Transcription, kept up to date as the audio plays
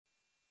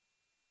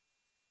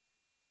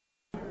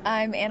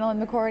I'm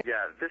Annalyn McCord.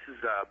 Yeah, this is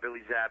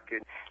Billy Zapkin.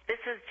 This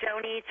is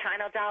Joni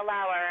China Dow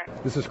Lauer.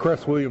 This is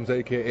Chris Williams,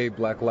 a.k.a.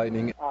 Black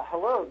Lightning.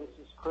 Hello, this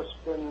is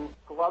Crispin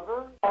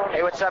Glover.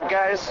 Hey, what's up,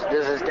 guys?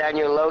 This is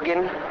Daniel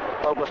Logan,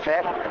 Boba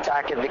Fett,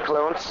 Attack of the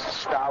Clones,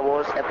 Star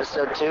Wars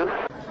Episode 2.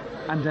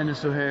 I'm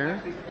Dennis O'Hare.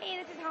 Hey,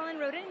 this is Helen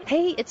Roden.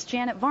 Hey, it's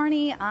Janet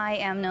Varney. I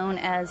am known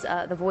as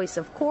the voice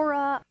of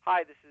Korra.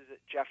 Hi, this is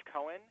Jeff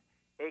Cohen,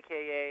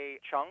 a.k.a.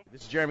 Chung.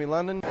 This is Jeremy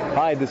London.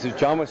 Hi, this is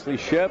John Wesley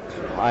Shipp.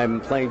 I'm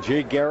playing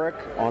Jay Garrick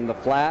on The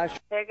Flash.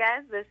 Hey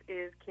guys, this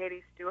is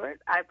Katie Stewart.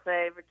 I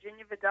play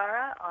Virginia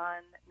Vidara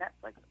on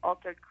Netflix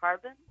Altered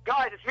Carbon.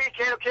 Guys, it's me,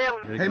 Kato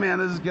Kaelin. Hey man,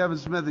 this is Kevin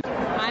Smith.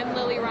 I'm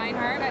Lily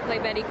Reinhardt. I play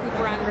Betty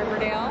Cooper on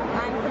Riverdale.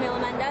 I'm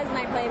Camila Mendez, and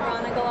I play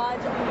Veronica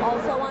Lodge,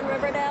 also on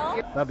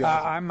Riverdale.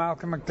 I'm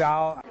Malcolm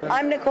McDowell.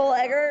 I'm Nicole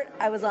Eggert.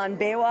 I was on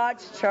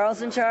Baywatch,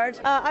 Charles in Charge.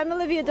 I'm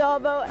Olivia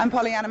Dalbo. I'm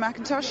Pollyanna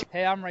McIntosh.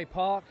 Hey, I'm Ray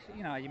Park.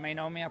 You may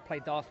know me. I play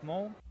Darth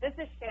Maul. This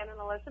is Shannon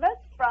Elizabeth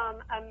from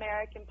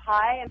American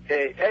Pie.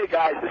 Hey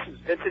guys, this is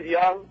Vincent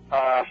Young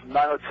from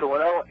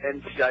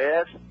 90210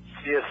 NCIS,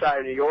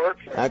 CSI New York.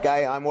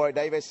 Okay, I'm Warwick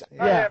Davis.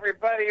 Hi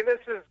everybody, this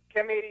is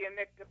comedian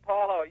Nick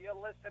DiPaolo. You're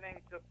listening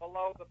to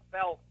Below the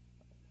Belt.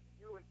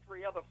 You and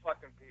three other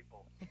fucking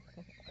people.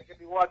 I could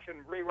be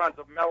watching reruns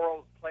of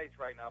Melrose Place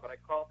right now, but I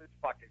call this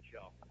fucking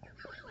show.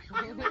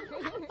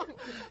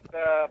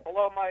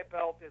 Below My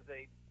Belt is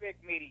a big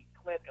meaty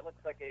clit. It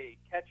looks like a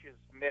catcher's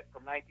mitt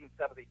from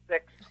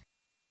 1976.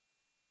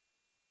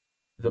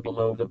 The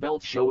Below the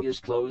Belt show is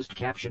closed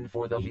caption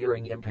for the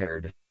hearing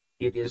impaired.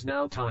 It is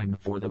now time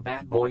for the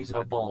Bad Boys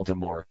of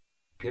Baltimore.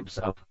 Pimps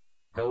Up.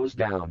 Goes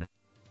Down.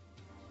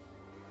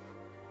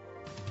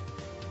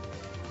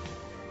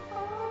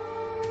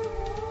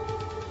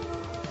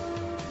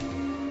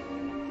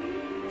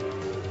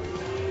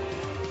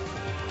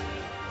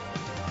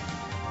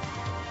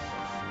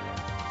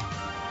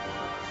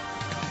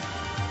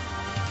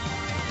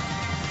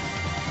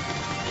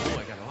 Oh,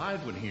 I got a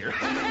live one here.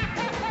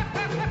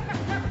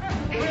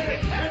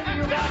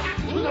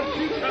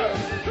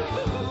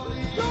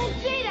 Don't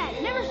say that!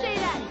 Never say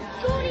that!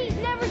 Goonies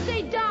never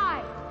say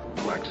die!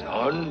 Wax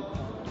on,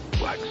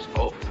 wax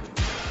off.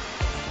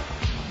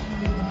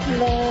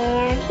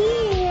 They're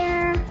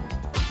here.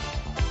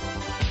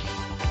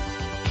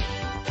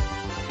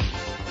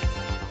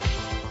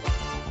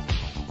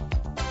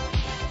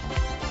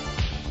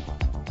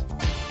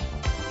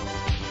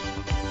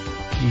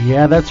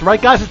 Yeah, that's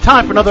right, guys. It's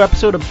time for another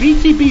episode of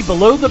BTB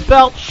Below the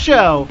Belt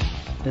Show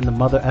in the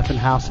mother effing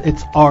house.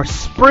 It's our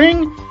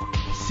spring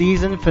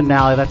season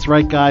finale. That's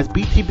right, guys.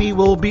 BTB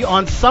will be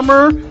on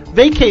summer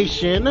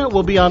vacation.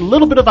 We'll be on a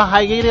little bit of a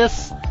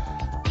hiatus,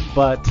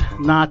 but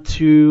not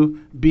to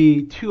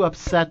be too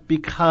upset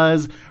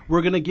because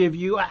we're going to give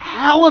you a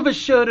hell of a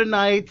show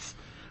tonight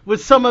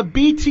with some of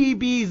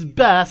BTB's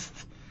best.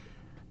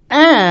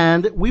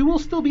 And we will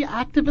still be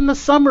active in the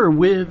summer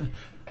with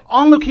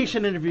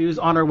on-location interviews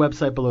on our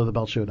website,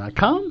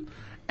 belowthebeltshow.com,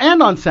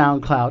 and on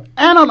SoundCloud,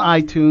 and on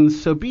iTunes.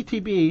 So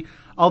BTB,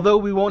 although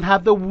we won't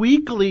have the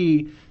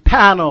weekly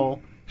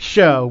panel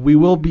show, we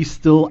will be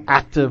still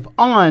active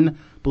on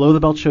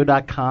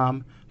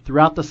belowthebeltshow.com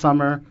throughout the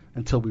summer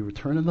until we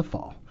return in the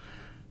fall.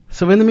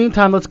 So in the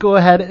meantime, let's go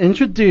ahead and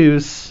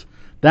introduce,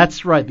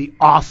 that's right, the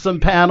awesome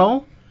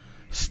panel,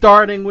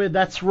 starting with,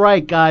 that's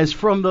right, guys,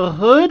 from the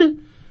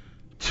hood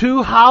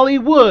to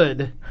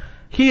Hollywood.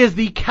 He is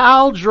the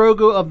Khal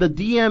Drogo of the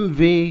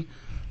DMV,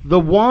 the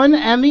one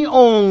and the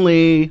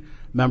only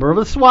member of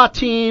the SWAT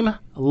team,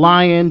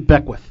 Lion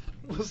Beckwith.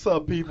 What's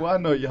up, people? I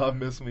know y'all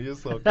miss me.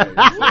 It's okay.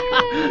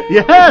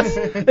 Yes,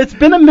 it's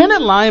been a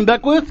minute, Lion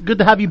Beckwith. Good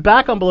to have you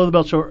back on Below the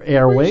Belt Show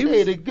airwaves.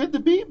 Appreciate it. Good to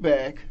be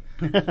back.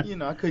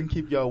 I couldn't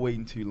keep y'all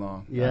waiting too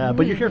long. Yeah,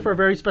 but you're here for a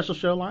very special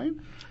show,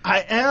 Lion. I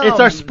am. It's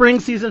our spring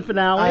season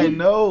finale. I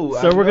know.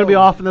 So we're going to be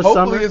off in the summer.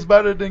 Hopefully it's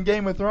better than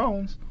Game of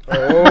Thrones.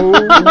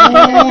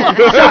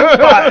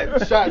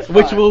 Shots fired.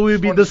 Which will we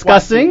be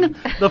discussing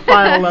the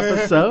final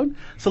episode.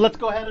 So let's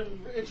go ahead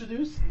and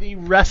introduce the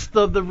rest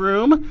of the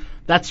room.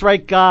 That's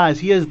right, guys.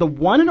 He is the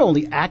one and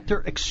only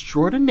actor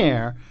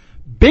extraordinaire,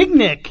 Big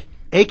Nick,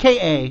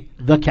 a.k.a.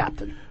 The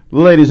Captain.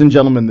 Ladies and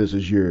gentlemen, this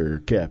is your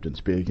captain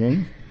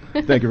speaking.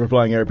 Thank you for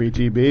flying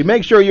RPTB.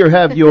 Make sure you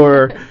have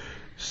your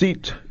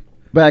seat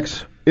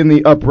backs in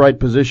the upright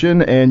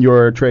position and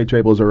your tray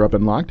tables are up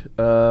and locked.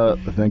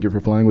 Thank you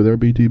for flying with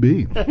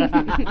RPTB.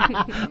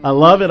 I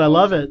love it. I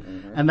love it.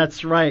 And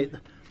that's right.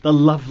 The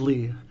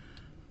lovely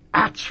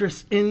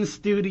actress in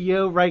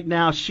studio right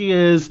now. She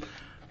is,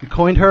 we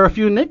coined her a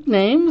few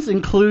nicknames,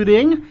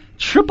 including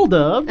Triple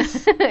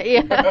Dubs.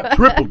 Yeah.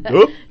 Triple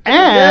Dub.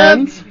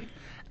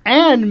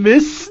 And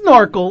Miss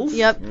Snorkels.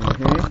 Yep.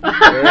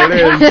 There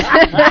it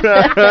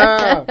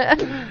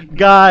is.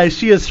 Guys,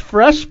 she is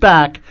fresh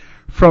back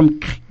from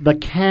the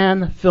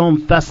Cannes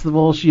Film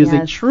Festival. She is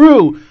a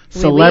true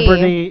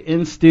celebrity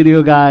in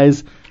studio,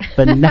 guys.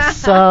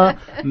 Vanessa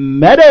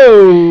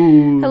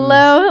Meadows.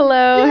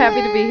 Hello.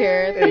 Happy to be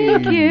here.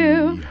 Thank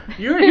you.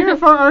 You're here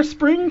for our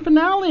spring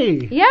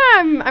finale. Yeah,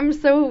 I'm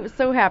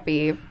so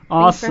happy.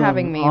 Awesome. Thanks for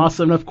having me.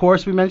 Awesome. Of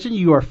course, we mentioned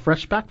you are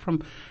fresh back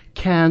from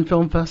Cannes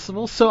Film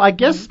Festival. So I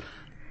guess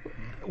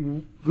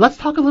let's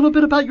talk a little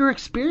bit about your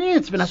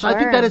experience, Vanessa. I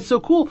think Sure. that is so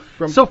cool.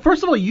 So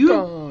first of all,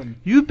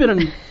 you've been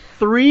in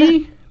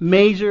 3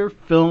 major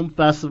film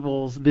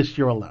festivals this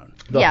year alone.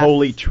 The Yes.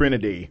 Holy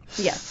Trinity.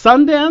 Yes.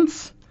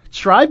 Sundance,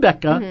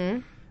 Tribeca,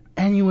 Mhm.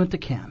 and you went to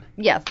Cannes.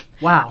 Yes.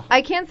 Wow.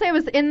 I can't say I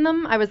was in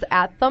them. I was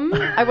at them.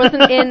 I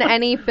wasn't in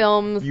any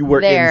films You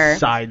were there.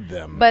 inside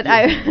them. But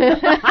I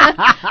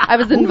I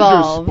was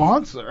involved.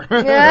 Who's your sponsor?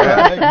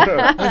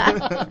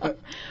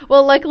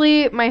 Well,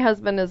 luckily my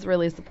husband is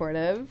really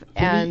supportive,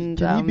 and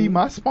Can you be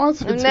my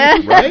sponsor too, Nah.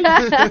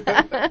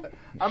 right?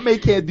 I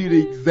can't do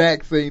the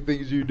exact same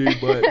things you do,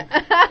 but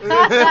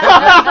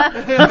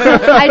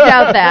I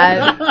doubt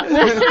that.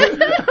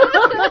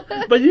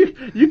 But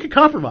you can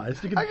compromise.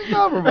 I can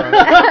compromise.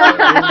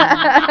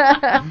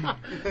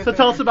 So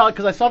tell us about,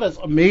 because I saw this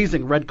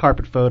amazing red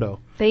carpet photo.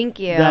 Thank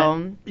you.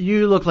 That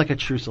you look like a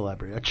true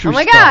celebrity, a true Oh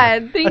my star.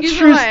 God, thank you so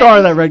true much. star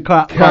of that red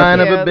carpet. Kind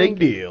of you. a big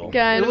deal.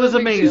 Kind It of was a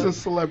big amazing. she's deal. a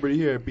celebrity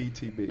here at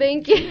BTB.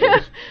 Thank you.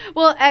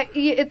 Well,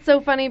 it's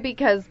so funny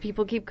because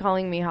people keep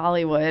calling me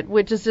Hollywood,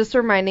 which is just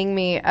reminding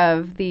me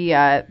of the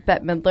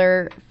Bette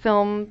Midler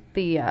film,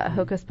 the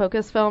Hocus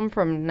Pocus film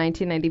from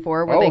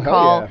 1994, where Oh, they hell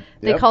call yeah.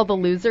 they Yep. call the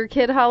loser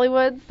kid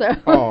Hollywood. So,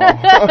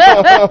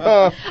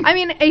 Aw. I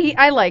mean,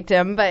 I liked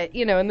him, but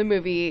in the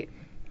movie,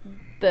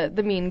 the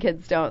mean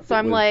kids don't. So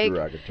I'm was like,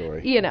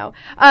 derogatory.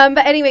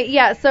 But anyway,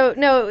 yeah. So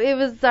no, it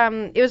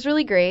was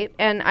really great,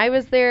 and I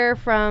was there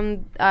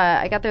from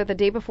I got there the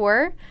day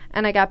before,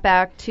 and I got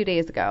back 2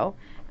 days ago,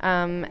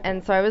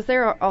 and so I was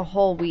there a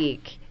whole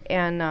week,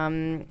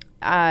 and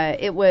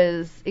it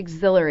was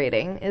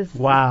exhilarating. Is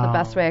Wow. the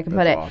best way I can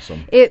That's put it.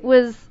 awesome.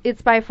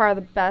 It's by far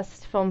the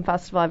best film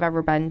festival I've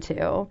ever been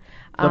to.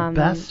 The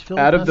best film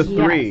Out of the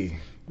festival? 3.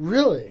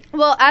 Really?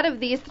 Well, out of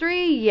these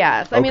 3,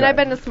 yes. I mean, Okay. I've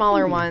been to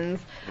smaller ones,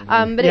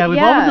 but Yeah, we've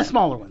all been to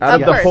smaller ones. Out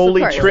of Of the course,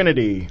 Holy of course.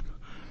 Trinity.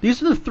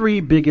 These are the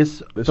 3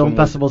 biggest This film one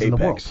was festivals in the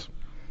world. Apex.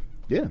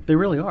 Yeah. They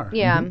really are.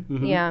 Yeah,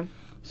 Mhm. yeah.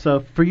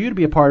 So for you to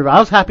be a part of it, I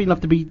was happy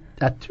enough to be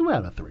at 2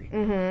 out of 3.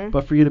 Mhm.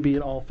 But for you to be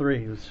at all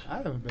 3, it was... I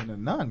haven't been to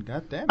none.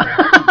 God damn it.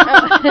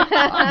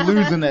 I'm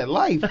losing that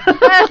life.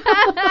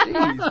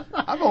 Jeez.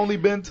 I've only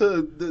been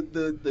to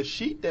the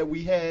sheet that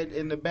we had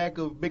in the back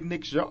of Big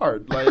Nick's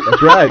yard. Like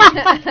That's right.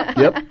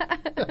 Yep.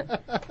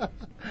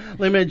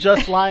 Let me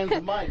adjust lines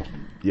and mic.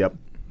 Yep.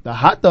 The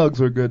hot dogs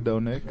were good though,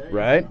 Nick.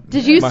 Right?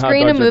 Did you My hot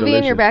screen a dogs are movie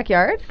in your delicious.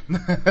 backyard?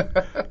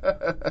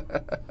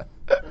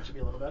 That should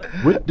be a little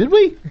better. Did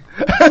we?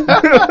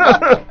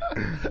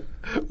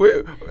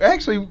 Where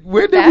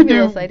did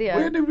Fabulous idea.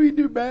 Where did we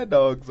do Bad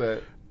Dogs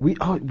at?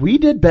 We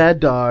did Bad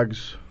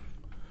Dogs.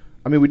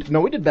 I mean, we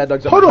did Bad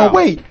Dogs. At Hold my on, house.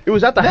 wait. It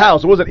was at the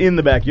house. It wasn't in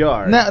the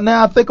backyard.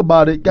 Now I think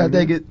about it. God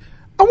dang it.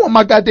 I want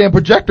my goddamn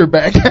projector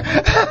back.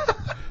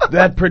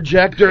 That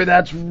projector.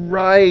 That's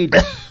right.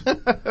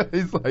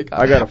 He's like,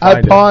 I gotta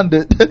I find it. pawned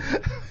it.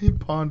 He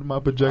pawned my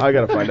projector. I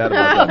gotta find out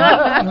about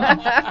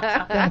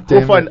that. God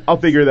damn We'll it. I'll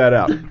figure that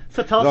out.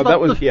 So tell us No, about that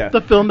was- the, yeah.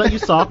 the film that you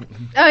saw.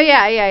 Oh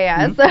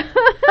yeah. So,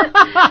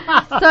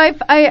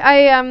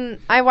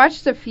 I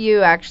watched a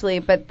few actually,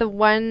 but the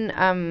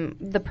one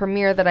the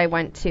premiere that I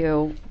went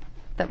to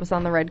that was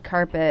on the red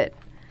carpet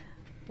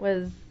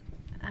was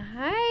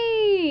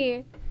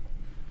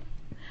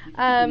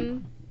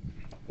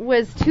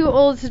Too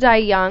Old to Die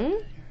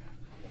Young,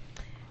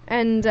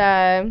 and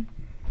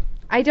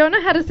I don't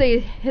know how to say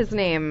his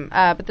name,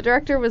 but the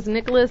director was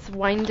Nicholas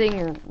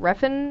Winding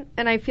Refn,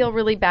 and I feel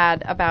really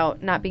bad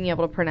about not being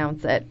able to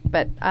pronounce it,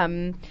 but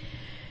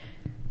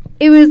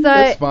it was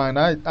It's fine.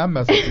 I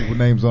mess with people's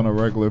names on a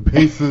regular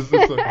basis.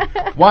 It's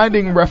okay.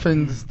 Winding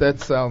reference. That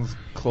sounds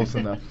close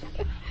enough.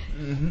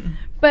 Mm-hmm.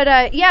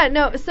 But yeah,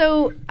 no.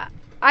 So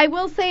I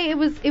will say it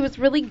was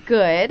really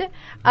good.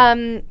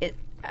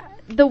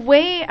 The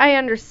way I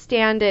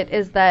understand it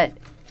is that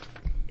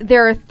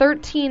there are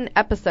 13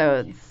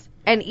 episodes,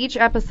 and each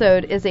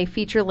episode is a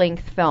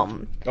feature-length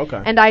film.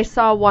 Okay. And I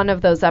saw one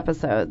of those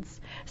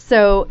episodes.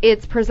 So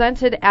it's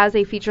presented as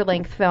a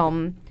feature-length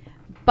film,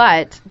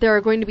 but there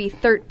are going to be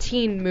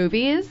 13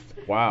 movies.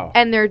 Wow.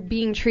 And they're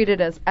being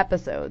treated as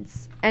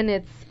episodes, and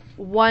it's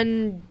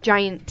one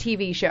giant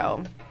TV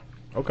show.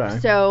 Okay.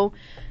 So,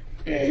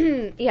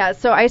 yeah,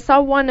 so I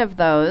saw one of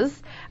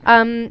those.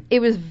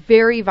 It was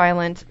very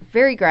violent,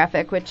 very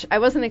graphic, which I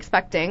wasn't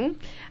expecting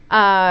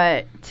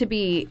to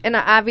be, and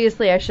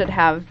obviously I should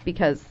have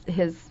because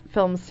his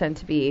films tend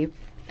to be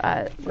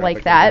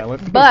like that.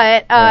 violent.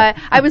 But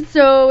I was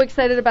so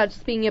excited about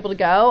just being able to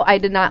go. I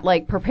did not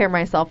prepare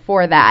myself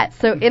for that.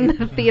 So in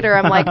the theater,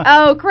 I'm like,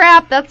 oh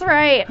crap, that's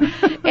right.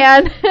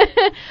 And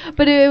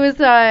but it was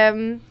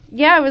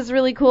yeah, it was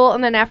really cool.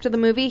 And then after the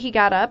movie, he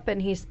got up and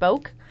he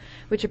spoke,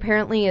 which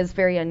apparently is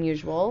very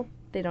unusual.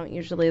 They don't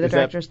usually, the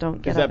directors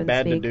don't get up and speak.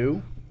 Is that bad to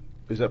do?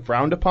 Is that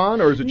frowned upon,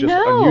 or is it just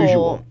no.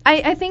 unusual?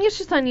 I think it's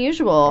just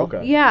unusual.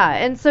 Okay. Yeah,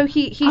 and so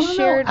he I don't know.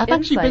 shared I've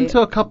actually been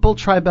to a couple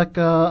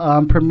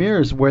Tribeca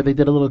premieres where they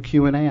did a little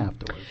Q&A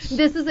afterwards.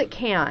 This is at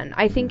Cannes.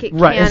 I think it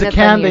Right, Cannes is it it's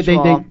Cannes?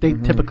 unusual. They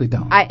typically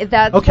don't.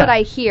 That's Okay. what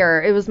I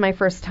hear. It was my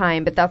first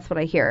time, but that's what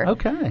I hear.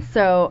 Okay.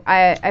 So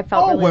I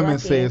felt All really women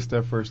lucky. say it's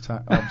their first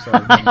time. I'm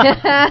sorry.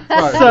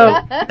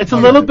 So it's a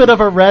little bit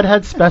of a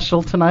redhead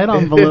special tonight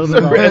on Below It's the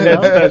a Belt. redhead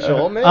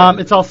special, man.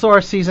 It's also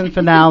our season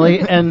finale,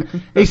 and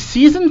a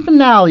season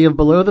finale of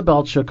Below the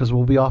Belt Show, because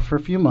we'll be off for a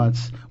few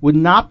months, would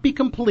not be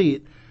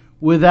complete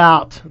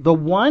without the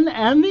one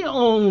and the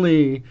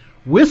only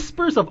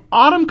Whispers of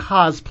Autumn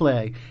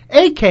Cosplay,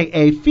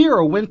 a.k.a. Fear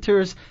of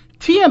Winters,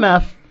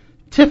 TMF,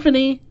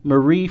 Tiffany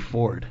Marie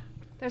Ford.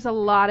 There's a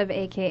lot of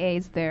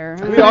AKAs there.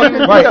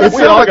 Right, it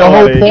sounds like a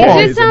whole poem.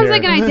 It just sounds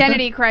like an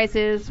identity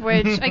crisis,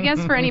 which I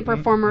guess for any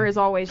performer is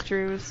always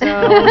true. So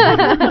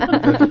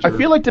I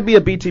feel like to be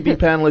a BTB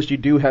panelist, you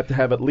do have to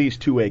have at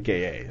least 2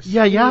 AKAs.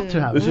 Yeah, you have to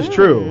have This it. is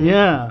true.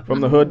 Yeah. From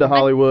the Hood to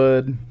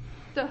Hollywood,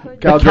 the Hood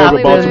Cal to Drogo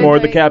Hollywood, Baltimore,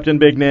 the like, Captain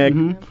Big Nick.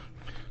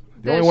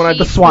 The only one I, Chief,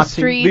 the SWAT team.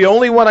 Streets. The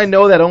only one I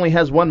know that only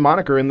has one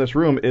moniker in this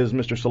room is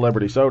Mr.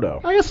 Celebrity Soto.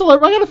 I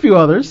got a few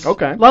others.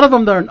 Okay. A lot of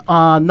them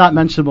are not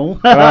mentionable.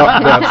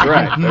 That's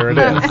right. There it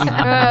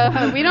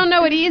is. we don't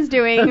know what he's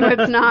doing.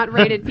 It's not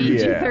rated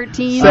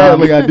PG-13.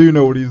 Sadly, I do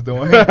know what he's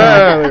doing.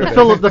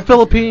 The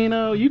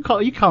Filipino. You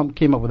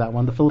came up with that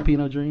one. The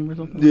Filipino Dream or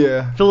something.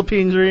 Yeah.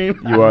 Philippine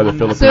Dream. You are the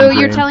Filipino So Dream.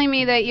 you're telling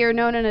me that you're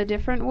known in a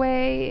different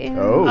way in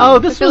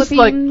This the was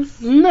like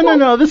Philippines?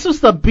 no. This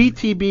was the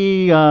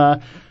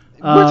BTB.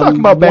 We're talking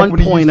about back when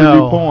he used to do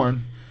 1.0.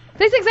 porn.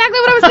 That's exactly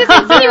what I was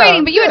just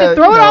insinuating, but you had to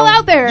throw it all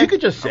out there. You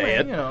could just say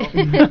it.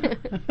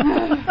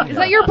 Is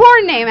that your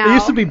porn name, Al? It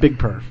used to be Big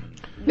Perf.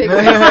 Big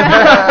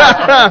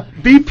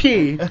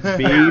BP.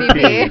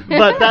 BP.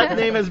 But that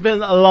name has been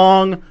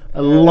long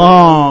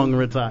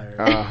retired.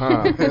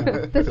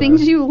 The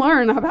things you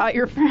learn about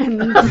your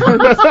friends.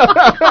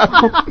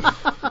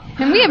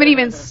 And we haven't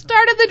even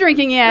started the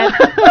drinking yet.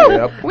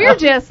 Yep. We're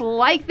just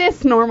like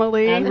this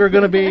normally. And we're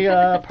going to be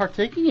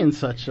partaking in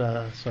such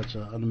an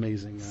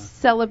amazing...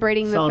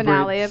 celebrating the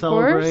finale, of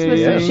course, with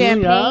Yes. some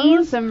champagne,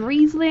 Yes. some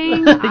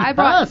Riesling. I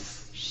brought Yes.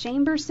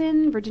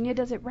 Chamberson. Virginia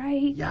does it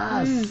right.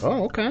 Yes.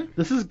 Oh, okay.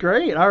 This is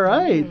great. All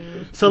right.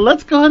 So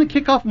let's go ahead and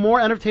kick off more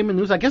entertainment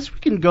news. I guess we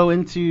can go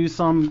into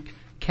some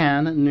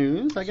Cannes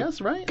news, I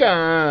guess, right?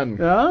 Cannes.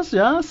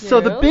 Yes. So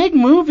the big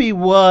movie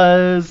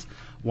was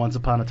Once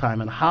Upon a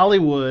Time in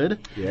Hollywood,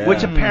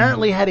 which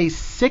apparently had a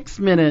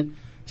 6-minute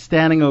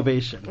standing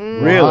ovation.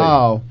 Really?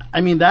 Wow.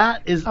 I mean,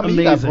 that is I mean,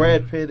 amazing. you got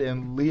Brad Pitt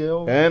and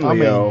Leo. And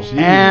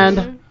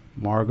And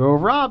Margot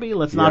Robbie.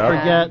 Let's not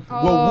forget.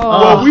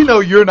 Well, we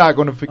know you're not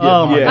going to forget.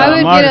 Oh, my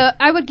God.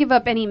 I would give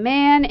up any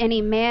man,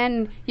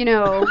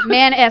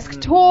 man-esque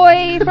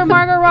toy for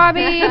Margot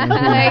Robbie.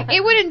 Like,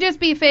 it wouldn't just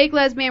be fake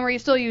lesbian where you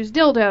still use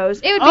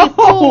dildos. It would be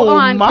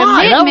full-on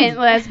commitment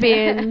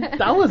lesbian.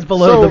 That was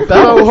below the So,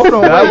 belt. hold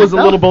on, That wait. was a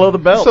little below the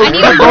belt. So, I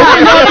need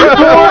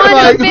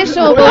one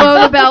official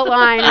below the belt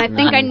line. I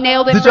think I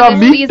nailed it Did for y'all this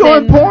meet season.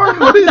 during porn?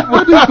 What is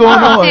going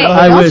on? Hey,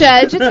 I don't wish.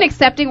 judge. It's an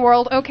accepting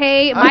world,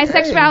 okay? My Okay.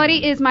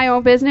 sexuality is my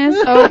own business,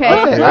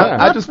 okay? Okay, Yeah.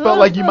 I just felt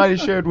like you might have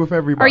shared with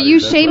everybody. Are you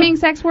That's shaming right.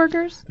 sex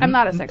workers? I'm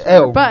not a sex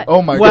worker, Oh, but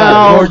oh my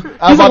Well, God!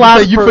 I he's was the about to last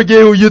say you per- forget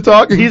who you're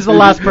talking. He's the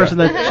last person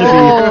that should be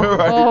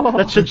Oh.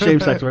 that should shame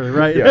sex workers,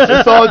 right?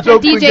 It's all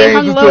jokes and DJ games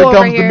hung until low it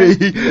over comes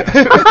to me.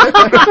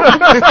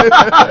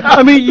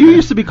 I mean, you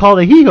used to be called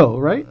a hee-ho,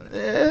 right?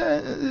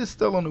 It's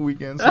still on the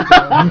weekends.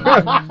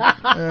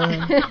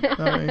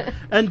 Right.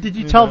 And did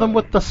you tell them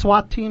what the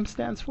SWAT team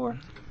stands for?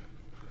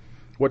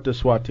 What does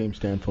SWAT team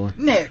stand for?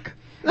 Nick.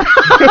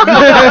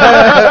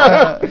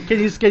 Can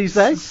you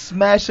say?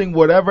 Smashing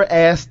whatever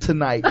ass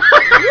tonight.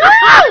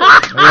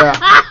 Yeah.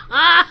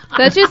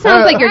 that just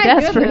sounds like you're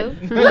desperate.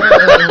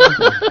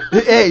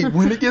 Hey,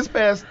 when it gets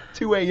past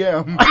 2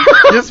 a.m.,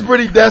 it's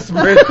pretty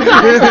desperate.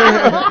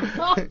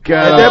 At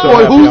that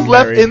point, who's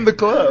left in the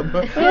club?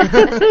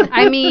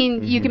 I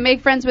mean, you can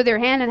make friends with your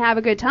hand and have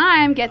a good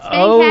time, get spank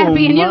Oh,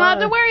 happy, and you don't my. have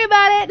to worry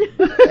about it.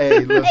 Hey,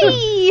 listen.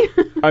 Hey.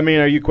 I mean,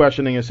 are you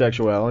questioning his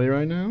sexuality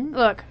right now?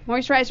 Look,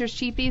 moisturizer's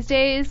cheap these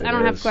days. I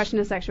don't have to question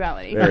his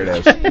sexuality. There it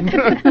is.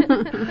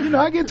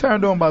 I get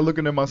turned on by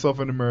looking at myself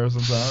in the mirror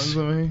sometimes.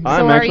 I mean,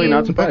 I'm are actually you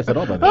not surprised at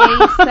all by that.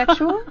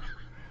 Asexual?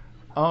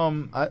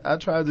 I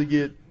try to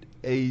get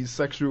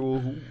asexual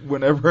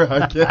whenever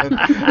I can.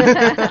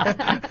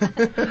 I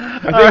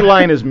think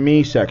line is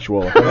me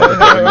sexual.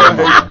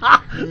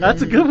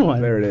 That's a good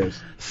one. There it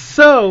is.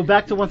 So,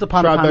 back to Once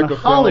Upon a Time in Tribeca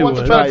Hollywood.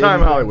 Once upon a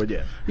time in Hollywood,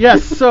 yeah.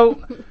 Yes,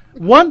 so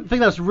one thing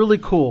that's really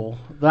cool,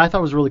 that I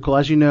thought was really cool,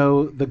 as you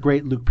know, the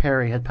great Luke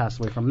Perry had passed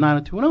away from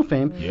 90210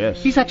 fame.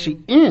 Yes. He's actually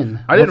in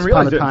I didn't Once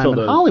realize Upon a it Time until in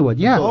the Hollywood.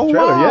 Yeah. until the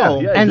trailer. wow.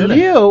 Yeah, And he did it.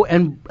 Leo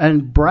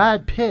and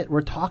Brad Pitt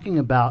were talking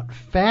about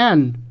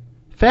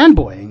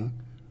fanboying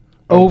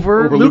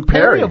over Luke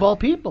Perry of all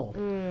people.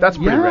 That's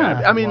pretty Yeah.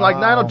 rad. I mean, like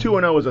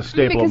 90210 is a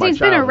staple because of my he's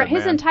been childhood,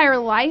 his man.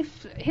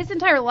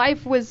 entire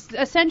life was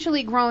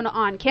essentially grown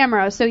on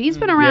camera. So he's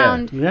been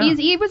around. Yeah.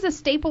 He was a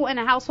staple in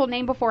a household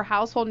name before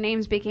household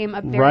names became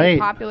a very Right.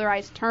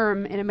 popularized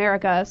term in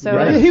America. So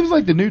Yeah, he was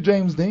like the new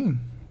James Dean.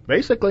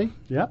 Basically.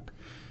 Yep.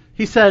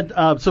 He said,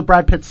 so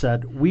Brad Pitt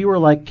said, we were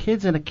like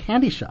kids in a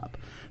candy shop.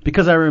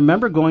 Because I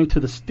remember going to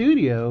the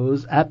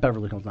studios at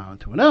Beverly Hills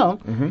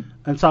 90210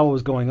 and saw what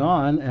was going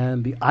on,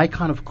 and the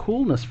icon of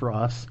coolness for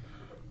us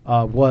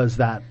was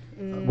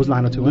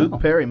 90210. Luke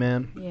Perry,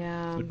 man.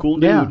 Yeah. The cool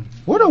dude. Yeah.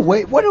 What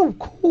a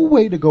cool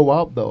way to go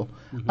out, though.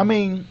 I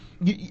mean,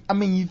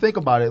 you think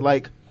about it,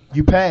 like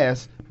you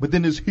pass, but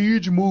then this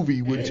huge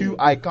movie with two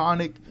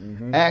iconic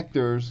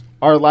actors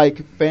are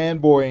like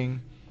fanboying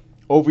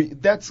over.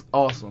 That's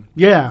awesome.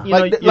 Yeah.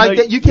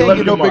 You can't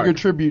get no bigger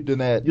tribute than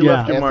that. You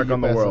left your mark on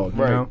the world,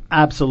 right? You know?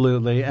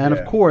 Absolutely. And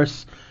of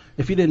course,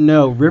 if you didn't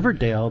know,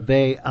 Riverdale,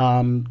 they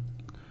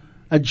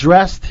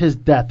addressed his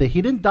death.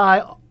 He didn't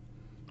die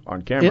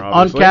on camera,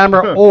 on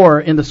camera or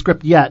in the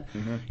script yet.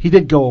 He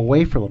did go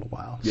away for a little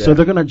while. Yeah. So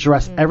they're going to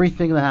address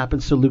everything that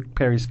happens to Luke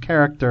Perry's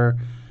character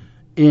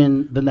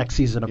in the next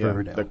season of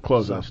Riverdale. The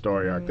close of the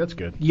story arc. That's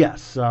good.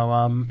 Yes. So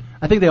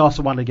I think they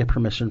also wanted to get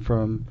permission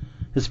from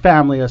his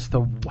family as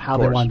to how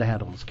they wanted to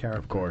handle his character.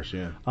 Of course,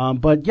 yeah.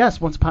 But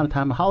yes, Once Upon a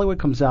Time in Hollywood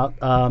comes out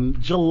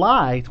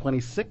July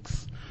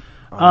 26th.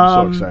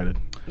 I'm so excited.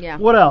 Yeah.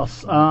 What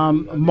else?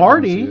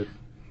 Marty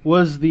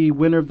was the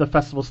winner of the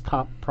festival's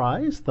top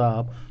prize,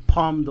 the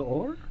Palme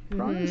d'Or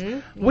prize.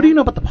 What do you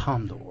know about the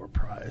Palme d'Or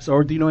prize?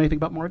 Or do you know anything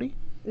about Marty?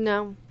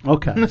 No.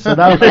 Okay, so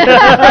that was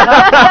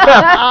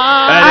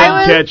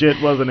I didn't catch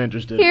it, wasn't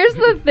interested. Here's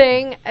the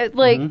thing,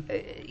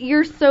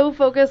 you're so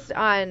focused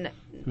on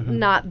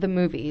not the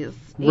movies.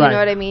 You know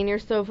what I mean? You're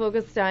so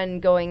focused on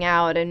going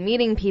out and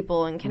meeting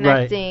people and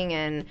connecting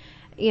and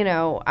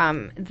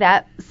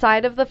that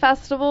side of the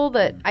festival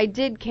that I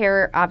did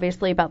care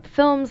obviously about the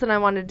films and I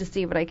wanted to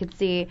see what I could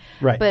see.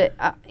 Right. But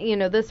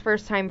this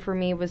first time for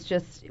me was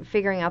just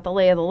figuring out the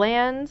lay of the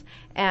land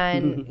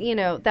and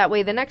that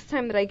way the next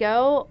time that I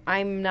go,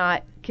 I'm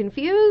not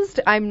confused.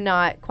 I'm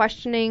not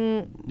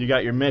questioning You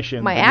got your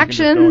mission. my and you can just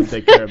go and actions.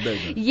 take care of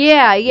business.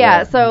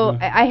 Yeah. So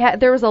I had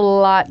there was a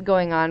lot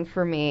going on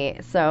for me.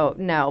 So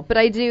no, but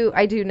I do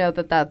know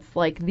that that's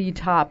like the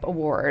top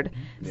award.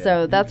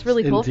 So that's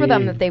really cool for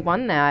them Indeed. that they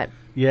won that.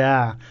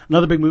 Yeah.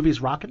 Another big movie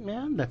is Rocket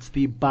Man. That's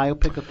the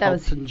biopic of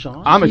Elton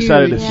John. I'm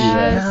excited to see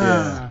that. Yes.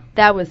 Yeah.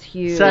 That was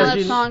huge. That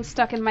song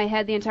stuck in my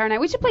head the entire night.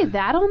 We should play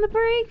that on the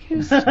break.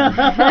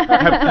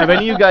 have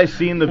any of you guys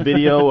seen the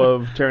video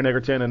of Taron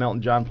Egerton and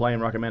Elton John playing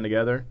Rocket Man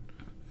together?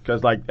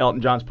 Because like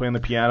Elton John's playing the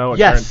piano and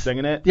Taron's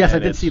singing it. Yes, I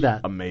and did it's see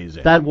that.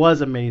 Amazing. That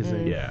was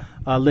amazing. Yeah.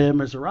 Les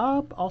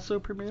Miserables also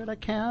premiered at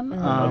Cannes.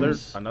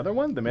 Another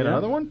one? They made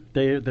another one?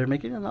 They're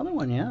making another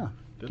one. Yeah.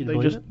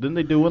 Didn't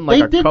they do one like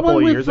they a did couple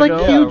one of with years like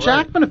ago? Hugh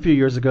Jackman a few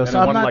years ago. And So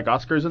it I'm won not like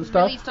Oscars and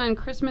stuff. Released on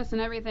Christmas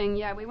and everything.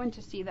 Yeah, we went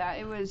to see that.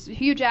 It was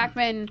Hugh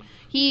Jackman.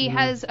 He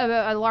has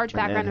a large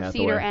background of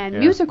theater and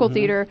musical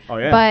theater. Oh,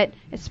 yeah.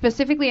 But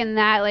specifically in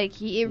that,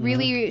 it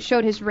really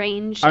showed his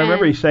range. I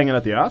remember he sang it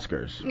at the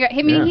Oscars. Yeah,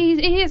 I mean,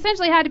 he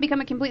essentially had to become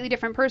a completely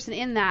different person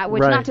in that,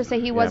 which not to say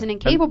he wasn't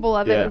incapable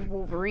of it.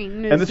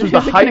 Wolverine. And this was the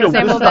height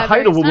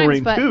of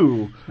Wolverine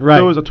too. Right.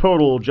 So it was a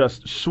total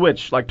just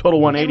switch, like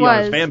total 180 on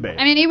his fan base.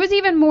 I mean, it was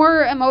even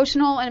more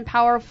emotional and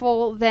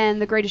powerful than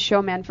The Greatest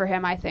Showman for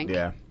him, I think.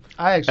 Yeah.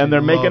 And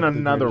they're making loved The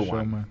another Greatest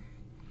one. Showman.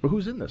 But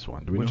who's in this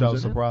one? Do we Which know I was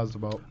who's in it? surprised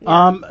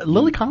about.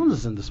 Lily Collins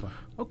is in this one.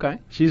 Okay.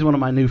 She's one of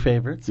my new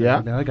favorites.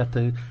 Yeah. I got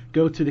to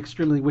go to the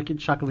Extremely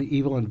Wicked, Shockingly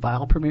Evil, and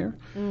Vile premiere,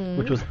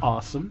 which was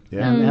awesome.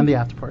 Yeah. And the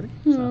after party.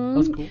 So that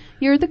was cool.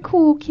 You're the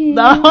cool kid.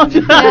 No.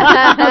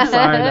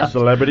 Sorry.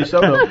 Celebrity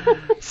solo.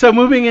 So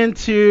moving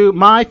into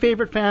my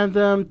favorite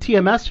fandom,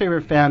 TMS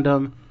favorite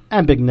fandom,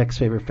 and Big Nick's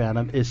favorite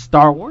fandom is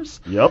Star Wars.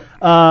 Yep.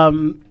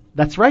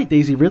 That's right,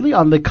 Daisy Ridley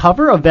on the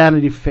cover of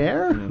Vanity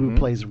Fair, who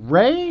plays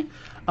Rey.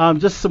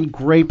 Just some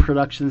great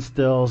production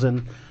stills,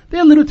 and they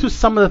alluded to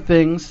some of the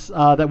things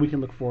that we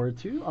can look forward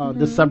to on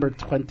December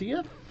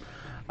 20th.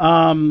 You're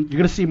going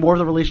to see more of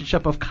the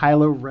relationship of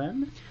Kylo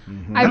Ren.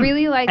 I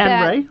really like and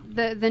that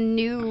Rey. the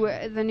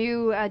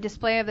new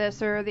display of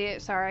this, or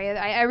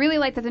I really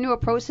like that the new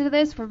approach to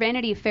this for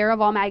Vanity Fair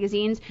of all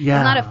magazines is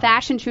not a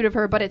fashion shoot of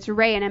her, but it's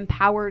Rey, an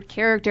empowered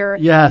character.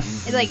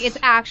 Yes. It's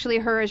actually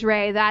her as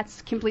Rey.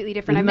 That's completely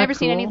different. Isn't I've never that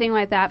seen cool? anything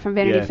like that from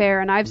Vanity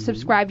Fair, and I've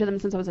subscribed to them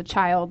since I was a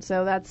child.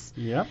 So that's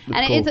cool.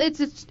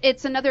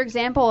 it's another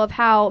example of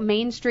how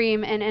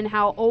mainstream and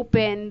how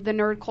open the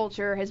nerd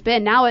culture has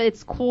been. Now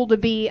it's cool to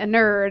be a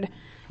nerd.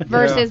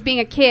 Versus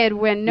being a kid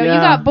when you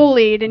got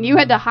bullied and you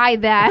had to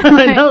hide that.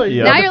 I know,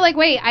 Now you're like,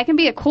 wait, I can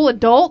be a cool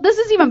adult? This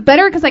is even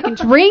better because I can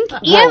drink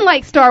and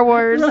like Star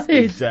Wars. Right.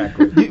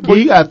 Exactly. Well,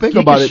 you gotta think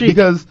about it chic.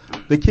 because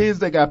the kids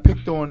that got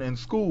picked on in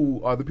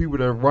school are the people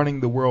that are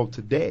running the world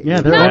today. Yeah,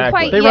 Not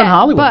quite they yet, run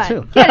Hollywood but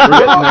too.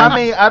 I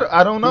mean,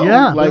 I don't know.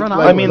 Yeah, they run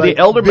Hollywood. I mean, the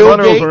elder Bill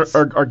millennials Gates.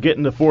 are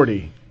getting to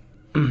 40.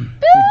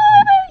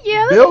 Yeah,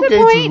 Yeah, that's Bill a good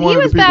Gates point. is one He of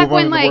the was people back when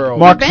running the like world.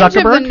 Mark Revenge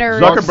of the Zuckerberg? Nerds.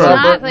 Zuckerberg,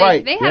 Not, like,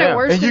 right. They had it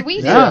worse than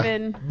we did.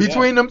 Even.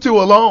 Between them two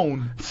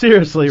alone.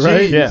 Seriously,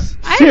 right? Jeez. Yeah.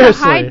 I had to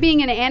Seriously. hide being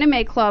in an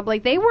anime club.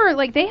 Like they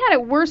had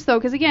it worse though,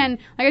 because again,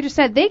 like I just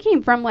said, they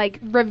came from like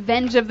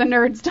Revenge of the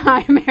Nerds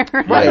time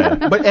era. Right.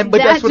 But That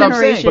that's what I'm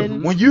saying.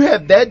 generation. But when you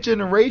have that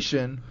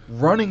generation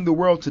running the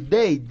world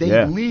today,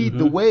 they lead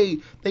the way.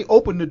 They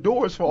open the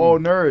doors for all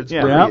nerds.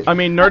 Yeah. period. I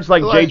mean, nerds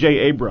like J.J.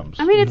 Abrams.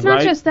 I mean, it's not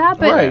right? just that,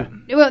 but Right.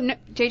 well,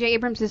 J.J.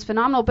 Abrams is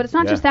phenomenal. But it's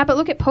not just that. But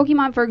look at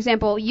Pokemon, for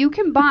example. You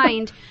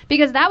combined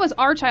because that was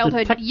our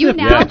childhood. You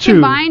now Pikachu.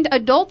 combined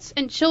adults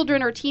and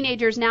children or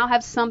teenagers now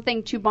have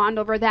something to bond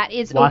over that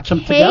is Watch them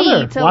okay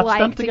together. to Watch like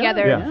them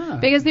together. Yeah.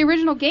 Because the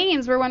original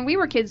games were when we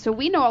were kids, so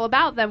we know all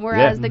about them.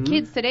 Whereas the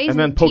kids today's And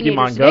then teenagers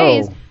Pokemon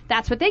today's, Go.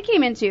 that's what they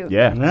came into.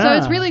 Yeah. So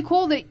it's really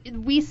cool that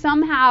we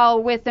somehow,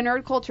 with the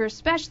nerd culture,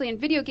 especially in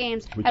video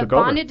games, We have took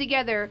over. bonded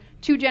together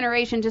two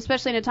generations,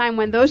 especially in a time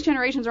when those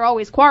generations are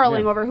always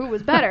quarreling over who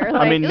was better.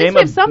 Like, I mean, at least name we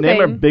have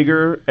something. a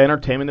bigger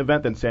entertainment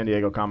event than San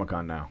Diego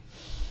Comic-Con now.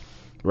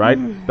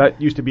 Right?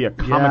 That used to be a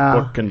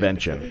comic book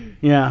convention.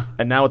 Yeah.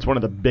 And now it's one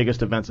of the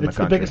biggest events in It's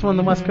the country. the biggest one on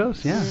the West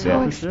Coast, yeah.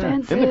 So for sure.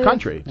 expensive. In the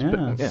country. It's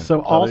Yeah. yeah. So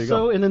there you also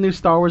go. in the new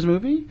Star Wars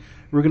movie,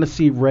 we're going to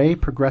see Rey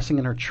progressing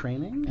in her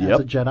training as Yep.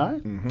 a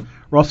Jedi. Mhm.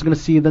 We're also going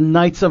to see the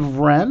Knights of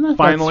Ren.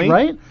 Finally. That's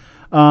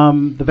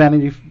right. The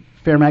Vanity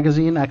Fair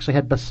magazine actually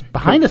had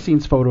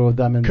behind-the-scenes photo of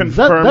them in the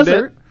confirmed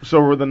desert. it.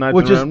 So were the Knights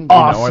which of is Ren,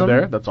 awesome. are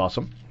there. That's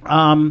awesome.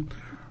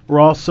 We're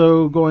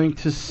also going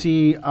to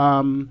see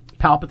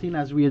Palpatine,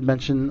 as we had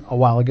mentioned a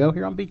while ago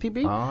here on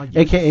BTB,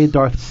 Yes. a.k.a.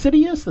 Darth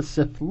Sidious, the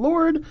Sith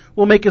Lord,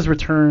 will make his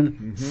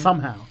return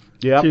somehow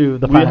Yeah. to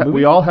the final movie.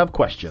 We all have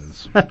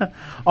questions.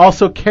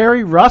 Also,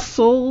 Kerry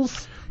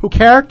Russell's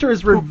character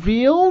is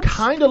revealed.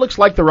 Kind of looks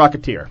like the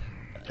Rocketeer,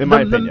 in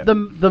my opinion.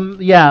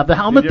 The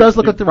helmet does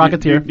look like the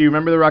Rocketeer. Do you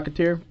remember the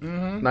Rocketeer?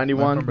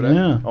 91? remember that.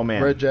 Yeah. Oh,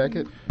 man. Red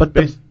jacket. But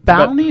the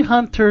bounty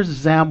hunter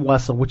Zam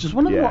Wessel, which is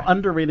one of the Yeah. more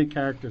underrated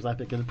characters, I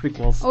think, in the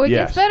prequels, Oh, it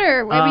Yes. gets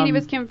better. I mean, it Um,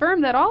 was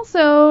confirmed that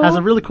also. has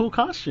a really cool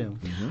costume.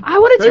 I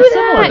want to do Very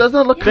that. similar. Doesn't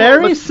it look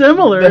Very look-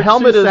 similar The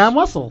helmet to is Zam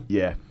Wessel.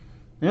 Yeah.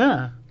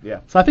 Yeah. Yeah.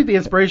 So I think the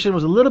inspiration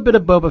was a little bit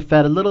of Boba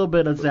Fett, a little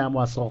bit of Zam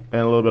Wessel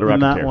And a little bit of in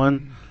Rocketeer. that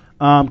one.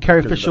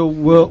 Carrie Fisher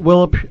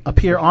will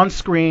appear on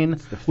screen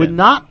with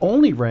not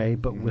only Rey,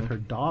 but with her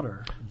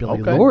daughter,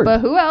 Billy Okay. Lord. But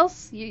who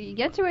else? You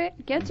get to it.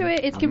 Get to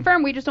it. It's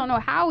confirmed. We just don't know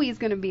how he's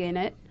going to be in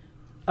it.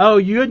 Oh,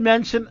 you had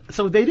mentioned,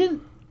 so they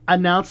didn't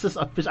announce this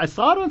officially. I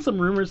saw it on some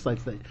rumor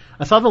sites.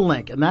 I saw the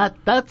link, and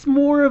that's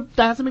more of,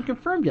 that hasn't been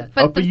confirmed yet.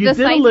 But you the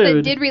did sites allude.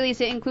 that did release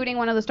it, including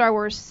one of the Star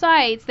Wars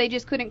sites, they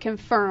just couldn't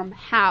confirm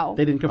how.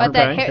 They didn't confirm But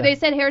that how. they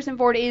said Harrison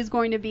Ford is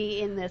going to be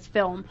in this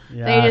film.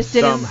 Yeah, They just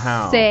didn't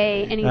somehow.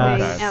 say anything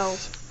Okay.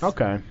 else.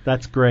 Okay.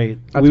 That's great.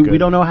 That's we good.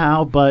 don't know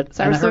how, but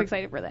So I'm and so her-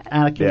 excited for that.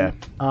 Anakin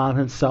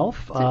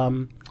himself,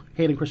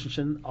 Hayden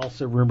Christensen,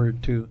 also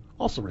rumored to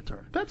also return.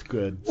 That's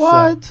good.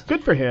 What?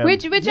 Good for him.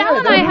 Which Yeah, Al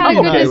and I I'm had a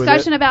okay good with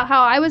discussion it. about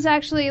how I was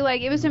actually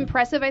like, it was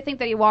impressive, I think,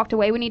 that he walked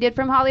away when he did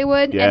from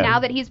Hollywood. Yeah. And now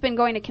that he's been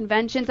going to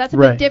conventions, that's a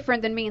Right. bit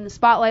different than being in the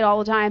spotlight all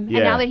the time. Yeah.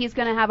 And now that he's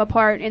going to have a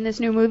part in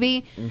this new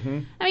movie,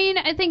 I mean,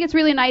 I think it's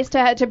really nice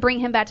to bring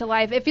him back to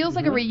life. It feels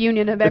like a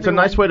reunion of It's everyone.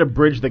 a nice way to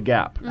bridge the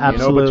gap,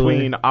 Absolutely.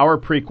 between our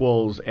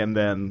prequels and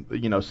then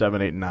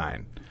 7, 8, and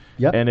 9.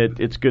 Yep. And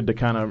it's good to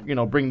kind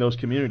of bring those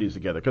communities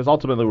together because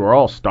ultimately we're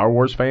all Star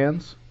Wars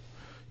fans,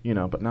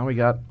 but now we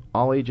got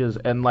all ages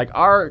and like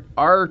our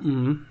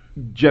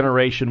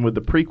generation with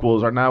the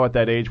prequels are now at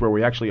that age where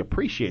we actually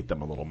appreciate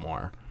them a little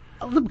more.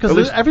 Because At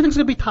least- everything's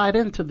going to be tied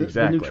into the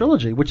Exactly. new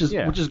trilogy, which is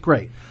Yeah.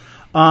 great.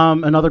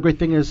 Another great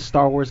thing is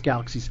Star Wars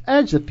Galaxy's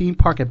Edge, the theme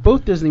park at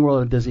both Disney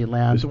World and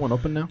Disneyland. Is it one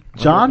open now?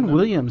 John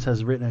Williams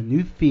has written a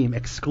new theme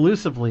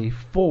exclusively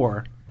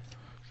for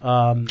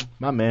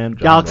My man,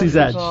 John Galaxy's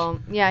Williams. Edge. Well,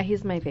 yeah,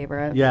 he's my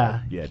favorite. Yeah.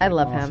 Yeah, I dude.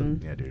 love Awesome.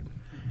 him. Yeah, dude.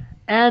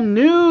 And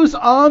news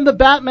on the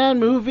Batman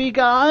movie,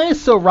 guys.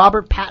 So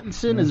Robert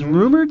Pattinson is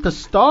rumored to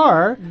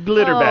star,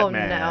 Glitter Oh,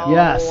 Batman. no.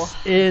 yes,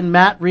 in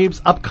Matt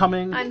Reeves'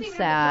 upcoming I'm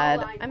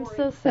sad. I'm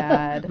so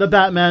sad. the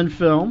Batman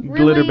film.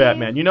 Glitter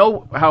Batman. You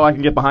know how I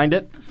can get behind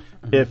it?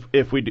 If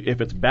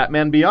it's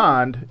Batman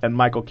Beyond and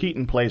Michael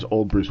Keaton plays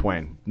old Bruce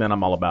Wayne, then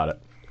I'm all about it.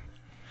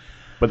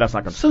 But that's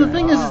not going to. So the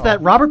thing is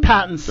that Robert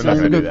Pattinson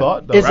That's a good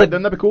thought, though. is right? a,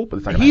 Then that'd be cool. But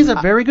it's not gonna he's a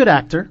happen. very good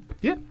actor.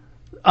 Yeah.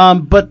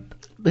 But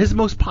his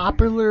most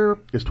popular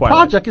Is Twilight.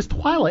 project is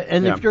Twilight.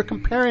 And Yeah. if you're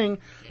comparing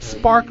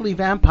Sparkly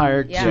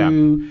Vampire Yeah.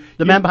 to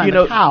the man behind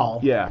the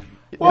cowl, Yeah.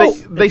 Well,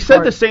 they it's said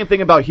hard. the same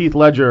thing about Heath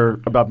Ledger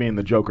about being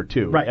the Joker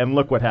too, Right. And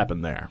look what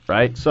happened there,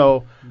 right?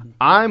 So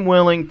I'm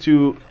willing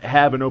to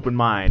have an open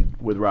mind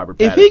with Robert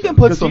Pattinson. If he can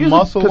put 'Cause some he is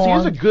muscle because he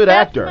is on- a good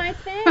actor.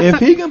 If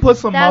he can put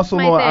some That's muscle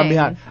my on, I'm thing.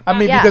 behind. I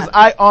mean, Yeah. because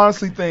I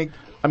honestly think.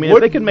 I mean, if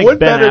what, they can make what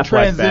Ben better Affleck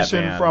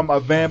transition Batman. from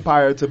a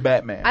vampire to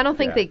Batman? I don't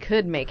think they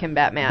could make him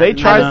Batman. They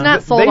tried. I was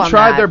not sold They on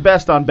tried that. their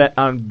best on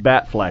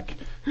Batfleck,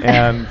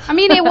 And I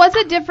mean, it was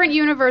a different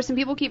universe, and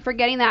people keep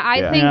forgetting that. I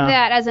Yeah. think Yeah.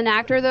 that as an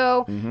actor,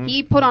 though,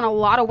 he put on a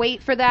lot of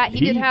weight for that.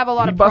 He did have a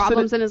lot of busted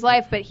problems it- in his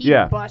life, but he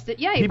Yeah. busted.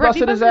 Yeah, He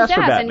busted his ass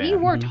for and he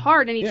Batman. worked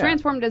hard, and he Yeah.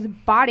 transformed his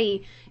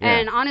body. Yeah.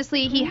 And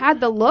honestly, he had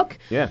the look.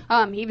 Yeah.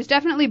 He was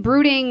definitely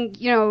brooding,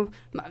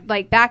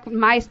 like back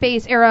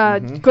MySpace era,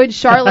 Good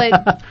Charlotte.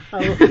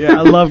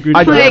 I love Good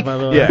Charlotte, by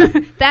the way. Yeah.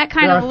 That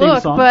kind There of are theme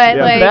look, songs. but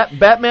like.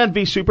 Batman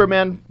v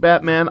Superman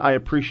Batman I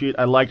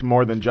liked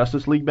more than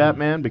Justice League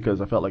Batman because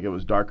I felt like it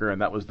was darker,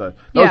 and that was the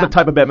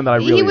type of Batman that I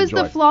really He was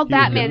enjoyed. the flawed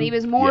Batman. He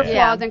was more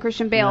flawed than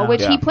Christian Bale,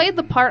 which he played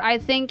the part, I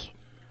think,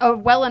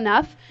 well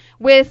enough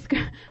with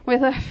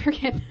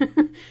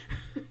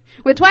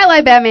with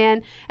Twilight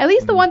Batman. At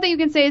least the one thing you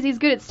can say is he's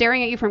good at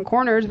staring at you from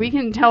corners. We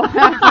can tell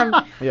that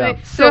from.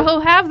 So he'll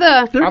have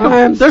the.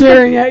 I'm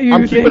staring at you.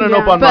 I'm keeping an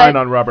open but- mind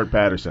on Robert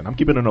Pattinson. I'm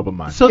keeping an open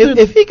mind. So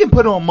if he can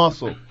put on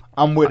muscle,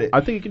 I'm with it.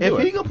 I think he can do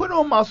If it. he can put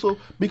on muscle,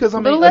 because I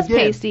A little mean, less again,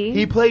 pasty.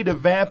 he played a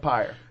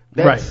vampire.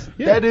 Right.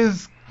 That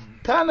is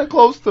kind of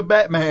close to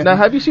Batman. Now,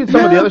 have you seen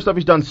some of the other stuff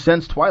he's done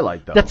since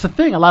Twilight, though? That's the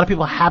thing. A lot of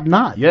people have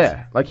not.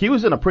 Yeah, like he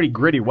was in a pretty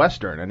gritty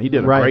western, and he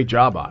did a great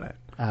job on it.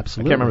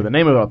 Absolutely. I can't remember the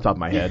name of it off the top of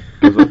my head.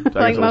 'cause I guess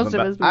Like it most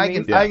wasn't of his Bat-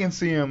 movies. I can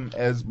see him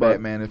as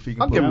Batman if he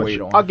can I'll put give him weight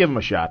a on. I'll give him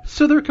a shot.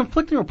 So there are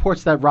conflicting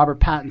reports that Robert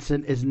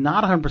Pattinson is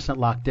not 100%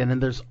 locked in,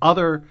 and there's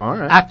other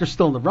actors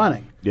still in the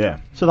running. Yeah.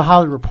 So the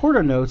Hollywood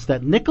Reporter notes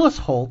that Nicholas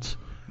Hoult,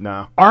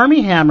 No.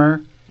 Armie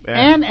Hammer,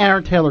 Yeah. and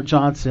Aaron Taylor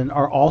Johnson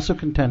are also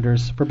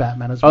contenders for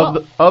Batman as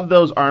well. Of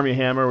those, Armie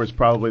Hammer was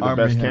probably the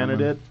Armie best Hammer.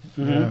 candidate.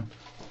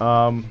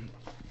 Mhm.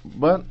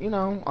 But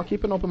I'll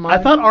keep an open mind.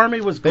 I thought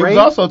Armie was They great. was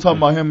also talking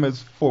about him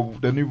as for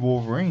the new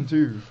Wolverine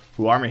too.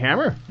 Who, Armie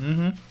Hammer?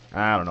 Mm-hmm.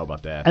 I don't know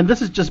about that. And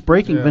this is just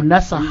breaking. Yeah.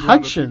 Vanessa He's one of the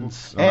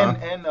Hudgens. And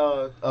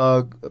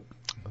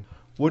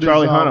what is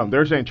Charlie Hunnam.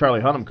 They're saying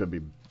Charlie Hunnam could be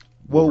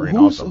Well, Wolverine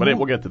who's also, but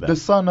we'll get to that. The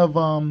son of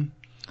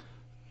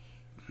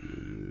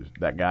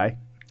That guy.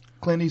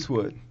 Clint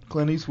Eastwood.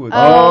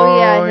 Oh,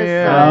 yeah,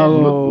 his son.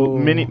 Oh.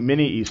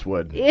 Mini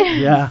Eastwood.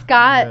 Yeah.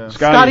 Scott.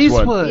 Scott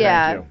Eastwood.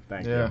 Yeah.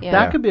 Thank you. Yeah.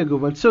 That could be a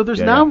good one. So there's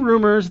Yeah, now yeah.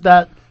 rumors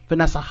that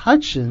Vanessa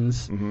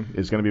Hudgens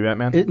is going to be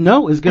Batman.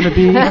 is going to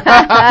be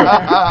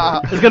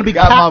is going to be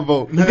Got my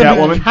vote. Is going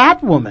to be Catwoman.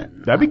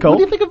 Catwoman. That'd be cool. What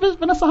do you think of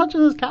Vanessa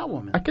Hudgens as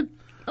Catwoman? I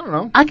don't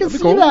know. I can That'd be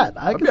see cool. that.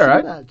 I That'd can be see all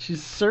right. that.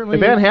 She's certainly.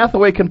 If Anne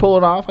Hathaway can pull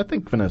it off, I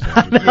think Vanessa.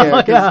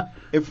 Yeah, 'cause Yeah.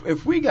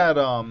 If we got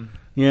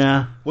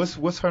Yeah.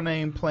 what's her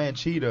name playing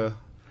Cheetah?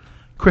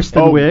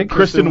 Kristen Wiig.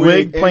 Kristen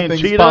Wiig playing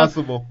anything's Cheetah.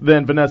 possible.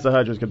 Then Vanessa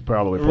Hudgens could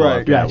probably pull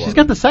Right. off Yeah, Catwoman. she's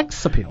got the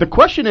sex appeal. The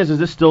question is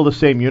this still the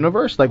same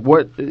universe? Like,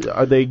 what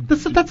are they?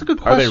 That's a good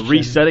Are they question.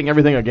 resetting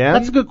everything again?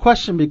 That's a good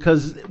question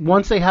because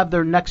once they have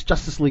their next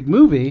Justice League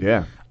movie,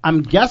 Yeah.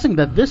 I'm guessing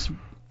that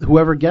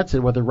whoever gets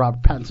it, whether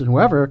Robert Pattinson,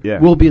 whoever, Yeah.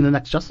 will be in the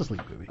next Justice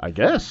League movie. I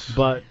guess.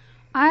 But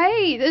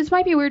This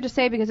might be weird to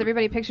say because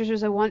everybody pictures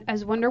her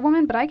as Wonder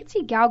Woman, but I could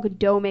see Gal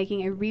Gadot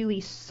making a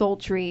really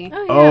sultry,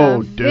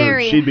 Oh, dude,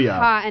 very she'd be a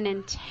hot and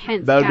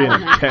intense. That would be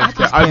an Catwoman. intense.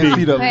 just I'd can't be.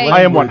 see the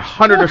I am language.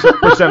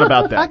 100%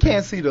 about that. I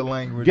can't see the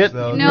language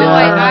though. No,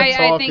 Yeah.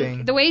 I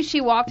think the way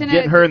she walked in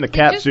Get it, her in the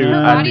cat just suit, her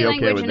I'd body be okay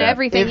language with and that.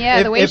 everything.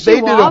 the way if she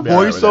they walked. did a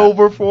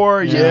voiceover for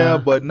her, Yeah.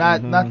 but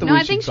not the No, way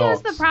I think she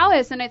has talks. the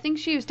prowess, and I think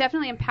she was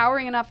definitely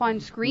empowering enough on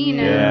screen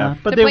Yeah.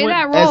 and But to they play would-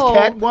 that As role.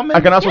 Catwoman,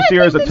 I can also Yeah, see I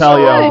her as think a they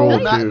Talia al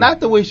should. Ghul too. not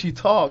the way she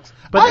talks.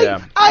 But Yeah.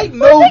 I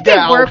know They could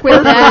Gal. work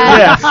with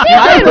that. Yes.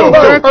 They could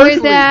work with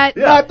Personally, that.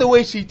 Not the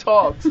way she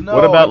talks. No.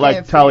 What about I like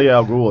can't see Talia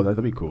al Ghul?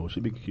 That'd be cool.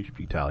 She should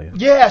be Talia.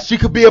 Yeah, she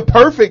could be a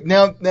perfect.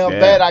 Now Yeah.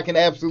 that I can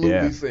absolutely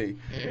Yeah. see.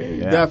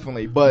 Yeah.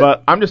 Definitely.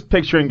 But I'm just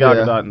picturing Gal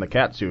Yeah. Gadot in the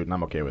cat suit, and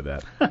I'm okay with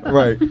that.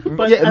 right.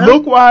 But- yeah, and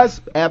look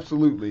wise,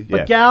 absolutely.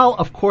 But Yeah. Gal,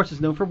 of course,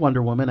 is known for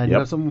Wonder Woman. I do Yep.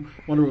 have some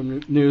Wonder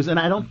Woman news, and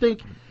I don't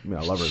think I mean,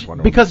 I love her as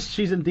Wonder because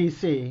she's in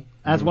DC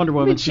as Wonder I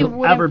Woman, think she she'll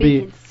wouldn't ever be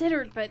be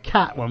considered, but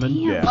Catwoman. damn,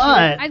 Yeah.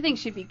 But I think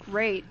she'd be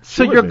great.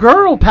 so would your be.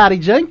 girl Patty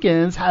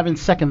Jenkins having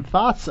second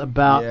thoughts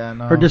about Yeah, I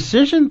know. her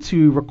decision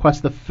to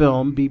request the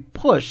film be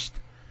pushed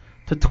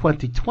to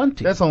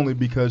 2020. That's only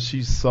because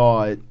she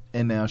saw it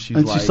and now she's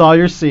and like, she saw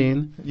your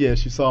scene. yeah,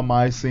 she saw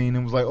my scene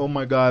and was like, oh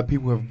my God,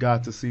 people have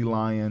got to see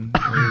Lion.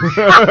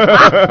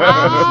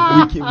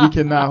 we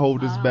cannot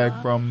hold this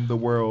back from the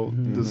world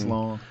this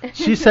long.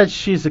 She said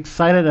she's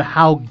excited at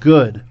how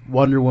good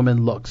Wonder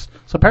Woman looks.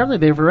 So apparently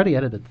they've already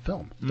edited the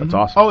film. That's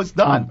awesome. Oh, it's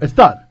done. It's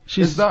done.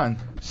 She's It's done.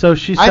 So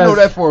she says, I know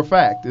that for a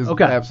fact. It's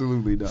Okay.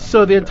 absolutely done.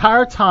 So the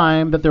entire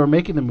time that they were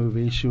making the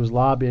movie, she was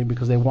lobbying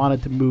because they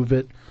wanted to move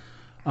it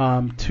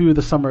to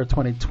the summer of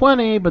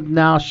 2020. But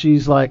now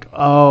she's like,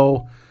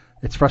 oh,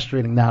 it's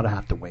frustrating now to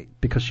have to wait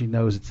because she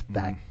knows it's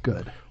that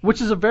good,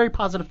 which is a very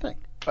positive thing.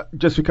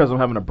 Just because I'm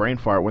having a brain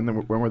fart,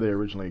 when were they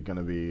originally going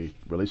to be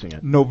releasing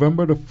it?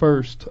 November the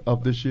 1st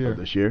of this year.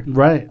 This year,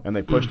 Right. and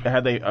they pushed.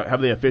 Have they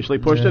officially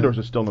pushed it, or is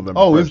it still November?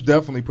 Oh, 1st? it's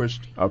definitely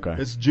pushed. Okay.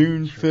 It's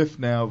June 5th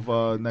now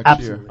of next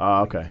Absolutely. year.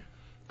 Okay.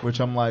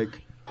 Which I'm like,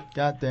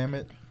 God damn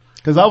it.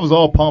 Because I was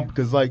all pumped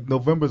because, like,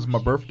 November's my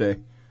birthday.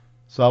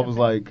 So I was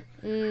like,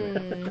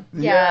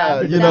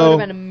 Yeah, you that know, would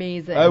have been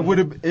amazing. I would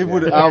have. It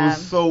would. I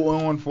was so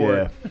on for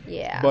it.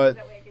 Yeah. But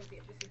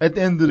At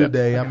the end of the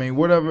day, I mean,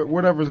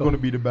 whatever's going to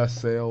be the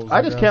best sales.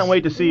 I just can't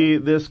wait to see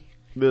this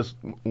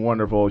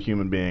wonderful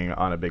human being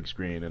on a big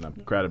screen in a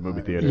crowded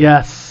movie theater.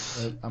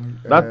 Yes.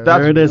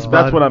 There it is. That's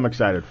bud. what I'm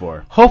excited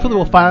for. Hopefully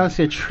we'll finally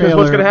see a trailer. Because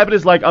what's going to happen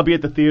is, like, I'll be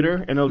at the theater,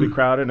 and it'll be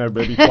crowded, and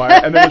everybody be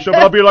quiet, and then we'll show up,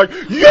 and I'll be like,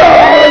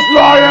 yes,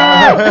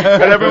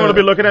 Lion! And everyone will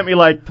be looking at me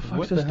like, the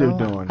fuck's this dude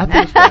doing?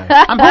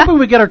 I'm hoping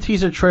we get our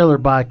teaser trailer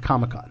by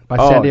Comic-Con, by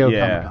San Diego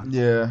Comic-Con.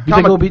 Yeah. You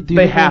think it'll be? Do you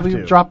think it'll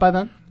be dropped by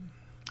then?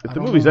 If the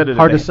movie's edited,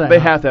 hard to say. They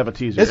have to have a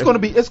teaser. It's going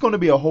to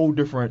be a whole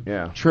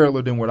different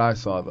trailer than what I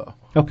saw though.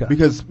 Okay.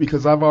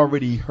 Because I've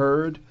already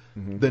heard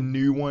the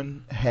new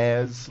one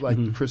has like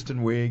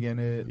Kristen Wiig in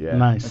it. Yeah.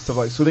 Nice. And stuff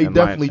like so they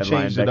definitely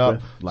changed it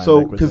up.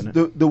 So because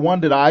the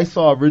one that I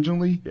saw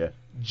originally,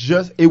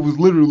 it was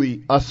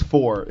literally us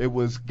four. It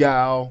was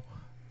Gal,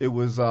 it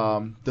was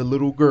the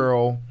little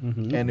girl,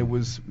 and it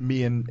was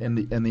me and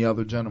the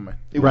other gentleman.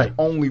 It was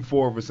only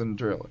four of us in the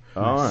trailer.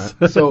 All right.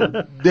 So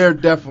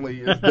it's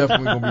definitely going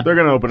to be. They're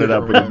going to open it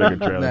up with a bigger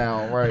trailer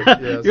now, right?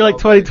 Yeah, You're like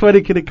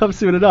 2020. Can it come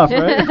soon enough,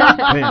 right?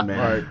 Man.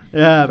 Right.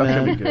 Yeah, That's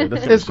man. gonna be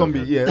good. It's going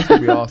to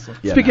be awesome.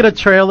 Speaking of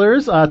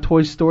trailers,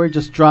 Toy Story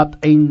just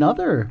dropped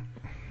another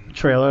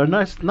trailer, a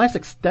nice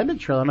extended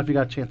trailer. I don't know if you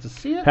got a chance to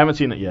see it. Haven't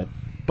seen it yet.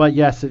 But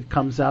yes, it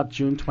comes out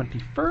June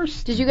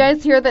 21st. Did you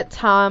guys hear that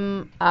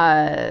Tom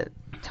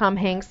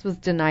Hanks was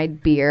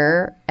denied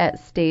beer at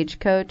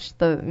Stagecoach,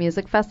 the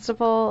music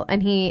festival,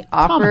 and he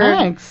offered. Tom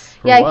Hanks?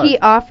 He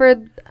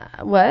offered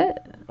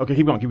what? Okay,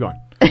 keep going.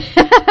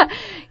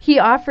 He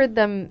offered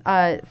them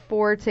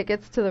 4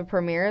 tickets to the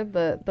premiere,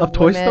 the of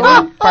Toy women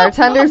Story?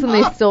 bartenders, and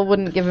they still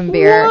wouldn't give him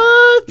beer.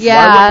 What?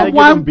 Yeah.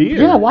 Why would they give him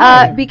beer? Yeah,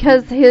 why?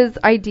 Because his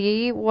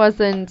ID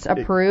wasn't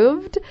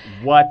approved.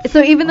 What?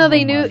 So even though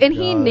they knew, and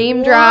he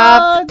name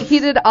dropped, he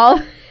did all.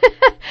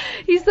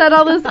 He said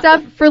all this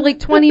stuff for like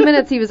 20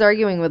 minutes. He was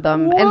arguing with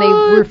them, and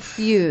they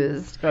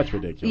refused. That's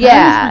ridiculous.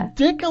 Yeah,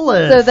 that's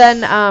ridiculous. So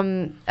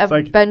then,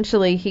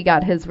 eventually, he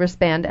got his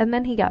wristband, and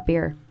then he got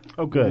beer.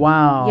 Oh, good.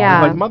 Wow.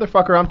 Yeah. Like,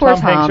 motherfucker, I'm Poor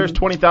Tom Hanks. Tom. Here's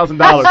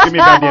 $20,000. Give me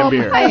a goddamn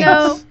beer. I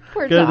know.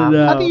 Poor Good Tom. to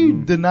know. How do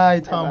you deny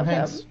Tom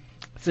Hanks?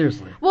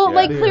 Seriously. Well,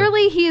 like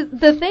clearly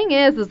the thing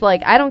is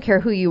like I don't care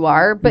who you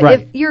are, but Right.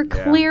 if you're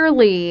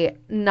clearly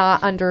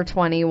not under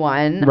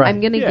 21, Right.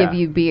 I'm going to Yeah. give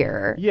you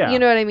beer. Yeah. You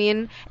know what I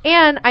mean?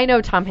 And I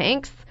know Tom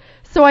Hanks,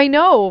 so I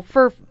know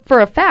for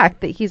a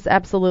fact that he's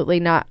absolutely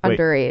not Wait,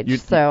 underage.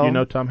 You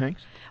know Tom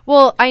Hanks?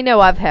 Well, I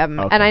know of him,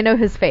 Okay. and I know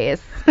his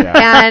face.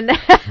 Yeah. And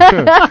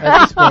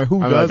At this point,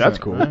 who doesn't? That's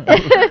cool.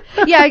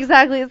 yeah,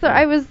 exactly. So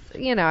I was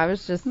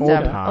just Old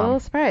a Tom. little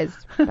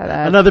surprised by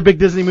that. Another big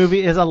Disney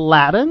movie is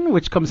Aladdin,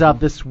 which comes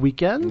out this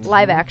weekend.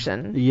 Live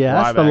action.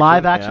 Yes, the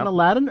live action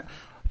Aladdin.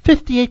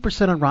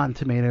 58% on Rotten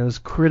Tomatoes.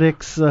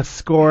 Critics'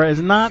 score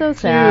is not So too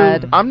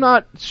sad. I'm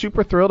not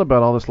super thrilled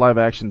about all this live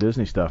action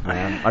Disney stuff,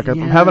 man. Like I'm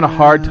having a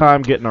hard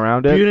time getting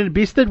around it. Beauty and the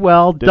Beast did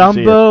well. Didn't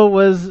see Dumbo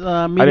was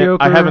mediocre.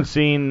 I haven't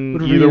seen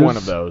with either reviews. one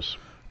of those.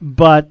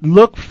 But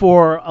look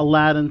for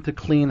Aladdin to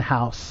clean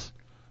house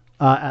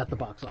at the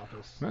box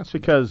office. That's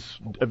because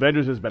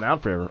Avengers has been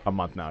out for a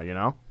month now, you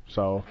know?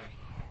 So.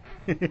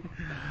 Yeah,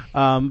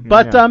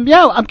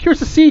 I'm curious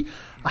to see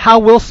how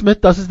Will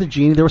Smith does as the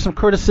genie. There were some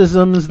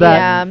criticisms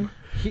that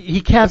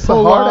he can't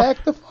pull off.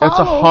 Act to follow. It's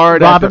a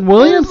hard Robin act.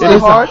 Williams It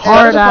is a hard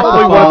act to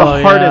follow. follow. One of the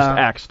Yeah. hardest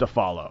acts to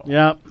follow.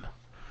 Yep.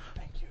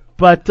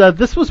 But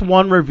this was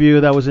one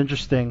review that was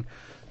interesting.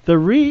 The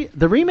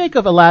remake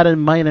of Aladdin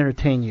might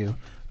entertain you,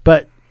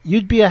 but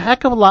you'd be a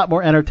heck of a lot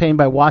more entertained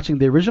by watching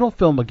the original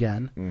film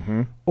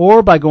again,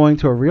 or by going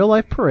to a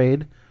real-life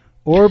parade,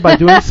 or by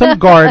doing some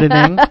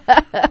gardening,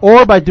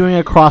 or by doing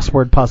a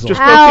crossword puzzle. Just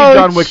go see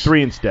John Wick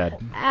 3 instead.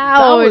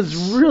 That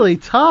was really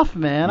tough,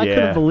 man. I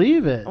couldn't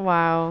believe it.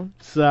 Wow.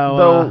 So,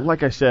 Though,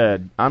 like I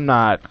said, I'm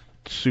not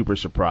super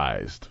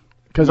surprised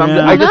because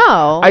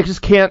Yeah. I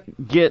just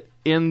can't get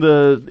in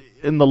the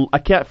I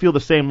can't feel the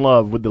same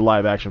love with the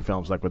live action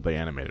films like with the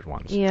animated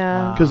ones.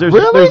 Yeah. Because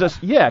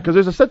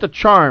there's a sense of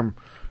charm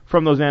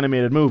from those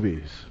animated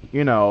movies,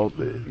 you know,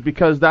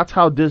 because that's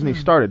how Disney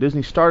started.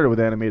 Disney started with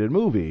animated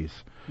movies.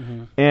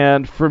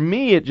 And for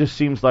me, it just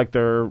seems like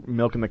they're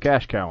milking the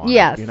cash cow on it,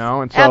 Yes, you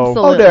know? And so,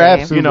 absolutely. they're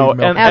absolutely you know,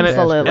 milking and, the and, cash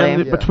Absolutely.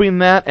 and Yeah. between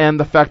that and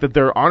the fact that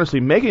they're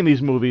honestly making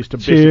these movies to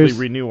Cheers.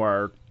 basically renew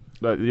our,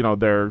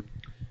 their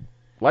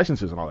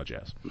licenses and all that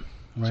jazz.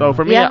 Right. So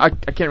for me, Yeah. I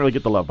can't really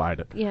get the love behind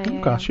it. Yeah.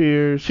 Okay.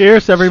 Cheers.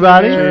 Cheers,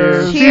 everybody.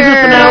 Cheers.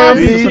 Cheers.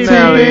 Season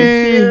finale.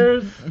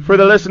 Cheers. For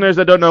the listeners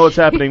that don't know what's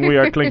happening, we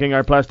are clinking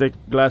our plastic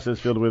glasses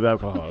filled with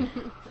alcohol.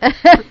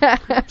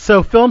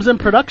 So films in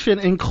production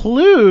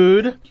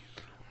include,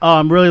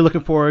 I'm really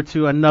looking forward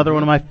to another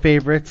one of my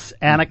favorites,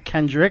 Anna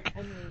Kendrick,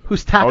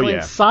 who's tackling yeah.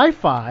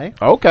 sci-fi.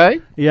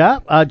 Okay. Yeah,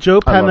 Joe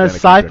I love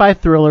Penna's Anna sci-fi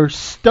thriller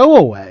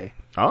Stowaway.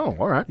 Oh,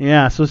 all right.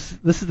 Yeah, so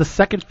this is the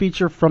second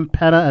feature from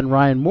Penna and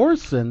Ryan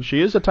Morrison.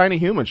 She is a tiny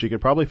human. She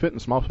could probably fit in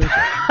small spaces.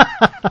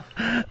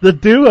 The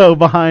duo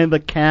behind the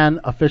Cannes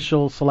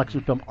official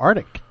selection film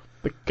Arctic.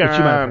 The Which you might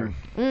have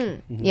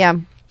heard. Yeah.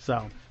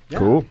 So, yeah.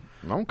 Cool.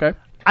 Okay.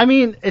 I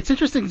mean, it's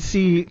interesting to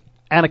see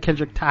Anna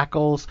Kendrick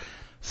tackles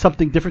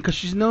something different because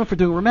she's known for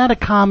doing romantic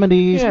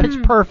comedies, Yeah.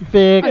 Pitch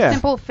Perfect. A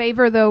Simple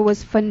Favor, though,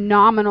 was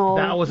phenomenal.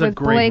 That was a with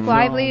great Blake film.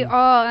 Lively.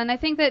 Oh, and I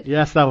think that.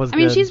 Yes, that was I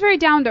mean, good. she's very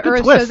down to Good earth,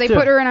 so twist, they too.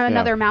 put her in Yeah.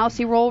 another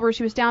mousy role where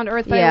she was down to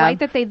earth. But Yeah. I like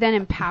that they then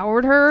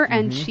empowered her,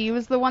 and she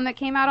was the one that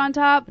came out on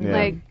top. Yeah.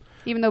 Like,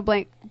 even though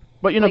Blake.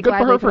 But, you know, Blake good for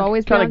Lively her could for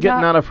always be kind on of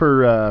getting top. out of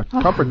her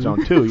comfort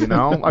zone, too, you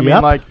know? I mean,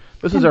 Yep. like,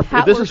 this is her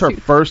Power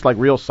first, like,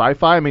 real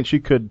sci-fi. I mean, she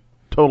could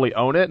totally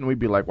own it, and we'd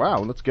be like, wow,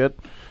 let's get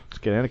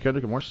Anna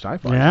Kendrick more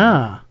sci-fi.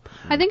 Yeah.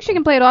 I think she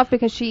can play it off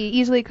because she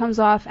easily comes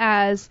off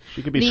as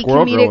She could be the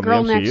Squirrel Girl comedic in the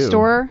girl MCU. next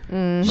door.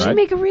 Mm. She'd Right?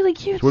 make a really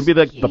cute. She would be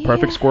the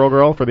perfect Squirrel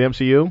Girl for the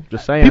MCU.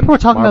 Just saying. People were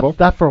talking Marvel. about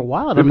that for a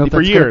while. I don't know if for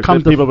that's gonna years.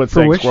 come to People have been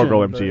saying fruition,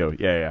 Squirrel Girl but MCU.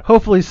 Yeah.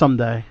 Hopefully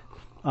someday.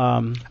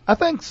 I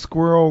think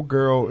Squirrel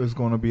Girl is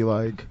going to be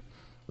like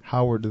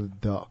Howard the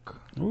Duck.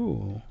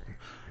 Ooh.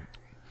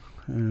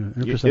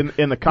 Interesting.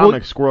 In the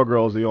comics, Squirrel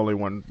Girl is the only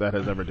one that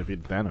has ever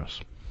defeated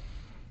Thanos.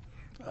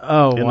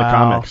 Oh, In wow. the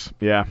comics,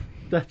 yeah.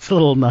 That's a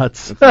little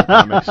nuts.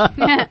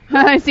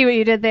 I see what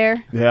you did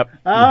there. Yep.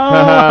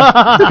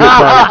 Oh. Good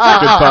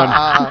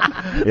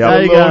pun. Yep. Now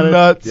you got it.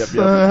 Nuts. Yep.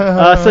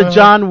 So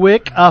John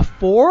Wick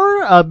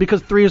 4,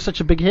 because 3 is such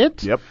a big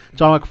hit. Yep.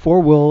 John Wick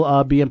 4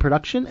 will be in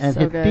production and So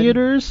hit good.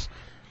 theaters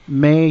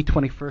May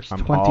 21st,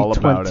 I'm all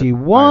about it.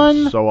 2021.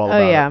 I'm so all Oh,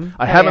 about yeah. it.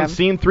 I Oh, haven't yeah.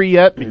 seen 3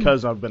 yet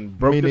because I've been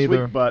broke Me this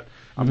neither. week, but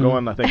I'm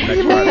going, I think, next What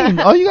do you Friday. mean?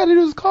 All you got to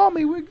do is call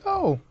me. We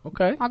go.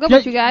 Okay. I'll go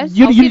with you guys.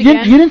 You, I'll you, see it you,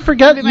 again. you didn't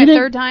forget. It'll be You my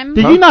didn't, third time.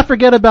 Did you not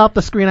forget about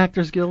the Screen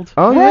Actors Guild?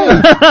 Oh, yeah.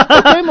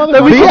 Okay,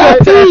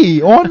 motherfucker.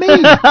 VIP on me.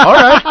 All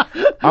right.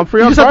 I'm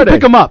free You on just have to Friday.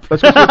 pick 'em up.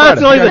 Let's go see That's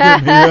the only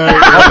Friday.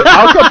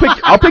 thing.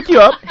 I'll pick you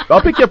up.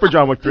 I'll pick you up for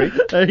John Wick 3.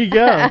 There you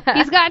go.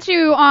 He's got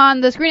you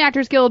on the Screen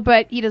Actors Guild,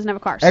 but he doesn't have a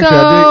car. Actually,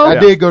 so I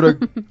did go to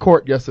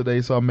court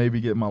yesterday, so I may be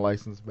getting my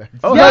license back.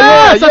 Oh,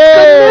 Yes, yeah.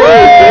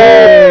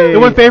 that's good news. It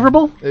went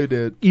favorable? They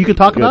did. You can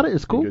talk Good. about it?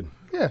 It's cool? Good.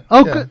 Yeah.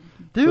 Oh, yeah. good.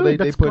 So Dude, they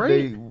that's put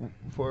great.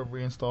 for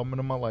every installment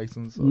of my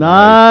license. So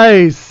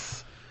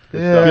Nice. Yeah.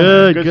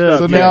 Good, Good good. stuff.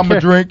 So now Yeah. I'm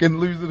gonna drink and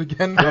lose it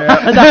again.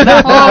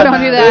 oh, don't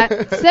do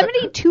that.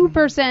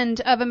 72%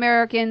 of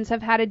Americans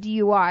have had a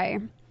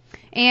DUI.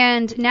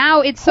 And now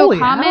it's so Holy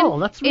common. hell,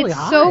 that's really it's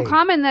high. so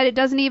common that it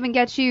doesn't even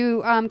get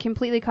you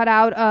completely cut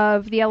out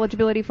of the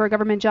eligibility for a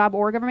government job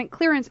or government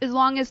clearance as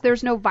long as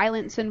there's no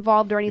violence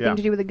involved or anything Yeah.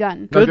 to do with a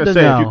gun. I was Good gonna to say,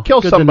 if know. you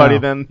kill Good to somebody,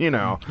 know. then, you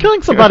know.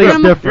 Killing somebody is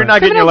different. You're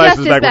not getting your Criminal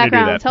license back justice when you do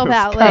that. backgrounds, help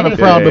out. Kind Like, of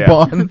frowned Yeah.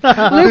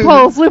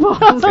 upon.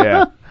 loopholes.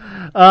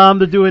 Yeah.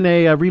 They're doing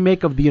a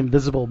remake of The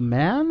Invisible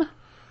Man,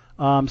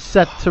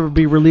 set to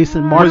be released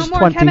in March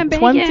more Kevin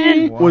 2020.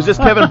 Bacon. Was this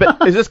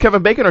is this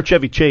Kevin Bacon or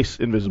Chevy Chase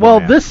Invisible Well,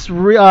 Man? this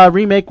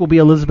remake will be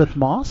Elizabeth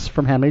Moss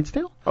from Handmaid's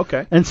Tale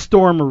Okay. and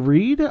Storm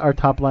Reed are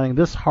top-lining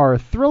this horror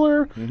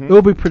thriller. It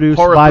will be produced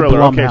Horror by thriller.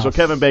 Blumhouse. Okay, so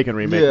Kevin Bacon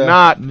remake, Yeah,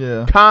 not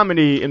yeah.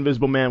 comedy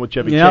Invisible Man with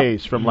Chevy Yep.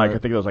 Chase from I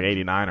think it was like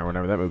 '89 or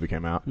whenever that movie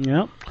came out.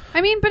 Yep.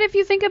 I mean, but if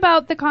you think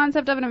about the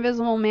concept of an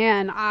invisible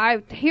man,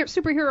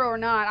 superhero or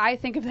not, I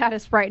think of that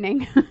as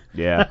frightening.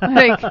 Yeah.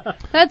 Like,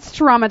 that's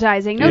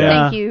traumatizing. No,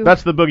 Yeah. thank you.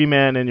 That's the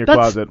boogeyman in your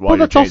closet while well,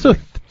 you're that's also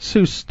changing.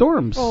 Sue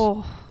Storm's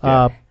Oh.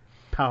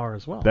 power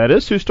as well. That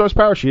is Sue Storm's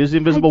power. She is the I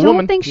Invisible don't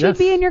Woman. think she'd Yes.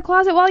 be in your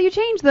closet while you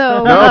change,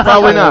 though. No,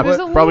 probably not. There's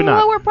a Probably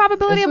not. lower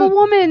probability of a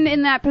woman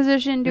in that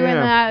position doing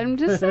Yeah. that. I'm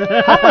just saying.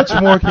 How much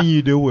more can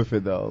you do with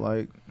it though?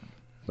 Like,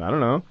 I don't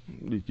know.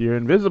 You're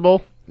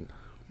invisible.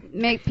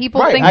 Make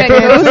people Right, think I that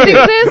can't ghosts see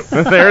it.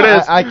 exist. There it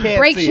is. I can't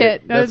Break see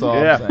shit. It. That's all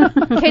Yeah.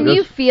 I'm saying. Can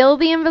you feel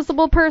the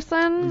invisible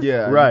person?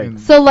 Yeah. Right. you can-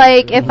 So,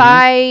 like, if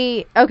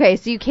okay,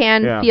 so you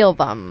can Yeah. feel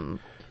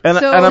them. And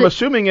So- I'm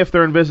assuming if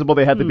they're invisible,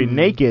 they have to be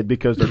naked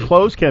because their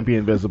clothes can't be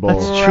invisible.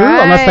 That's true,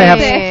 unless they have.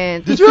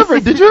 Right.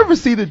 Did you ever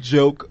see the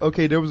joke?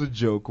 Okay, there was a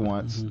joke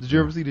once. Did you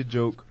ever see the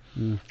joke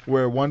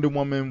where Wonder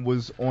Woman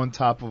was on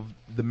top of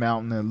the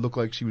mountain and it looked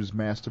like she was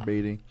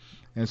masturbating,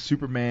 and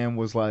Superman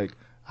was like,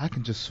 "I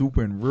can just swoop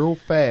in real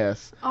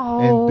fast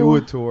and do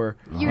it to her."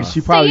 You're and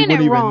she probably saying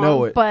wouldn't it even wrong,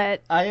 know it.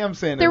 but I am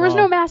saying there it was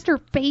wrong. no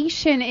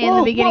masturbation in the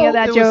Well, beginning of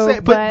that it was joke. say-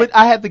 but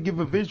I had to give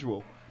a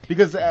visual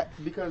because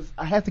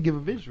I had to give a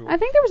visual. I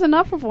think there was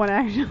enough of one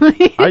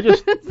actually. I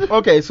just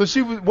Okay, so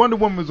Wonder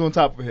Woman was on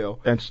top of a hill,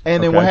 and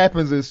then okay. what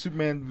happens is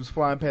Superman was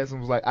flying past and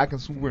was like, "I can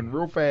swoop in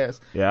real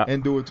fast Yeah.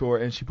 and do it to her,"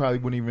 and she probably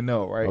wouldn't even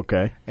know, right?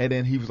 Okay. And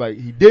then he was like,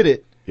 he did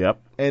it, Yep.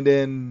 and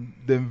then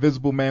the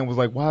Invisible Man was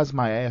like, "Why is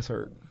my ass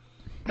hurt?"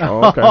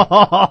 Oh, okay.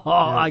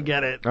 I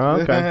get it.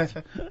 Oh, okay.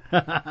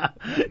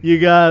 You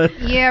got it.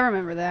 Yeah, I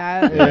remember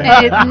that.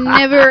 And it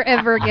never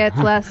ever gets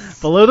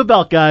less Below the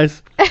belt,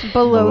 guys.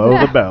 below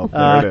the belt.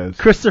 There it is.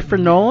 Christopher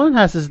Nolan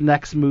has his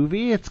next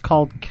movie. It's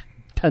called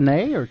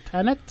Tenet or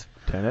Tenet.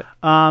 Tenet.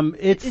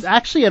 It's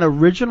actually an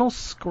original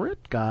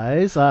script,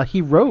 guys.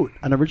 He wrote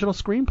an original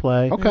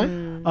screenplay.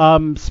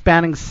 Okay.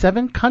 Spanning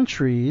 7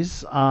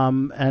 countries.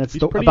 And it's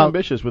He's pretty about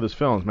ambitious with his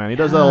films, man. He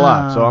does that a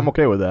lot, so I'm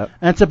okay with that.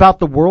 and it's about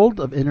the world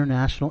of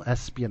international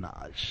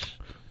espionage.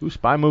 Ooh,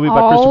 spy movie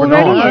by Christopher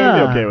Already Nolan. is. I'd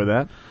be okay with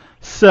that.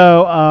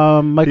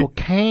 So Michael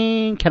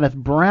Caine, Kenneth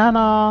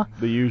Branagh,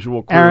 The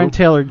usual crew. Aaron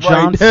Taylor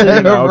Johnson,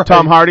 You know,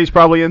 Tom Hardy's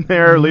probably in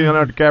there.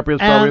 Leonardo DiCaprio's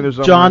probably in there and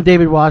somewhere. John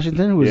David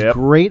Washington, who was Yep.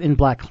 great in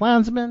Black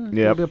Klansman. He'll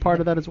Yep. be a part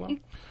of that as well.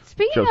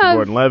 Speaking Joseph of,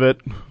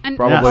 Gordon-Levitt, and,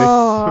 probably.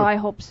 Oh, I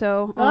hope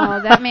so. Oh,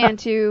 that man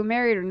too,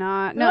 married or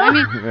not. No, I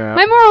mean, Yeah.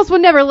 my morals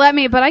would never let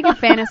me, but I can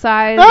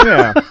fantasize.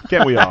 Yeah,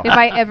 can't we all? If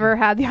I ever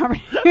had the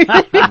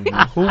opportunity.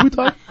 Who are we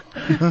talking?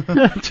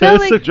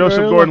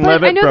 Joseph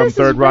Gordon-Levitt I know from this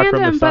Third is Rock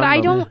random, from the Sun. but I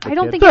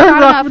don't think I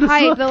got enough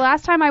hype. The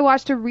last time I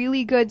watched a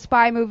really good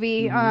spy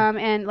movie,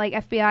 and like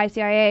FBI,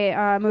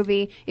 CIA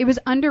movie, it was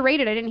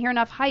underrated. I didn't hear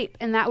enough hype,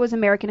 and that was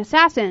American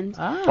Assassins.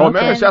 Oh,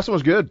 American Assassin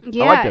was good.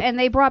 Yeah, I liked it. and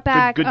they brought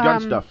back good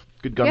gun stuff.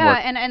 Good gun yeah,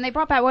 work. and they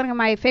brought back one of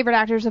my favorite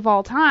actors of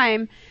all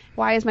time.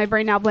 Why is my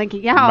brain now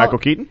blanking out? Michael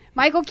Keaton?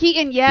 Michael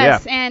Keaton,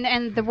 yes. Yeah.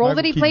 And the role Michael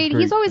that he Keaton's played,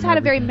 great he's always in had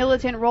a very everything.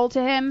 militant role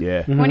to him.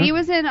 Yeah. When he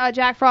was in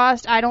Jack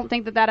Frost, I don't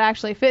think that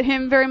actually fit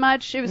him very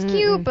much. It was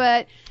cute,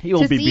 but He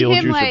won't to be see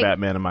Beetlejuice him or like,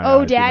 Batman in my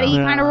oh, eyes, daddy you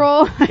know? kind of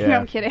role. Yeah.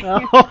 I'm kidding.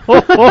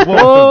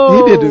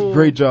 Well, he did a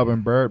great job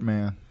in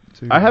Birdman.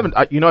 Too. I haven't.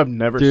 I've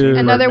never Dude. seen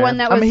Another Birdman. one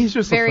that was he's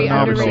just very a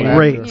phenomenal underrated.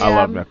 Great. Yeah. I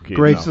love Michael Keaton.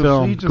 Great though.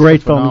 film. He's just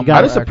Great a film. You phenomenal got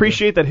I just actor.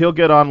 appreciate that he'll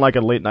get on like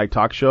a late night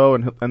talk show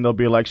and they'll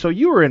be like, "So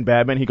you were in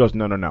Batman?" He goes,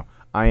 "No.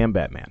 I am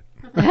Batman."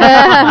 And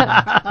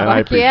I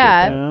appreciate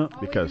that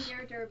because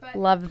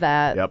Love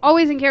that. Yep.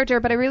 Always in character,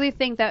 but I really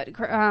think that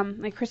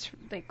like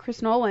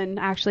Chris Nolan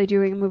actually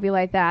doing a movie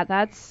like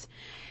that's.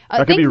 I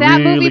That could think be that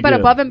really movie, but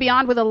good. above and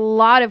beyond, with a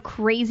lot of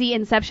crazy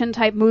Inception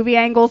type movie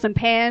angles and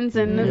pans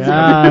and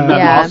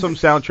That awesome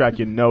soundtrack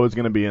you know is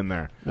going to be in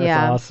there.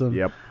 That's awesome.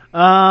 Yep.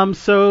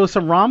 So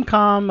some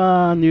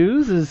rom-com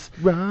news is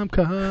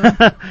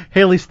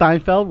Haley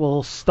Steinfeld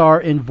will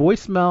star in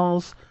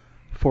Voicemails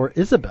for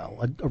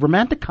Isabel, a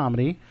romantic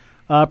comedy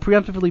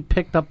preemptively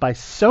picked up by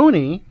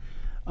Sony.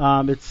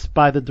 It's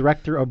by the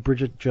director of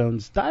Bridget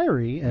Jones'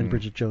 Diary and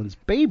Bridget Jones'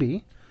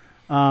 Baby.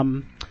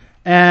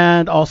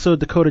 And also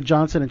Dakota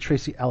Johnson and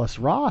Tracy Ellis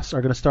Ross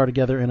are going to star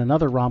together in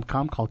another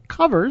rom-com called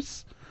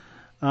Covers.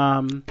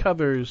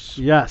 Covers.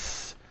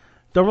 Yes.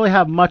 Don't really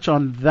have much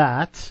on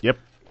that. Yep.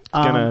 It's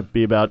going to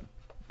be about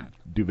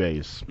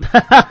duvets.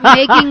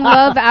 making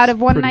love out of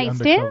one night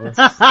stands.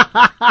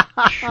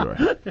 Sure.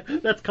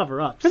 That's cover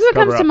up. That's what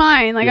comes to Cover-ups.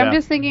 mind. Like Yeah. I'm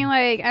just thinking,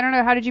 like I don't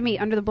know, how did you meet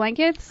under the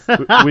blankets?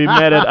 We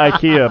met at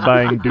IKEA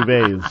buying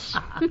duvets.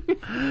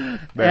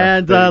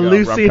 And there you go,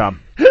 Lucy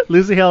rom-com.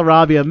 Lucy Hale,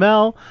 Robbie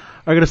Amell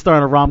are going to star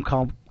in a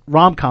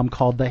rom-com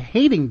called The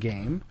Hating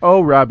Game.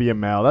 Oh, Robbie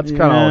Amell. That's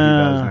kind of all he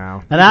does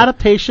now. An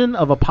adaptation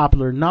of a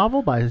popular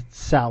novel by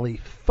Sally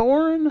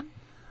Thorne.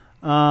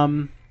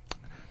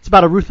 It's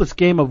about a ruthless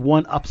game of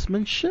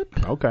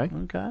one-upsmanship. Okay.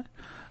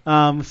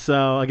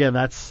 So again,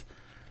 that's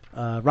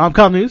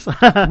rom-com news.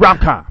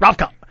 Rom-com.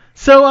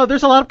 So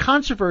there's a lot of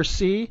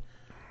controversy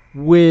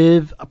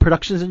with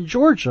productions in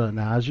Georgia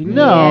now, as you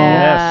know.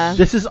 Yeah.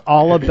 This is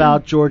all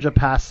about Georgia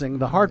passing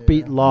the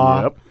heartbeat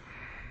law,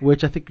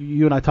 which I think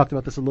you and I talked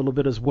about this a little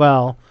bit as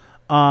well.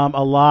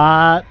 A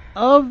lot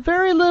of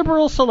very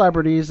liberal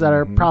celebrities that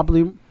are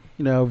probably,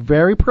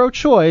 very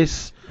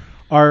pro-choice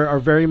are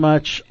very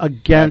much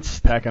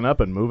against packing up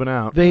and moving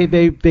out.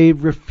 They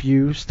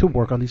refuse to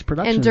work on these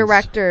productions. And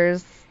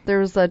directors. There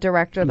was a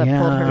director that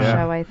pulled her Yeah.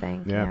 show, I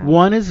think. Yeah.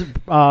 One is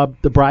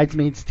the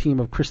Bridesmaids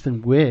team of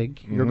Kristen Wiig,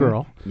 your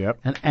girl,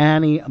 and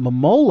Annie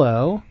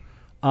Momolo.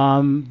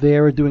 They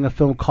were doing a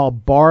film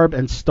called Barb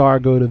and Star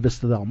Go to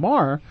Vista Del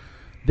Mar.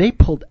 They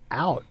pulled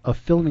out of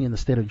filming in the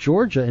state of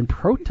Georgia in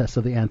protest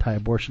of the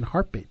anti-abortion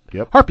heartbeat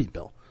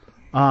bill.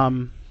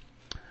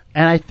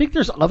 And I think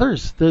there's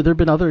others. There have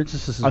been other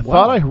instances as I well.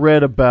 thought I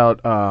read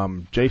about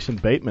Jason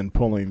Bateman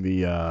pulling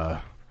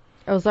the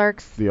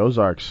Ozarks. The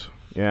Ozarks.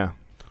 Yeah.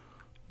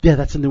 Yeah,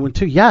 that's a new one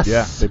too. Yes.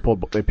 Yeah, he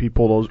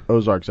pulled those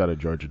Ozarks out of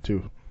Georgia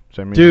too.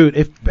 Same Dude,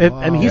 if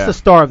I mean he's the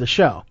star of the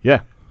show.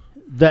 Yeah.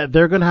 That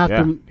they're gonna have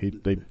to.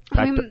 They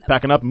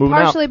packing up, and moving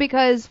partially out.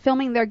 because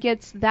filming there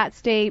gets that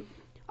state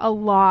a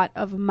lot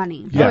of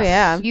money. Yes. Oh,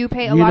 yeah. You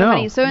pay a lot of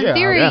money. So in Yeah,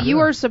 theory, yeah. you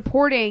are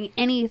supporting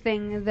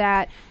anything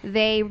that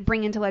they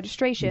bring into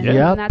legislation.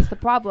 Yeah. And that's the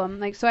problem.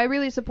 Like, so I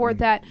really support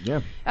that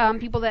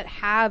people that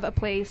have a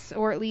place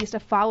or at least a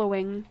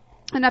following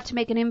enough to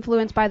make an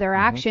influence by their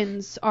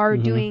actions are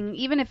doing,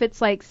 even if it's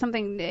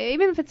something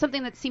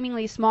that's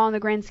seemingly small in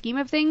the grand scheme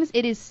of things,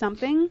 it is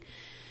something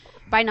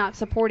by not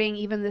supporting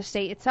even the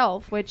state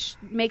itself, which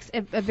makes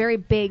a very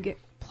big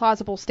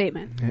plausible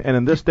statement. And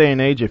in this day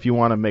and age, if you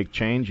want to make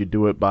change, you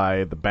do it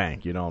by the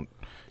bank. You don't,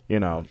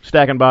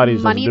 stacking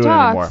bodies Money doesn't do it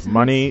talks. anymore.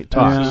 Money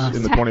talks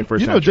in the 21st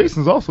century.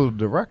 Jason's also the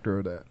director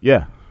of that.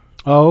 Yeah.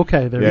 Oh,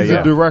 okay. He's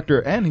the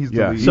director and he's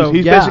the lead. So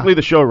he's basically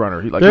the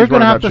showrunner. They're he's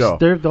gonna running have that to.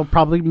 show. They'll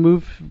probably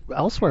move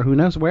elsewhere. Who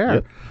knows where?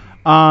 Yep.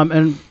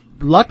 And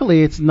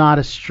luckily, it's not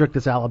as strict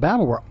as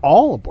Alabama, where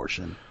all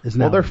abortion is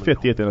now. Well, they're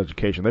 50th in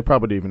education. They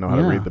probably don't even know how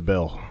to read the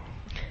bill.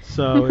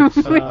 So it's,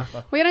 we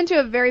got into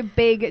a very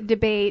big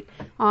debate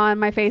on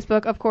my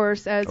Facebook, of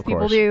course, as Of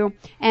people course. do,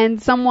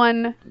 and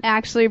someone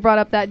actually brought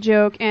up that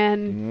joke,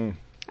 and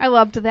I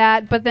loved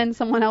that, but then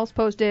someone else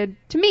posted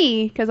to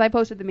me, because I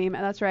posted the meme,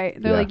 that's right.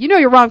 They're Yeah. like,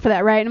 you're wrong for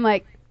that, right? And I'm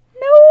like,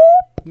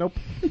 Nope.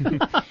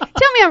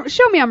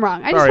 show me I'm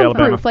wrong. I just Sorry, want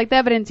Alabama. proof, like the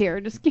evidence here.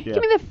 Just give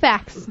me the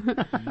facts,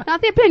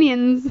 not the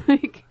opinions.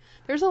 Like,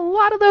 there's a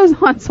lot of those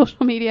on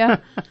social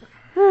media.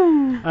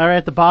 All right,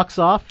 at the box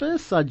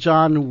office,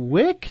 John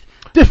Wick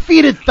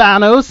defeated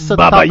Thanos. At the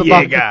Baba top of the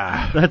box-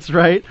 Yaga. That's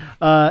right.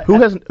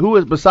 Who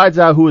has besides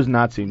Al, who has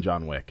not seen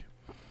John Wick?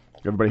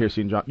 Everybody here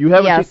seen John? You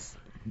haven't? Yes.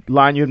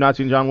 Line, you have not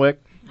seen John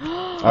Wick?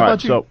 All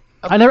right, so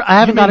I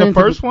haven't gotten into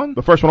the first one.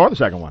 the first one or the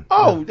second one?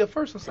 Oh, the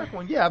first and second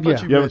one. Yeah, I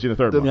thought Yeah. You haven't seen the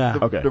third one? Yeah.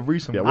 Okay. The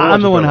recent Yeah, one. we'll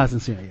I'm the watch one who third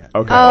hasn't seen it yet.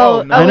 Okay.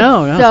 Oh, I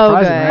know. it's Yeah, so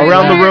surprising. good.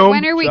 Around the room.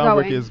 When are we John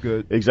Wick going? is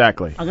good.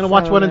 Exactly. I'm gonna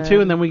watch 1 and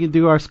 2, and then we can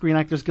do our Screen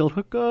Actors Guild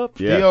hookup.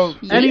 Yes.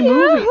 Any Yeah.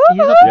 movie, you just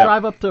have to Yeah.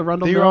 drive up to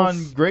Rundle Theon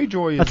Mills.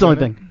 Greyjoy. That's the only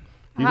thing.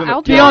 He's in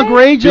I'll the, try.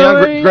 Theon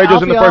Greyjoy.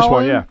 Greyjoy's in the first Alfie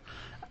one, Allen. yeah.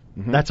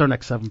 That's our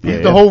next 7. Yeah,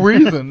 He's the whole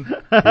reason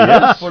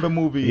for the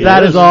movie. Yeah.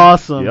 That is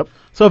awesome. Yep.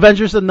 So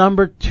Avengers, the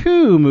number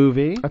 2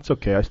 movie. That's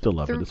okay. I still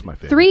love it. It's my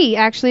favorite. 3,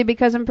 actually,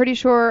 because I'm pretty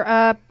sure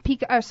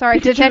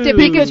Pikachu. Detective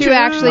Pikachu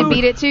actually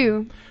beat it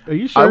too. Are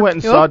you sure? I went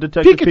and saw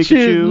Detective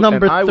Pikachu.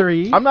 number and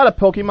 3. I'm not a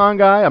Pokemon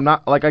guy. I'm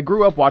not I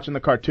grew up watching the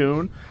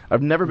cartoon.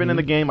 I've never been in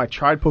the game. I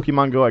tried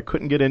Pokemon Go. I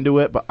couldn't get into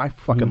it, but I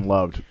fucking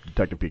loved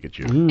Detective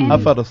Pikachu. I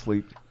fell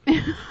asleep.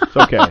 It's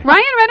okay.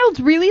 Ryan Reynolds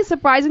really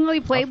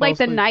surprisingly played like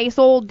the nice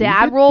old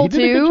dad role he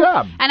did a too. good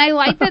job. And I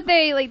like that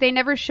they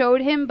never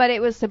showed him, but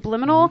it was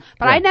subliminal.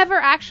 But Yeah. I never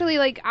actually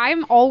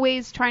I'm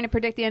always trying to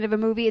predict the end of a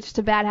movie. It's just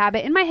a bad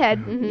habit in my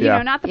head. You Yeah.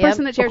 know, not the Yep.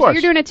 person that Of shares. So course.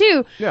 you're doing it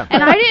too. Yeah.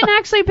 And I didn't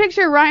actually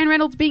picture Ryan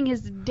Reynolds being his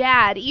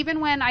dad,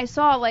 even when I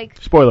saw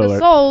Spoiler the alert.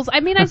 Souls.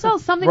 I mean, I saw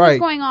something was Right.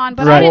 going on,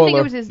 but Right. I didn't think it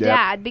Spoiler. was his Yep.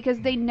 dad because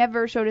they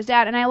never showed his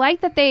dad. And I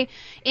like that they,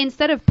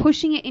 instead of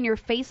pushing it in your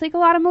face like a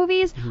lot of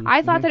movies,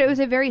 I thought that it was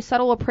a very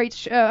subtle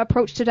approach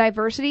to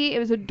diversity. It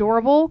was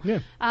adorable. Yeah.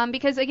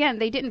 Because again,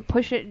 they didn't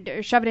push it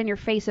or shove it in your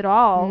face at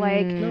all.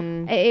 Like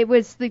it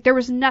was like there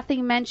was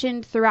nothing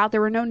mentioned throughout.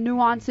 There were no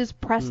nuances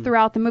pressed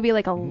throughout the movie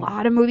like a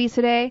lot of movies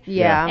today.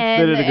 Yeah.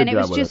 They did a good And it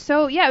was job with just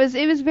so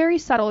it was very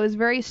subtle. It was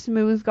very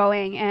smooth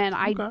going, and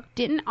I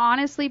didn't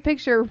honestly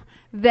picture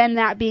then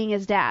that being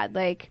his dad.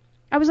 Like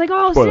I was like,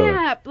 oh Spoiler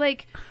snap!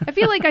 Like I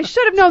feel like I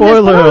should have known this.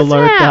 Spoiler But, oh,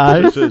 alert, snap.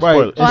 guys. This is Right.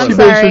 spoiler- And Well, I'm she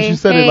made sure sorry. she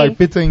said Hey. it like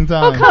 15 Oh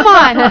times. come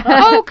on!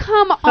 Oh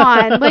come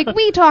on! Like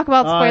we talk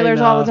about I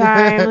spoilers all the know.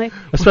 time. Like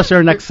Especially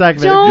our next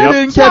segment. Don't- You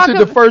didn't catch Talk it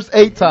the ab- first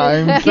 8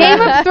 times.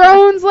 Game of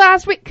Thrones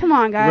last week. Come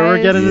on, guys.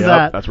 We're getting into Yep,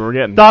 that. that's what we're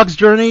getting. Dog's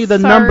Journey, the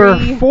number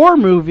Sorry. 4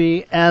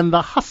 movie, and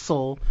The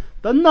Hustle,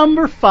 the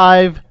number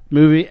 5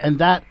 movie, and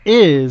that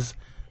is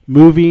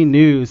movie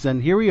news.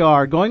 And here we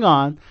are going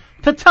on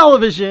to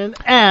television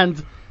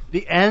and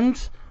the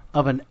end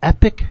of an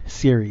epic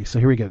series. So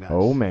here we go, guys.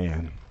 Oh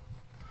man.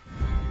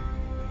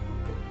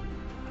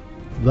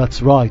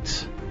 That's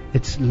right.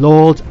 It's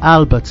Lord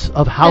Albert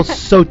of House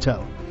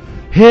Soto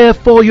here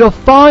for your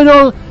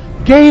final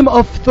Game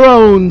of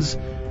Thrones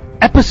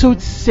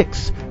Episode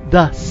 6,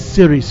 the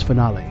series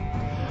finale.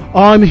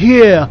 I'm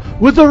here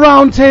with the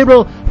round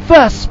table,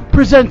 first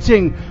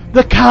presenting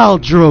the Khal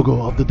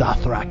Drogo of the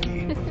Dothraki.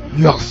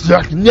 The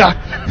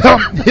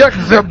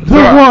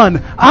one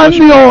and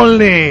the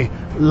only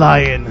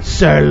Lion,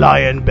 Sir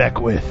Lion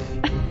Beckwith.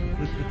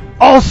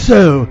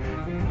 Also,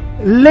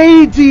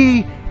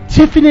 Lady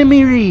Tiffany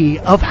Marie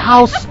of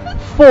House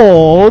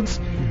Ford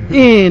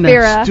in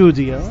Fira.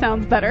 studio,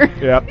 Sounds better.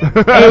 Yep.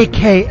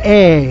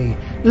 a.k.a.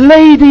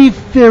 Lady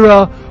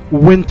Fira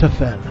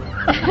Winterfell.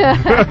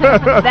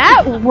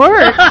 That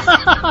works.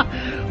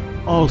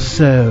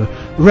 Also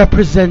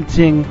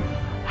representing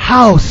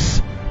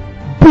House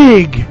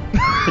Big is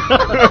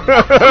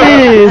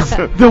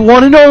the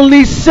one and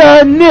only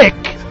Sir Nick,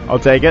 I'll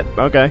take it.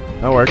 Okay,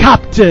 that works.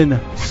 Captain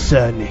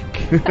Sir Nick.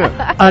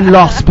 And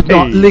last but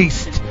not Hey.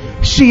 least,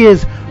 she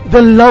is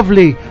the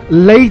lovely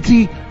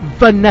Lady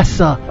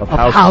Vanessa of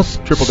House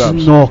Triple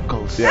Dubs.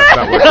 Snorkels. Yeah,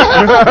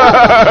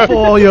 that works.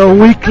 For your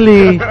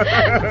weekly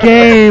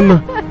Game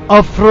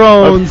of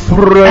Thrones,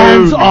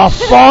 and our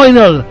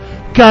final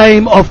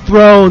Game of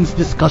Thrones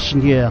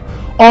discussion here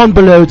on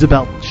Below the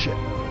Belt Show.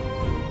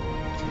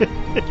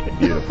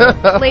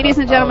 Ladies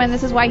and gentlemen,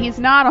 this is why he's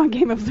not on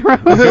Game of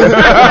Thrones.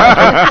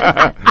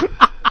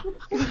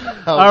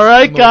 All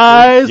right,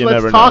 guys, You let's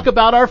never talk know.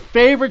 about our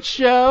favorite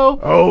show.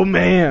 Oh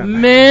man.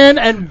 Man,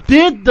 and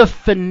did the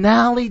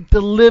finale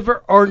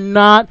deliver or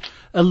not?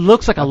 It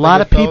looks like a lot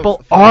of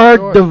people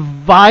are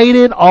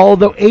divided,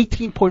 although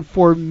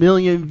 18.4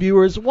 million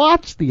viewers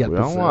watched the We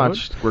episode. all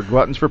watched. We're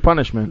gluttons for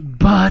punishment.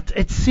 But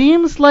it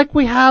seems like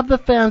we have the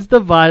fans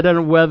divided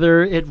on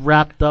whether it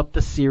wrapped up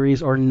the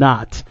series or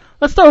not.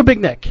 Let's start with Big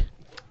Nick.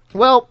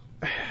 Well,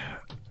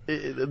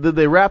 did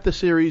they wrap the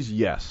series?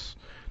 Yes.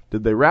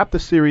 Did they wrap the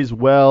series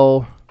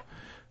well?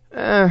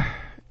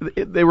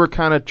 They were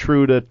kind of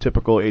true to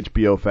typical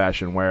HBO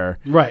fashion, where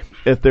Right.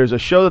 if there's a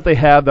show that they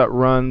have that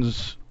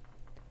runs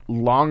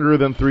longer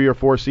than 3 or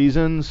 4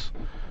 seasons,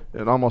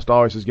 it almost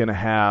always is going to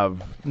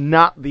have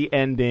not the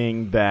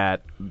ending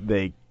that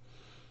they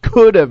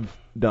could have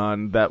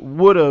done that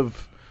would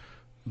have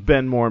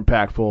been more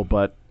impactful,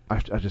 but I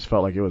just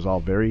felt like it was a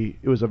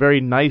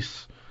very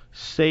nice,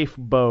 safe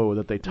bow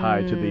that they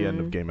tied to the end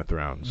of Game of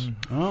Thrones.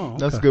 Oh,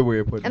 that's a good way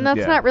of putting it. And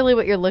that's not really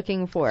what you're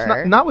looking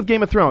for. Not with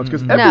Game of Thrones,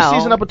 because every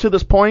season up until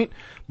this point,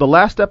 the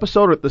last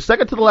episode, or the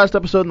second to the last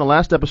episode and the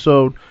last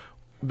episode,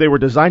 they were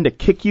designed to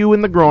kick you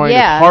in the groin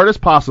as hard as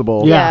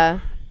possible. Yeah.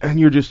 And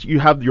you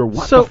have your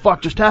what the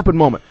fuck just happened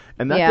moment.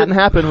 And that didn't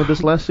happen with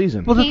this last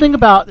season. Well, the thing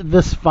about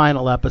this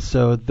final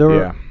episode, there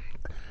were,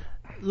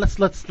 let's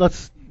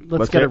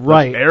get it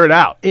right. Let's air it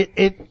out.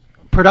 It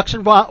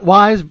production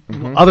wise,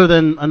 other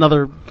than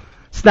another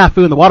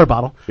snafu in the water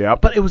bottle.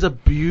 But it was a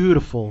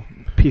beautiful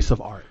piece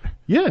of art.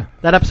 Yeah.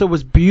 That episode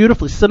was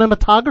beautifully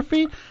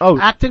cinematography,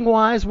 acting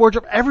wise,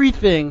 wardrobe,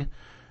 everything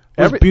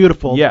was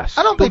beautiful. Yes.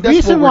 I don't think the that's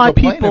reason what why we're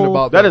complaining people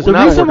about. That is the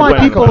not reason what we're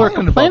why people are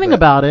complaining complaining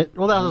about about it.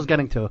 Well, that was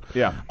getting to.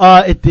 Yeah.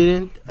 It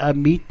didn't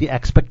meet the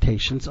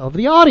expectations of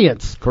the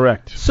audience.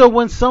 Correct. So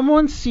when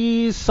someone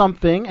sees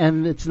something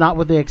and it's not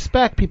what they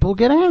expect, people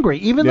get angry,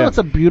 even though it's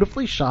a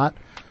beautifully shot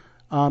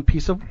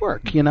piece of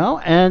work,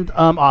 And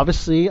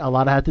obviously, a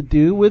lot had to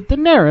do with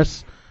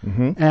Daenerys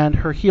and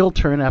her heel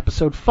turn,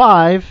 episode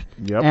 5,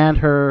 and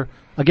her.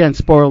 Again,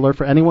 spoiler alert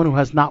for anyone who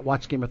has not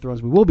watched Game of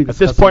Thrones. We will be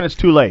discussing. At this point, it's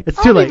too late.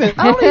 It's too late.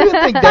 I don't even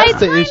think that's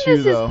the issue,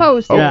 this though.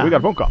 is posted. We got a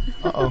phone call.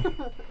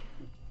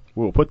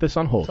 We'll put this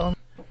on hold. All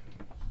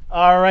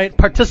right,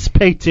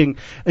 participating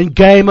in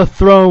Game of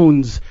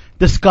Thrones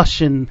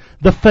discussion,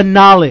 the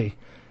finale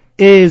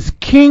is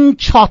King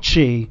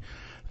Chachi,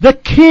 the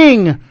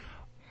king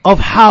of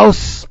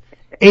House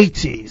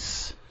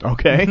 80s.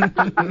 Okay.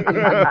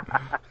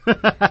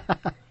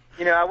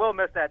 I will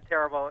miss that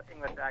terrible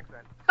English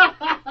accent.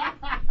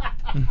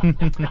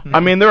 I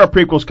mean, there are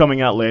prequels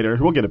coming out later.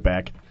 We'll get it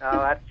back. Oh,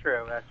 that's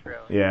true. That's true.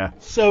 Yeah.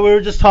 So we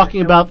were just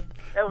talking about.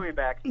 It'll be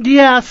back.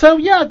 Yeah. So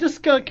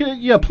just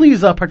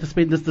please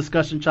participate in this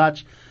discussion,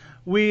 Chach.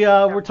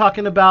 We're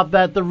talking about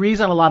that. The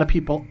reason a lot of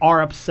people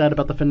are upset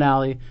about the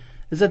finale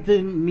is that it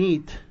didn't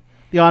meet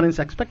the audience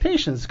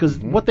expectations because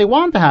what they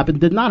wanted to happen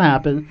did not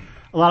happen.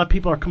 A lot of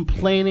people are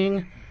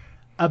complaining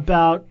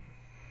about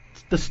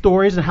the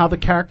stories and how the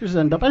characters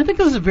end up. And I think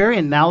this is very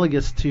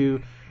analogous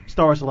to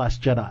Star Wars: The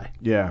Last Jedi.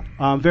 Yeah.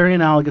 Very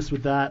analogous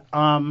with that.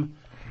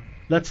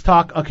 Let's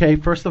talk. Okay,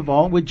 first of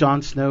all, with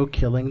Jon Snow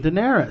killing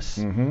Daenerys.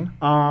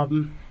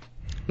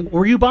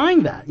 Were you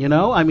buying that?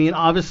 I mean,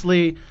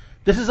 obviously,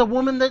 this is a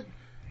woman that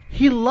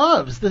he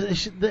loves.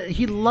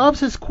 He loves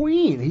his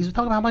queen. He's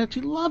talking about how much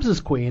he loves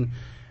his queen.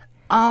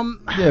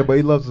 Yeah, but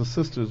he loves his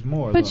sisters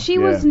more. But she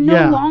was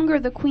no longer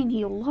the queen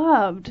he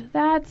loved.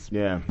 That's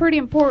pretty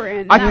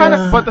important.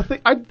 But the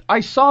thing,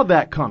 I saw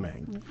that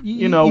coming.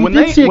 When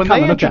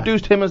they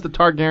introduced him as the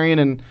Targaryen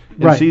in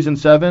season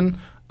 7,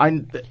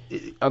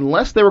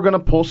 unless they were going to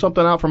pull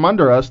something out from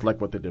under us, like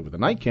what they did with the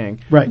Night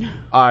King,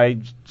 I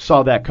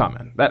saw that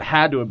coming. That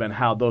had to have been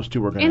how those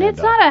two were going to end up. And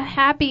it's not a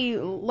happy,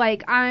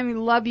 like, I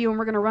love you and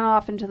we're going to run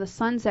off into the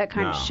sunset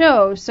kind of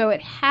show, so it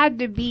had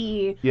to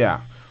be...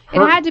 Yeah. It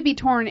had to be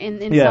torn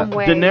in some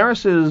way.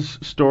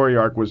 Daenerys' story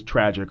arc was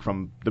tragic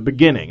from the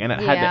beginning, and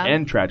it had to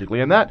end tragically.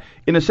 And that,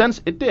 in a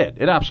sense, it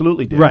did. It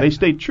absolutely did. They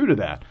stayed true to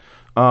that.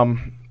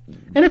 And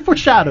it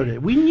foreshadowed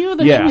it. We knew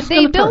that she was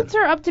They built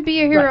her up to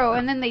be a hero,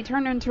 and then they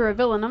turned her into a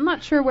villain. I'm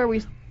not sure where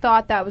we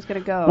thought that was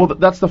going to go. Well,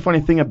 that's the funny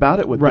thing about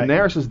it with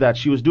Daenerys is that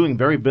she was doing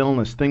very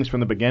villainous things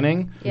from the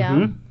beginning.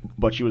 Yeah.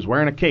 But she was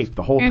wearing a cape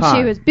the whole time. And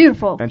she was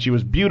beautiful. And she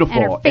was beautiful.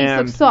 And her face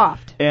looked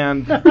soft.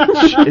 And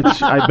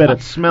I bet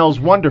it smells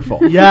wonderful.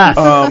 Yes.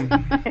 And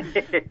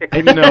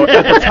at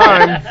the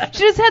time... She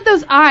just had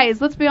those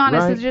eyes, let's be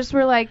honest. They just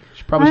were like,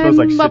 she probably smells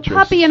like I'm a citrus.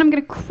 puppy and I'm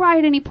going to cry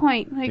at any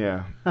point. Like,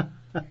 yeah.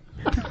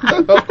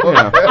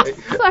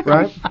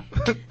 Right?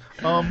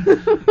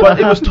 But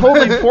it was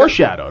totally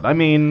foreshadowed. I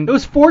mean... It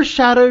was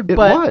foreshadowed, it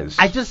but was.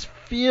 I just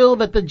feel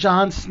that the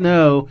Jon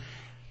Snow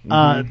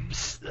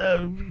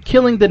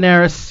killing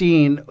Daenerys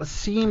scene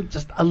seemed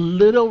just a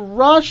little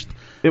rushed.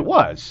 It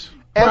was.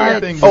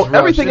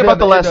 Everything about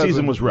the last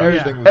season was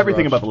rushed.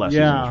 Everything about the last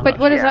season was rushed. But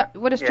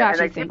what does Chachi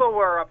think? People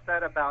were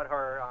upset about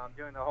her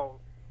doing the whole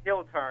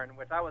heel turn,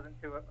 which I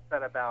wasn't too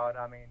upset about.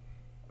 I mean,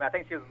 I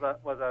think she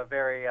was a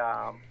very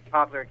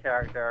popular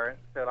character,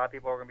 so a lot of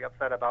people were going to be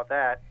upset about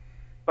that.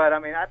 But, I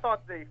mean, I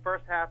thought the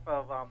first half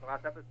of the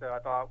last episode, I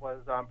thought was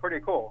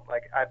pretty cool.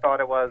 Like, I thought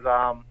it was,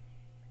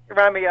 it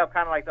reminded me of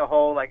kind of like the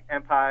whole, like,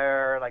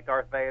 Empire, like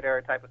Darth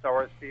Vader type of Star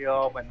Wars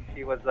feel when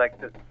she was, like,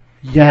 just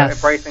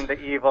embracing the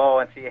evil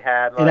and she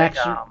had, like...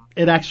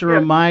 It actually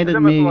reminded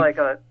me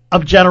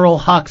of General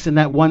Hux in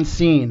that one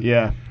scene.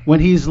 Yeah. When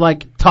he's,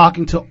 like,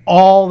 talking to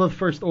all the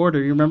First Order.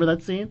 You remember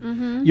that scene?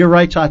 Mm-hmm. You're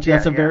right, Chachi.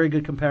 That's a very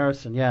good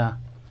comparison. Yeah.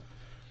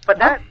 But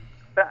that...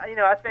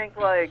 I think,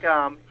 like,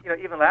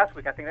 even last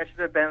week, I think that should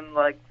have been,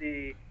 like,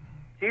 the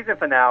season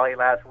finale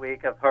last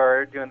week of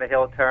her doing the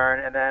heel turn.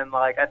 And then,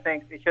 like, I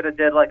think they should have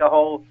did, like,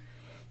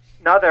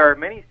 another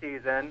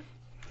mini-season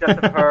just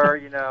of her,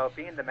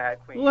 being the Mad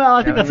Queen. Well,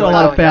 I think that's what a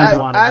lot of fans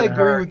wanted. I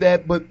agree with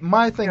that, but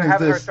my thing is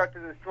having this. her start to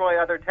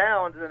destroy other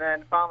towns and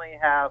then finally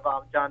have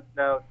Jon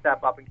Snow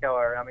step up and kill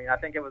her. I mean, I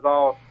think it was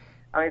all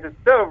I mean, it's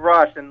so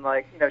rushed, and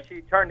like, you know,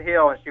 she turned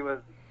heel and she was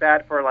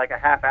bad for like a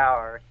half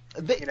hour,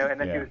 you know, and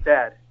then she was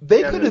dead.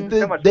 They could have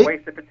so much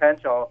wasted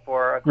potential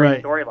for a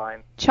great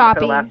storyline.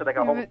 Choppy. Could have lasted like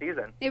a whole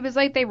season. It was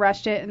like they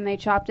rushed it and they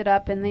chopped it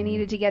up, and they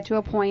needed to get to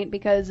a point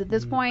because at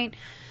this point,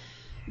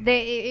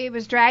 it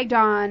was dragged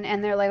on,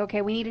 and they're like,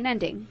 okay, we need an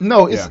ending.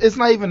 No, it's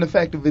not even the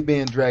fact of it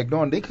being dragged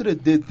on. They could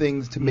have did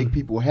things to make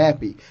people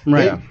happy.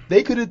 Right.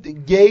 They could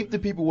have gave the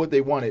people what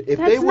they wanted. If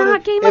That's they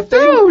not Game of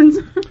Thrones.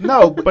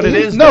 No, but it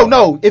is.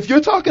 No. If you're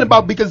talking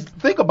about, because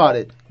think about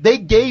it, they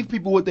gave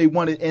people what they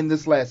wanted in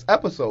this last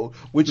episode,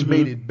 which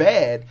made it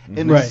bad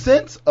in the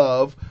sense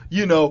of,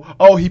 you know,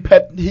 oh, he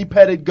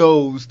petted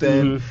Ghost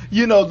and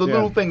you know the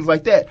little things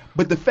like that.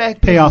 But the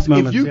fact Payoff is,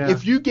 moments,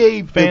 if you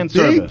gave fan the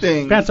big service,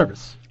 things, fan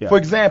service. Yeah. for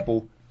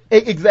example.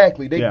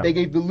 Exactly. They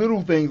gave the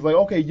little things like,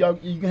 okay, you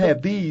can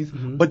have these,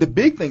 but the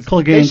big things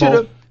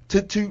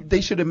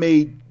they should have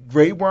made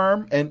Grey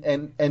Worm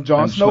and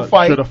Jon Snow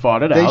fight. Should have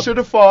fought it out. They should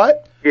have fought.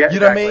 Yeah,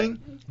 you know what I mean?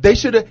 They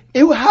should have.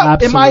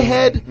 In my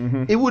head,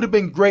 it would have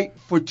been great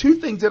for two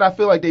things that I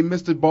feel like they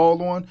missed the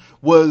ball on.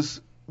 Was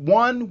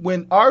one,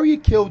 when Arya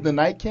killed the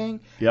Night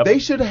King, they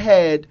should have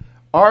had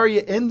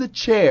Arya in the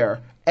chair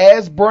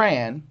as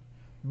Bran,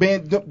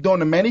 doing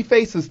the many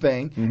faces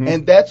thing,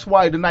 and that's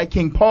why the Night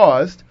King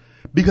paused.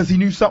 Because he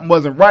knew something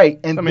wasn't right,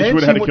 and then she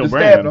would have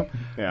stabbed him.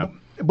 Yeah.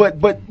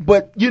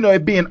 But you know,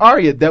 it being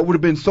Arya, that would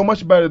have been so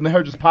much better than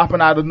her just popping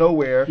out of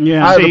nowhere,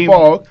 out of the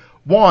fog.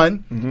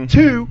 One,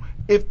 two,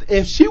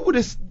 if she would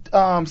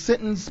have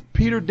sentenced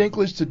Peter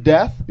Dinklage to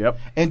death,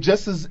 and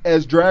just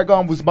as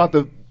Dragon was about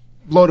to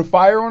blow the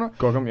fire on her,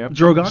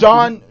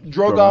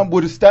 Drogon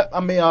would have stepped.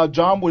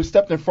 John would have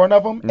stepped in front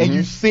of him, and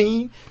you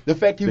seen the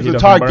fact he was a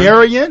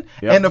Targaryen,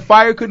 and the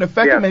fire couldn't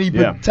affect him, and he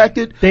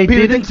protected. They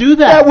Peter didn't do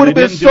that. That would have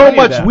been so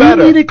much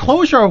better. We needed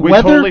closure of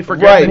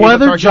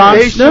whether Jon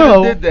They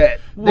Snow did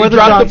that. They whether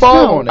dropped Jon the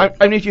ball Snow- on it.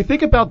 I mean, if you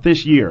think about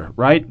this year,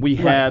 right? We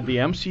had the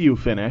MCU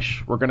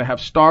finish. We're going to have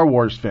Star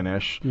Wars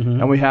finish,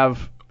 and we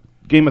have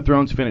Game of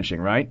Thrones finishing,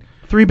 right?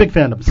 3 big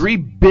fandoms. 3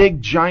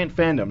 big giant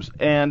fandoms,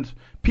 and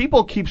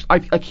people I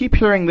keep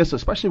hearing this,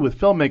 especially with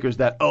filmmakers,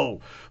 that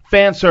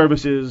fan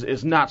service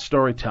is not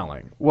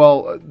storytelling.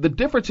 Well, the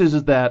difference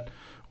is that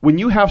when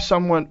you have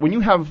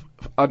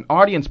an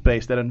audience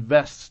base that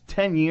invests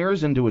 10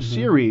 years into a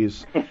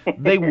series,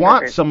 they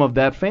want some of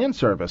that fan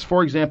service.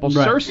 For example,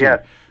 Cersei.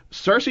 Yes.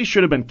 Cersei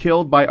should have been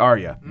killed by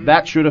Arya.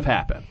 That should have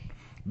happened.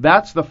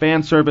 That's the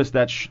fan service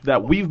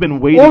that we've been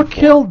waiting for. Or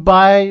killed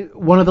by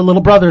one of the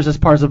little brothers as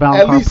part of the Valonqar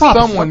At least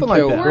prophecy. someone Something like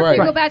killed. that. Or if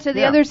you Right. go back to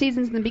the other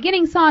seasons in the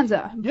beginning,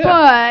 Sansa.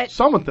 Yeah,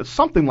 But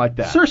something like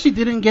that. Cersei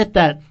didn't get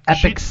that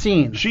epic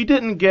scene. She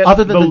didn't get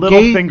Other than the the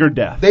Littlefinger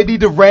death. They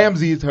need to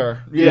Ramses her.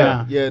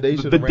 Yeah. They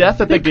should. The death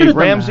that they They could've gave done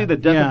Ramsay, that.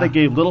 the death Yeah. that they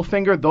gave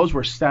Littlefinger, those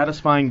were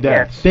satisfying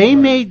deaths. They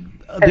made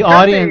And the Cersei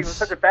audience. was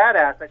such a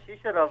badass that she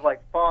should have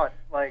fought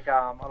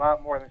a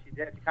lot more than she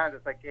did. She kind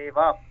of just gave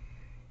up,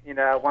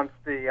 once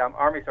the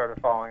army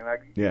started falling.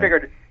 You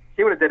figured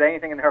she would have did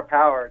anything in her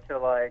power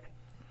to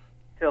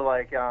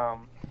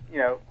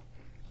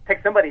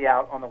take somebody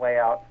out on the way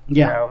out.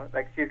 Yeah.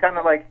 She's kind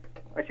of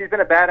she's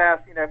been a badass,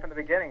 from the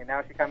beginning, and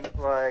now she kind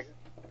of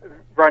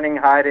running,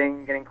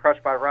 hiding, getting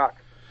crushed by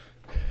rocks.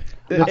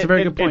 That's a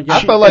very good point.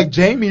 I felt like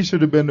Jamie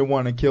should have been the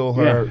one to kill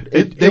her.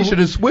 Yeah. They should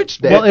have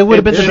switched that. Well, it would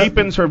have been It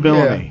cheapens her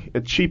villainy. Yeah.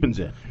 It cheapens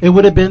it. It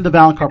would have been the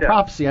Valonqar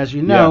prophecy, as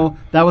you know.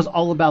 That was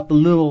all about the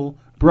little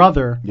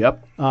brother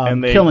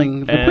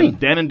killing the queen.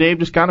 Dan and Dave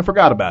just kind of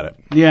forgot about it.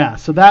 Yeah,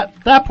 so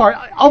that part,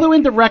 although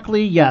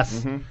indirectly,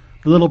 yes,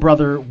 the little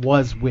brother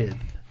was with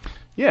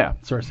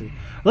Cersei.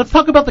 Let's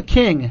talk about the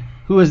king,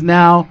 who is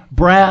now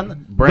Bran the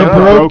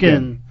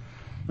Broken,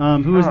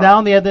 who is now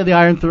on the end of the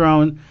Iron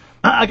Throne.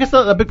 I guess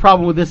the big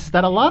problem with this is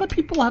that a lot of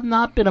people have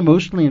not been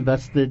emotionally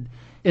invested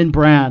in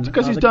Bran.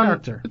 Because the he's done.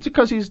 character. It's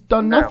because he's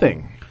done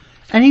nothing.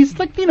 And he's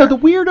the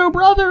weirdo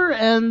brother,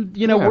 and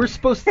we're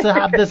supposed to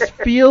have this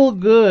feel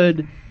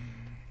good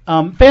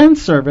fan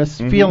service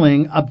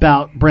feeling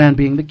about Bran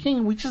being the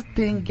king. We just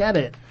didn't get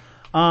it.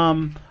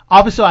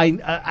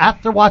 Obviously,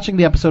 after watching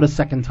the episode a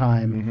second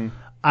time,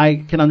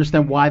 I can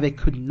understand why they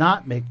could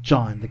not make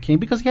Jon the king,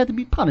 because he had to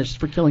be punished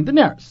for killing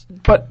Daenerys.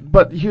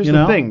 But here's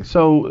the thing.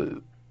 So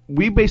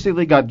we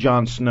basically got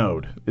Jon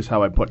Snowed, is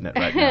how I'm putting it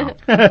right now,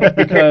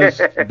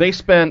 because they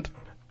spent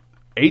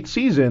 8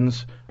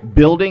 seasons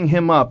building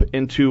him up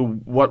into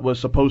what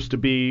was supposed to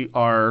be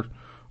our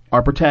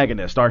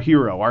protagonist, our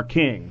hero, our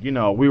king.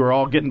 We were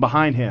all getting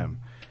behind him.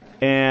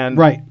 And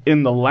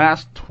in the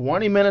last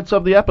 20 minutes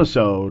of the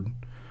episode,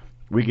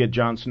 we get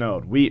Jon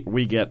Snowed.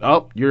 We get,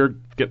 you're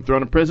getting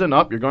thrown in prison,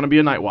 you're going to be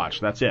a Night Watch.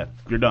 That's it.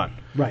 You're done.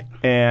 Right.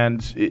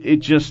 And it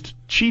just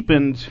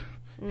cheapened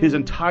his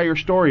entire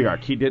story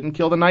arc. He didn't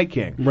kill the Night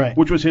King,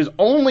 which was his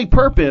only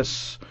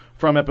purpose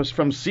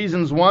from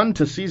seasons 1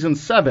 to season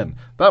 7.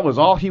 That was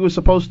all he was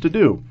supposed to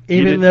do.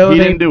 Even though he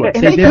didn't do it.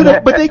 And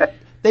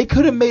they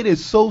could have made it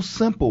so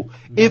simple.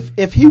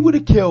 If he would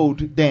have killed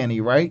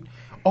Dany, right?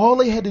 All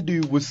they had to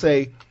do was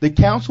say the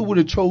council would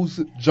have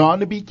chose Jon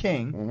to be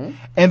king,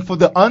 and for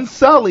the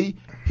Unsullied,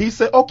 he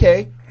said,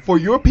 okay, for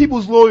your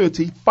people's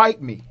loyalty,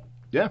 fight me.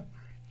 Yeah.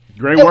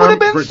 Grey It would Worm, have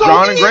been so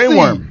John and Grey easy.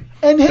 Worm.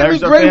 And him There's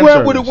and their Grey fan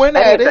Worm would have service. went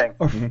at it.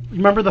 Or you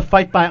remember the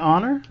fight by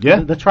honor? Yeah.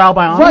 The trial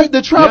by honor? Right,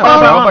 the trial Yeah, by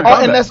trial honor. by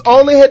combat. And that's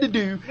all they had to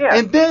do. Yeah.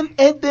 And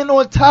then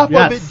on top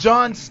Yes. of it,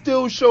 John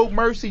still showed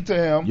mercy to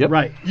him. Yep.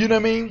 Right. You know what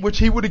I mean? Which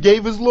he would have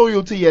gave his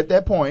loyalty at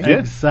that point. Yeah.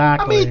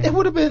 Exactly. I mean, it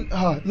would have been.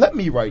 Let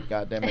me write,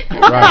 goddammit.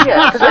 Right.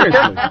 Yeah.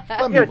 Seriously.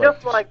 Let me You know, write.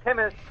 just like 10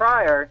 minutes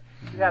prior,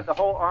 you have the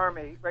whole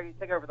army ready to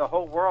take over the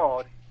whole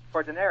world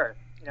for Daenerys.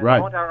 You know, Right.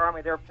 The whole entire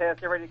army, they're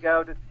pissed, they're ready to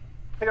go, just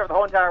take over the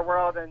whole entire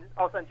world, and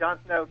all of a sudden Jon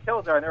Snow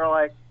kills her, and they're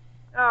like,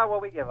 oh, well,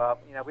 we give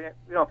up. You know, we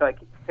don't feel like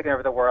taking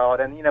over the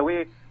world, and, you know,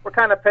 we're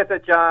kind of pissed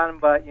at Jon,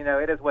 but, you know,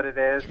 it is what it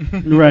is.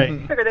 Right.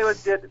 I figured they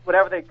did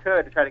whatever they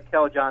could to try to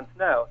kill Jon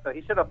Snow, so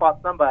he should have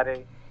fought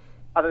somebody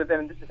other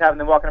than just having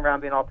them walking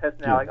around being all pissed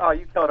now, like, oh,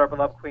 you killed our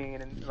beloved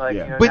queen, and, like,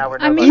 Yeah. you know, But now we're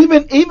I nobody.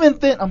 mean, even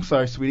then, I'm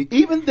sorry, sweetie.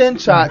 Even then,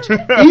 Chach,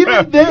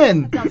 even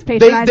then, Sounds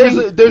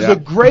patronizing. there's Yeah. a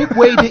great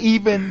way to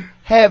even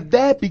have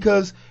that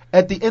because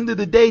at the end of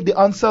the day, the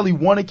Unsullied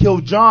want to kill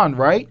Jon,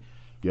 right?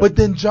 Yep. But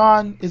then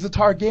Jon is a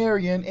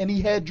Targaryen and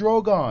he had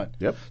Drogon,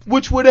 Yep.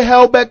 which would have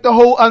held back the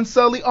whole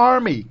Unsullied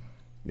army.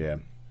 Yeah.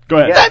 Go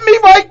ahead. Let me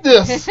write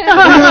this. What you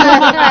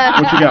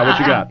got? What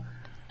you got?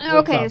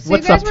 Okay, so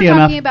What's you guys up, were TMF?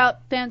 talking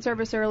about fan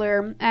service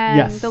earlier and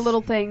Yes. the little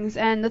things,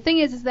 and the thing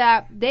is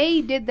that they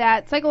did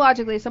that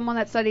psychologically. Someone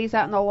that studies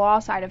out in the law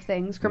side of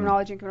things,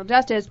 criminology and criminal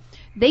justice,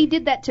 they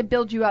did that to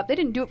build you up. They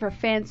didn't do it for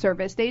fan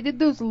service. They did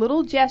those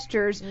little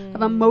gestures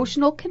of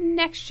emotional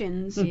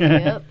connections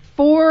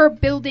for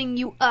building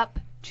you up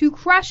to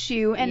crush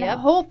you and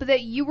hope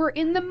that you were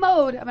in the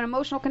mode of an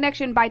emotional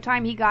connection by the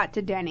time he got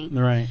to Denny.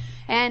 Right.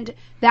 And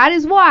that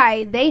is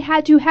why they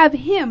had to have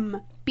him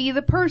be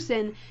the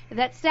person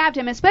that stabbed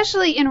him,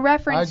 especially in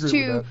reference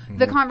agree to with that.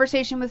 the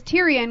conversation with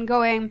Tyrion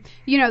going,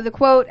 you know, the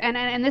quote,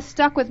 and this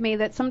stuck with me,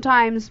 that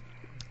sometimes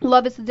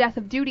love is the death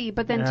of duty,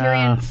 but then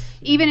Tyrion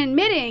even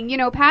admitting, you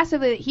know,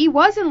 passively that he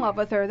was in love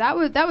with her. That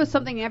was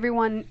something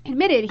everyone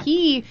admitted.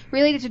 He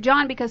related to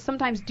Jon because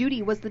sometimes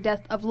duty was the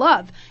death of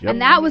love. Yep.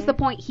 And that was the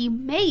point he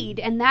made,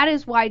 and that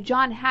is why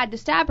Jon had to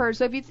stab her.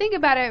 So if you think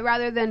about it,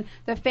 rather than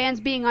the fans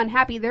being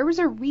unhappy, there was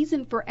a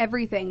reason for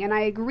everything, and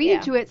I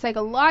agreed to it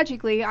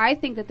psychologically. I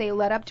think that they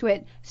led up to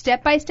it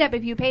step by step.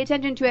 If you pay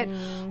attention to it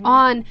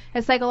on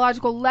a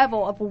psychological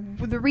level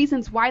of the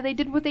reasons why they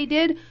did what they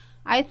did,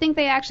 I think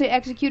they actually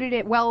executed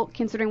it well,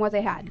 considering what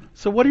they had.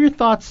 So what are your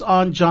thoughts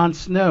on Jon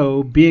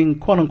Snow being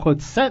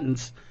quote-unquote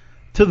sentenced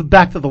to the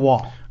back to the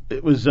wall?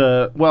 It was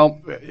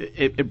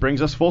it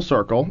brings us full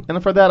circle,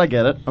 and for that I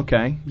get it.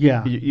 Okay.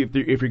 Yeah. If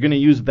you're going to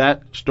use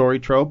that story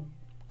trope,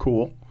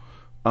 cool.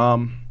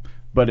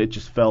 But it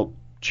just felt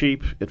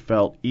cheap. It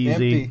felt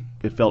easy. Empty.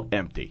 It felt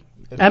empty.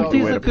 Empty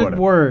is way a to put good it.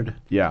 word.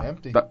 Yeah.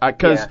 Empty.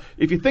 Because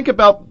if you think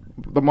about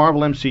the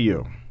Marvel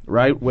MCU,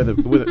 right, with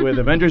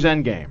Avengers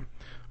Endgame,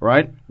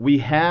 right, we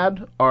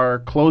had our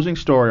closing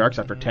story arcs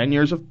after 10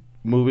 years of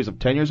movies, of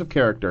 10 years of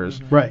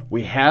characters. Right.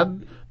 We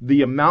had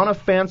the amount of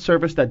fan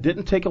service that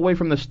didn't take away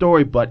from the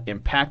story but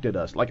impacted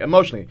us, like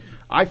emotionally.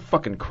 I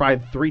fucking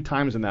cried 3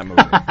 times in that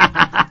movie.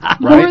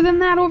 More than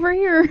that over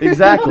here.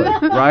 Exactly,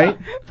 right?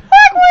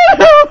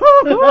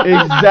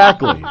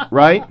 Exactly,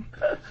 right?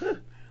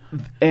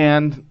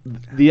 And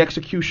the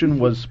execution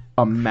was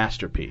a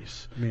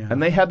masterpiece. Yeah.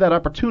 And they had that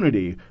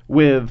opportunity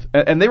with,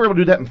 and they were able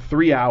to do that in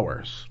 3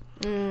 hours.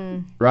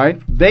 Right?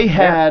 They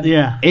had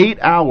 8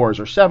 hours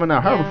or 7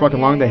 hours, however fucking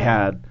long they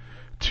had,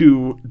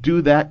 to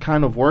do that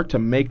kind of work, to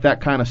make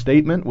that kind of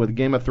statement with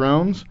Game of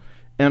Thrones.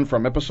 And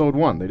from episode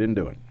 1, they didn't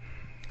do it.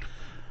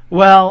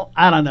 Well,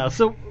 I don't know.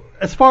 So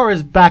as far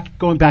as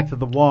going back to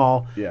the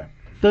wall, Yeah.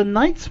 the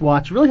Night's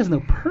Watch really has no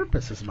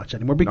purpose as much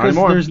anymore because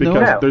anymore, there's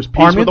because there's Peace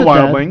Army with of the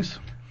Dead. Wildlings.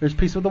 There's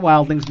Peace with the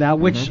Wildlings now,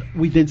 which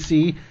we did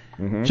see.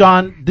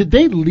 John, did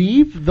they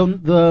leave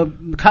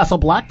the Castle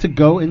Black to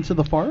go into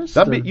the forest?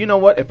 You know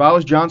what? If I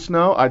was Jon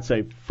Snow, I'd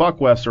say, fuck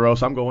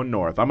Westeros, I'm going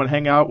north. I'm going to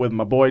hang out with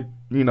my boy,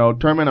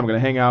 Tormund. I'm going to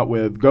hang out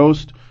with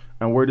Ghost,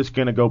 and we're just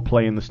going to go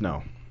play in the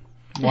snow.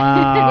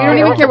 Wow. We don't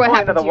even care what What's the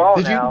happened point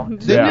to of the wall now?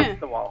 Yeah.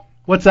 The wall.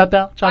 What's that,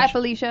 Dal? Bye,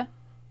 Felicia.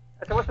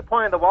 So what's the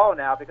point of the wall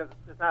now? Because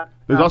it's not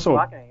also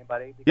blocking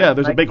anybody. Yeah,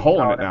 there's a big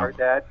hole in it now.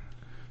 Dead.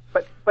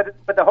 But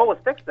the hole was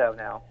fixed though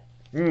now.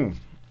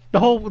 The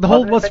hole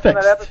was fixed in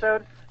fixed. that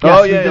episode?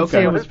 Oh, Yes, yeah, we did okay. see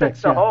it Who was fixed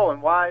fixed. the Yeah. hole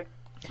and why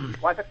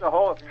fix the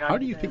hole if you're not? How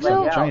do you fix letting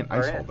a out giant or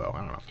ice in? hole, though?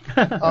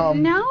 I don't know.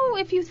 Now,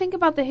 if you think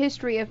about the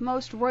history of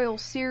most royal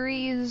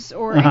series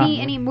or Uh-huh.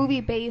 any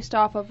movie based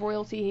off of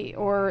royalty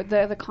or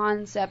the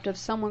concept of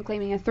someone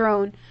claiming a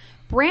throne,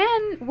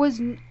 Bran was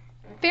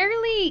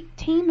fairly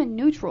tame and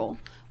neutral,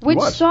 which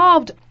was.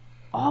 solved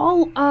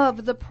all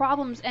of the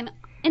problems and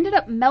ended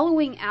up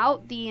mellowing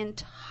out the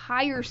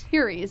entire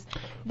series.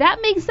 That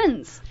makes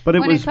sense But it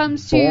when was it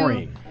comes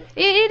boring. to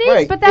it is,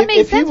 Right. but that If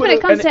makes he sense when it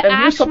would've- comes to and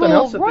here's something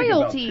else actual to think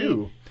about, royalty.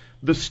 too.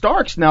 The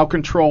Starks now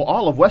control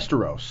all of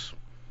Westeros.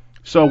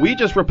 So we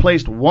just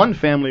replaced one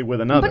family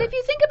with another. But if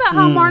you think about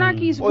how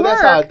monarchies Well,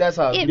 work, that's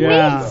how it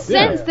yeah. makes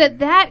sense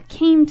that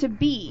came to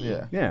be.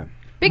 Yeah. Yeah.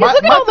 Because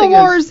look at all the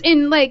wars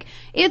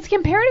it's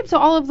comparative to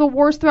all of the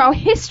wars throughout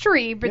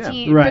history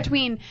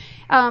between.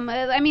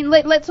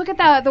 Let's look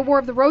at the War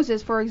of the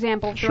Roses, for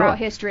example, throughout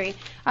history.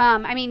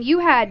 You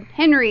had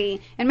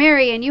Henry and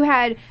Mary, and you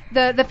had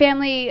the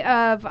family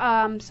of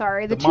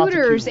the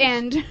Tudors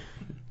and.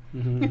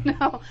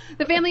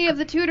 The family of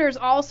the Tudors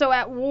also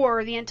at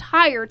war the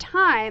entire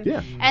time.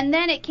 Yeah. And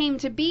then it came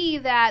to be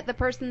that the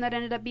person that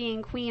ended up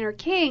being queen or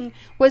king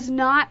was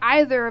not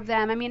either of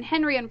them.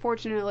 Henry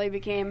unfortunately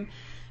became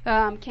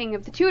king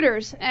of the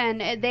Tudors,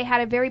 and they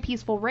had a very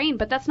peaceful reign,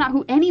 but that's not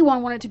who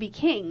anyone wanted to be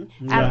king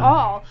at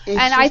all.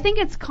 I think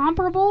it's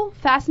comparable,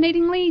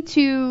 fascinatingly,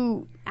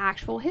 to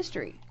actual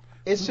history.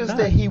 It's just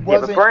that he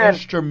wasn't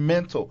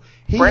instrumental.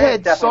 He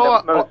Bran had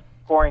saw the most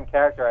boring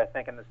character, I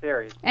think, in the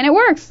series. And it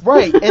works.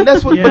 Right, and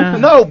that's what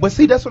but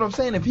see, that's what I'm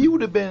saying. If he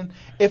would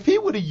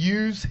have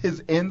used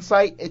his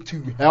insight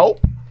to help,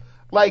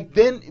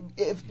 then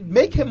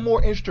make him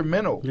more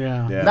instrumental.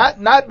 Yeah.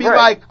 Not be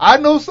like, I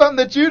know something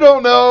that you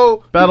don't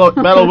know. Battle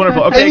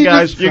wonderful. Okay,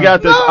 guys, you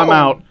got this. I'm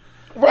out.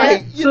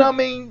 Right, you know what I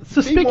mean?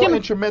 So be more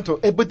instrumental.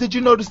 But did you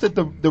notice that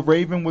the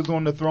Raven was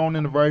on the throne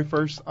in the very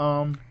first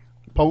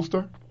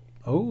poster?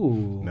 Oh.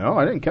 No,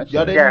 I didn't catch that.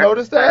 Y'all didn't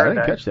notice that? I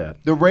didn't catch that.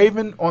 The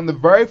Raven on the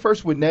very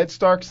first with Ned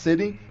Stark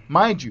sitting,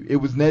 mind you, it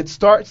was Ned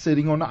Stark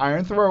sitting on the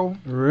Iron Throne.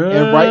 Really?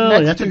 And right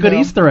next That's to a good him,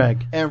 Easter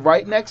egg. And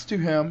right next to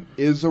him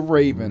is a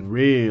Raven.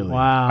 Really?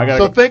 Wow.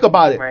 So think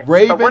about it. Right.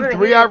 Raven,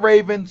 three-eyed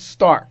Raven,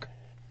 Stark.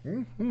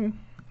 Mm-hmm.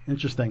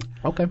 Interesting.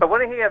 Okay. But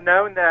wouldn't he have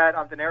known that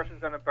Daenerys was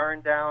going to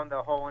burn down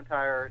the whole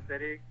entire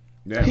city?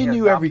 Yeah. He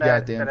knew every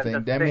goddamn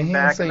thing. Damn it, he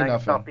didn't say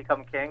nothing.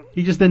 Become king.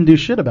 He just didn't do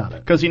shit about it.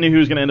 Because he knew he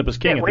was going to end up as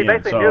king at he the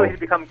end. basically knew he'd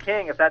become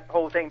king if that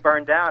whole thing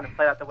burned down and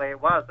played out the way it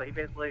was. So he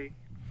basically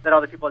let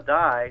other people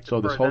die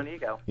for his own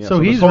ego. Yeah, so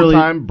he's this whole really,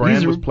 time,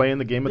 Bran was playing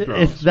the Game of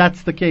Thrones. If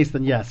that's the case,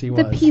 then yes, he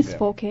was. The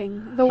peaceful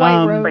king, the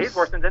White Rose. But he's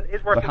worse than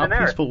Daenerys.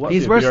 Peaceful was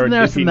he's worse than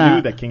Daenerys if he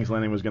knew that King's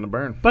Landing was going to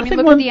burn. But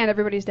look at the end,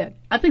 everybody's dead.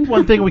 I think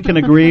one thing we can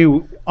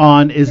agree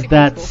on is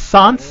that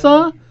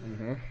Sansa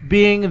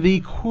being the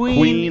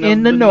queen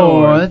in the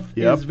north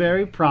is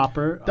very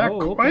proper. The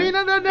queen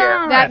of the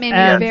north. That made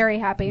me very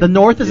happy. The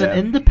north is an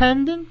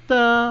independent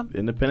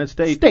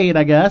state,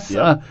 I guess,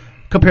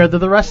 compared to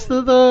the rest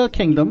of the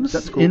kingdoms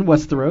in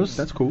Westeros.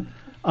 That's cool.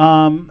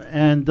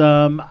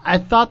 I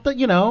thought that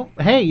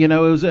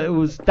it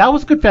was that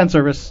was good fan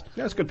service.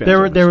 Yeah, it's good fan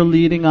service. They were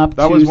leading up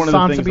that to was one of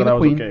Sansa the things being that I the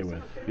was queen. okay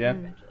with.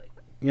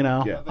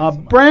 Yeah.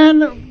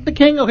 Bran the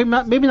king. Okay,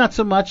 maybe not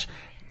so much.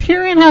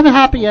 Tyrion had a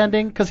happy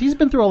ending because he's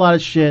been through a lot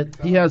of shit.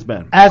 He has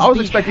been. I was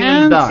expecting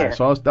him to die,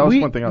 so that was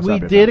one thing I was happy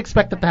about. We did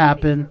expect it to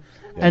happen,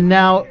 and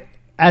now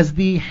as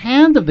the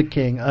hand of the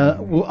king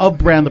of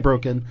Bran the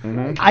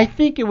Broken, I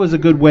think it was a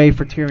good way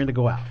for Tyrion to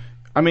go out.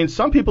 I mean,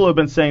 some people have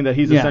been saying that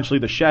he's essentially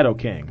the Shadow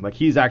King, like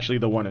he's actually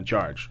the one in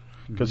charge,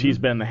 because he's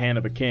been the hand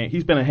of a king.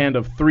 He's been a hand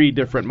of 3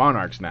 different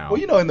monarchs now.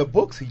 Well, in the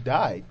books he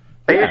died.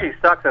 He usually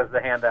sucks as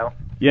the hand, though.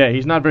 Yeah,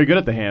 he's not very good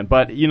at the hand,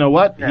 but you know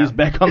what? Yeah. He's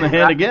back on the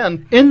hand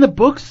again. In the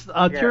books,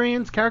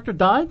 Tyrion's character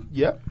died?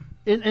 Yep.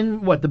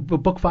 In what, the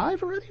book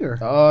 5 already?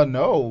 Or?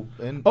 No,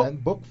 in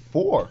book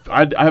 4.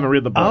 I haven't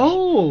read the books.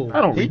 Oh.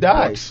 I don't read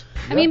books.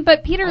 I mean,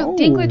 but Peter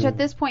Dinklage at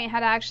this point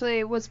had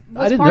actually was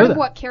part of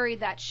what carried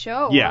that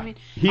show. Yeah, I mean,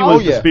 he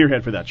was the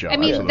spearhead for that show. I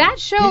mean, absolutely. that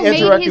show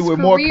made his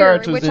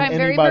career, which I'm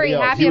very, very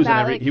happy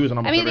about. He was in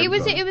almost every it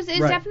was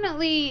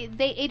definitely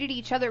they aided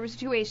each other. It was a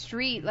two-way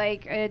street.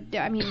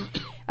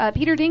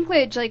 Peter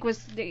Dinklage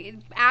was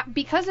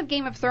because of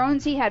Game of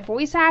Thrones, he had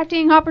voice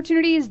acting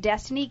opportunities.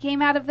 Destiny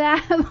came out of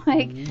that.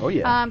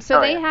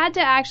 They had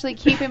to actually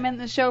keep him in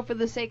the show for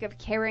the sake of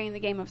carrying the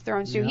Game of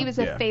Thrones too. He was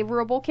a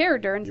favorable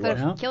character instead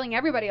of killing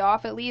everybody off.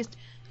 At least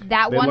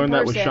that they one learned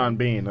person. That with Sean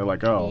Bean. They're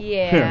like,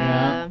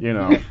 can't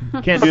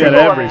do that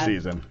every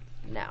season.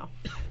 No.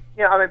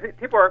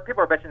 People are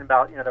bitching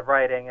about the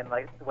writing and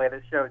the way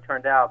the show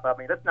turned out, but I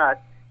mean let's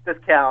not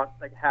discount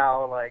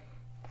how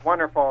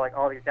wonderful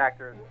all these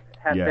actors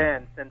have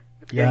been since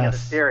the beginning of the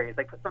series.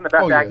 From the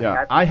best acting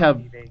I've seen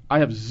on TV. I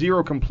have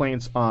zero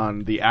complaints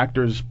on the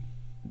actors.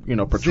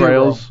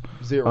 Portrayals.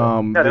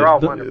 Zero. They're all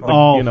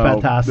wonderful.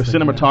 Fantastic. The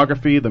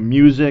cinematography, the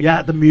music.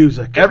 Yeah, the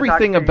music.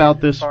 Everything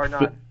about this.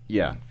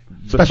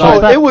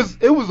 Special it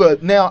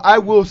was now I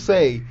will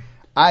say,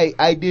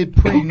 I did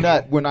pretty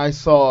nut when I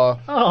saw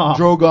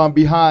Drogon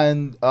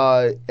behind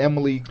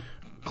Emilia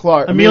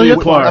Clarke. With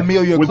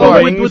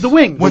the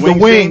wings. With the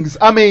wings.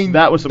 I mean,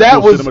 that was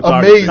amazing.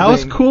 That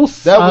was cool.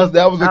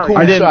 That was a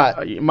cool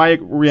shot. My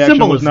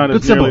reaction was not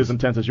as nearly as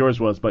intense as yours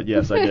was, but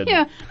yes, I did.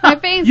 My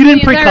face you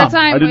didn't the entire pre-cum.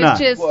 time I did was not.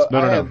 just. Well,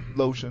 I have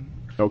lotion.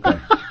 Okay.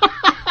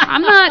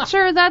 I'm not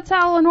sure that's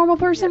how a normal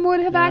person would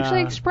have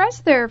actually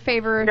expressed their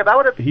favor.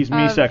 He's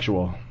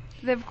me-sexual.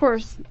 Of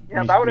course.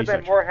 Yeah, but I would have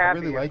been more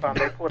happy if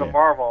they pulled a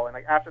Marvel and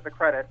after the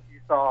credits you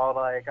saw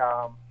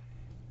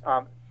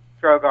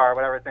Drogar,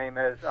 whatever his name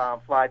is,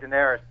 fly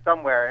Daenerys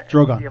somewhere and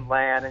you see him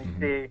land and you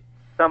see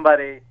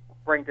somebody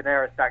bring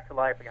Daenerys back to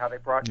life, how they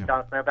brought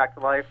Jon Snow back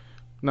to life.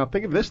 Now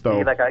think of this though.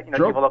 See, like a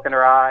evil look in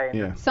her eye. And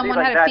Yeah. Someone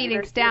like had that. a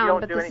Phoenix You down,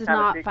 don't but do this any is kind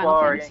not of Final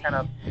sequel or Fantasy.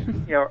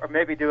 any kind of, or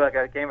maybe do like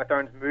a Game of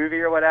Thrones movie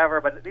or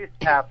whatever, but at least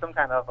have some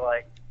kind of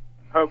like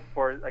hope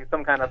for like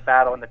some kind of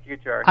battle in the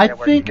future. I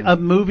think a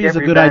movie is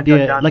a good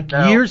idea, like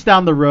years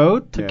down the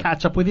road to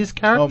catch up with these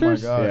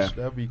characters. Oh my gosh,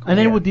 that'd be cool. And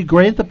then it would do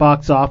great at the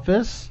box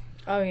office.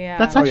 Oh yeah.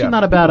 That's actually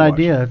not a bad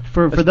idea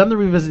for them to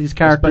revisit these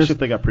characters. Especially if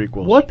they got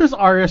prequels. What does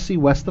Arya see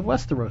west of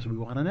Westeros? We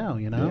want to know,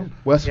 you know.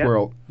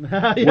 Westworld.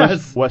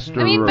 Yes. Westeros.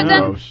 I mean, but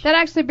then that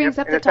actually brings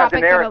up the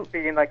topic Daenerys of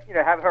being like,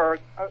 have her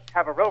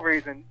have a real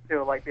reason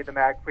to like be the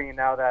Mad Queen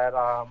now that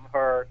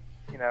her,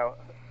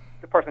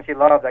 the person she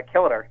loved that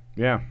killed her.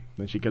 Yeah.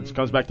 Then she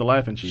comes back to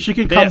life and She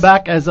can come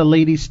back as a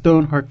Lady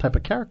Stoneheart type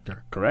of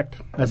character. Correct.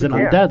 As an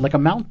undead, like the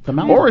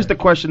mountain. Or is the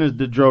question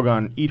did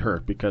Drogon eat her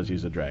because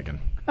he's a dragon?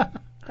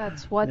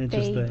 that's what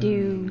they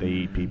do. They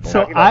eat people.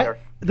 So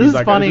this He's is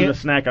like, funny. This is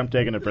a snack. I'm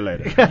taking it for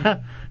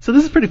later. So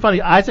this is pretty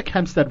funny. Isaac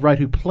Hempstead Wright,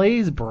 who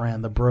plays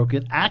Bran the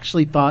Broken,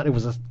 actually thought it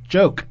was a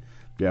joke.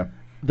 Yeah.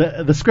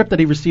 The script that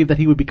he received that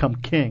he would become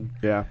king.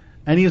 Yeah.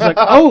 And he was like,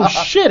 "Oh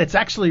shit, it's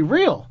actually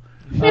real,"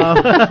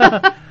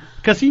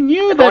 because he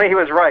knew that he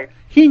was right.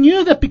 He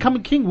knew that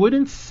becoming king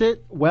wouldn't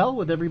sit well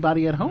with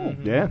everybody at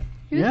home. Yeah.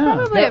 He was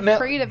probably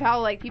afraid of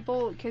how, like,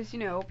 people, because,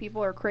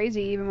 people are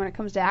crazy even when it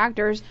comes to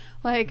actors.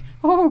 Like,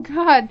 oh,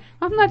 God,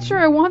 I'm not sure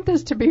I want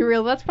this to be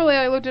real. That's probably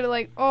how I looked at it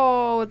like,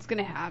 oh, it's going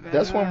to happen.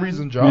 That's one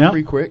reason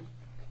Joffrey quit.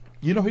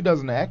 He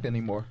doesn't act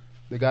anymore.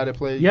 The guy that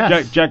played...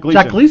 Yes. Jack Gleason.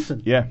 Jack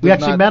Gleason. Yeah. We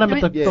actually met him at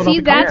the Philadelphia See,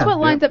 that's Comic-Con.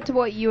 what lines up to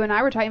what you and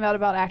I were talking about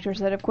actors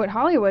that have quit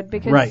Hollywood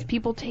because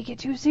people take it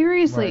too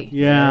seriously. Right.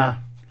 Yeah.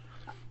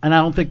 And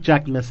I don't think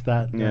Jack missed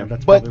that. Yeah.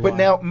 That's but why.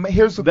 now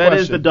here's the That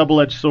question. is the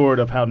double-edged sword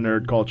of how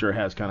nerd culture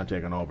has kind of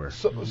taken over.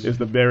 Is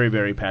the very,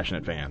 very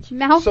passionate fans.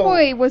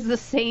 Malfoy was the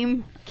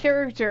same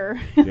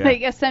character, Yeah.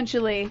 like,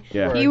 essentially.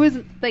 Yeah. He was,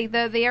 like,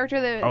 the actor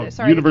that,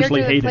 universally the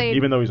character that hated, played,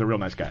 even though he's a real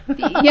nice guy.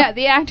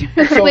 the actor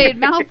that played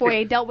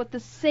Malfoy dealt with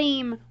the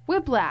same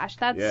whiplash.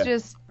 That's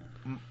just...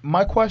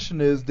 My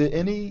question is, did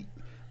a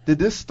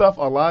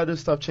lot of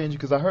this stuff change?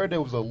 Because I heard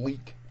there was a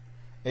leak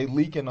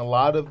in a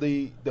lot of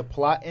the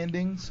plot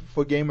endings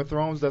for Game of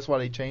Thrones. That's why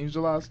they changed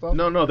a lot of stuff.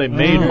 No, they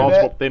made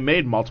multiple. They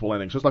made multiple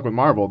endings, just like with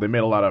Marvel. They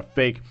made a lot of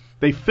fake.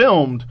 They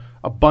filmed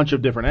a bunch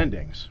of different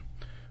endings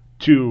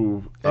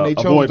to and they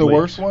chose avoid the leaks.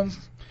 worst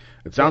ones.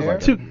 It sounds like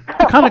to it.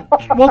 kind of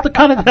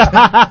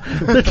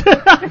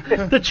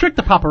the trick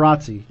the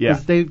paparazzi. Yeah.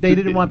 They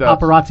didn't want It does.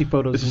 paparazzi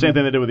photos. It's the same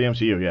thing they did with the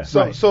MCU. Yeah.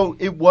 So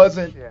it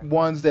wasn't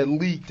ones that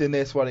leaked, and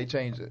that's why they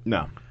changed it.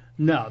 No.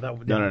 No. No.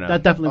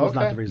 That definitely was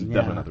not the reason.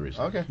 Definitely not the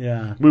reason. Okay.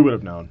 Yeah. We would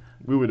have known.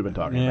 We would have been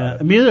talking Yeah. about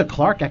it. Amelia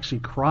Clark actually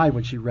cried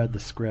when she read the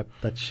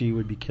script that she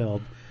would be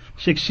killed.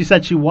 She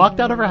said she walked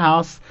out of her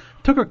house,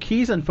 took her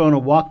keys and phone,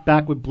 and walked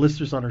back with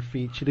blisters on her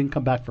feet. She didn't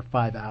come back for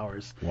 5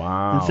 hours.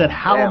 Wow. And said,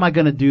 "How am I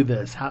going to do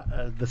this?"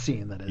 The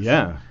scene that is.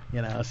 Yeah.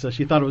 So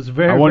she thought it was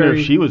very. I wonder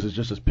very if she was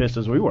just as pissed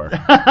as we were.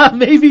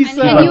 Maybe And,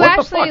 so. and you What the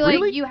actually, fuck,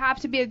 like, really? you have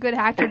to be a good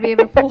actor to be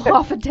able to pull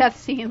off a death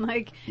scene,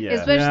 like, Yeah.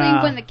 especially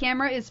Yeah. when the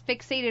camera is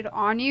fixated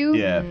on you.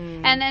 Yeah.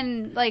 And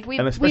then, like,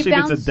 And especially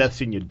if it's a death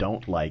scene you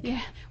don't like. Yeah,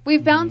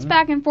 we've bounced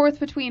back and forth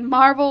between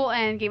Marvel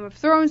and Game of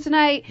Thrones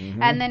tonight,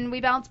 and then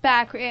we bounce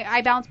back.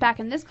 I bounce back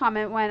in this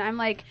comment when I'm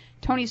like,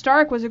 Tony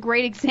Stark was a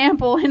great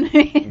example in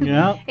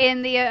the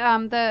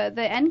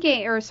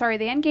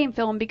Endgame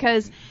film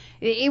because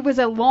it was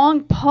a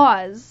long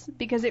pause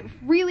because it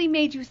really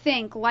made you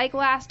think, like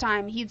last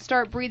time, he'd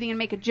start breathing and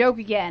make a joke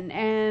again,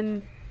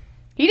 and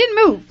he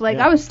didn't move. Like,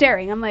 I was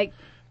staring. I'm like...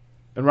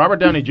 And Robert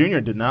Downey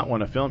Jr. did not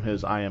want to film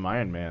his I Am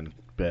Iron Man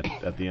bit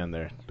at the end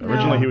there.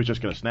 Originally, he was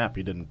just going to snap.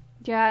 He didn't.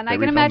 Yeah, and They I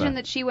can refilmed imagine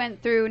that she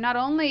went through not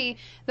only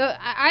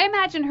I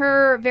imagine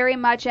her very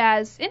much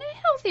as in a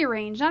healthy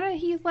range, not a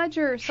Heath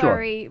Ledger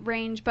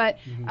range, but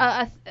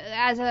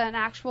as an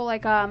actual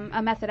like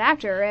a method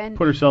actor and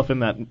Put herself in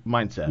that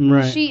mindset.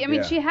 Right.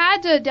 She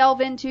had to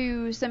delve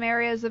into some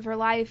areas of her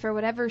life or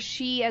whatever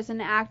she as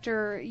an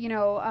actor,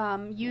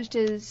 used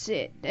as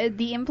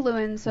the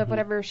influence of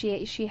whatever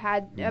she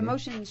had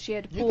emotions she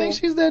had to pull. You think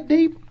she's that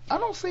deep? I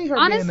don't see her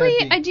Honestly,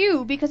 being that deep. I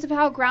do because of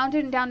how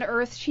grounded and down to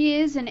earth she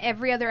is in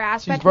every other aspect.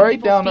 She's when very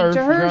people down to speak earth,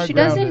 to her, very she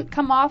grounded. doesn't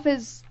come off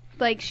as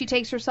like she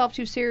takes herself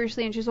too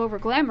seriously and she's over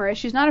glamorous.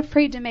 She's not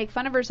afraid to make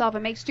fun of herself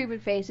and make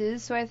stupid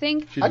faces. So I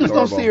think I just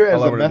don't see her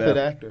as a method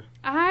actor.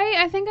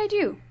 I think I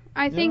do.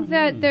 I think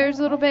that there's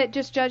a little bit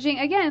just judging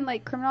again,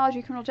 like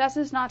criminology, criminal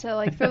justice. Not to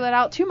like throw that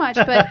out too much,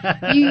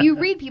 but you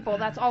read people.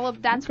 That's all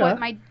of that's what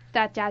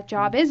that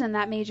job is and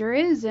that major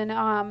is and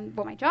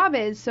what my job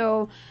is.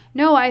 So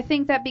no, I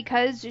think that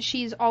because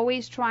she's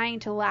always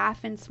trying to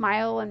laugh and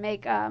smile and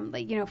make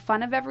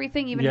fun of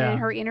everything, even in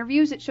her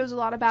interviews, it shows a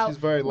lot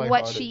about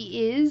what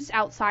she is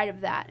outside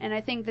of that. And I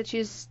think that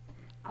she's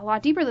a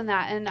lot deeper than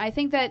that. And I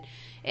think that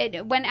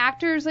when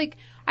actors like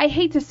I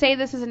hate to say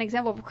this as an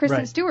example, but Kristen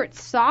Right. Stewart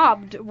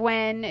sobbed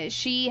when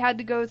she had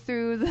to go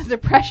through the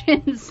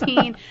depression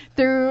scene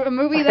through a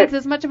movie that's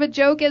as much of a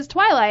joke as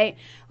Twilight.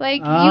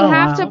 Like, Oh, you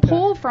have wow, to okay.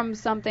 pull from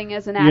something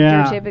as an actor,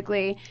 Yeah.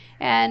 typically.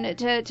 And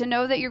to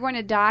know that you're going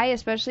to die,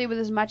 especially with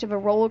as much of a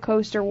roller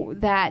coaster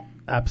that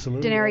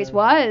Absolutely. Daenerys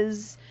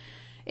was,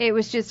 it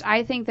was just,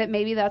 I think that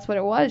maybe that's what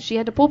it was. She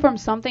had to pull from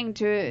something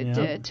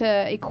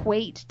to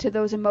equate to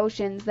those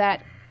emotions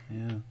that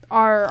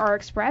are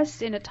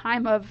expressed in a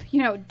time of,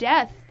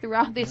 death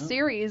throughout this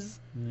series.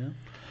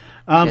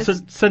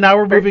 So now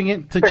we're moving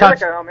into But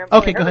Chachi.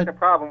 Okay, go here's ahead. the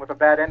problem with a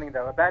bad ending,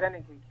 though. A bad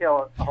ending can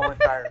kill a whole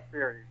entire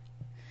series.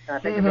 And I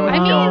think it I really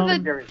mean, killed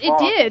the series it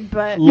Lost. did,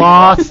 but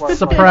Lost,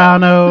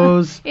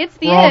 Sopranos. It's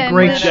the were all end.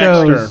 great Dexter,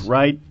 shows.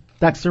 right?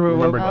 Dexter.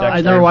 Remember I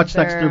Dexter? never watched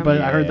Dexter,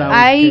 but I heard that was the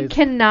I case.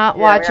 cannot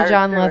Yeah, watch I a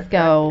John understand.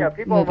 Lithgow Yeah,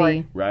 people movie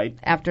like- Right?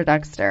 after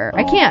Dexter.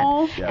 I Aw.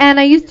 can't. Yeah. And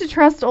I used to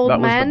trust old That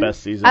was the men.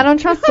 best season. I don't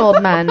trust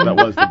old men That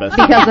was the best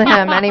because season. of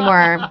him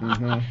anymore.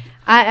 Mm-hmm.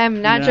 I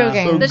am not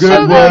joking. So The good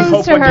show was- goes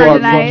Hope to when her you are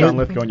tonight. John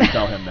Lithgow and you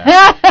tell him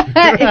that.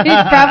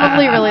 He'd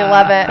probably really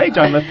love it. Hey,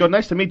 John Lithgow,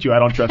 nice to meet you. I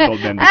don't trust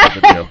old men because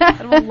of you. I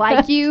don't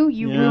like you.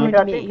 You Yeah. ruined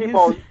I me. think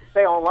people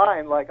say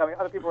online,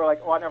 other people are like,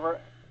 "Oh, I never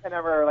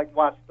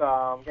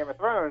watched Game of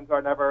Thrones,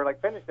 or never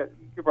finished it."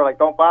 People are like,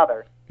 "Don't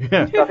bother."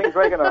 Yeah. So I think it's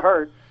really going to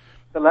hurt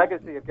the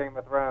legacy of Game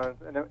of Thrones,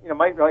 and it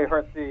might really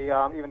hurt the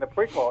even the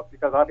prequels,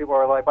 because a lot of people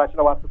are like, "Why should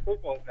I watch the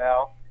prequels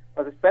now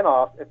or the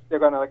spinoff if they're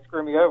going to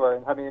screw me over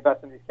and have me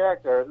invest in these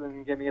characters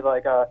and give me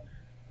what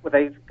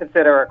they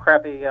consider a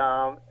crappy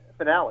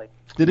finale?"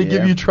 Did it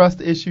give Yeah. you trust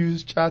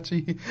issues,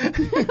 Chachi?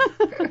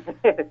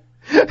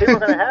 People are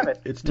going to have it.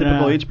 It's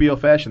typical Yeah. HBO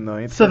fashion, though.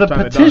 It's So the first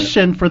time they've done it.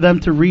 petition for them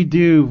to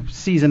redo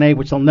season 8,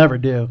 which they'll never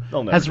do,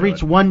 They'll never has do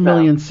reached it. 1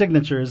 million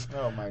signatures,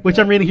 Oh my which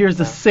God. I'm reading here is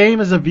the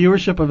same as the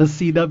viewership of a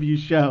CW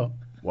show.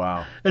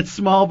 Wow. It's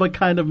small but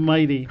kind of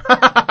mighty,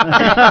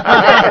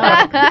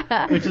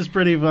 which is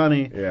pretty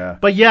funny. Yeah.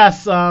 But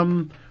yes,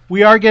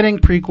 we are getting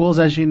prequels,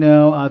 as you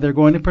know. They're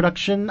going to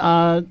production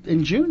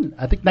in June,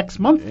 I think next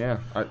month, Yeah.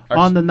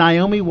 on the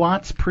Naomi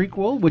Watts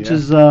prequel, which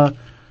Yeah. is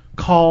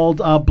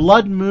called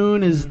Blood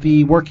Moon is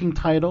the working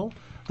title.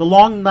 The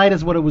Long Night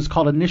is what it was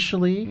called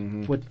initially,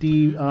 with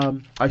the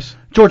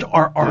George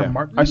R.R. Yeah.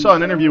 Martin. I saw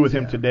an interview with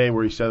him today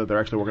where he said that they're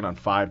actually working on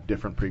 5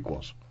 different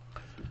prequels.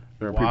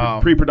 They're in Wow.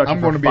 pre-production I'm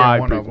for going to be in 5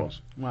 one of them. prequels.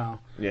 Wow.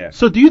 Yeah.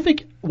 So do you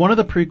think one of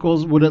the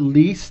prequels would at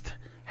least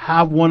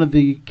have one of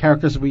the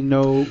characters we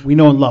know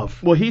and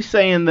love? Well, he's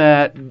saying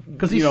that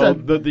he you know,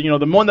 said-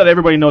 the one that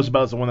everybody knows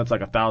about is the one that's like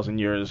 1,000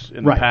 years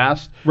in Right. the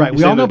past. Right, He's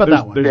we all saying know about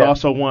there's- that one. There's Yeah.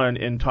 also one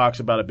in talks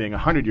about it being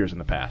 100 years in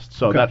the past.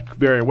 So Okay. that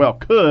very well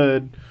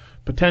could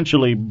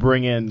potentially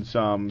bring in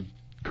some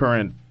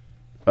current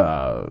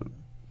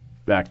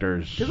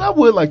actors. Because I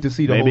would like to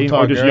see the Maybe, whole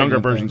or just Targaryen younger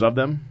thing. versions of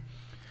them.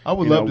 I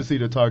would you love know. to see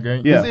the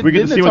Targaryen. Yeah, we get to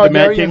didn't see the what the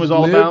Mad King was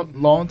all Targaryens about. live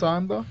long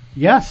time though.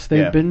 Yes, they've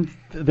Yeah. been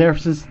there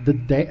since the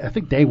day, I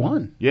think day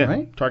one. Yeah,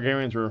 Right?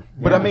 Targaryens were.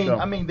 But yeah,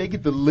 I mean, they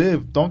get to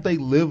live. Don't they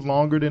live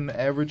longer than the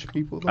average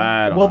people? Though?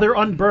 I don't Well, know. they're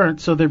unburnt,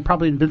 so they're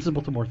probably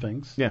invincible to more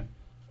things. Yeah.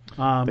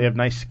 They have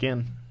nice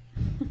skin.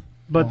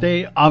 But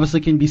they obviously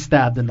can be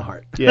stabbed in the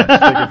heart. Yeah, they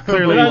can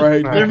clearly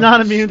They're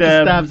not immune to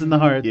stab- stabs in the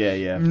heart. Yeah,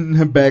 yeah.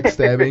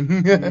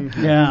 Backstabbing.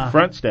 Yeah.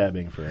 Front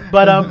stabbing for.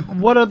 But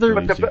what other?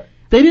 But the-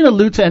 They didn't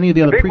allude to any of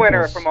the other big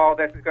winner prequels. from all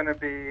this is going to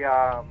be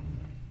R.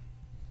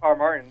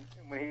 Martin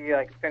when he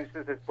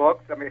finishes his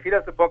books. I mean, if he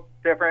does the book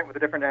different with a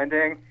different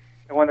ending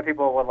and one that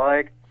people will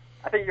like,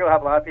 I think you'll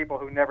have a lot of people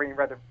who never even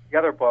read the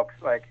other books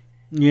pick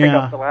Yeah.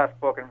 up the last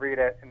book and read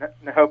it, and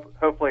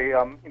hopefully get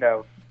I'm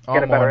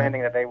a better on it.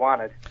 ending that they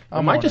wanted.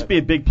 It might just be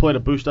a big ploy to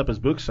boost up his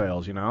book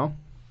sales, you know?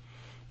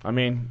 I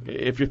mean,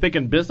 if you're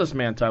thinking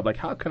businessman type, like,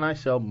 how can I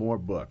sell more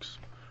books?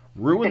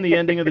 Ruin the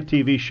ending of the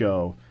TV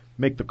show,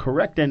 make the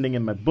correct ending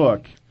in my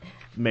book,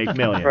 make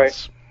millions.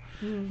 Right.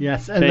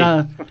 Yes, Take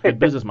and good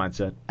business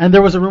mindset. and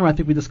there was a rumor I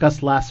think we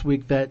discussed last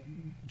week that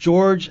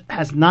George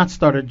has not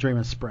started Dream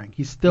of Spring.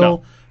 He's still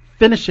No.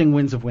 finishing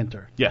Winds of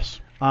Winter.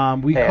 Yes.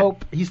 We Yeah.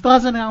 hope he still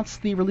hasn't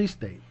announced the release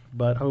date,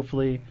 but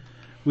hopefully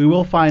we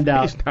will find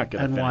out He's not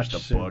going and to finish watch the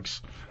soon.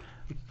 books.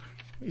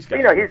 He's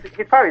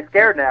He's probably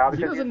scared now He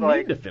because doesn't he's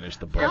like, need to finish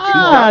the book.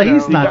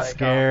 He's not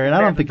scared.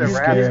 I don't think he's He's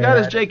scared. got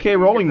his J.K.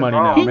 Rowling money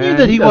now, He man. knew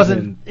that he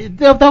doesn't- wasn't.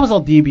 That was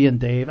all Deviant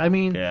Dave. I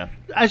mean, Yeah.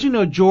 as you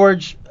know,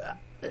 George,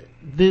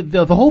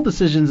 the whole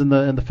decisions in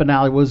the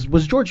finale was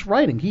George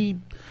writing. He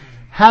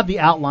had the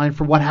outline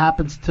for what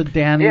happens to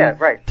Dany, Yeah,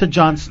 right. to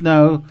Jon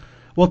Snow.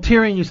 Well,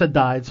 Tyrion you said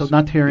died, so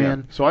not Tyrion.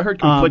 Yeah. So I heard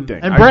conflicting.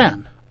 and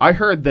Bran. I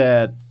heard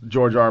that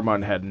George R. R.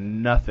 Martin had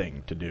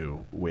nothing to do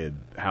with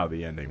how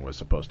the ending was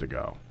supposed to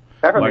go.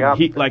 I've heard the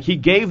opposite. He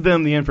gave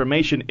them the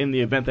information in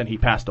the event that he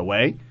passed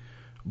away,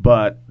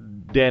 but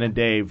Dan and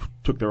Dave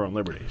took their own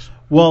liberties.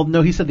 Well,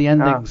 no, he said the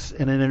endings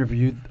in an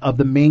interview of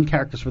the main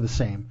characters were the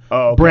same.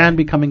 Oh, okay. Bran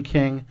becoming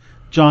king,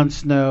 Jon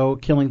Snow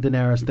killing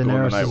Daenerys, Going to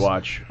Daenerys Night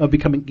Watch.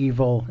 becoming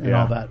evil, and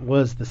Yeah. all that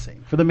was the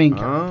same for the main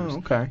characters. Oh,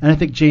 okay. And I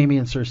think Jaime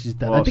and Cersei's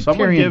dead. Well, I think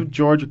someone Tyrion. give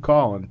George a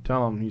call and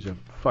tell him he's a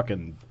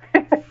fucking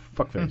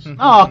Fuckface.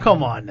 Oh,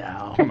 come on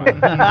now. Come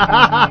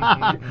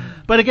on.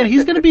 But again,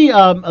 he's going to be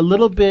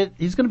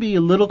He's going to be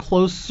a little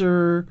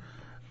closer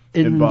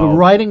in Involved the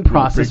writing with the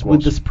process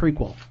with prequels. this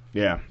prequel.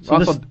 Yeah. So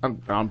Also, this- I'm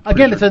pretty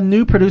Again, sure- it's a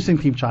new producing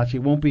team, Chachi. It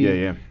won't be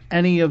Yeah.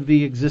 any of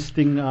the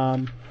existing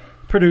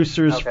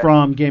producers Okay.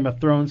 from Game of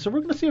Thrones. So we're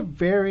going to see a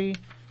very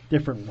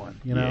different one,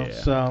 you know. Yeah.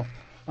 So,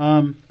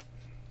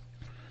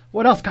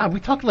 what else? God, we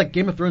talked like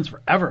Game of Thrones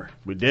forever.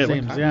 We did.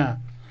 Seems, What yeah.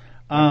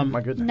 time?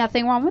 My goodness.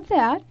 Nothing wrong with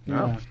that.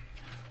 Yeah. Let's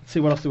see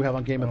what else do we have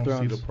on Game of I don't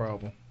Thrones. see the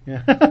problem.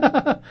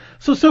 Yeah.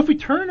 So Sophie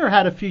Turner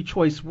had a few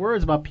choice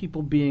words about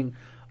people being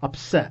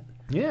upset.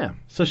 Yeah.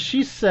 So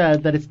she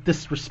said that it's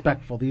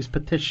disrespectful, these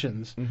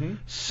petitions. Mm-hmm.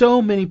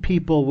 So many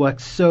people work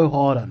so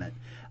hard on it.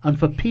 And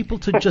for people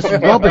to just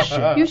rubbish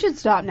it You should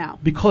stop now.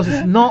 because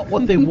it's not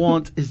what they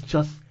want is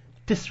just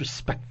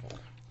disrespectful.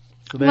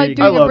 So there Like you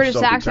doing go. a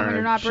British accent when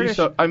you're not British.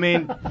 I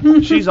mean,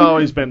 she's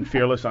always been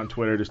fearless on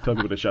Twitter, just tell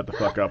people to shut the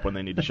fuck up when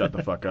they need to shut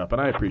the fuck up, and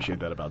I appreciate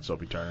that about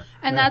Sophie Turner.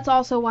 And that's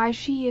also why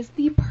she is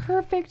the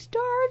perfect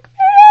Dark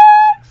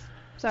Phoenix.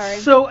 Sorry.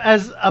 So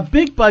as a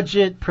big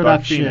budget Dark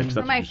production, Phoenix,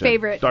 that's My what you said.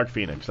 favorite. Dark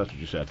Phoenix, that's what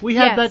you said. we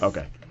had Yes. that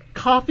Okay.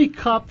 coffee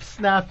cup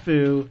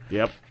snafu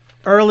Yep.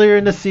 earlier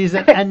in the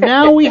season, and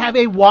now we have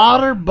a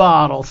water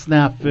bottle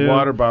snafu.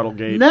 Water bottle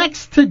gate.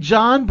 Next to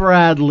John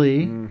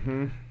Bradley,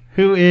 Mm-hmm.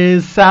 who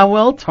is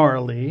Samuel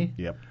Tarly.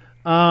 Yep.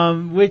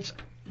 Which,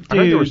 I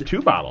heard there was dude,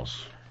 2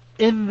 bottles.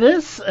 in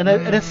this, in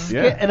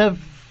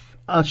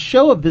a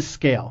show of this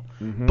scale,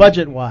 Mhm.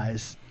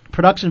 budget-wise,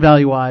 production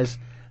value-wise,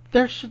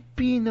 there should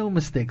be no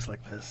mistakes like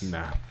this.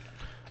 Nah.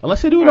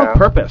 Unless they do it on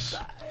purpose.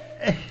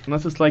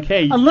 Unless it's like,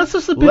 hey, Unless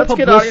there's a bit let's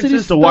get publicity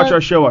audiences to watch stunt.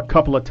 our show a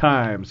couple of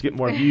times, get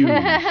more views.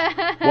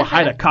 We'll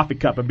hide a coffee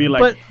cup and be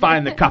like, But-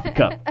 find the coffee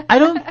cup. I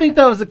don't think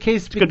that was the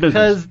case good because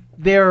business.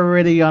 they're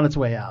already on its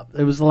way out.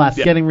 It was the last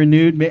Yeah. getting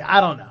renewed.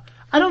 I don't know.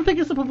 I don't think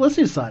it's the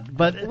publicity stunt,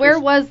 but Where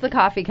was the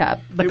coffee cup?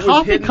 the It was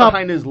coffee hidden cup.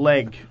 behind his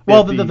leg.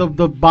 Well, at the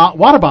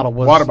water bottle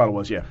was. water bottle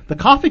was, yeah. The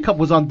coffee cup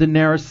was on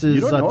Daenerys'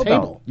 You don't know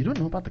table. you don't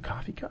know about the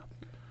coffee cup?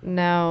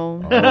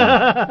 No.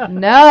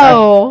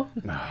 Oh.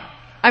 No.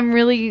 I'm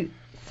really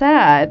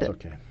sad.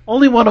 Okay.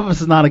 Only one of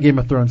us is not a Game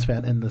of Thrones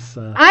fan in this.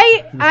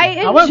 I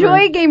However-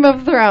 enjoy Game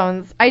of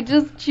Thrones. I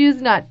just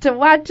choose not to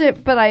watch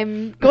it, but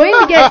I'm going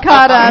to get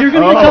caught up. You're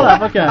going to get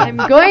caught up, okay. I'm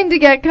going to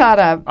get caught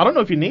up. I don't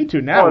know if you need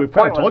to now. Well, We've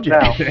kind of told you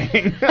pointless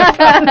everything.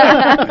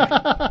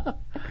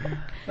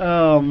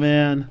 Oh,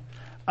 man.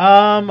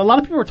 A lot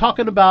of people were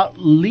talking about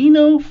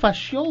Lino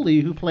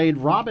Fascioli, who played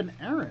Robin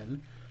Arryn,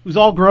 who's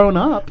all grown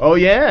up. Oh,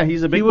 yeah.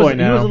 He's a big he was, boy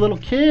now. He was a little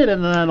kid,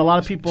 and then a lot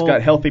of people... He's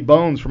got healthy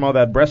bones from all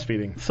that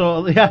breastfeeding.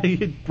 So, yeah, he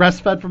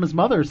breastfed from his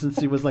mother since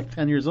he was like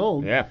 10 years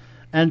old. Yeah.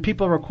 And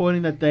people were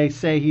quoting that they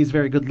say he's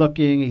very good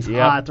looking, he's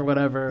Yep. hot or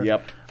whatever.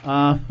 Yep.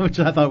 Which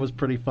I thought was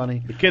pretty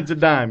funny. The kid's a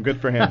dime. Good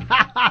for him.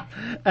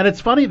 And it's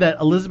funny that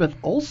Elizabeth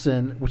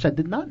Olsen, which I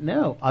did not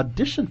know,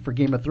 auditioned for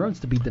Game of Thrones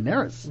to be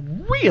Daenerys.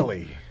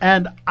 Really?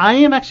 And I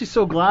am actually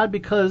so glad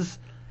because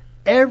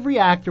every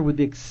actor, with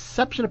the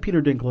exception of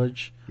Peter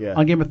Dinklage, Yeah.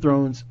 on Game of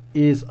Thrones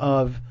is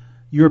of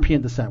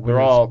European descent. They're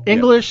whether it's all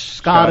English,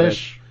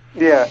 Scottish,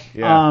 Yeah.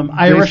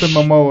 Irish.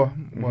 Jason Momoa.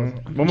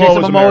 Momoa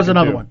Jason was Momoa is American,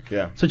 another too. one.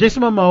 Yeah. So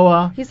Jason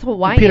Momoa, He's and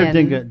Hawaiian. Peter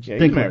Dinklage. Yeah,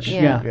 he's American.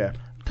 Yeah.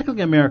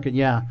 Technically American,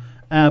 yeah.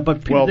 But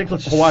Peter Well,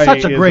 Dinklage is Hawaii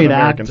such a is great an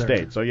American actor.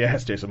 state, so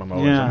yes, Jason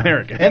Momoa Yeah. is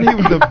American. And he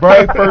was the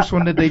very first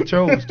one that they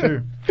chose,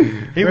 too.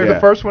 He was Yeah. the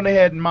first one they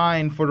had in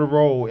mind for the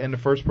role, and the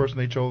first person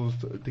they chose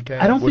to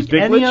cast. I don't Was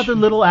think any Dinklage? other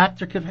little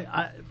actor could.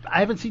 I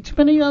haven't seen too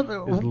many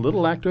other. Is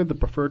little actor the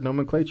preferred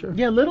nomenclature?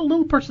 Yeah,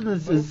 little person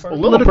is Little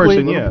politically-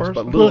 person, yes,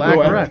 but politically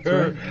little correct.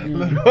 actor.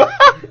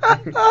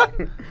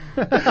 Right?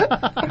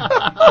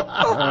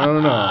 I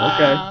don't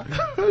know.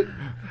 Okay.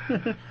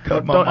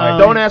 Cut my Don't, mic.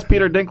 don't ask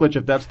Peter Dinklage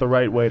if that's the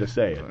right way to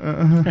say it.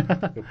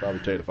 He'll probably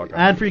tell you to fuck off.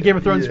 And for you Game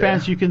of Thrones Yeah.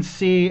 fans, you can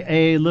see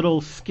a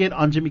little skit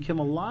on Jimmy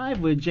Kimmel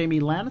Live with Jamie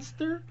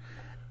Lannister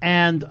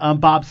and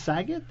Bob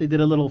Saget. They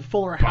did a little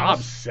Fuller House. Bob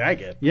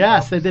Saget.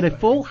 Yes, they did a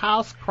Full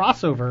House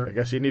crossover I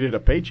guess he needed a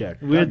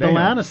paycheck. with the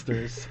Goddamn.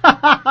 Lannisters.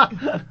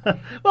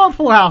 Well,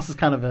 Full House is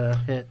kind of a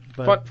hit.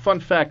 But Fun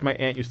fact: my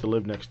aunt used to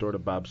live next door to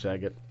Bob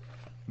Saget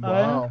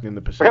Wow. in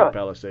the Pacific Really?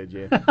 Palisades.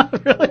 Yeah,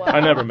 I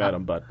never met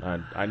him, but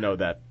I know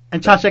that.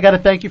 And Chacha, I got to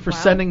thank you for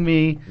sending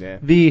me Yeah.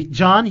 the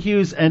John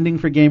Hughes ending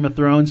for Game of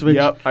Thrones. Which,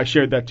 Yep, I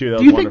shared that too. That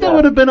do was you think that wonderful.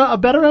 would have been a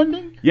better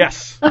ending?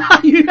 Yes, I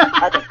think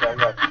so,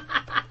 yes.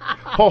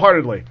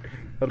 wholeheartedly.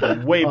 That'd have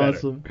been way better.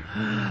 Awesome.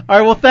 All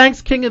right, well,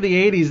 thanks, King of the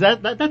 80s.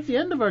 That's the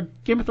end of our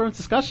Game of Thrones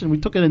discussion. We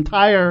took an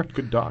entire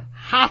Good dog.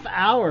 half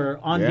hour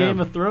on Yeah. Game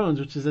of Thrones,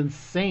 which is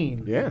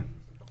insane. Yeah.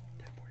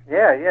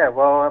 Yeah.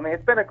 Well, I mean,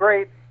 it's been a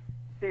great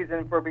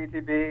season for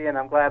BTB, and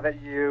I'm glad that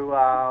you,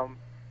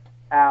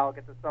 Al,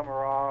 get the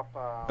summer off.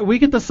 We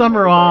get the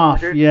summer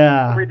off,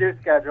 yeah.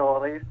 Reduced schedule,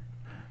 at least.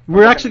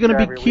 We're actually going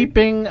to Every be week.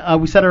 keeping,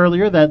 we said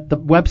earlier that the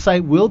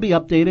website will be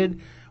updated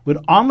with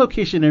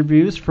on-location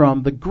interviews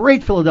from the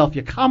Great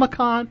Philadelphia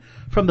Comic-Con,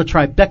 from the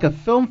Tribeca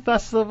Film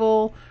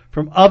Festival,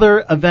 from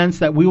other events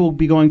that we will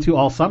be going to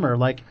all summer,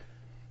 like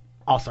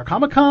All-Star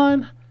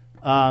Comic-Con,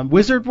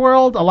 Wizard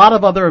World, a lot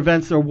of other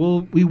events.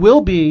 We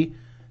will be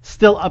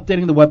still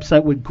updating the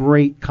website with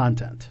great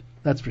content.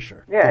 That's for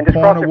sure. Yeah, and just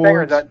cross your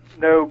fingers that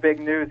no big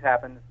news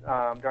happens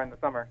during the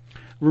summer.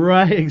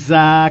 Right,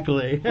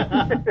 exactly.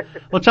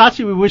 Well,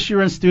 Chachi, we wish you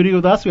were in studio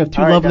with us. We have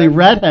two All right, lovely guys.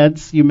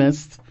 redheads you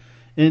missed,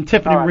 in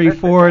Tiffany I Marie missed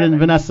it, Ford and damn it.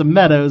 Vanessa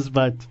Meadows,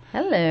 but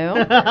Hello.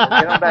 Get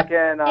them back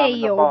in Hey, in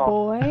yo, the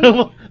fall.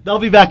 boy. they'll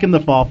be back in the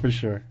fall for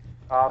sure.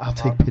 I'll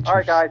take pictures. All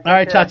right, guys. All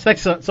right, take care.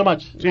 Chachi, thanks so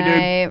much. See you,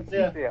 dude.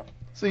 See ya.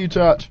 See you,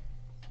 Chach.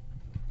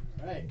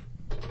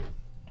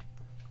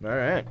 All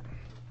right.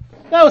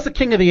 That was the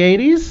king of the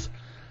 80s.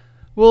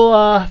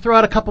 We'll throw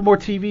out a couple more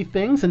TV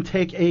things and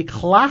take a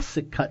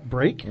classic cut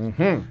break.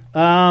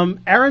 Mm-hmm.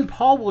 Aaron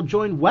Paul will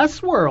join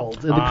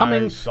Westworld in the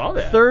coming saw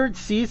that. third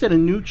season. A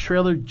new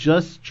trailer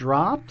just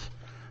dropped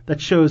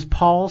that shows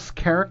Paul's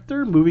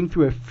character moving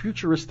through a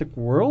futuristic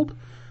world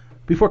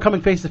before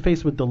coming face to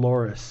face with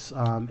Dolores,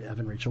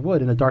 Evan Rachel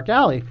Wood, in a dark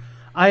alley.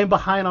 I am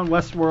behind on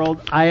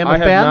Westworld. I am a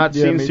fan. I have not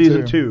seen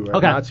season 2. Okay.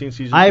 I've not seen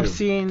season 2. I've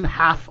seen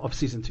half of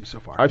season 2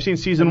 so far. I've seen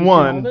season Have you seen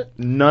all of 1, it?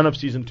 none of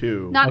season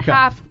 2. Not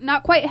half,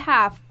 not quite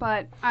half,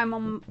 but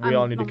We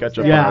all need to catch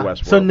up Yeah. on our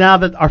Westworld. So now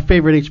that our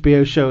favorite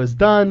HBO show is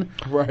done,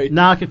 right.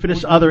 now I can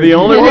finish other. The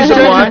only HBO reason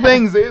shows. why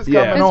Things is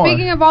coming And on.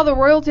 speaking of all the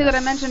royalty that I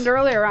mentioned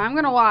earlier, I'm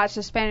going to watch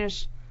The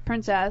Spanish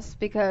Princess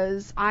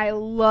because I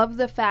love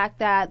the fact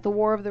that The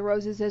War of the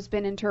Roses has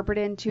been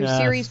interpreted into Yes.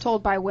 series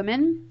told by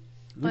women.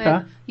 Like,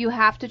 Okay. you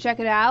have to check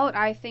it out.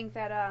 I think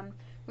that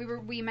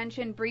we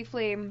mentioned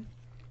briefly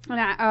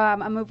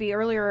a movie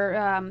earlier.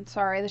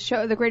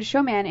 The Greatest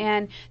Showman,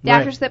 and the Right.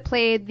 actress that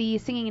played the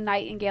singing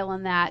nightingale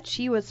in that,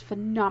 she was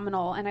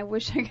phenomenal. And I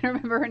wish I could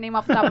remember her name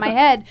off the top of my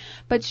head,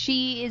 but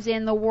she is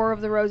in the War of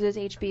the Roses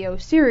HBO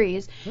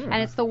series, and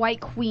it's the White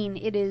Queen.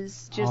 It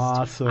is just,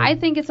 Awesome. I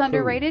think it's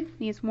underrated.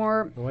 Needs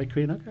more. The White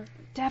Queen. Okay.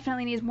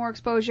 Definitely needs more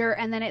exposure,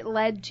 and then it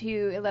led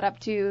up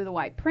to the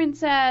White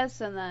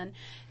Princess, and then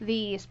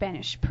the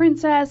Spanish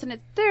Princess, and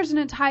there's an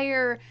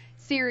entire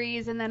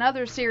series, and then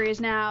other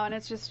series now, and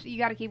it's just you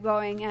got to keep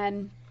going,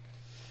 and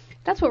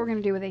that's what we're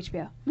gonna do with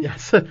HBO.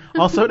 Yes.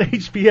 Also at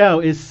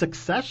HBO is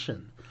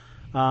Succession.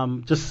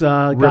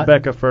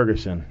 Rebecca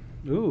Ferguson.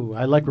 Ooh,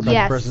 I like Rebecca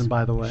Yes. Ferguson,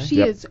 by the way.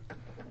 She is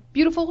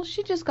beautiful.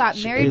 She just got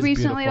She married is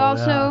recently, beautiful,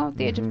 also yeah. at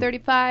the age of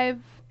 35.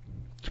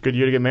 It's a good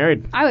year to get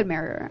married. I would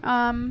marry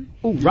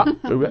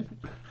her.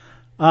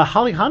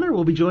 Holly Hunter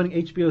will be joining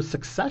HBO's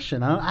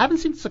Succession. I haven't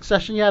seen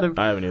Succession yet.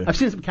 I haven't either. I've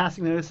seen some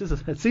casting notices.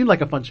 It seemed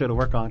like a fun show to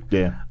work on.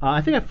 Yeah.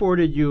 I think I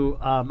forwarded you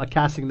a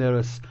casting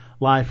notice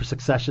line for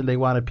Succession. They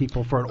wanted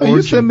people for an Oh,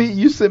 orgy.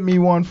 you sent me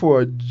one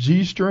for a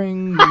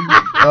G-string.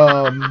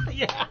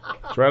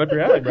 It's right up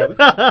your alley, brother.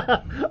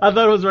 I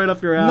thought it was right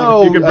up your alley.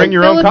 No, You can bring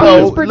your own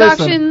Philippines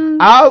costume.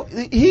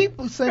 Productions. He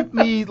sent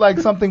me like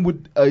something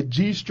with a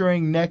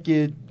G-string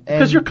naked.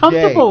 Because you're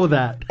comfortable with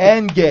that.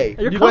 And gay.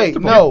 You're Wait,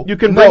 comfortable. no, You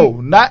can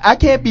I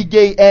can't be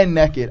gay and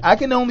naked. I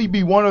can only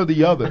be one or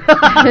the other.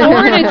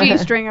 Or in a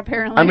G-string,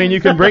 apparently. I mean,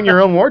 you can bring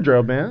your own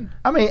wardrobe, man.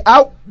 I mean,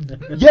 I'll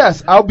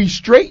be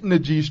straight in the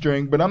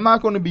G-string, but I'm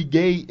not going to be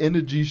gay in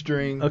the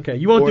G-string. Okay,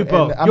 you won't do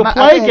both. I'm You'll not-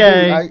 play I can't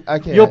gay. do- I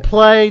can't. You'll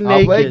play naked.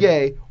 I'll play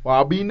gay, or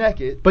I'll be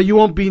naked. But you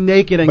won't be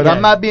naked and But gay.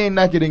 I'm not being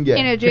naked and gay.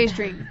 in a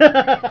J-string.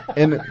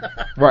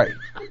 Right.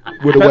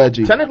 With a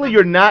wedgie. Technically,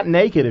 you're not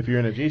naked if you're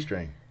in a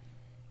G-string.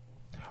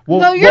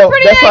 No, you're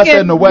pretty that's why I naked.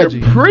 said in a wedgie.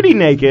 You're pretty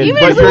naked, Even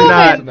but as a you're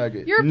woman, not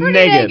you're pretty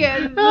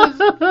naked.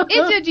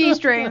 It's a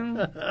G-string.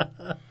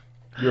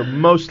 You're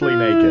mostly Oh,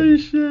 naked.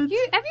 shit. Have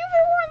you ever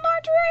worn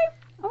lingerie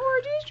or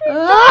a G-string?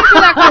 Don't answer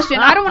that question.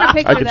 I don't want to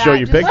picture I could that. show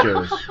you Just-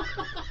 pictures.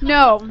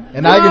 No.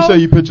 And I can show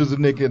you pictures of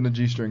naked in the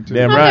G-string too.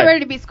 Damn I'm right. not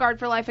ready to be scarred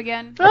for life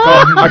again.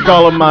 I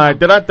call them my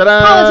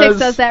da-da-da-das. Politics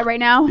does that right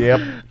now.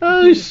 Yep.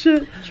 Oh,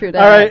 shit. True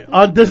All right,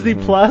 on Disney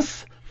Mm-hmm.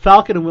 Plus,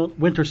 Falcon and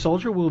Winter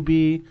Soldier will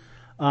be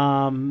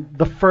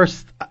the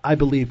first, I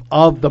believe,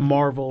 of the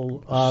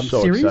Marvel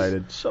So series.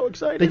 excited. So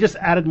excited. They just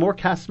added more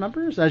cast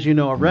members, as you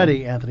know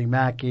already. Anthony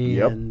Mackie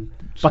Yep. and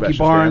Bucky Sebastian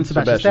Barnes,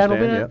 Stan. Sebastian Stan will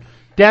be in Stan, it. yep.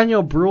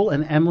 Daniel Bruhl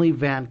and Emily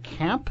Van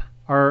Camp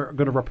are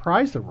going to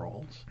reprise the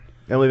roles.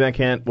 Emily Van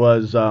Camp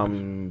was what's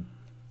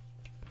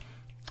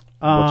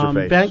her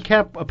face? Van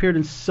Camp appeared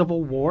in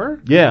Civil War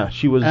Yeah,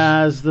 she was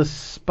as the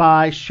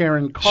spy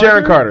Sharon Carter.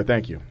 Sharon Carter.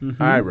 Thank you.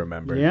 Mhm. I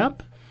remember.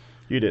 Yep.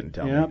 You didn't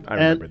tell Yep. me. I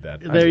And remembered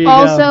that. there you go.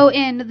 Also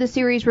in the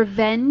series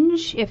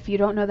Revenge, if you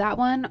don't know that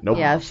one. Nope.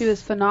 Yes. She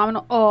was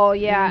phenomenal. Oh,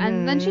 yeah.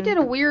 And then she did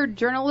a weird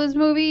journalist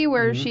movie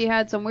where she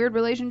had some weird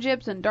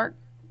relationships and dark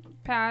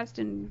past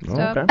and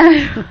stuff.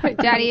 Okay.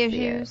 Daddy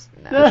issues.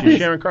 She's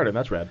Sharon Carter.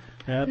 That's rad.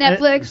 Yep.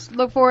 Netflix,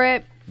 look for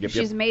it. Yep,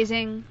 She's yep.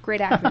 amazing.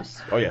 Great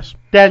actress. Oh yes.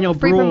 Daniel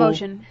Free Bruhl.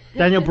 promotion.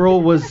 Daniel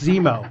Bruhl was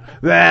Zemo.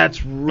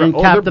 That's right. In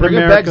Oh, Captain they're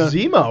bringing America. back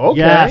Zemo. Okay.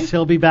 Yes,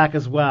 he'll be back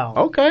as well.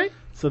 Okay.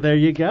 So there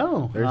you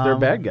go. There's their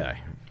bad guy.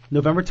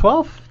 November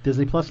 12th,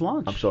 Disney Plus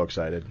launch. I'm so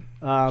excited.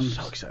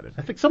 So excited.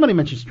 I think somebody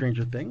mentioned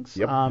Stranger Things.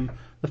 Yep.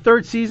 The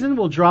third season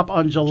will drop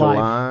on July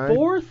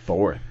 4th.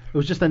 4th. It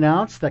was just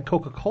announced that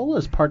Coca-Cola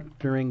is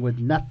partnering with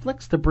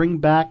Netflix to bring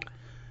back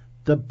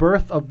the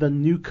birth of the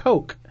new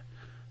Coke.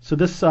 So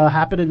this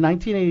happened in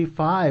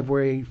 1985,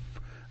 where a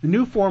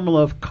new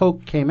formula of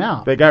Coke came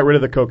out. They got rid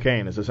of the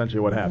cocaine. Is essentially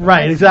what happened.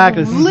 Right,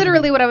 exactly.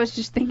 Literally what I was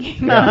just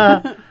thinking.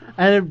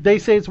 And they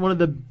say it's one of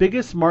the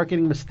biggest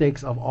marketing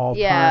mistakes of all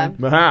time.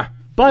 Aha.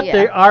 But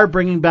they are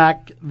bringing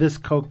back this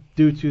Coke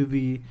due to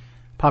the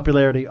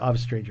popularity of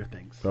Stranger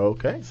Things.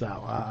 Okay.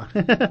 So,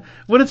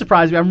 wouldn't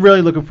surprise me. I'm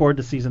really looking forward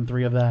to season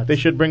 3 of that. They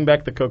should bring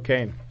back the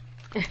cocaine.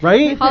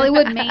 Right?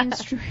 Hollywood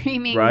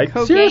mainstreaming Right.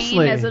 cocaine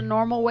Seriously. as a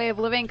normal way of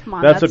living. Come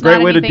on, That's a great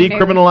not way to anything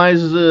new.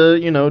 decriminalize,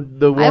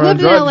 the war I on lived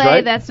drugs, in LA.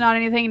 right? That's not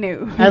anything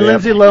new. And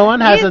Lindsay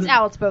Lohan has it's a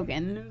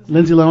outspoken.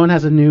 Lindsay Lohan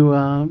has a new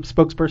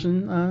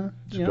spokesperson.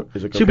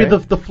 Is it she'll be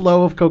cocaine? the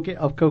flow of coke.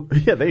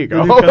 Yeah, there you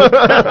go.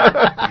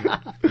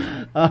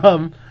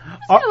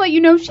 Just to let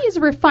you know, she is a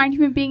refined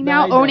human being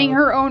now, I know. owning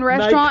her own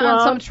restaurant on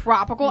some Nightclub.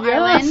 tropical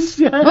Yes,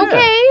 island. yeah.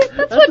 Okay,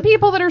 that's what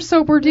people that are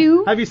sober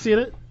do. Have you seen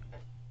it?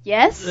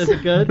 Yes. Is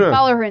it good?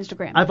 Follow her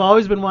Instagram. I've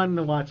always been wanting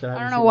to watch it. I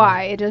don't know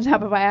why. It just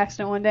happened by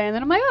accident one day, and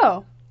then I'm like,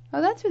 oh,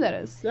 that's who that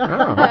is.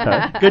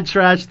 okay. Good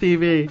trash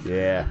TV.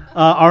 Yeah.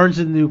 Orange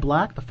is the New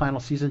Black, the final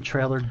season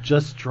trailer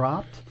just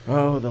dropped.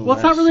 Oh, the Well,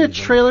 it's not last really a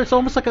season. trailer. It's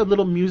almost like a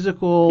little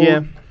musical.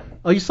 Yeah.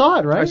 Oh, you saw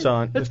it, right? I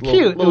saw it. It's Just a little-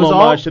 cute. little it was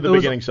homage all, to the it was-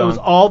 beginning It was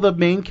song. all the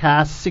main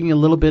cast singing a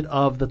little bit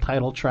of the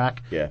title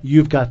track. Yeah.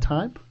 You've Got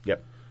Time.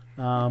 Yep.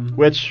 Um,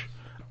 Which,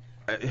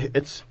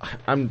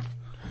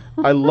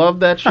 I love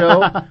that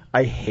show.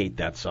 I hate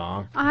that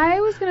song.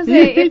 I was going to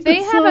say, if they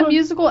The have a song.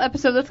 musical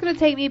episode, that's going to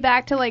take me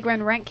back to like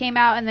when Rent came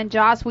out and then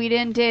Joss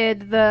Whedon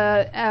did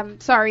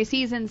the,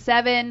 season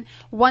 7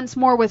 once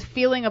more with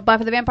Feeling of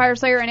Buffy the Vampire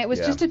Slayer, and it was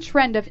Yeah. just a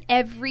trend of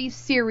every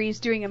series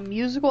doing a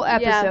musical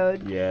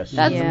episode. Yes.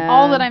 That's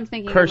all that I'm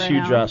thinking Curse of right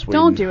you, now. Joss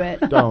Whedon. Don't do it.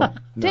 Don't.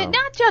 No.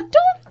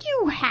 Don't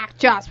you hack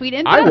Joss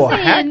Whedon. I But will I'm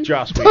saying, hack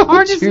Joss Whedon.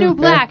 Orange is the Don't New you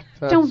Black.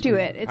 hack Don't do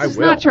it. It's I just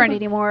will. not trendy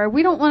anymore.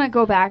 We don't want to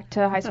go back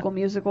to High School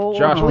Musical.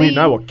 Josh or Whedon,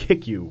 I Glee. will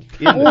kick you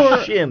in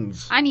the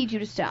shins. I need you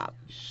to stop.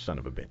 Son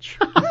of a bitch.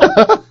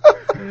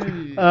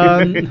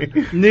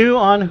 New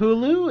on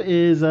Hulu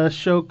is a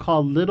show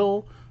called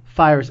Little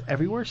Fires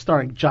Everywhere,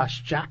 starring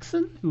Josh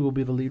Jackson, who will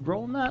be the lead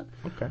role in that.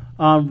 Okay.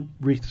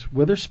 Reese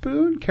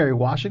Witherspoon, Kerry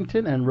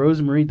Washington, and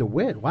Rosemary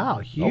DeWitt. Wow,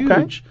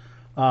 huge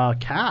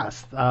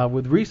cast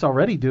with Reese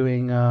already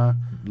doing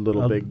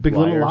Little Big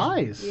Little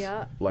Liars. Lies.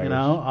 Yeah. You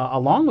know,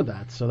 along with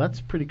that, so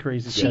that's pretty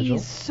crazy schedule.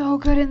 She's so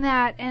good in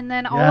that. And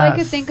then all I could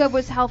Yes. think of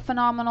was how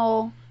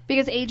phenomenal.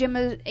 Because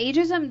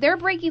ageism, they're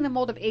breaking the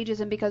mold of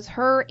ageism because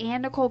her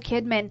and Nicole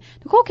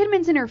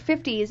Kidman's in her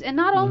 50s, and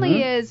not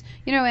only is,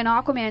 in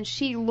Aquaman,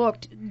 she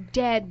looked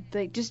dead,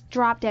 like just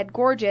drop dead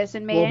gorgeous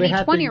and made any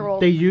 20-year-old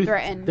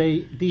threaten. They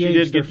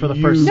de-aged her for the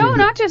first No, season.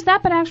 not just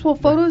that, but actual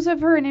photos of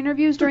her in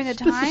interviews during the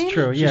time. This is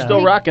true, She's yeah.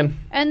 still rocking.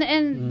 And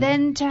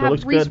then to Still have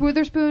looks Reese good.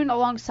 Witherspoon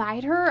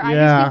alongside her, I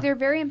Yeah. just think they're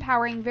very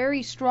empowering,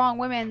 very strong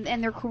women,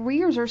 and their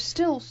careers are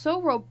still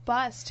so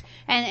robust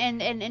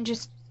and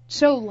just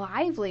so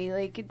lively.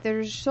 Like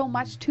there's so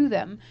much to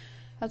them.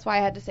 That's why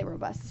I had to say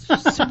robust.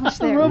 It's just so much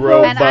there.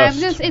 Robust. And I'm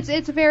just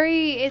it's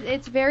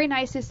very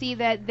nice to see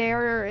that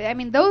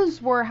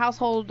those were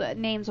household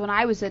names when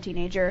I was a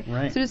teenager.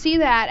 Right. So to see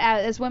that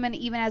as women,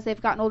 even as they've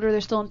gotten older,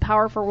 they're still in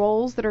powerful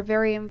roles that are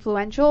very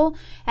influential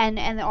and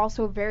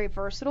also very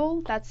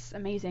versatile. That's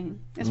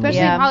amazing, especially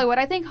Yeah. in Hollywood.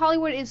 I think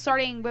Hollywood is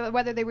starting,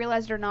 whether they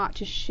realize it or not,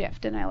 to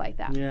shift, and I like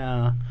that.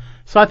 Yeah.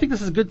 So I think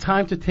this is a good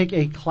time to take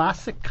a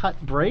classic cut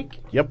break.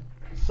 Yep.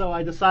 So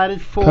I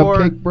decided for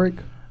Cupcake break.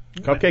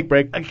 Cupcake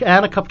break.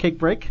 And a cupcake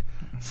break.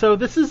 So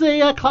this is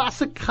a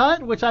classic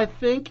cut, which I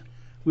think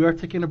we are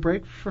taking a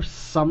break for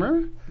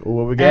summer.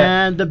 What we got?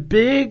 And the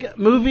big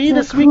movie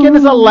this weekend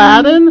is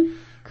Aladdin,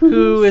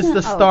 who is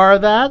the star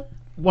of that.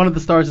 One of the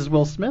stars is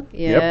Will Smith.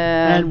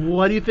 Yeah. And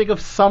what do you think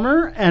of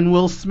Summer and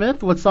Will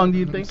Smith? What song do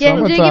you think?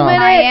 Getting jiggy Summertime. with it.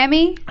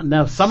 Miami.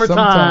 No, Summertime.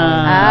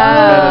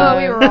 Oh,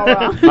 we were all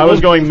wrong. I was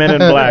going Men in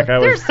Black. I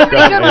was There's so many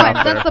good out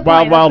ones. there. That's the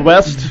Wild point. Wild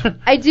West.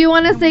 I do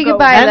want to say Go.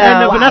 goodbye,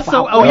 And though.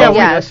 Vanessa,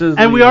 Yes.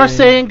 and we are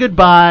saying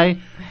goodbye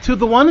to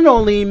the one and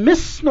only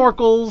Miss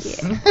Snorkels,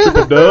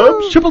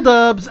 Triple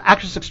Dubs,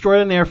 actress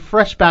extraordinaire,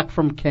 fresh back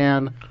from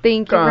Cannes,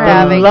 Thank you for the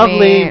having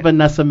lovely me.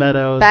 Vanessa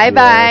Meadows.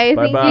 Bye-bye. Yes,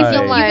 Thank bye-bye. you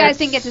so You much. guys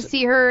didn't get to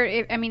see her.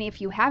 If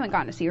you haven't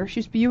gotten to see her,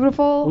 she's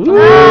beautiful. Ooh.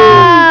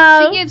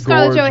 Wow. She gave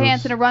Scarlett Gorgeous.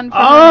 Johansson a run for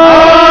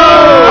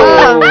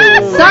Oh!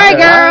 Sorry,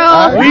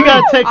 girl. We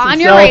gotta take some On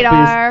your selfies.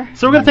 radar.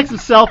 So we're gonna take some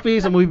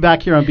selfies, and we'll be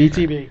back here on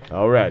BTV.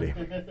 Alrighty.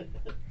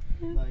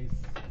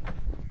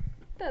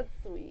 That's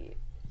sweet.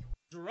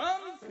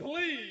 Drums,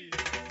 please.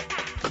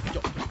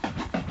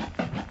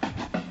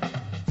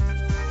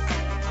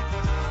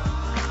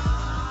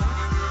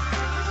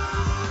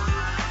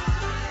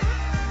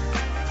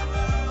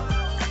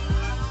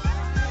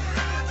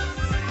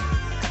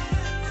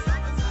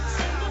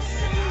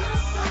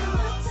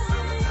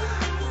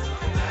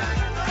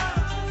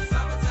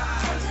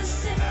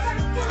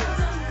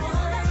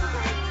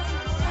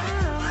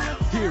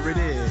 Here it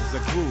is, a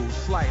groove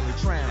slightly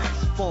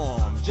transformed.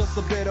 perform. Just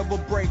a bit of a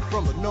break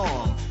from the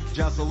norm.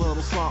 Just a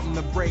little something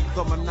to break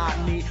the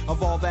monotony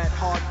of all that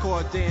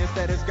hardcore dance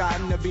that has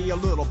gotten to be a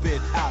little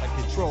bit out of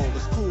control.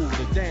 It's cool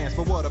to dance,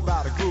 but what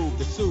about a groove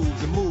that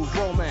soothes and moves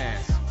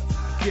romance?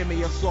 Give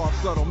me a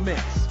soft, subtle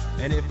mix.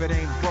 And if it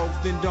ain't broke,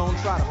 then don't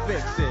try to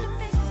fix it.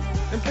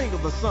 And think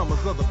of the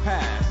summers of the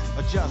past.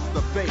 Adjust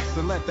the bass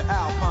and let the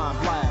Alpine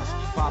blast.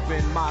 Pop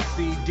in my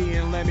CD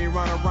and let me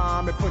run a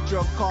rhyme and put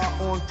your car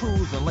on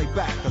cruise and lay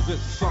back, cause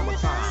it's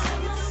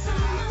summertime.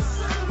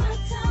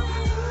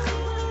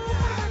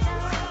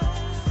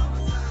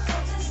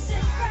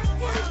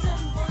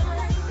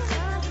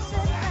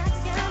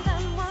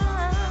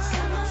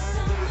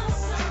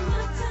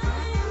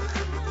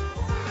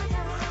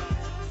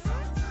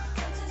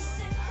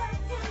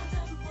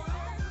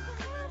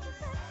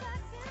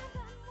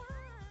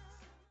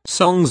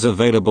 Songs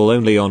available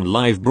only on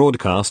live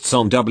broadcasts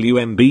on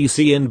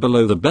WMBC and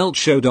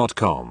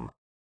belowthebeltshow.com.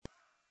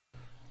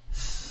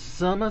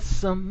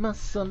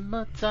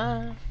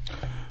 Summertime.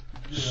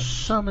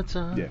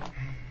 Summertime. Yeah.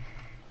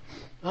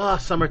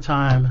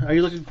 Summertime. Are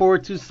you looking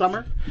forward to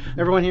summer?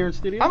 Everyone here in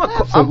studio?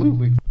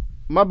 Absolutely.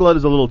 My blood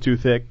is a little too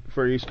thick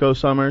for East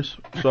Coast summers,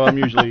 so I'm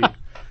usually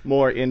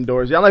more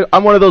indoors.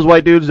 I'm one of those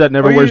white dudes that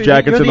never wears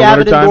jackets in the wintertime.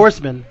 You're the avid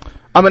indoorsman.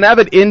 I'm an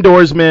avid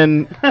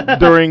indoorsman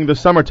during the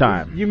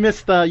summertime. You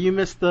missed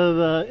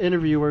the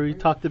interview where we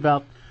talked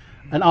about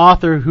an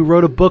author who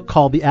wrote a book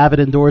called The Avid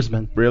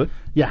Indoorsman. Really?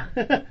 Yeah.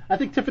 I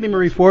think Tiffany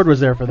Marie Ford was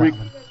there for that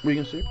one. We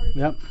can see.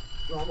 Yep.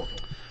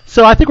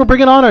 So I think we're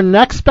bringing on our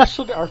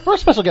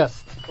first special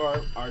guest.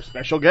 Our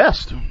special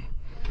guest.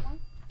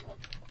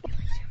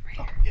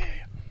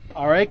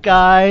 All right,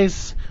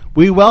 guys.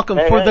 We welcome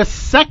for the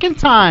second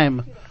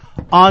time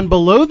on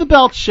Below the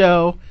Belt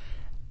Show,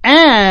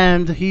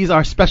 and he's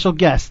our special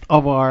guest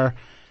of our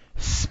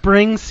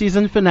spring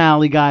season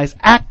finale, guys.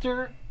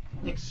 Actor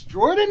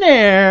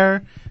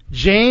extraordinaire,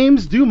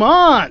 James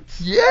Dumont.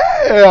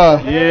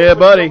 Yeah. Yeah,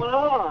 buddy.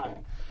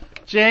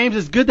 James,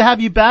 it's good to have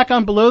you back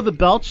on Below the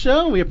Belt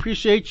Show. We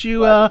appreciate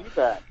you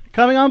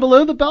coming on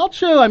Below the Belt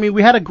Show. I mean,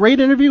 we had a great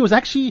interview. It was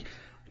actually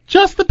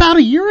just about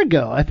a year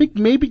ago. I think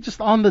maybe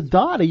just on the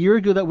dot a year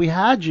ago that we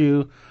had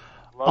you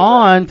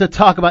on to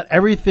talk about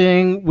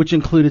everything, which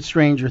included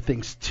Stranger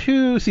Things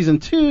 2, Season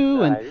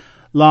 2, and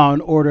Law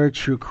and Order,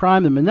 True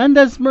Crime, the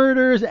Menendez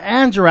murders,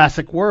 and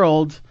Jurassic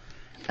World.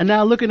 And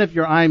now looking at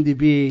your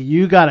IMDb,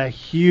 you got a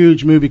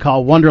huge movie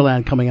called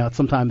Wonderland coming out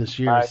sometime this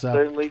year. I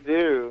certainly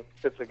do.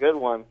 It's a good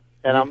one.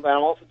 And I'm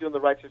also doing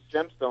The Righteous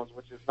Gemstones,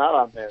 which is not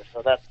on there.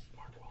 So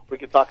we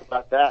could talk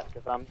about that,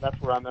 because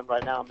that's where I'm in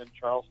right now. I'm in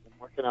Charleston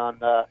working on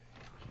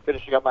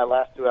finishing up my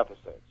last 2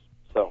 episodes.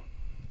 So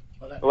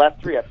the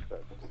last 3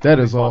 episodes. That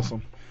is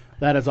awesome.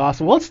 That is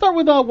awesome. Well, let's start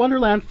with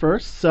Wonderland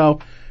first. So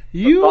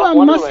you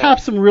must have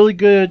some really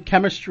good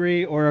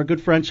chemistry or a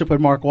good friendship with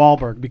Mark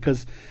Wahlberg,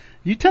 because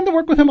you tend to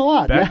work with him a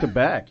lot. Back to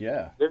back,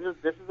 yeah. This is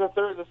a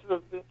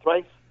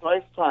thrice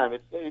time.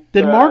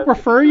 Did Mark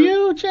refer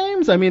you,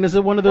 James? I mean, is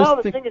it one of those things?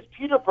 No, the thing is,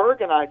 Peter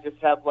Berg and I just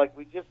have a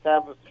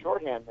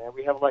shorthand, man.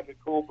 We have a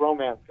cool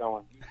bromance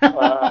going.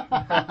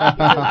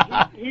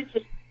 He's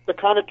just the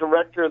kind of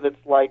director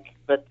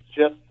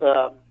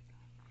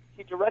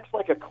he directs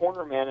like a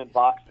corner man in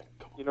boxing.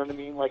 You know what I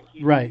mean? Like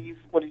he sees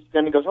what he's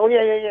done and goes, oh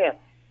yeah,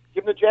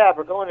 give him the jab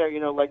or go in there.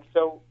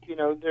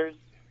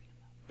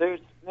 There's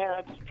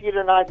man, Peter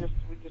and I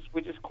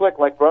we just click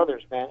like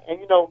brothers, man. And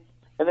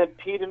and then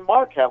Pete and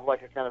Mark have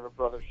like a kind of a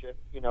brothership,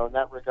 in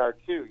that regard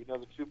too.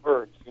 The two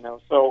birds,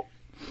 So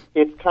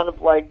it's kind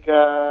of like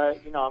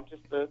I'm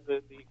just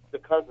the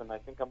cousin. I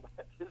think I'm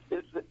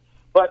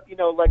but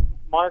like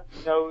Mark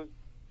knows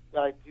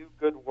that I do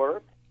good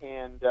work,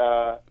 and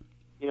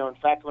in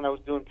fact, when I was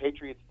doing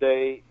Patriots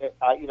Day,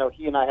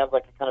 he and I have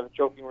like a kind of a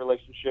joking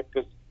relationship,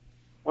 because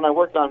when I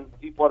worked on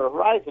Deepwater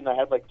Horizon, I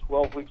had like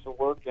 12 weeks of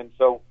work, and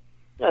so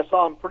I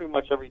saw him pretty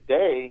much every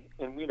day,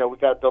 and we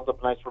got to build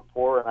up a nice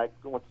rapport. And I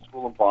went to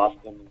school in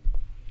Boston,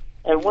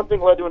 and one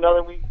thing led to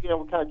another. We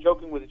we're kind of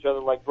joking with each other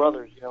like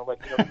brothers, yeah, let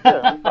me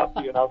talk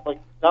to you. And I was like,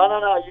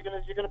 no, you're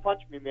gonna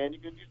punch me, man.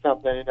 You're gonna do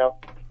something,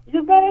 He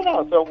goes,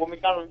 no. So when we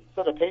got on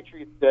the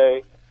Patriots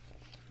Day,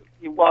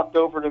 he walked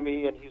over to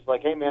me and he's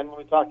like, hey man, let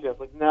me talk to you. I was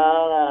like, no,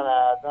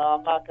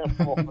 I'm not gonna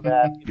fall for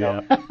that.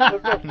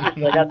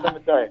 Seriously, I got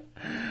something to tell you.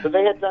 So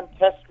they had done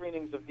test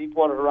screenings of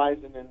Deepwater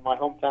Horizon in my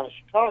hometown of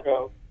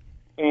Chicago.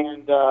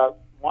 And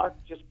Mark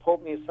just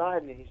pulled me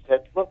aside and he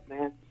said, look,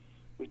 man,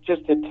 we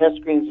just did test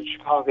screens in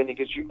Chicago. And he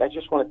goes, I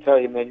just want to tell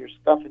you, man, your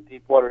stuff in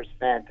Deepwater is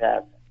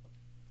fantastic.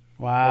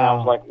 Wow. And I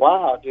was like,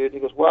 wow, dude. He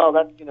goes, well,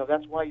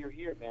 that's why you're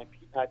here, man.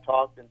 Pete and I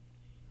talked, and,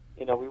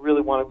 we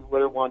really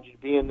wanted you to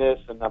be in this,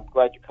 and I'm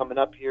glad you're coming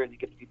up here and you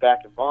get to be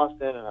back in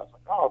Boston. And I was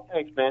like, oh,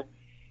 thanks, man.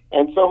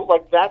 And so,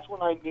 that's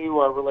when I knew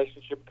our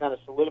relationship kind of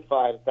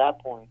solidified at that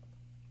point.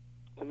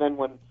 And then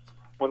when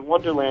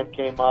Wonderland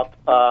came up,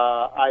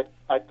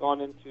 I'd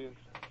gone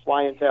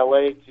fly into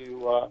LA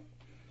to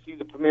see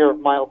the premiere of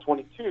Mile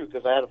 22,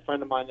 because I had a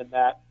friend of mine in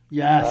that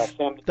Yes,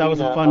 Sam that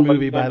was a Medina, fun my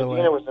movie, buddy by Sam the way.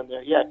 Medina was in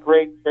there. Yeah,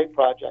 great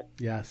project.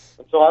 Yes.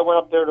 And so I went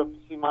up there to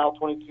see Mile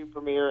 22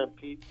 premiere, and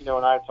Pete, and I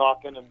are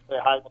talking and say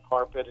hi on the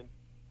carpet. And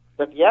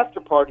at the after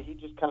party, he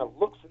just kind of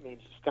looks at me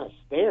and just kind of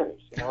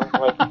stares.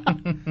 I'm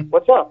like,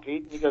 "What's up,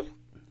 Pete?" And he goes,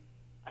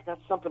 "I got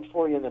something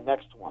for you in the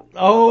next one."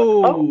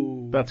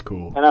 Oh, that's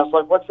cool. And I was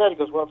like, "What's that?" He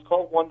goes, "Well, it's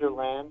called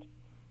Wonderland,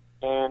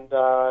 and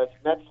it's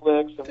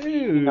Netflix, and we're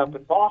shooting up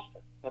in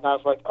Boston." And I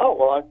was like, "Oh,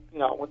 well, I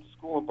went to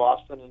school in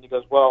Boston." And he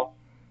goes, "Well,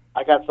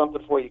 I got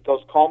something for you." He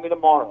goes, "Call me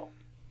tomorrow."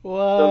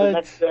 What? So the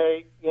next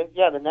day,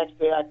 the next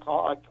day I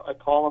call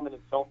him, and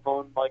his cell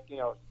phone,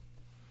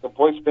 the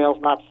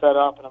voicemail's not set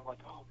up, and I'm like,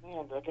 "Oh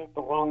man, did I get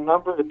the wrong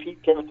number? Did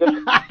Pete get a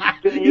different?"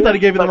 You thought he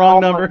gave you the wrong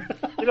number.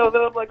 Then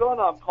I'm like, "Oh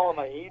no, I'm calling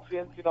my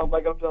agent." I'm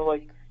like.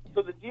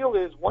 So the deal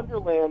is,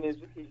 Wonderland is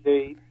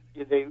a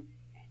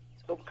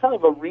kind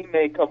of a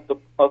remake of the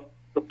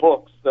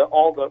books,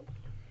 all the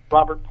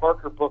Robert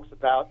Parker books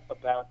about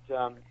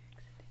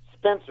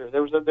Spencer.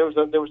 There was a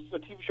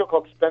TV show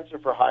called Spencer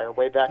for Hire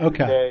way back in the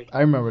day.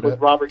 I remember with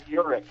that. Robert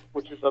Urich,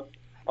 which is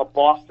a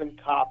Boston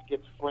cop,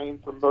 gets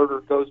framed for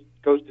murder, goes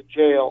to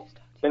jail.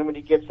 Then when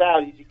he gets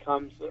out, he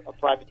becomes a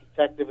private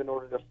detective in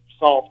order to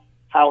solve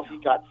how he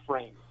got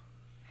framed.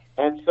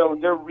 And so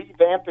they're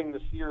revamping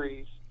the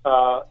series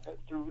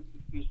through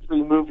these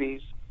 3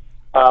 movies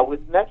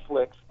with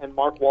Netflix, and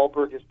Mark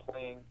Wahlberg is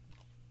playing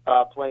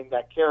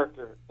that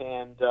character,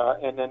 and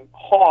then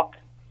Hawk,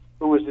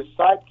 who is his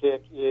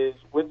sidekick, is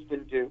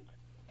Winston Duke,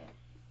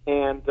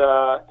 and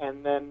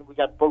then we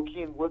got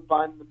Bokeem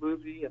Woodbine in the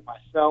movie, and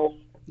myself.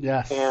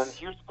 Yes. And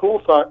here's the cool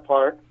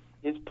part: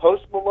 is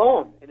Post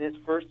Malone in his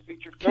first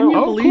feature film. Can you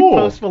believe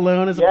Post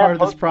Malone is a part of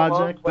this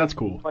project? That's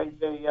cool. Plays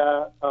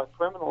a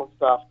criminal and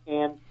stuff,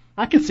 and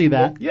I can see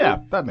that.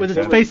 Yeah, that makes with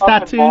sense. his face Up in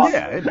tattoos. Boston.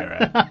 Yeah, isn't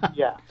that right?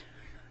 Yeah.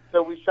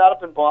 So we shot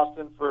up in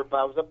Boston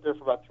I was up there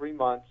for about 3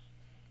 months.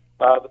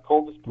 The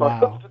coldest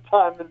part of the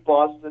time in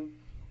Boston.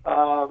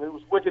 It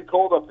was wicked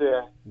cold up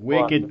there.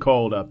 Wicked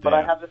cold up there. But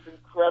I have this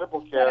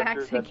incredible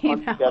character that's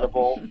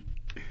unforgettable.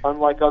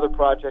 Unlike other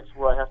projects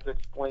where I have to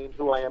explain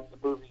who I am in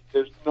the movie,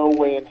 there's no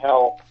way in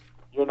hell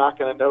you're not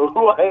going to know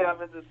who I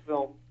am in this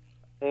film.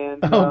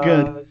 And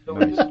good. So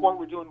at this point,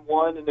 we're doing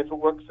 1, and if it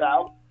works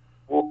out,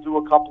 we'll do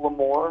a couple of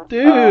more.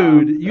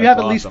 Dude, you have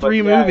at least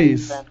 3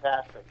 movies. It's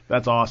fantastic.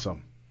 That's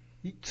awesome.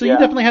 So you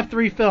definitely have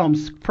 3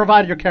 films,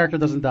 provided your character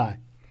doesn't die.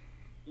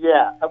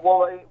 Yeah.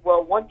 Well,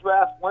 one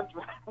draft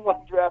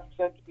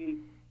sent me.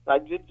 I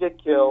did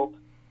get killed.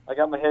 I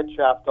got my head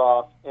chopped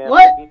off, and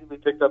I immediately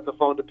picked up the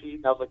phone to Pete,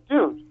 and I was like,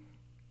 "Dude,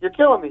 you're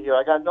killing me here.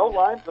 I got no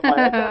lines, and my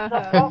head got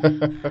chopped off."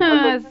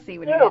 Let's see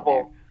what you did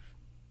there.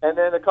 And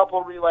then a couple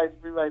of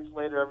rewrites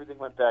later, everything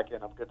went back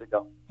in. I'm good to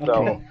go. So,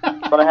 Okay.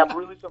 but I have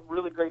some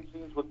really great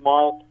scenes with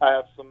Mark. I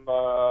have some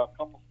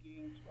couple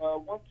scenes.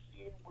 One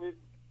scene with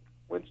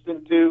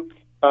Winston Duke.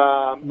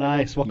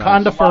 Nice.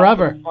 Wakanda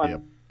forever.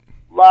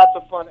 Lots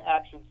of fun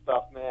action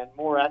stuff, man.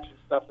 More action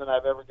stuff than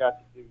I've ever got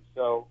to do.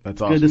 So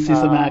that's awesome. Good to see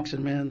some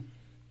action, man.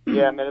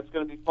 Yeah, man, it's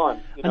going to be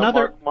fun.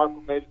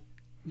 Mark made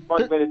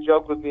a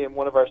joke with me in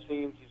one of our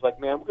scenes. He's like,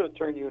 "Man, we're going to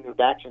turn you into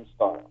an action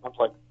star." I was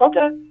like, "Okay,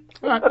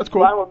 all right, that's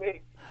cool." Fine with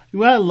me.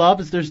 What I love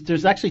is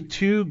there's actually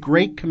 2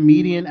 great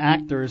comedian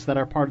actors that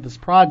are part of this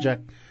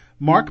project,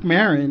 Mark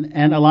Maron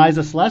and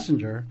Eliza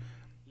Schlesinger.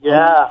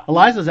 Yeah.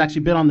 Eliza's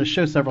actually been on the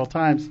show several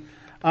times.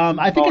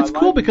 I think it's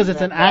cool because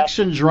it's an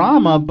action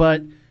drama,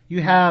 but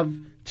you have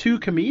 2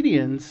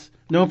 comedians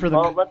known for the.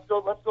 Well, let's go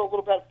a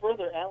little bit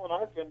further. Alan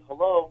Arkin,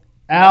 hello.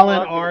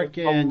 Alan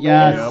Arkin,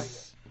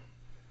 yes.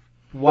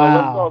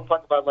 Wow. So let's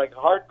talk about a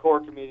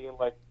hardcore comedian,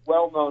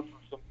 well known for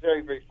some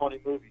very, very funny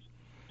movies.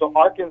 So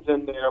Arkin's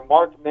in there.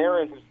 Mark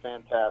Maron, who's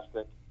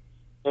fantastic,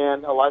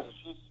 and Eliza's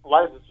just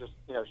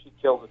she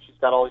kills it. She's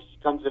got all. She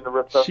comes in to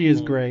rip up. She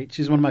is great.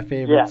 She's one of my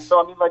favorites. Yeah.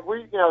 So I mean,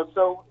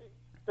 so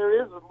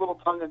there is a little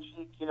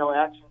tongue-in-cheek,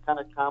 action kind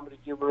of comedy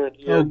humor in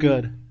here. Oh,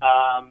 good.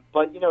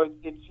 But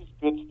it's just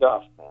good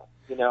stuff,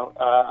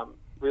 man.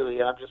 Really,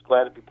 and I'm just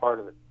glad to be part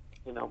of it.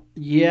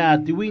 Yeah.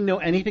 Do we know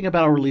anything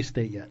about a release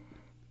date yet?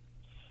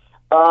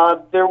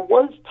 There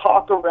was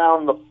talk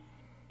around the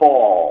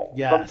fall,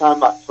 Yes.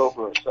 sometime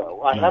October or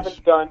so. I Nice.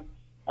 haven't done.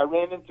 I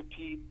ran into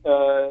Pete.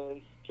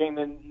 He came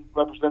in. He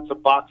represents a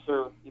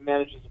boxer. He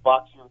manages a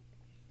boxer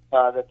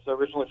that's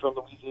originally from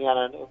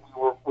Louisiana, and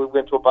we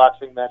went to a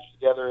boxing match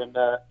together. And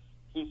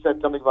he said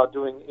something about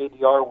doing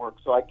ADR work.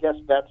 So I guess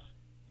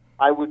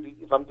I would be,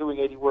 if I'm doing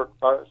AD work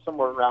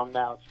somewhere around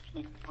now.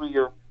 It's usually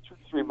 2 to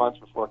 3 months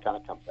before it kind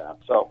of comes out.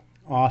 So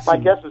Awesome.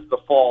 my guess is the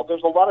fall.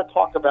 There's a lot of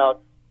talk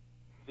about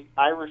The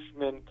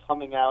Irishman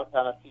coming out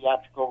on a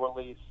theatrical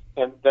release,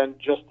 and then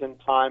just in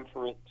time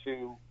for it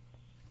to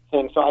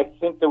thing. So I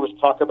think there was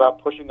talk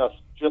about pushing us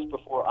just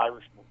before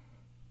Irishman.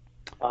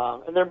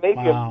 And there may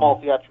be a Wow. small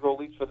theatrical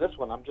release for this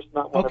one. I'm just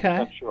not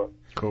 100% sure.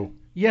 Cool.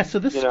 Yeah, so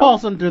this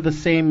falls under the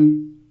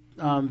same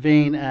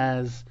vein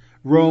as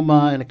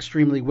Roma and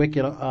Extremely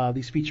Wicked,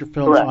 these feature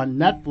films Correct. on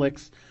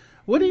Netflix.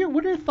 What are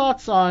your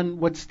thoughts on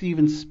what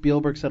Steven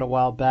Spielberg said a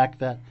while back,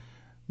 that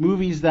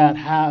movies that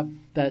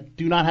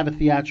do not have a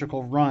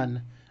theatrical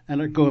run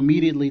and go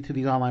immediately to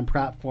these online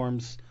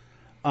platforms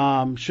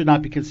should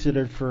not be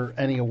considered for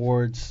any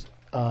awards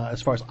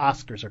as far as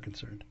Oscars are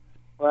concerned?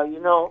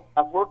 Well,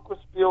 I've worked with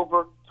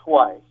Spielberg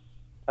twice.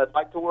 I'd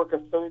like to work a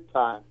third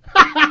time.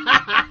 So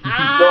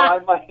I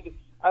might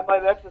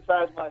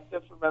exercise my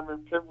Fifth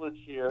Amendment privilege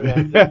here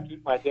and just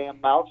keep my damn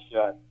mouth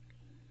shut.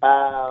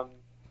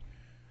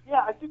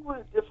 Yeah, I think we're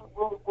in a different.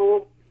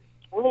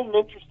 We're in an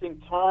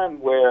interesting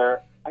time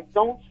where I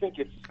don't think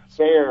it's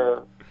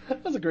fair.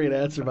 That's a great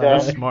answer, by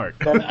That's the way. smart.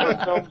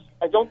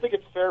 I don't think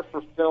it's fair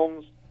for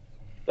films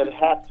that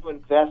have to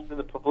invest in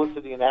the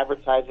publicity and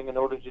advertising in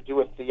order to do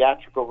a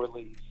theatrical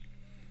release.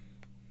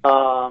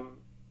 I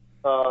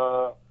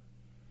don't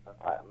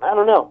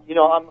know.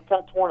 I'm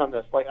kind of torn on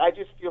this. Like, I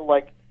just feel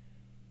like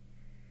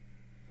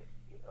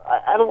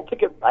I don't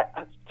think it.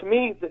 To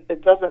me,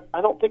 it doesn't.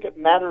 I don't think it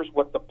matters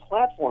what the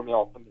platform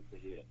ultimately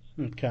is.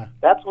 Okay.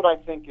 That's what I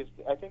think is.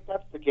 I think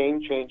that's the game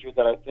changer.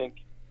 That I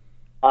think.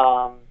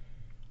 I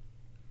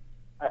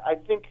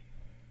think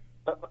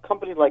a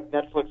company like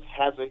Netflix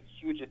has a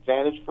huge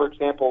advantage. For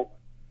example,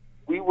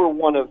 we were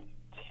one of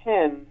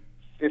 10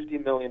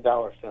 $50 million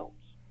films.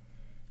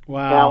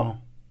 Wow.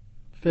 Now,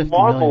 $50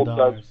 Marvel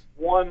million. does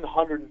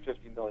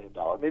 $150 million,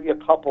 maybe a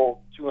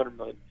couple $200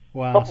 million.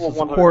 Wow, couple so of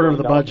it's a $100 quarter of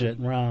the million. budget.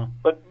 Wow.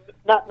 But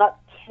not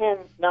 10.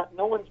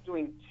 No one's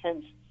doing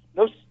 10.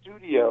 No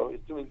studio is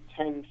doing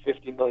 10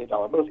 $50 million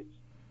movies.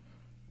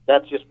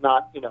 That's just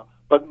not.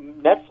 But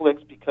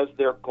Netflix, because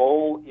their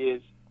goal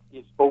is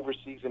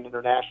overseas and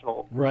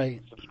international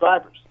Right.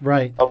 subscribers,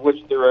 Right. of which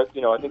there are,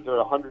 I think there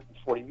are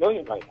 140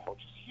 million right now, which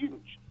is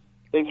huge.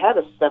 They've had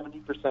a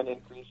 70%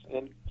 increase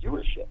in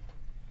viewership.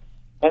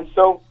 And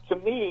so, to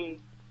me,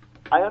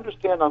 I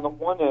understand on the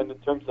one end in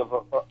terms of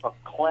a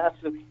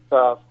classic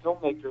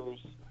filmmakers,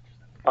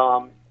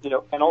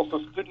 and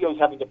also studios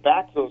having to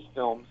back those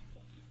films.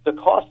 The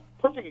cost.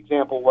 Perfect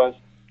example was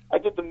I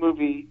did the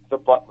movie The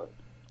Butler.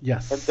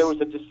 Yes. And there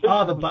was a decision.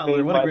 Oh, The was Butler!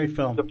 made What a by great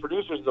film. The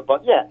producers of The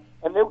Butler. Yeah,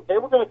 and they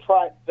were going to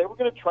try. They were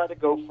going to try to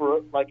go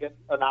for like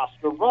an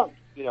Oscar run,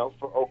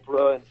 for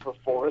Oprah and for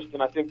Forrest,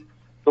 and I think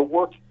the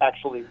work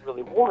actually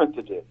really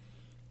warranted it.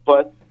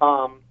 But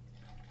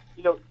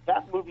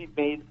that movie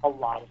made a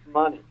lot of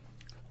money.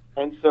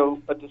 And so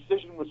a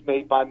decision was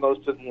made by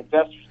most of the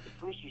investors, the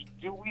producers,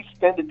 do we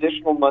spend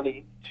additional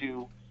money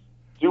to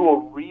do a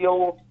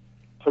real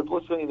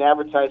publicity and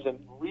advertising,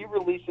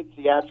 re-release it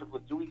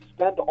theatrically? Do we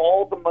spend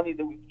all the money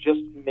that we've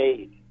just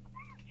made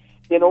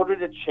in order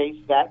to chase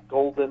that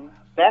golden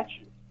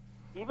statue,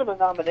 even a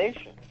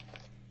nomination?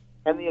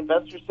 And the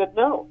investors said,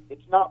 no,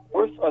 it's not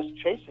worth us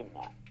chasing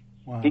that.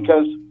 Wow.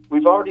 Because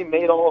we've already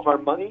made all of our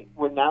money.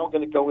 We're now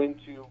going to go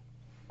into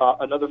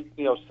another,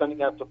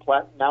 sending out the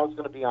now it's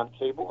going to be on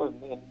cable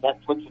and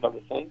Netflix and other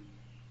things.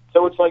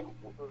 So it's like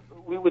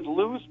we would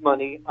lose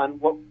money on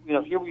what,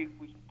 here we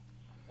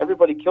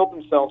everybody killed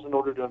themselves in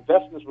order to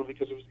invest in this movie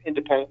because it was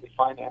independently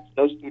financed.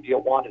 No studio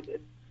wanted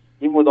it,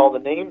 even with all the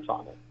names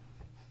on it.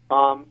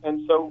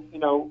 And so,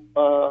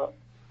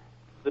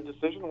 the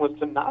decision was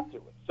to not do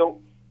it.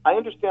 So I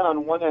understand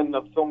on one end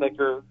a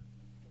filmmaker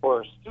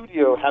or a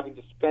studio having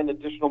to spend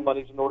additional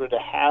monies in order to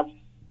have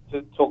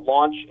to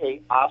launch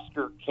a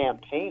Oscar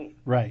campaign.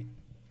 Right.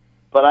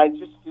 But I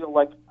just feel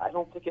like I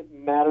don't think it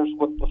matters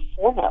what the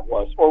format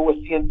was or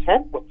with the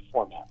intent what the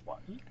format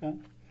was. Okay.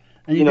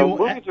 And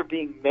movies are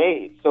being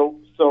made. So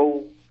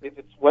if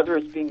it's whether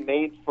it's being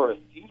made for a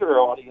theater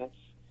audience,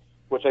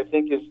 which I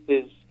think is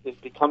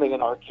becoming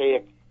an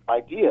archaic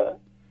idea.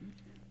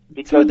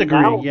 Because to a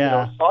degree, now,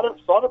 yeah.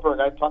 Soderbergh,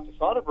 I talked to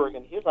Soderbergh,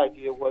 and his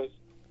idea was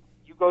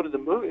you go to the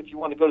movie, if you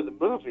want to go to the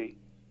movie,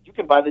 you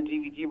can buy the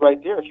DVD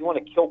right there. If you want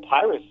to kill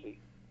piracy,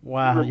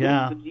 wow, you release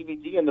yeah. the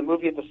DVD and the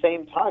movie at the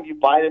same time. You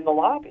buy it in the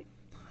lobby,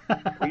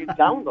 or you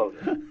download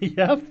it.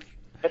 Yep.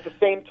 At the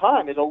same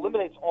time, it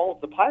eliminates all of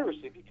the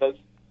piracy because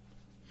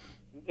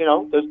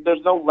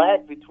there's no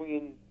lag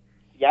between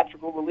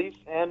theatrical release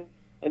and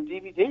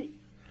DVD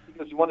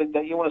because you want to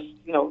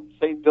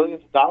save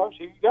billions of dollars.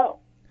 Here you go.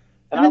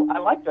 And I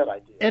like that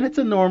idea. And it's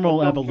a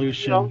normal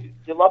evolution.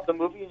 You love the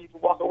movie and you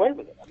can walk away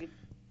with it. I mean,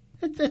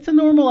 it's a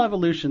normal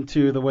evolution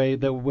to the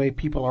way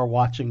people are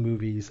watching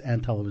movies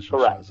and television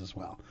shows as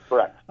well.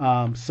 Correct.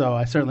 So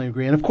I certainly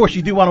agree. And of course,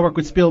 you do want to work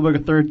with Spielberg a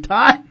third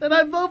time, and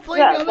I vote for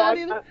you on that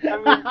either.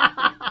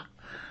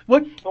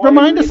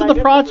 Remind us of the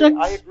project.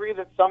 I agree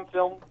that some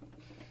films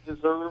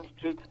deserve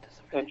to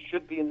and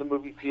should be in the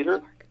movie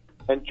theater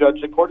and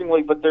judged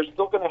accordingly, but they're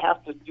still going to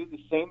have to do the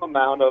same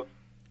amount of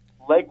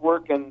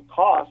legwork and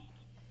cost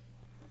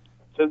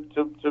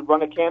to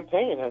run a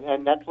campaign,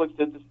 and Netflix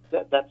did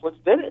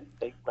it.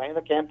 They ran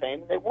a campaign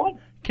and they won.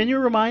 Can you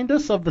remind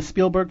us of the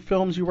Spielberg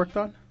films you worked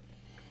on?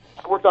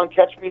 I worked on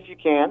Catch Me If You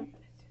Can,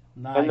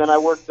 nice. And then I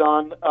worked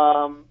on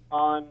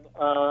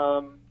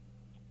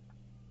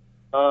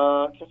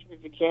Catch Me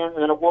If You Can,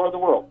 and then A War of the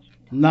Worlds.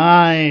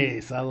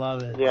 Nice, I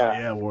love it.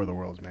 Yeah, War of the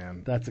Worlds,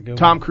 man. That's a good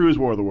Tom one. Cruise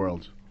War of the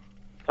Worlds.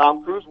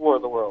 Tom Cruise War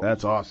of the Worlds.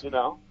 That's awesome.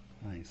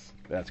 Nice.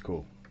 That's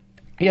cool.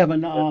 Yeah, but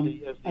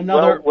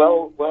another.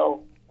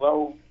 Well,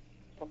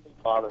 something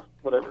father,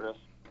 whatever it is.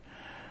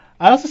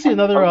 I also see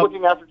another. I'm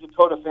looking after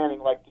Dakota Fanning.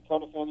 Like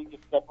Dakota Fanning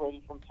gets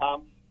separated from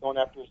Tom, going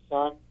after his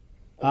son. And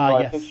so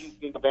I yes. think she's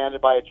being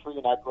abandoned by a tree,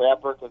 and I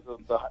grab her because the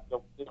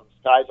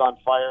sky's on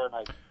fire, and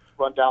I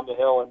run down the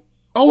hill. And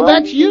Oh,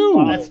 that's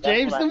you. That's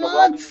James the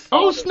Once.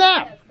 Oh,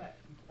 snap.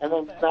 And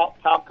then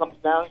Tom comes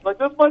down. He's like,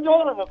 "That's my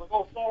daughter." And I'm like,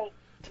 "Oh, sorry."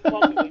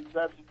 And he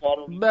grabs his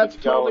daughter. And That's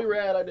keeps going. totally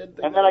rad. I didn't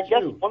think And then I that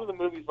guess was you. one of the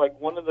movies, like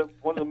one of the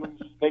movies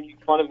was making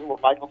fun of it, where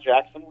Michael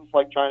Jackson was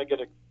like trying to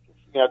get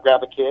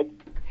grab a kid.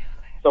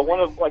 So one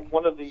of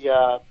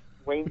the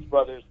Wayans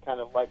brothers kind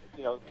of like,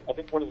 I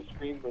think one of the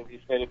Scream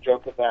movies made a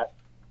joke of that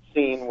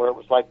scene where it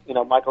was like,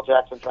 Michael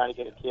Jackson trying to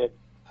get a kid.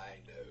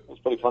 It was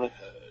pretty funny.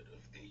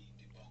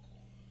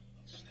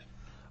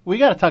 We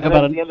got to talk And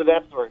about that's it. the end of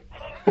that story.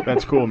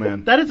 That's cool,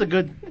 man. That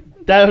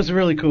was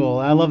really cool.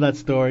 I love that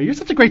story. You're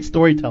such a great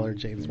storyteller,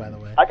 James, by the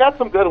way. I got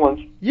some good ones.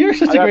 You're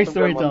such I a got great some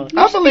good storyteller. ones.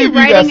 I believe you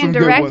got Writing some and good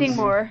directing ones.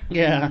 more.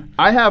 Yeah.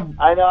 I have.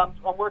 I know.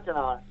 I'm working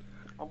on it.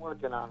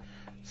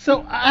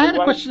 So I had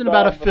a question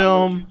about a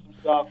film.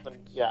 Stuff and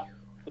yeah,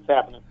 it's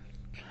happening.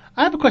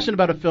 I have a question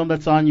about a film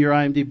that's on your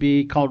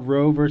IMDb called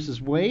Roe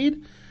versus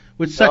Wade,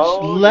 with such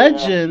Oh,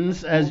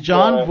 legends as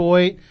John Okay.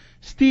 Voight,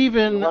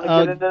 Stephen You want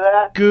to get into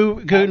that?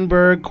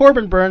 Gutenberg,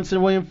 Corbin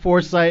Burnson, William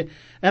Forsythe,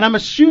 and I'm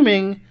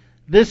assuming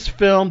this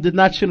film did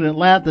not shoot in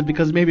Atlanta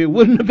because maybe it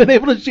wouldn't have been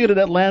able to shoot in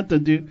Atlanta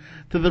due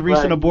to the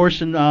recent Right.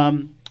 abortion or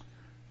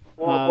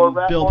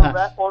bill or,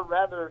 passed. or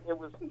rather, it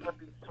was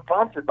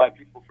sponsored by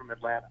people from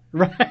Atlanta.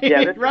 Right,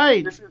 Yeah, this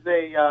right. This is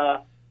a.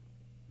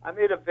 I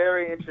made a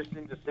very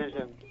interesting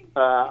decision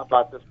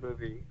about this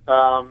movie.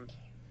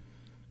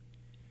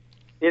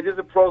 It is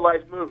a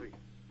pro-life movie.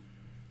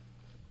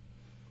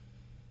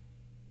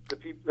 The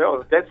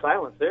people, dead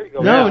silence. There you go.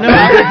 No. We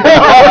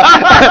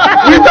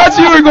thought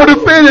you were going to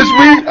finish.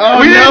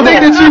 We didn't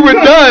think that you were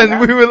done.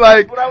 We were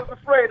like, That's what I was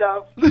afraid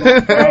of.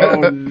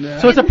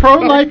 So it's a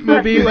pro-life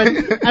movie,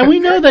 and we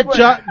know that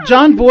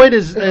John Voight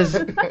is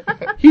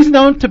he's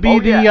known to be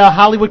the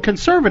Hollywood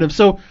conservative.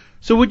 So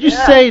would you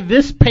say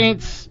this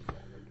paints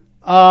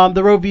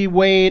the Roe v.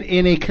 Wade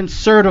in a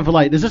conservative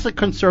light? Is this a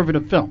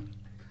conservative film?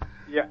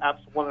 Yeah,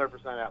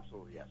 100%,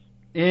 absolutely, yes.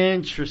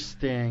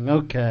 Interesting.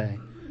 Okay.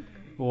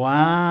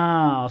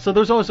 Wow. So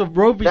there's also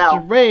Roe v.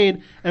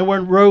 Wade, and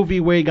when Roe v.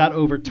 Wade got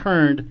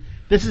overturned,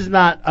 this is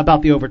not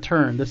about the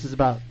overturn. This is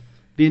about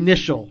the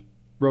initial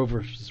Roe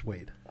versus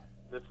Wade.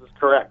 This is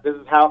correct. This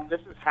is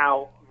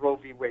how Roe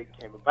v. Wade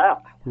came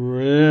about.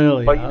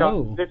 Really? But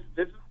this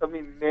is,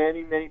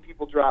 many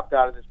people dropped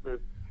out of this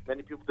movie.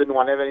 Many people didn't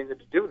want to have anything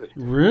to do with it.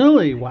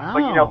 Really? Wow.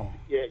 But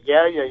yeah.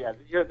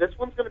 This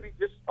one's going to be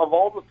of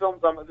all the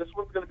films this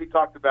one's going to be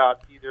talked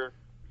about. Either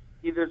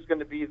it's going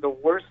to be the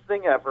worst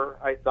thing ever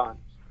I've done,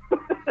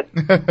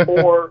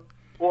 or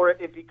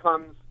it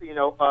becomes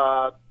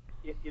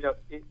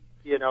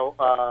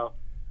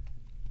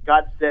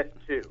God's Dead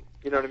too.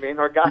 You know what I mean?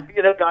 Or God's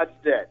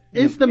Dead.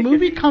 Is the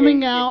movie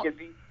coming out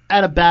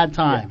at a bad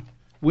time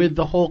with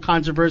the whole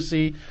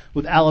controversy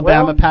with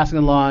Alabama passing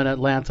a law and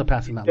Atlanta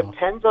passing that law?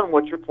 Depends on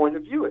what your point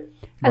of view is.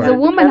 As a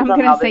woman, I'm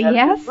going to say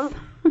yes.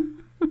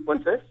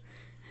 What's this?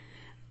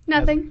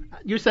 Nothing.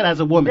 You said as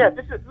a woman. Yeah.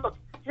 Look.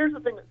 Here's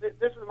the thing. This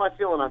is my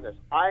feeling on this.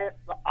 I'm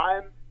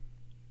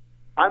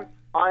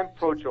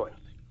pro-choice.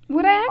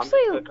 Would I actually?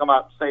 I'm going to come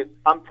out and say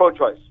I'm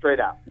pro-choice,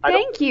 straight out.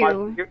 Thank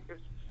you.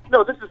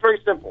 No, this is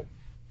very simple.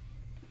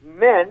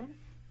 Men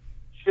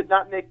should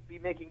not be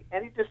making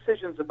any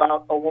decisions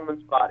about a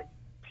woman's body.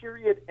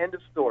 Period. End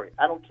of story.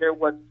 I don't care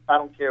what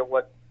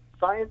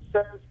science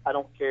says. I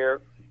don't care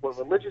what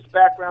religious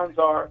backgrounds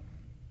are.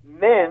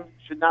 Men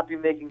should not be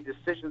making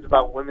decisions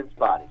about women's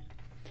bodies.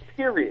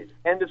 Period.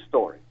 End of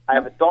story. I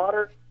have a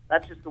daughter.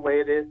 That's just the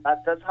way it is.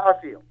 That's how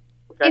I feel.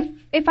 Okay?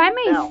 If I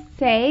may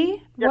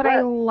say, what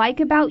I like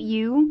about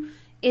you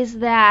is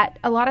that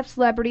a lot of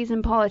celebrities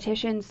and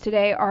politicians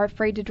today are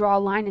afraid to draw a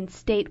line and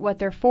state what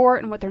they're for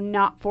and what they're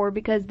not for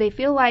because they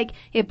feel like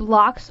it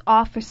blocks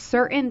off a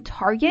certain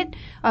target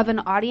of an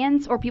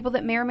audience or people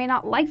that may or may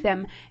not like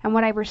them. And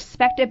what I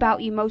respect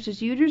about you most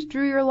is you just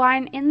drew your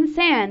line in the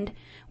sand,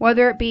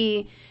 whether it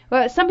be...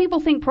 Well, some people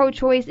think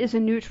pro-choice is a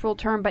neutral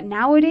term, but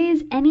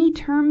nowadays, any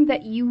term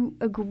that you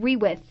agree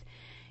with,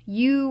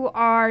 you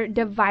are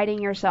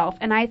dividing yourself.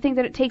 And I think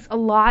that it takes a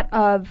lot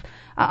of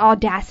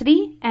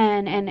audacity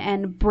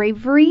and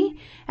bravery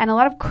and a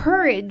lot of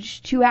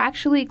courage to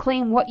actually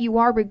claim what you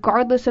are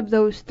regardless of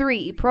those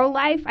three.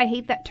 Pro-life, I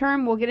hate that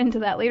term. We'll get into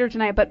that later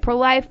tonight. But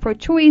pro-life,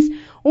 pro-choice,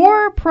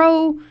 or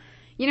pro-abortion,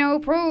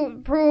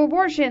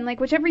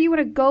 like whichever you want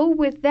to go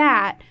with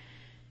that.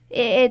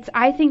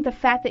 I think the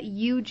fact that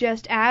you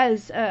just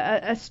as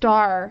a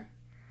star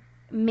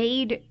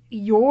made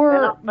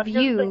your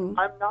view.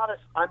 I'm not a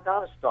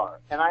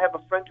star, and I have a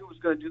friend who was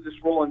going to do this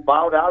role and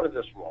bowed out of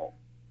this role.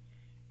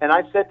 And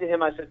I said to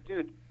him,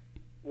 dude,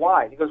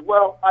 why? He goes,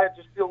 well, I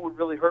just feel it would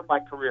really hurt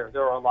my career.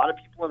 There are a lot of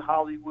people in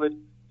Hollywood.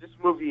 This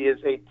movie is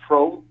a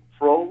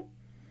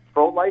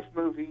pro-life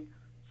movie,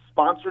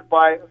 sponsored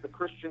by the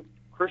Christian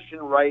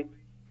right.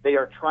 They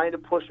are trying to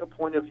push a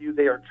point of view.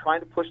 They are trying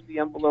to push the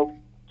envelope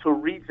to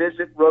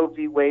revisit Roe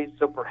v. Wade,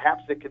 so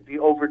perhaps it could be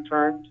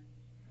overturned.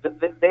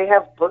 They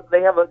have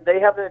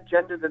an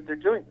agenda that they're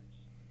doing this.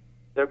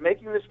 They're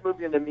making this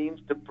movie and a means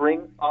to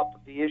bring up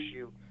the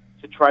issue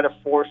to try to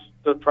force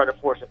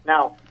it.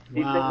 Now,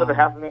 these things that are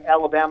happening in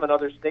Alabama and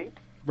other states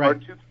are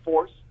to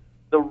force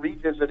the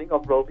revisiting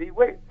of Roe v.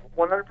 Wade,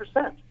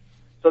 100%.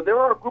 So there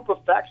are a group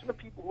of faction of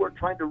people who are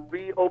trying to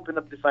reopen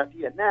up this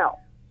idea. Now,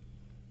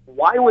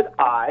 why would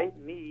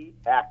me,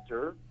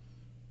 actor,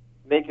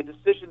 make a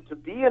decision to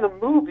be in a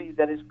movie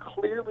that is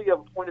clearly a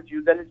point of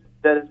view that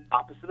is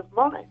opposite of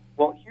mine?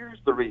 Well, here's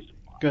the reason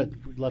why.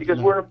 Good. Because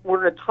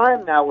we're in a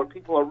time now where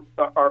people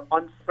are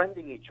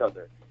unfriending each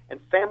other, and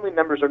family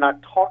members are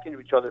not talking to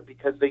each other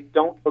because they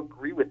don't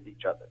agree with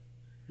each other.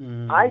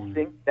 I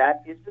think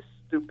that is the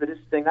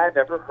stupidest thing I've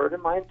ever heard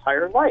in my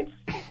entire life.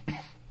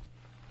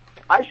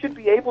 I should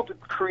be able to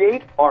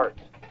create art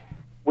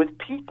with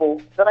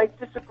people that I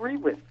disagree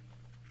with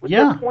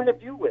their point of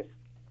view with.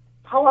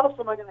 How else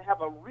am I going to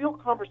have a real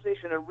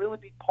conversation and really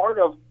be part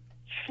of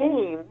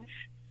change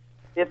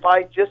if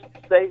I just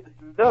say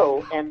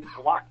no and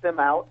block them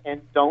out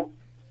and don't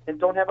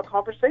have a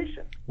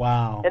conversation?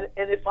 Wow. And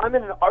if I'm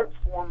in an art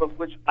form of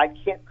which I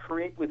can't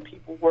create with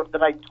people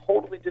that I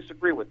totally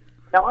disagree with.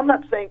 Now, I'm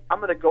not saying I'm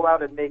going to go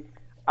out and make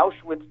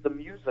Auschwitz the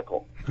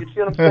musical. You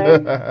see what I'm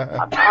saying?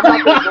 I'm not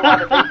going to go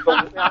out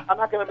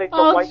and make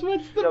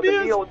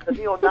the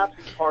neo-Nazi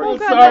party. Oh,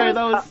 sorry,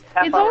 that was...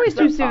 It's always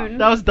too soon.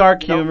 That was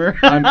dark humor.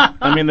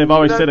 I mean, they've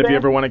always said if you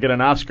ever want to get an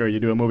Oscar, you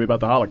do a movie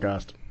about the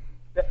Holocaust.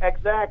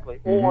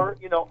 Exactly. Or,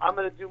 I'm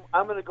going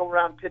to go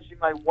around pitching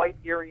my white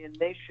Aryan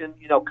nation,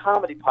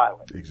 comedy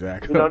pilot.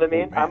 Exactly. You know what I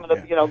mean? I'm going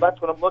to,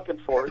 that's what I'm looking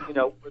for,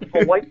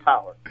 for white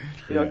power.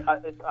 I'm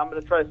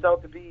going to try to sell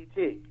it to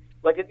BET.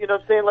 Like, you know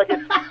what I'm saying? Like,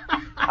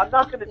 I'm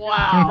not going to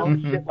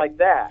do shit like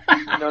that.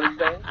 You know what I'm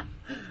saying?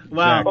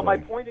 Wow. But my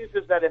point is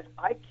that if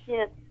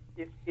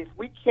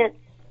we can't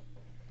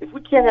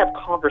have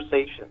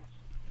conversations,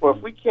 or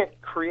if we can't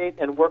create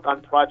and work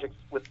on projects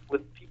with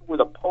people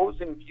with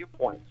opposing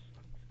viewpoints,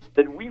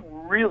 then we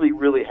really,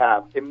 really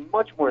have a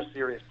much more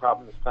serious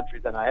problem in this country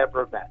than I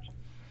ever imagined.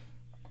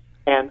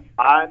 And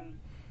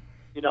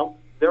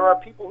there are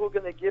people who are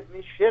going to give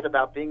me shit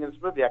about being in this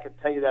movie. I can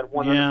tell you that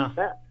 100%.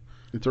 Yeah.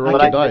 It's a roll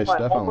of the I dice, did my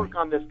definitely. homework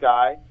on this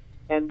guy,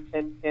 and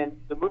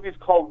the movie is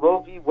called Roe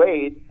v.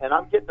 Wade, and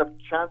I'm getting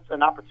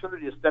an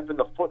opportunity to step in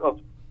the foot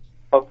of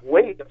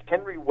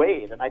Henry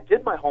Wade, and I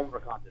did my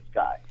homework on this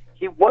guy.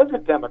 He was a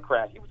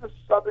Democrat. He was a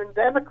Southern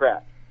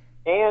Democrat,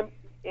 and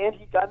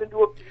he got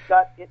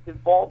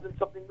involved in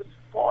something that was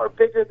far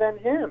bigger than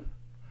him.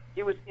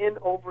 He was in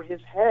over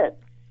his head,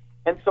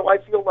 and so I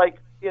feel like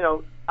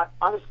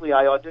honestly,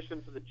 I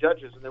auditioned for the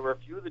judges, and there were a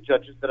few of the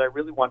judges that I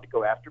really wanted to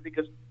go after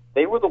because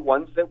they were the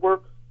ones that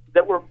were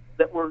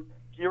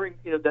gearing,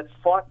 that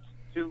fought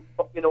to,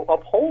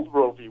 uphold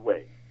Roe v.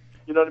 Wade.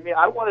 You know what I mean?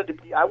 I wanted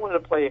to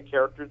play a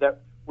character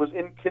that was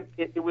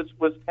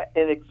was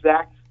an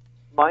exact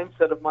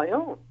mindset of my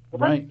own. Well,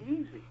 Right. that's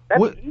easy.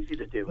 That's easy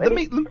to do.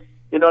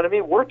 You know what I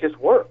mean? Work is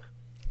work.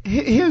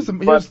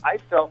 But I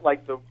felt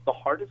like the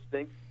hardest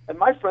thing, and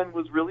my friend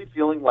was really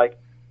feeling like,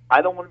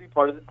 I don't want to be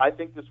part of it. I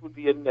think this would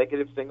be a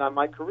negative thing on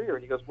my career.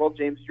 And he goes, well,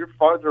 James, you're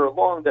farther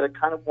along that it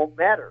kind of won't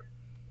matter.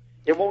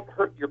 It won't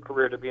hurt your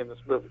career to be in this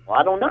movie. Well,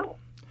 I don't know.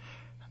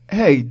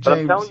 Hey, James. But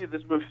I'm telling you,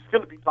 this movie's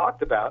going to be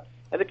talked about.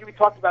 And it can be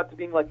talked about to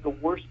being like the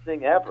worst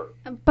thing ever.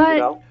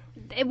 But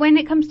when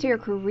it comes to your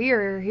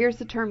career, here's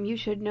the term you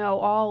should know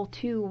all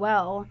too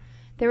well.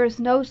 There is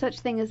no such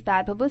thing as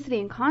bad publicity,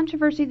 and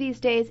controversy these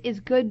days is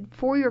good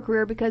for your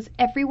career because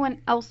everyone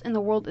else in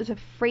the world is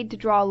afraid to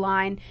draw a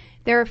line.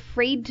 They're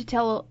afraid to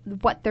tell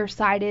what their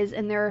side is,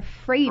 and they're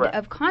afraid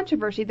of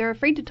controversy. They're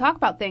afraid to talk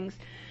about things.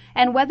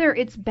 And whether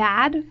it's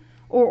bad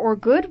or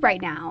good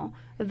right now,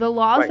 the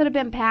laws that have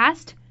been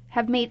passed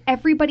have made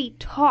everybody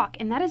talk,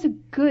 and that is a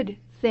good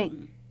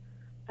thing.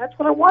 That's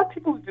what I want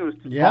people to do, is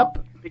to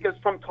talk. Because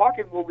from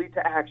talking will lead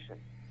to action.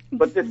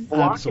 But this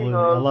blocking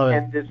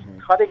and this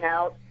cutting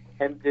out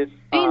and this...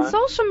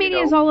 social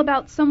media is all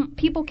about some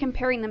people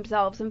comparing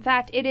themselves. In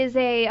fact, it is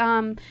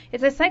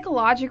it's a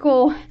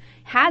psychological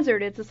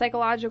hazard. It's a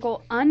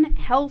psychological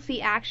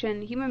unhealthy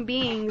action. Human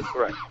beings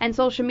and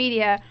social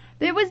media.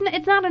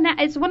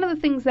 It's one of the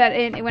things that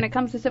when it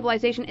comes to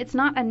civilization, it's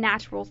not a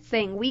natural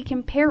thing. We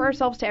compare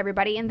ourselves to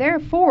everybody, and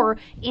therefore,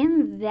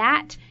 in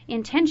that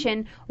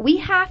intention, we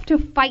have to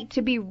fight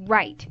to be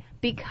right.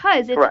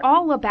 Because it's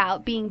all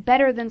about being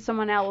better than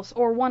someone else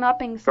or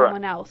one-upping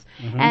someone else.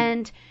 Mm-hmm.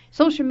 And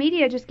social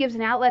media just gives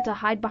an outlet to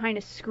hide behind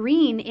a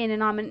screen in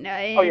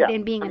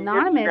being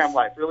anonymous. Instagram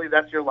life. Really,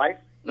 that's your life?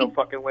 No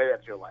fucking way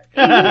that's your life.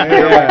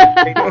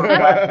 Right?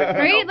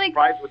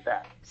 Like, with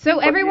that. So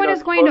everyone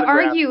is going to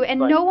argue,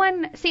 and no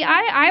one... See,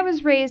 I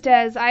was raised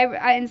as...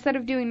 I instead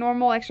of doing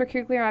normal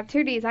extracurricular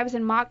activities, I was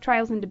in mock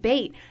trials and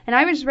debate. And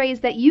I was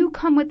raised that you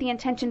come with the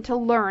intention to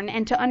learn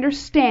and to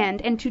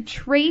understand and to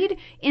trade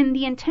in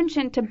the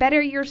intention to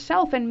better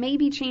yourself and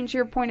maybe change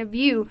your point of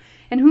view.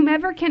 And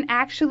whomever can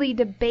actually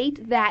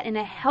debate that in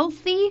a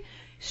healthy,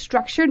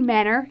 structured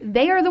manner,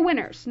 they are the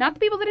winners. Not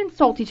the people that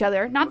insult each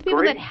other, not the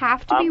people that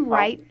have to be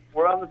right.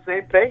 We're on the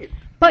same page.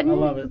 But I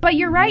love it. but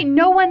you're right.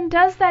 No one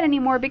does that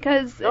anymore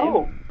because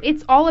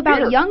it's all about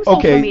Fear. young social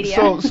Okay,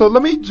 media. so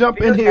let me jump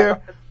in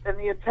here. And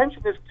the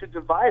intention is to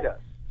divide us.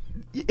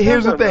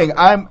 Here's the thing.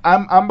 I'm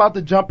about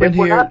to jump in If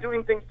we're here. not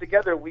doing things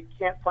together, we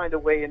can't find a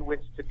way in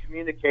which to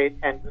communicate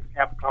and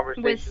have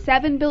conversations. With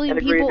 7 billion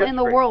and agree to people in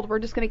the disagree. world, we're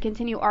just going to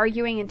continue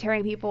arguing and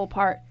tearing people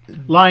apart.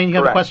 Lion, you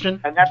have a Correct.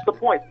 question? And that's the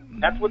point.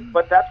 That's what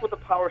the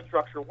power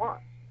structure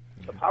wants.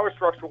 The power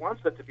structure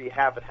wants it to be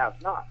have and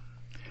have not.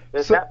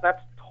 That's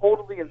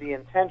totally in the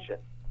intention.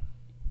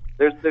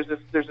 There's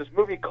this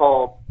movie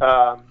called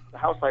The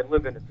House I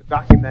Live In. It's a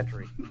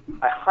documentary.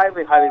 I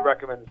highly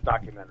recommend this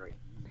documentary.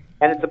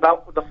 And it's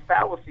about the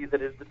fallacy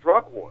that is the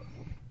drug war.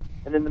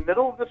 And in the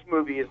middle of this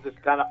movie is this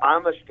kind of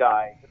Amish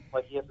guy.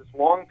 Like, he has this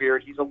long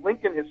beard. He's a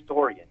Lincoln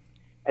historian.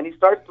 And he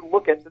starts to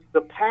look at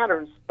the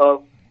patterns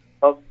of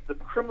the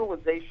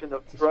criminalization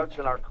of drugs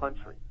in our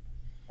country.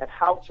 And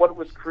what it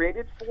was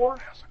created for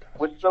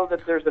was so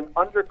that there's an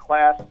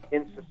underclass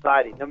in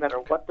society, no matter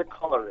what the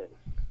color is.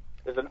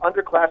 There's an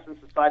underclass in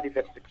society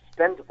that's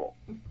expendable,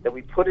 that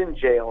we put in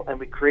jail, and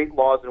we create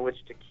laws in which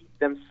to keep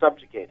them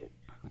subjugated.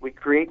 We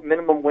create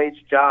minimum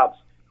wage jobs.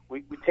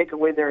 We take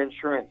away their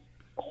insurance.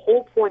 The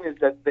whole point is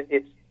that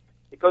it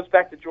goes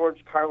back to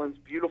George Carlin's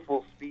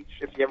beautiful speech,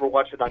 if you ever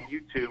watch it on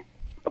YouTube,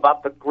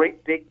 about the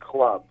Great Big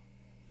Club.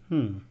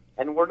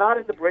 And we're not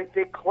in the Great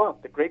Big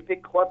Club. The Great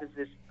Big Club is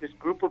this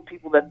group of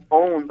people that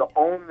own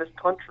this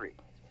country.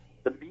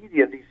 The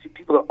media, these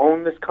people that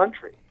own this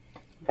country.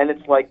 And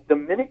it's like the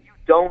minute you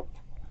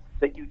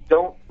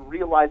don't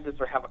realize this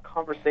or have a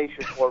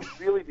conversation or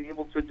really be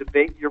able to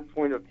debate your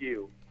point of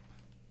view,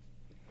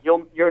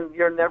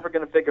 you're never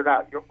going to figure it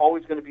out. You're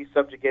always going to be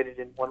subjugated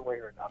in one way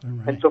or another.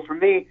 Right. And so for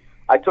me,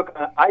 I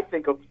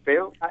didn't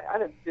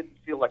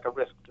feel like a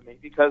risk to me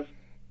because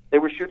they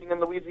were shooting in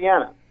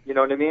Louisiana. You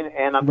know what I mean?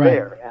 And I'm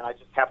there, and I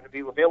just happened to be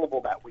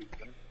available that week.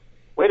 And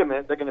wait a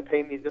minute, they're going to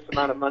pay me this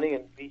amount of money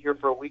and be here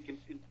for a week,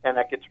 and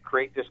I get to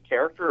create this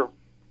character,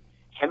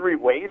 Henry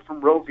Wade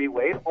from Roe v.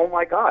 Wade. Oh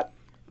my God!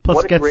 Plus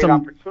what a get great some-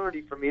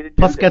 opportunity for me to do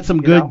Plus, this, get some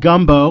you good know?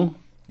 gumbo.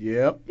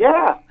 Yep.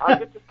 Yeah, I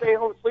get to stay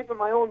home, sleep in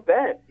my own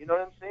bed. You know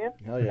what I'm saying?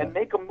 Hell yeah. And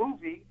make a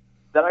movie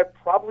that I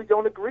probably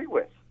don't agree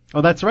with.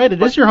 Oh, that's right.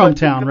 It is your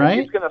hometown, right?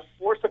 It's going to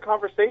force a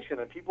conversation,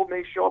 and people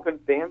may show up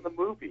and ban the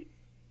movie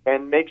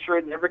and make sure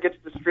it never gets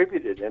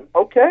distributed. And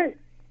okay,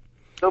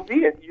 so be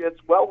it. It's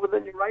well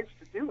within your rights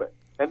to do it,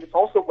 and it's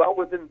also well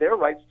within their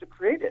rights to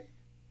create it.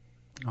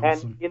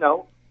 Awesome. And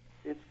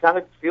it kind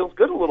of feels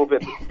good a little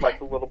bit,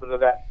 like a little bit of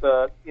that,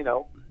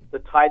 the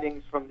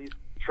tidings from these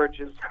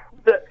churches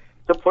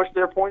to push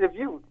their point of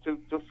view, to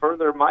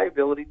further my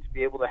ability to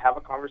be able to have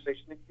a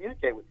conversation and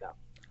communicate with them.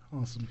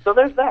 Awesome. So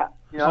there's that.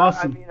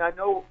 Awesome. I mean, I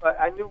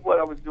knew what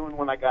I was doing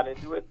when I got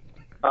into it.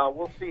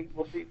 We'll see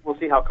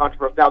how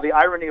controversial. Now, the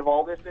irony of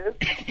all this is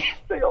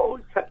they owe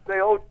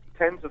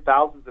tens of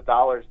thousands of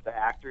dollars to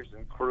actors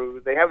and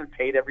crew. They haven't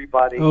paid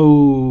everybody.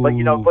 Oh.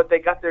 But they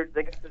got their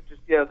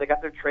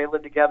trailer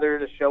together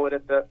to show it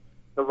at the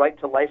Right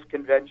to Life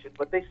convention.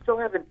 But they still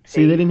haven't paid.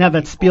 See, they didn't have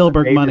that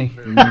Spielberg money.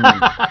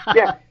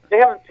 Yeah, they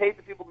haven't paid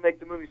the people to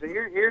make the movie. So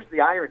here's the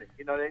irony.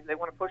 They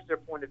want to push their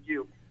point of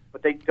view,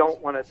 but they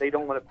don't want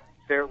to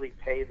fairly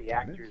pay the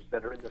actors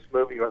that are in this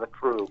movie or the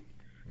crew.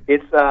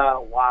 It's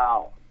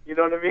wow. You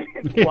know what I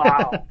mean?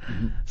 Wow.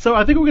 So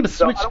I think we're going to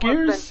switch I don't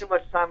gears. want to spend too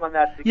much time on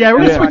that. Yeah, we're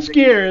going to that's switch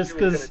what I think gears you're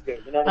gonna because do,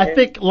 you know what I I mean?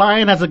 think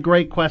Lion has a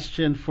great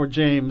question for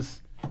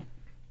James.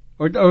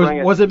 Or Bring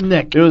it. was it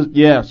Nick? It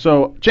was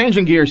So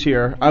changing gears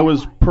here, I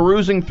was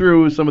perusing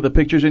through some of the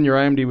pictures in your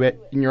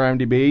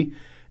IMDb,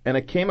 and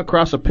I came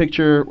across a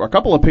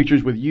couple of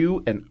pictures with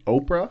you and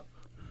Oprah.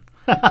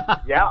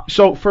 Yeah.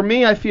 So for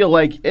me, I feel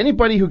like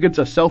anybody who gets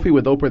a selfie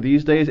with Oprah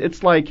these days,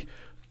 it's like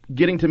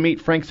getting to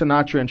meet Frank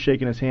Sinatra and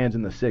shaking his hands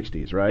in the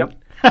 60s, right? Yep.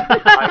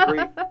 I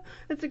agree.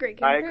 That's a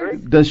great I comparison.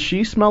 agree. Does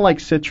she smell like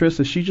citrus?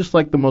 Is she just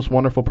like the most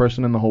wonderful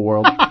person in the whole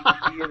world?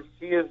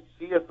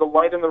 She is the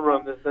light in the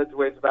room. There's no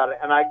ways about it.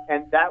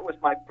 And that was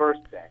my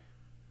birthday.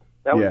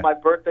 That was Yeah. my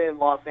birthday in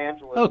Los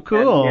Angeles. Oh,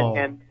 cool.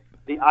 And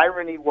the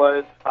irony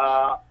was,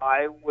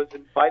 I was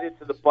invited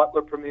to the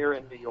Butler premiere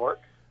in New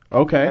York.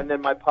 Okay. And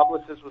then my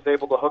publicist was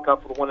able to hook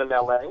up with one in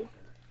L.A.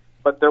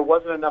 But there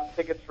wasn't enough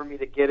tickets for me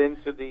to get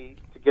into the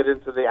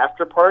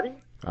after party.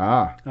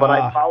 Ah. But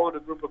I followed a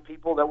group of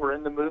people that were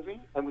in the movie,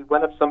 and we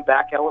went up some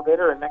back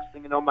elevator. And next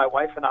thing you know, my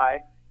wife and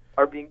I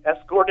are being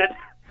escorted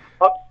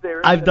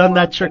upstairs. I've and done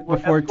we're- that trick and we're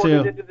before,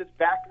 escorted too. into this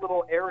back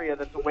little area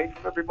that's away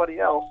from everybody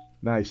else.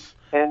 Nice.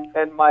 And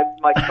my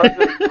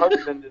cousin's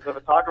husband is a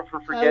photographer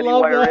for I Getty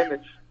love Wire that.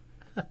 Image.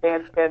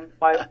 And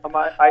I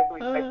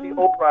see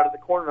Oprah out of the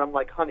corner. I'm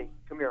like, honey,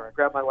 come here. I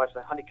grab my wife and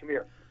I say, honey, come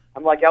here.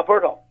 I'm like,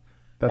 Alberto.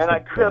 That's and the I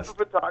grab the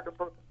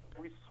photographer.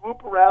 We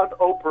swoop around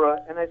Oprah,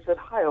 and I said,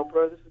 hi,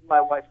 Oprah. This is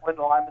my wife,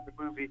 Wendell. I'm in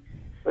the movie.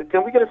 But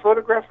can we get a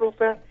photograph real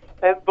fast?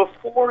 and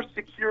before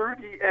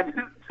security and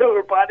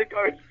her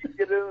bodyguards can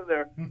get in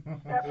there,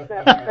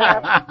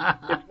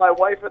 it's my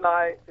wife and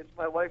I. It's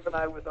my wife and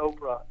I with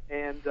Oprah,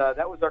 and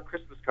that was our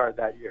Christmas card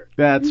that year.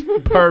 That's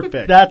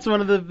perfect. That's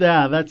one of the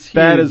that's huge.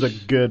 That is a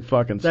good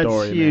fucking story,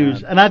 That's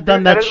huge. man. And I've done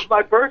And that. it was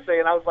my birthday,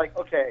 and I was like,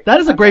 okay. That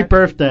is a great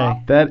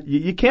birthday. That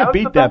you can't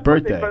beat that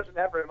birthday. That was the best birthday present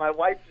ever. And my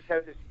wife just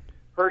has this.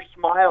 Her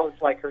smile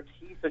is like her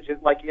teeth are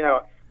just like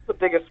it's the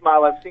biggest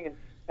smile I've seen.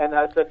 And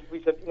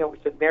we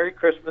said Merry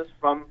Christmas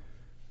from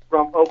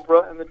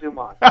Oprah and the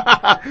Dumont.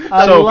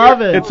 I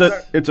love it.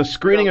 It's a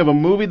screening of a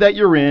movie that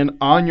you're in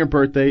on your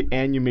birthday,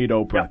 and you meet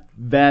Oprah. Yeah.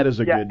 That is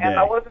a good day. And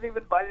I wasn't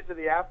even invited to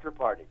the after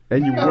party.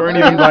 And you weren't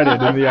even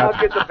invited in the I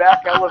after. get the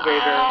back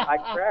elevator. I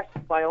crashed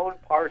my own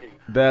party.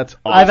 That's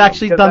awesome. I've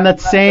actually done that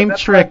same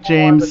that's trick, my full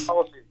on James.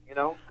 policy, you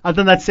know? I've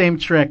done that same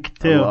trick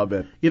too. I love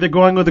it. Either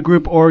going with a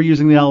group or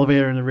using the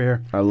elevator in the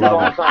rear. I love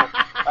All it. the time.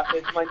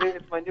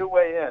 It's my new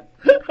way in.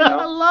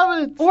 I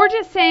love it. Or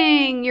just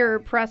saying you're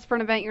pressed for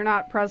an event you're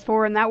not pressed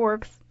for, and that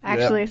works.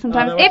 Actually, Yep.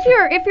 sometimes Oh, no,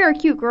 if you're a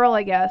cute girl,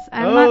 I guess.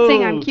 I'm not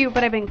saying I'm cute,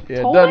 but I've been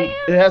told I am.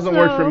 It hasn't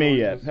worked so- for me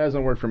yet.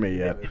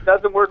 It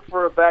doesn't work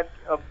for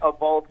a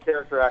bald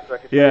character actor. I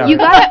can Yeah. You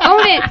gotta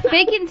own it.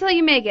 Fake it until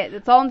you make it.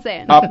 That's all I'm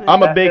saying.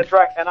 I'm a big. That's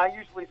right. And I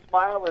usually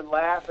smile and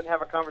laugh and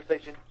have a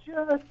conversation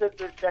just as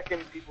they're checking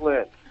people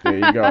in. There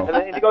you go.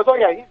 And he goes, oh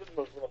yeah, he's in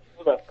the movie.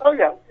 Oh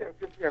yeah,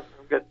 I'm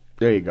good.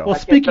 There you go. Well, I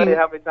can't tell you speaking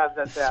how many times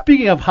that's happened.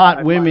 speaking of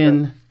hot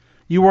women,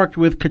 you worked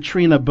with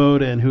Katrina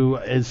Bowden, who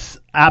is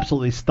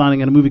absolutely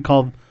stunning, in a movie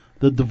called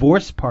The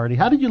Divorce Party.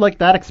 How did you like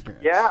that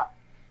experience? Yeah.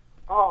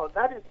 Oh,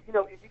 that is, if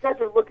you guys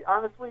are looking,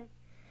 honestly,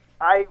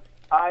 my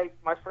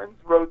friends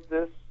wrote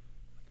this,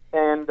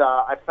 and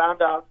I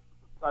found out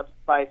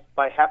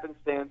by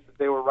happenstance that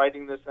they were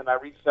writing this, and I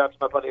reached out to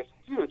my buddy. I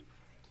said, dude,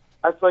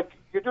 I was like,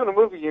 you're doing a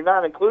movie, you're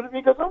not included?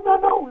 He goes, oh,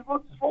 no, we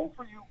wrote this role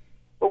for you,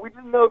 but we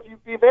didn't know if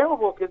you'd be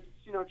available because,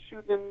 it's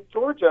shooting in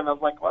Georgia. And I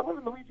was like, well, I live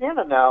in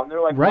Louisiana now. And they're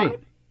like, right. What?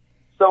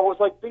 So it was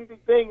like bing, bing,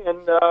 bing,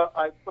 and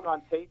I put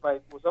on tape. I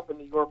was up in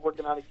New York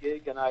working on a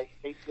gig, and I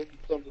taped it and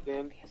sent it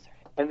in.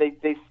 And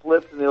they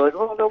flipped, and they're like,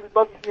 oh, no, we'd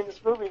love to be in this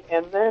movie.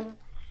 And then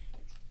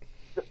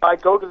I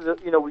go to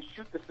we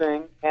shoot the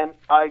thing, and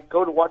I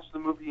go to watch the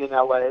movie in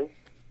L.A.,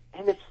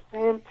 and it's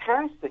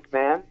fantastic,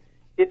 man.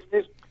 It's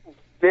this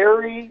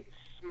very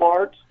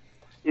smart,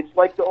 it's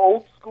like an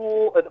old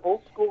school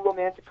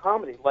romantic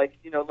comedy, like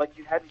you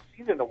hadn't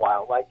seen in a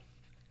while. I'm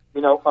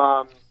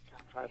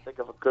trying to think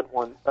of a good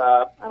one.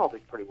 I don't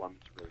think Pretty Woman's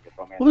a really good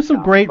romantic Well, there's some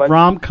comedy, great but-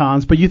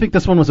 rom-coms, but you think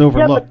this one was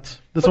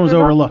overlooked. This one was they're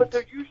not- overlooked. But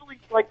they're usually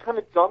kind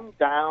of dumbed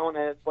down,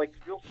 and it's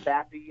real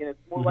sappy, and it's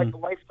more like a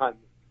Lifetime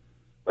movie.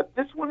 But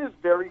this one is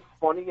very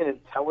funny and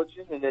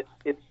intelligent, and it's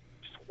just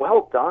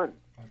well done.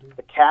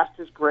 The cast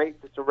is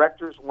great. The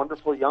director is a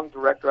wonderful young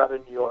director out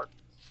of New York,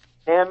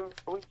 and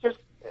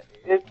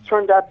it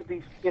turned out to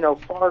be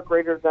far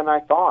greater than I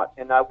thought.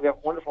 And we have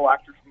wonderful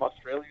actors from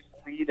Australia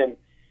to lead, and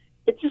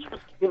it just was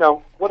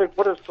what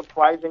a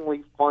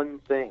surprisingly fun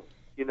thing.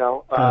 Every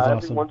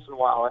awesome. once in a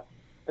while.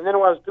 And then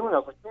what I was doing, I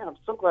was like, man, I'm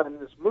so glad I'm in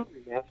this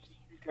movie, man.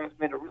 These guys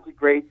made a really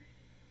great,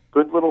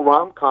 good little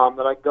rom-com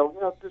that I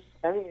go,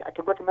 I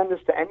could recommend this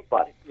to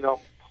anybody.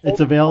 It's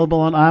available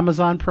on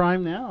Amazon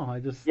Prime now. I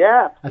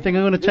think I'm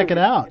going to check it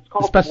out. It's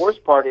called Divorce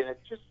Party, and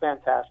it's just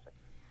fantastic.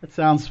 It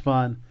sounds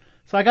fun.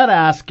 So I got to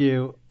ask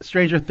you,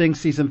 Stranger Things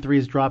Season 3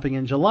 is dropping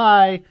in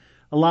July.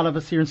 A lot of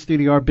us here in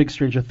studio are big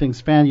Stranger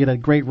Things fan. You had a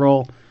great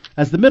role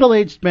as the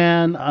middle-aged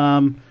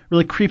man,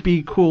 really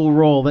creepy, cool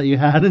role that you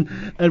had,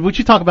 and which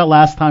you talked about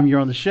last time you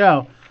were on the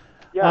show.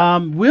 Yeah.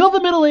 Will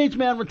the middle-aged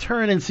man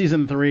return in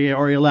Season 3,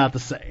 or are you allowed to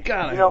say?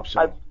 God, I hope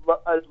so.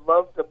 I'd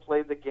love to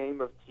play the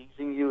game of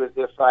teasing you as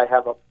if I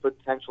have a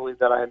potentially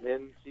that I'm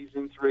in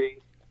Season 3,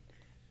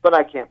 but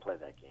I can't play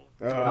that game.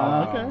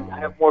 Okay. I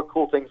have more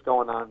cool things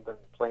going on than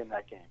playing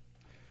that game.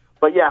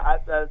 But yeah,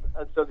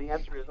 so the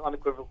answer is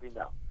unequivocally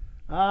no.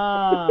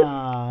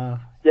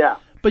 Yeah.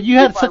 But you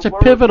had such a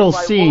pivotal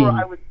scene.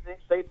 I would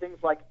say things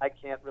like, I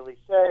can't really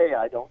say,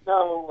 I don't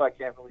know, I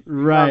can't really speak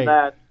Right. on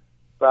that,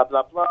 blah,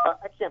 blah, blah.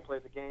 I can't play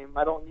the game.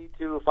 I don't need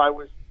to. If I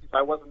wasn't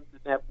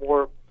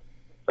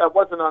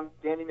on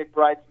Danny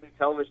McBride's new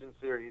television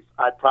series,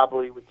 I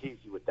probably would tease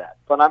you with that.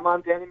 But I'm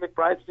on Danny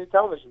McBride's new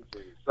television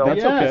series. So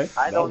That's okay.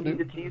 I don't need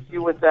to tease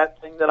you with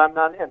that thing that I'm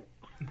not in.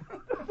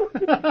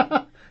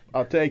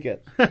 I'll take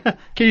it.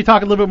 Can you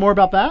talk a little bit more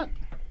about that?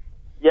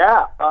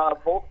 Yeah,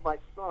 both my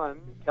son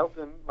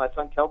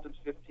Kelton's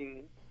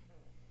 15,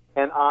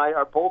 and I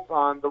are both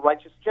on The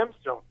Righteous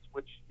Gemstones,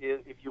 which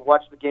is, if you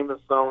watch the Game of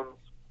Thrones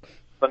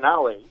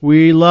finale.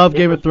 We love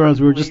Game of Thrones.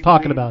 We were just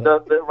talking about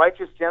it. The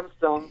Righteous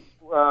Gemstones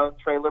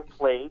trailer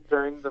played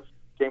during the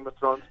Game of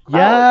Thrones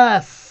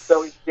Yes.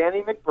 So it's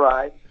Danny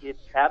McBride,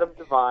 it's Adam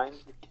Devine,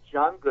 it's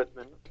John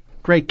Goodman,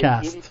 Great it's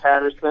cast. Edie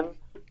Patterson,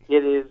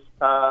 it is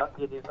our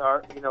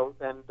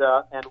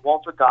and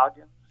Walter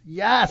Goggins.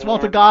 Yes,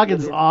 Walter And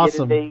Goggins, it is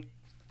awesome. a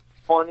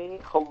funny,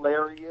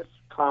 hilarious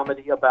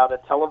comedy about a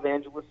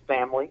televangelist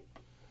family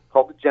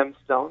called the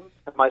Gemstones.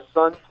 And my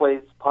son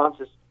plays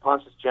Pontius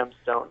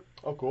Gemstone.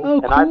 Oh, cool. Oh,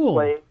 and cool.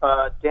 I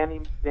play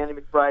Danny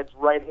McBride's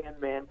right-hand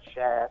man,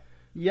 Chad.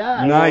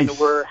 Yeah. Nice. And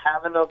we're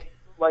having a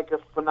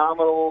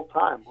phenomenal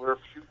time.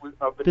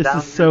 I've been This down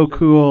is here so since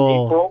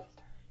cool. April,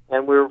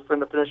 and we're going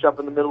to finish up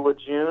in the middle of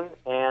June.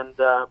 And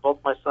both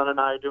my son and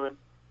I are doing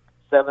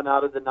 7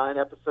 out of the 9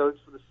 episodes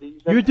for the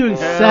season. You're doing and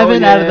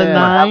 7 out of the we're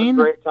having 9? a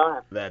great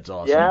time. That's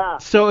awesome. Yeah.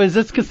 So is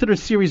this considered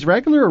series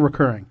regular or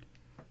recurring?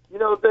 You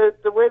know,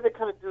 the way they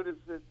kind of do it is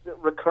the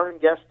recurring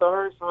guest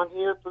stars on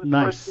here for the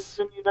Nice. first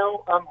season, you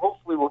know.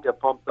 Hopefully we'll get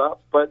pumped up.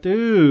 But,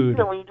 Dude. you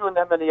know, when you're doing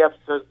that many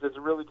episodes, does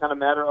it really kind of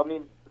matter? I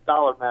mean, the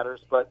dollar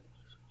matters, but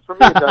for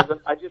me it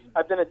doesn't.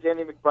 I've been a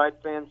Danny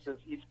McBride fan since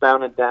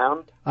Eastbound and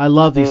Down. I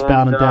love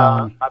Eastbound and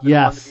Down. I've been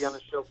wanting to Yes. be on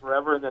the show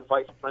forever, and then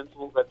Vice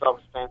Principals, I thought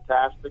was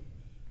fantastic.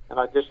 And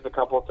I auditioned a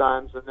couple of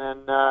times, and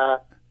then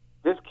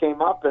this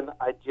came up, and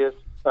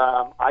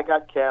I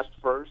got cast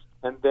first,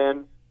 and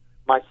then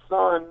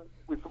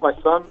we put my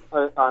son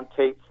on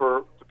tape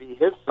to be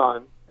his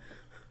son,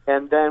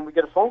 and then we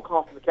get a phone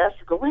call from the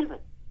caster. Go, wait a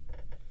minute,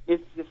 is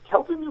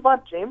Kelvin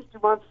Dubon James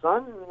Dubon's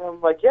son? And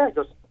I'm like, yeah. He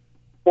goes,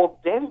 well,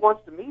 Danny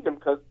wants to meet him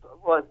because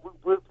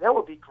that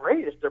would be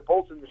great if they're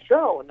both in the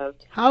show. And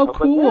How I was like,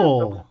 yeah.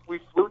 cool. So we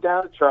flew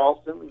down to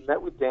Charleston. We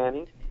met with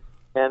Danny,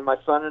 and my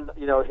son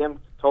and him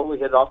totally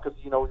hit it off because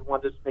we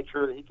wanted to make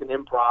sure that he can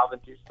improv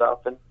and do stuff.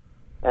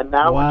 And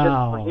now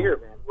Wow. we're here,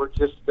 man. We're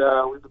just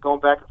we've been going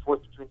back and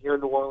forth between here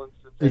and New Orleans.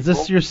 Is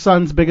this your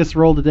son's biggest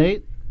role to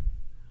date?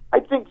 I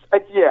think,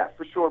 yeah,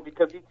 for sure,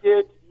 because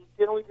he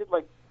only did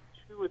like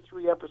 2 or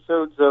 3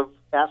 episodes of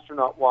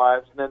Astronaut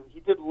Wives, and then he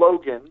did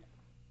Logan,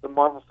 the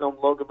Marvel film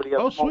Logan, but he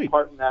has a small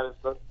part in that as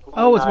the.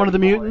 Oh, it's one of the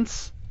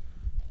mutants?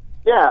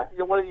 Yeah,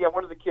 one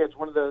of the kids,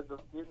 one of the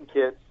mutant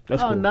kids.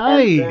 That's Oh, cool.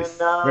 nice.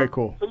 And, Very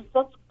cool. So he's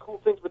done some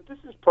cool things, but this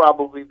is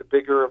probably the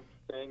bigger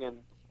thing, and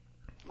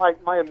I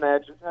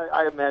imagine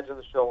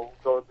the show will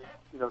go at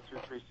least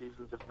 2-3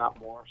 seasons, if not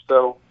more.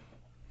 So.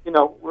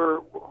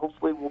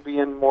 Hopefully we'll be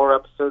in more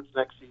episodes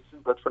next season,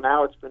 but for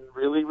now it's been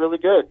really, really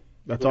good.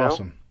 That's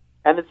awesome.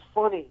 And it's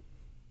funny.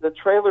 The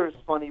trailer is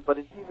funny, but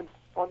it's even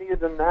funnier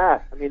than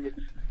that. I mean,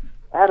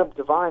 Adam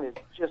Devine is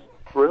just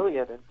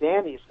brilliant, and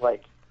Danny's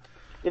like,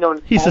 and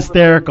He's all the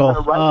hysterical. kind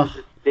of writers, Ugh.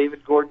 it's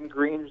David Gordon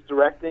Green who's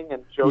directing,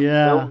 and Joe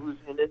Yeah. Hill who's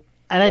in it.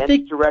 And I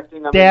think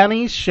directing.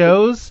 Danny's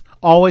shows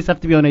always have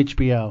to be on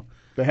HBO.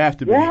 They have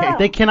to be. Yeah.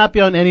 They cannot be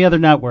on any other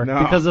network No.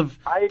 because of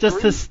I just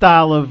agree. his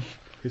style of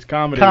His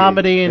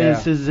comedy. and Yeah.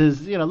 his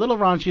little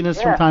raunchiness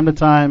Yeah. from time to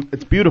time.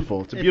 It's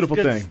beautiful. It's a beautiful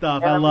good thing.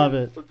 stuff. And I love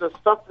mean, it. The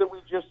stuff that we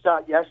just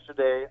shot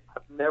yesterday,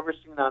 I've never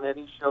seen on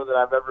any show that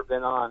I've ever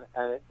been on,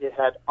 and it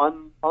had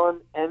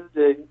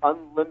unending,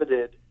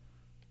 unlimited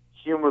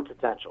humor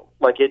potential.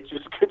 Like it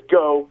just could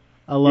go.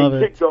 I love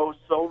it. it. Could go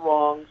so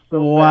wrong,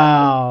 so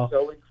Wow. fast,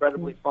 and so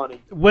incredibly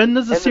funny. When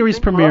does the And series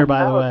thing for premiere, us by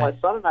the now is way? My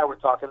son and I were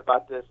talking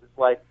about this. It's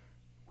like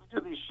we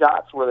do these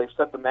shots where they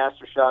set the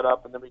master shot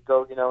up, and then we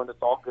go, and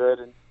it's all good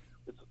and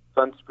it's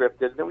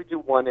unscripted. And then we do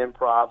one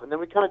improv, and then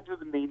we kind of do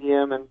the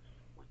medium and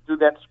do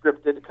that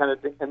scripted kind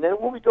of thing. And then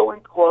when we go in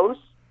close,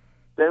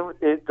 then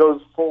it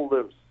goes full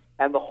loose.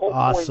 And the whole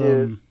point is,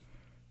 Awesome.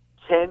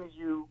 can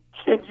you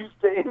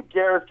stay in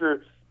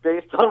character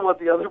based on what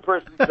the other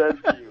person says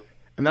to you?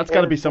 And that's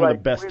got to be it's some of like,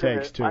 the best wait a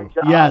takes, minute, my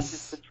too. job Yes.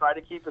 is to try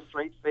to keep a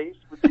straight face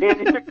with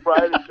Danny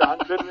McBride and John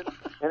Goodman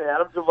and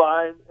Adam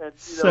Devine, and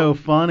So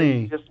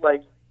funny. it's just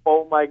like,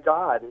 oh my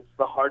God, it's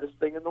the hardest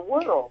thing in the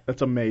world.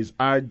 That's amazing.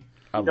 I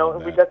And love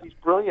we that. got these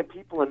brilliant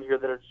people in here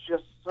that are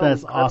just so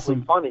That's incredibly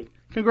awesome. funny.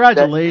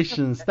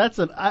 Congratulations. That's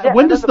an. Yeah,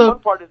 When and does then the the fun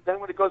part is then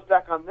when it goes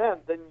back on them,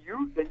 then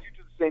you do the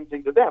same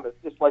thing to them.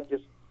 It's just like this.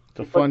 It's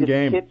a It's fun like this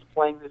game. Kids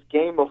playing this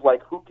game of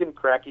like who can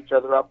crack each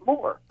other up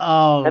more.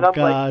 Oh And I'm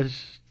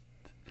gosh.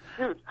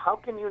 Dude, how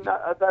can you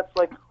not? That's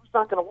like who's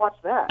not going to watch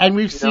that? And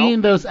we've you know?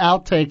 seen those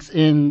outtakes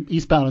in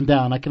Eastbound and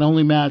Down. I can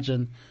only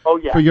imagine Oh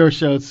yeah. for your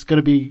show it's going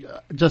to be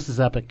just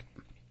as epic.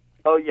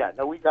 Oh yeah.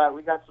 No, we got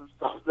some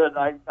stuff that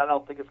I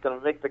don't think it's going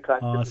to make the cut.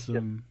 'cause it's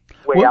Awesome.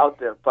 just way Well, out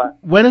there, but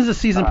When is the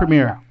season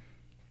premiere?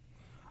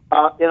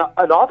 in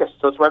August,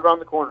 so it's right around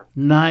the corner.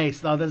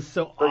 Nice. Oh, that's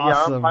so So yeah, our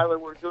awesome. pilot,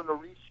 we're doing a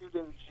reshoot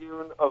in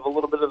June of a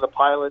little bit of the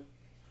pilot,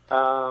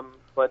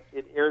 but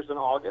it airs in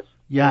August.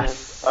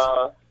 Yes.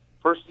 And,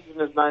 first season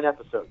is 9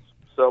 episodes,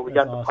 so we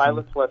got That's the awesome.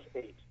 pilot plus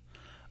 8.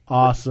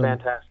 Awesome.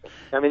 Fantastic.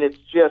 I mean, it's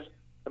just.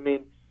 I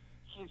mean,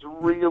 he's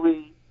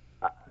really.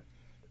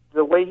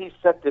 The way he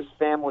set this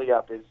family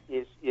up is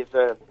it's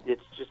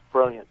just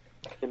brilliant,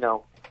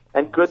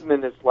 And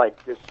Goodman is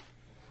like this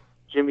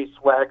Jimmy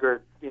Swaggart,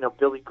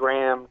 Billy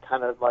Graham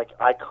kind of like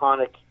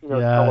iconic, Yes.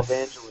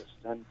 televangelist,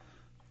 and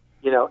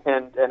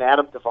and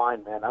Adam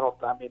Devine, man. I don't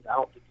think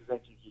there's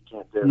anything he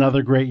can't do.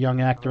 Another great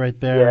young actor right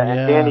there. Yeah,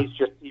 and Danny's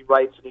he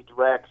writes and he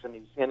directs and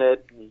he's in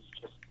it and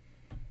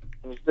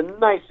he's the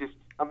nicest.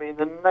 I mean,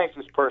 the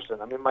nicest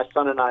person. I mean, my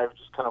son and I are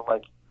just kind of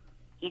like.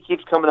 He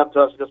keeps coming up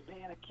to us and goes,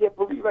 "Man, I can't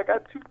believe I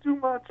got two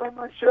months on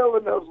my show."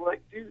 And I was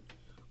like, "Dude,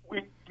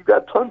 you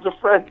got tons of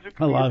friends who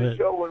can I be love in the it.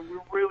 show, and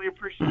we're really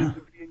appreciative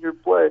to be in your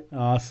play.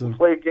 Awesome.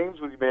 Play games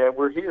with you, man.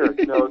 We're here,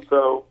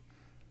 So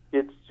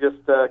it's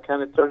just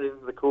kind of turned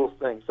into the coolest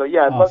thing. So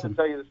yeah, I'd love Awesome. to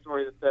tell you the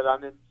story that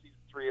I'm in season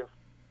 3 of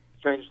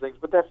Stranger Things,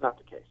 but that's not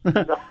the case.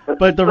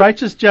 But the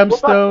Righteous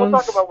Gemstones. We'll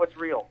talk about what's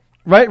real.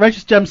 Right,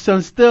 Righteous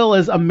Gemstones still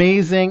is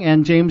amazing,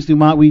 and James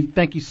Dumont, we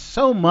thank you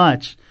so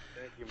much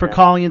for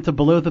calling into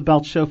Below the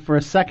Belt Show for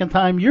a second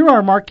time. You're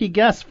our marquee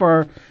guest for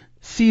our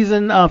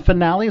season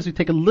finale as we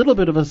take a little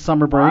bit of a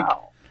summer break.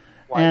 Wow.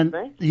 And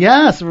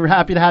yes, we're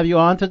happy to have you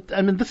on.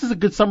 I mean, this is a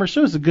good summer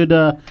show. It's a good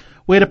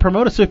way to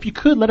promote it. So if you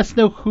could, let us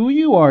know who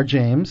you are,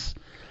 James.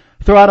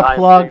 Throw out a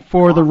plug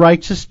for the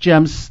Righteous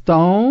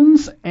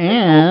Gemstones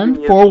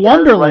and for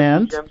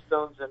Wonderland.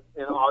 Gemstones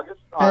in August.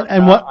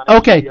 And what? On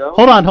Okay, HBO.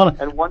 hold on.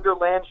 And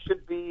Wonderland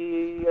should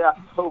be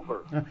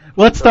October.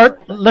 Let's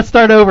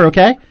start over,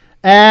 okay?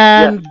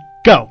 And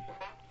go.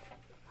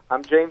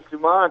 I'm James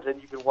Dumont,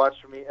 and you can watch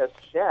for me as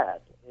Chad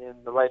in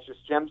The Righteous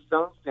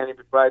Gemstones, Danny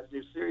McBride's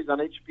new series on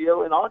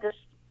HBO in August,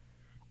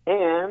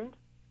 and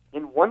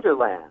in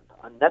Wonderland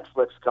on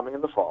Netflix coming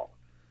in the fall.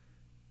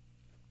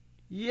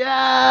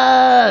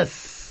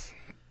 Yes!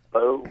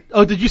 Oh.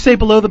 Oh, did you say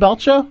Below the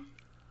Belt Show?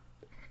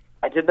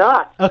 I did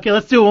not. Okay,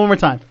 let's do it one more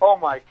time. Oh,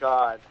 my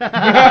God.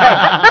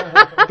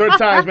 Third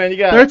time's, man. You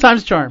got Third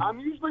time's charm. I'm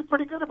usually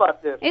pretty good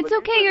about this. It's but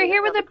okay. usually You're they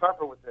here with have a the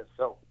carpet with this,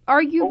 so.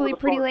 arguably Over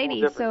pretty the phone,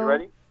 lady, it's a little so different. You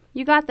ready?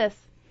 you got this.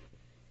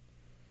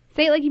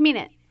 Say it like you mean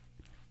it.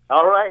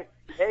 All right.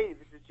 Hey,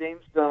 this is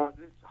James Dumont,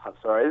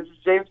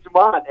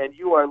 and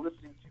you are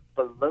listening to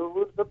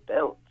Below the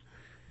Belt.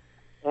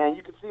 And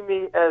you can see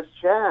me as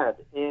Chad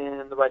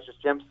in The Righteous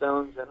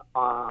Gemstones and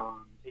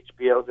on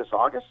HBO this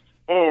August,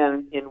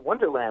 and in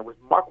Wonderland with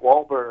Mark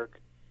Wahlberg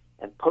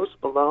and Post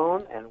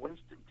Malone and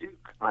Winston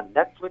Duke on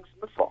Netflix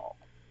in the fall.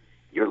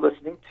 You're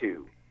listening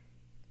to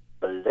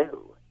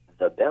Below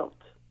the Belt.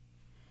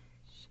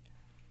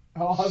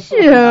 Awesome.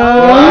 Take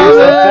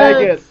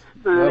it.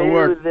 That'll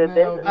work.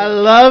 I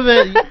love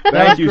it.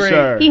 Thank you,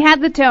 sir. He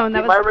had the tone.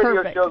 That My was radio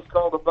perfect. show's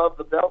called Above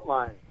the Belt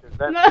Line. 'Cause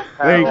that's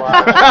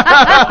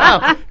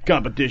how,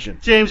 Competition.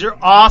 James, you're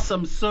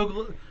awesome.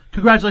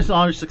 Congratulations on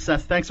all your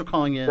success. Thanks for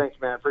calling in. Thanks,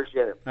 man.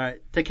 Appreciate it. All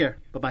right, take care.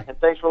 Bye-bye. And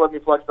thanks for letting me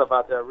plug stuff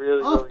out there.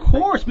 Really, Of really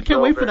course, we can't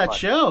so wait for very that much.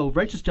 show.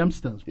 Righteous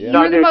Gemstones.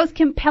 You're the most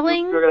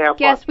compelling You're gonna have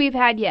guest we've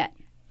had yet.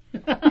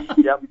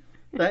 Yep.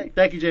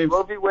 Thank you, James.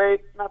 Roe v. Wade,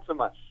 not so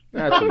much.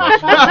 Not so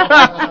much.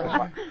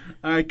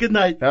 All right, good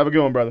night. Have a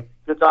good one, brother.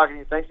 Good talking to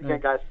you. Thanks again,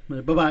 guys.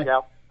 Bye-bye.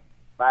 Yeah.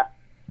 Bye.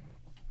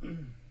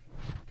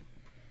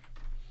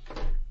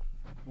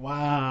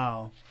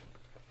 Wow.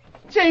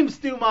 James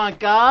Dumont,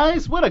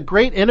 guys. What a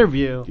great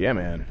interview. Yeah,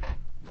 man.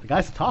 The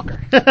guy's a talker.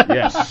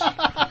 Yes.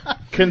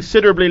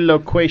 Considerably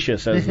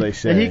loquacious, as they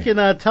say. And he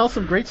can tell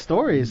some great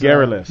stories.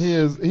 Garrulous.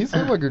 He seems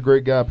like a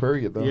great guy,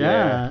 period, though.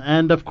 Yeah,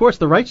 and of course,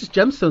 The Righteous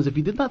Gemstones, if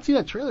you did not see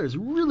that trailer, is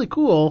really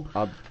cool.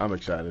 I'm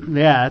excited.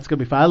 Yeah, it's going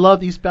to be fun. I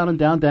love Eastbound and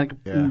Down. Dan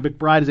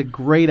McBride is a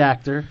great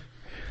actor.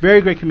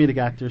 Very great comedic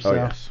actor. So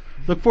yes.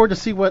 Look forward to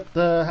see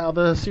how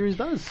the series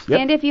does.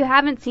 And if you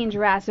haven't seen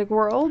Jurassic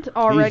World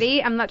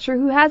already, I'm not sure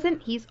who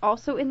hasn't, he's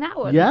also in that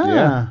one.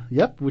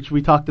 Yep, which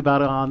we talked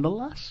about on the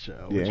last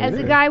show. Yeah, As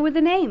a guy with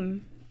a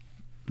name.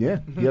 Yeah,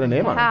 you got a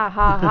name on Ha it.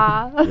 ha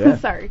ha. Yeah.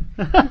 Sorry.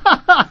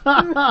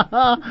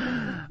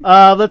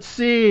 Let's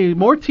see.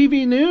 More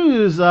TV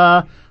news.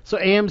 So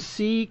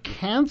AMC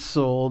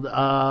canceled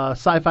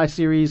sci-fi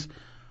series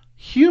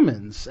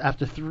Humans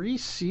after 3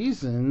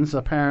 seasons,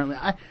 apparently.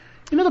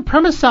 The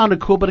premise sounded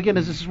cool, but again,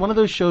 it's just one of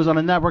those shows on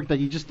a network that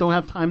you just don't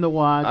have time to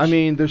watch. I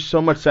mean, there's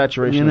so much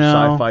saturation of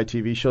sci-fi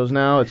TV shows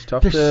now. It's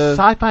tough There's to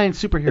sci-fi and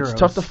superheroes. It's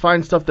tough to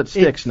find stuff that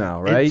sticks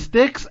now, right? It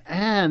sticks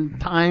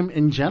and time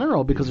in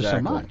general because there's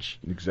so much.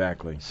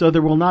 Exactly. So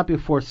there will not be a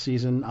 4th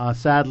season,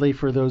 sadly,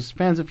 for those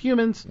fans of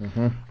Humans.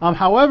 Mm-hmm.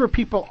 However,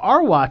 people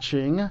are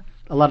watching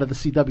a lot of the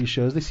CW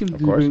shows. They seem to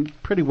be doing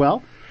pretty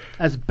well.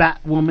 As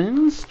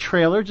Batwoman's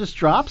trailer just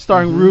dropped,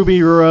 starring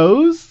Ruby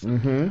Rose.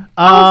 Mm-hmm.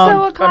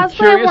 Also a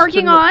cosplay I'm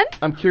working on.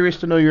 I'm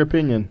curious to know your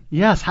opinion.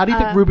 Yes, how do you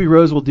think Ruby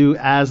Rose will do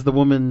as the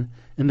woman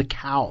in the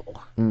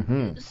cowl?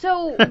 Mm-hmm.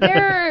 So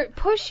they're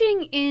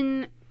pushing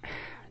in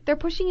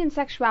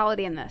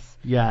sexuality in this.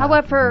 Yeah.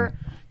 However,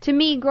 to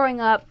me,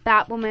 growing up,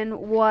 Batwoman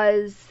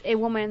was a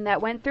woman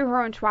that went through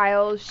her own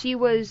trials. She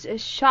was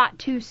shot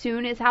too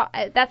soon.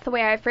 That's the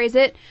way I phrase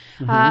it.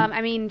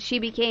 Mm-hmm. She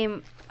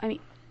became.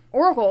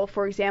 Oracle,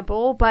 for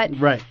example, but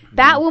right.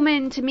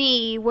 Batwoman to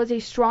me was a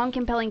strong,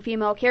 compelling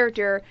female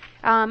character.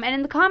 And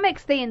in the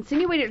comics, they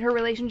insinuated her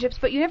relationships,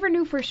 but you never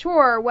knew for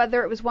sure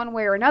whether it was one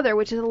way or another,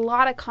 which is a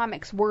lot of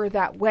comics were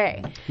that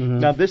way. Mm-hmm.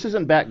 Now, this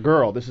isn't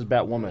Batgirl. This is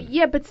Batwoman.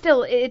 Yeah, but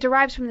still, it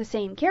derives from the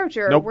same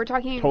character. Nope. We're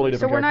talking, totally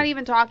different so we're not characters.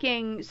 even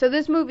talking. So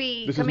this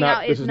movie This coming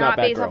out is not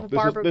based off of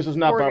Barbara. This is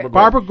not Barbara Gordon.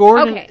 Barbara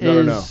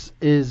Gordon No.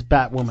 is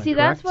Batwoman. See,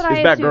 correct? that's what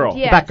I Batgirl. assumed.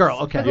 Yes,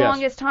 Batgirl. Okay. For the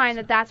longest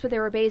time, that's what they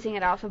were basing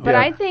it off of. But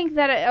I think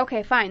that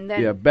okay, fine.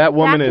 Then Yeah,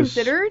 Batwoman that is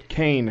considered,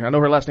 Kane. I know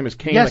her last name is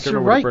Kane. I Yes, can't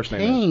you're remember right, what her first name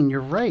Kane.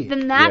 You're right.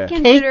 then that Yeah.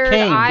 considered,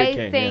 Kate Kane. I Kate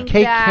Kane, think yeah.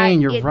 Kate that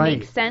Kane, you're it right.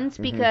 makes sense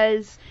Mhm.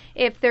 because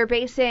if they're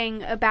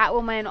basing a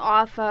Batwoman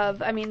off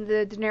of, I mean,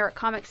 the generic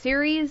comic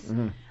series,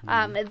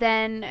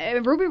 then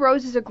Ruby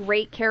Rose is a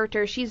great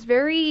character. She's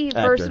very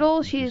Actor.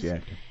 versatile. She's She's the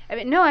actor.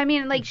 I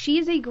mean, like,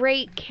 she's a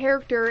great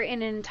character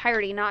in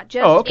entirety, not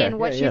just okay. in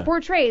what Yeah, she yeah.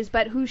 portrays,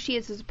 but who she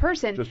is as a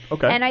person.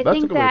 Okay. And I That's a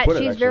think good way to that put it,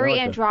 she's actually. I very like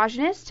that.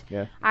 androgynous.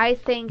 Yeah. I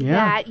think Yeah.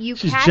 that you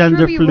She's cast gender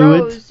Ruby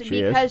fluid. Rose She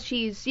is.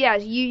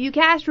 because you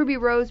cast Ruby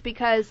Rose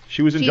because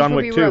She was in she's John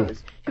Ruby Wick 2.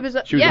 Rose. She was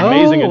She was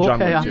amazing in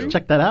John okay, Wick I'll 2. have to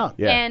check that out.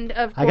 Yeah. And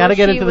of course, I gotta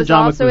get she into the was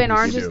John Wick also in movies.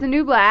 Orange You is do. the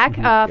New Black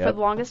Yep. for the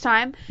longest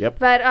time. Yep.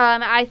 But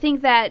I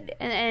think that,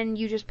 and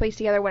you just placed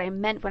together what I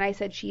meant when I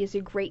said she is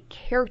a great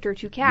character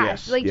to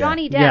cast. Yes, Like yeah.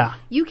 Johnny Depp, Yeah.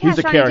 you He's cast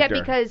a Johnny Depp character.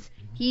 because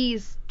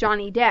he's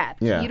Johnny Depp.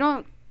 Yeah. You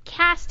don't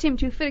cast him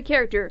to fit a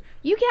character.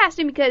 You cast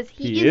him because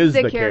he He is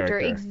the the character. character.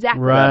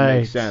 Exactly. Right. That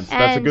makes sense.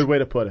 That's a And good way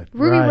to put it.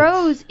 Ruby Right.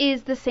 Rose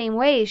is the same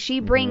way. She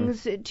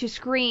brings to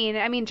screen.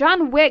 I mean,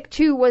 John Wick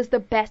 2 was the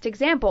best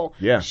example.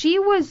 Yeah. She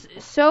was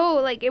so,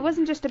 like, it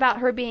wasn't just about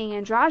her being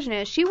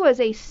androgynous. She was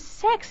a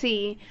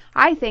sexy,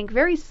 I think,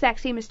 very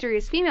sexy,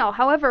 mysterious female.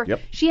 However, Yep.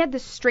 she had the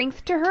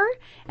strength to her,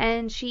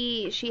 and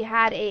she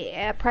had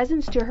a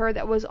presence to her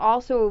that was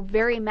also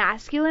very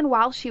masculine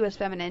while she was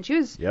feminine. She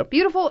was Yep.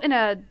 beautiful in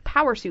a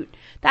power suit.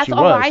 That's She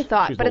all was. I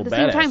thought. She was But a at the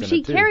little same badass time, in she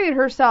it, too. carried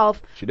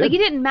herself. She Like, did.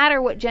 it didn't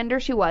matter what gender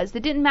she was.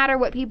 It didn't matter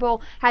what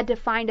people had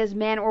defined as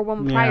man or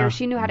woman Yeah. prior.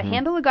 She knew how to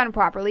handle a gun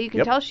properly. You can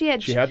Yep. tell she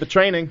had She had the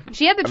training.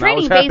 she had the And I training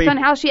was based happy. on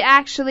how she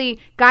actually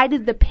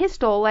guided the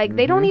pistol. Like,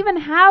 they don't even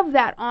have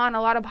that on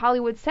a lot of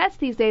Hollywood sets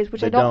these days,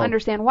 which They I don't don't.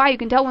 understand why. You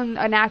can tell when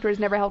an actor has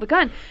never held a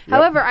gun.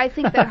 However, I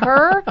think that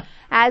her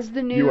as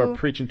the new You are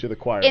preaching to the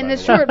choir. in by the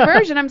the way. short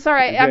version, I'm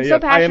sorry, I'm so I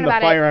am passionate the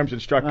about firearms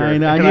instructor. I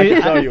know, and I I knew-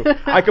 can tell you,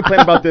 I complain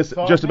about this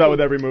just about with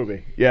every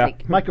movie. Yeah.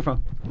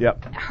 Microphone.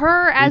 Yep. it.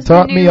 Her as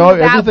taught the me new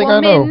everything I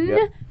know. Batwoman,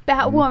 Yep.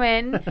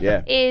 Batwoman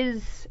Yeah.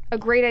 is a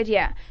great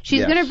idea.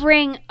 She's Yes. going to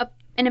bring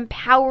an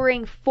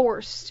empowering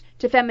force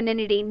to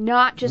femininity,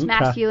 not just Okay.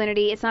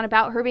 masculinity. It's not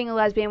about her being a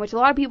lesbian, which a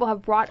lot of people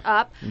have brought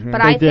up, but They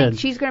I did. think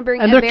she's going to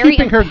bring And a they're very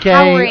keeping her gay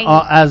empowering.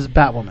 as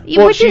Batwoman. Yeah,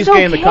 Well, which she's is gay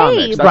okay. in the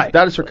comics. Right.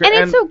 That is her. And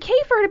it's okay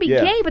for her to be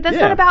Yeah. gay, but that's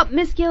Yeah. not about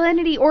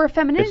masculinity or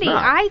femininity. It's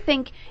not. I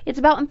think it's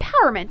about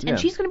empowerment, Yeah. and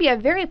she's going to be a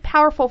very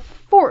powerful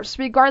force,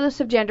 regardless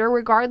of gender,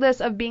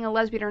 regardless of being a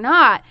lesbian or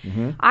not.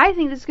 Mm-hmm. I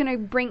think this is going to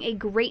bring a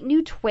great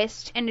new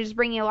twist, and is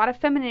bringing a lot of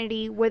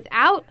femininity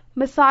without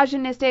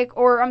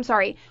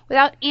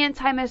without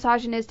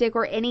anti-misogynistic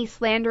or any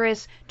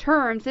slanderous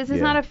terms. This is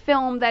Yeah. not a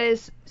film that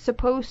is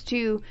supposed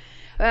to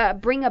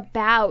bring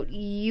about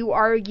you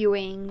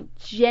arguing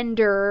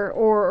gender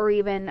or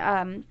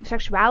even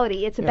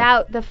sexuality. It's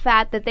about the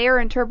fact that they are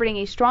interpreting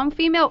a strong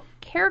female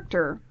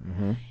character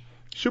in an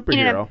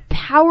Superhero.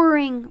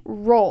 empowering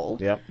role.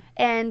 Yep.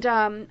 And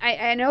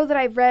I know that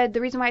I've read, the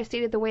reason why I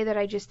stated the way that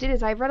I just did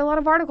is I've read a lot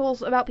of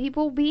articles about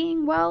people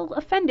being, well,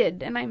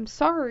 offended, and I'm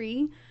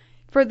sorry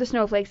for the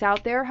snowflakes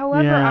out there.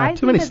 However, Yeah, I too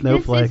think many that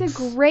snowflakes. this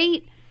is a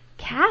great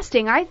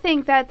casting. I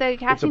think that the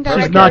casting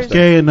perfect She's directors... not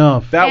gay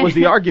enough. That was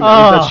the argument,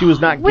 is that she was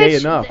not gay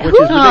enough, which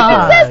Who is even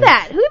ridiculous. says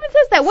that? Who even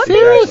says that? What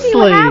basis do you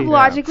Seriously. have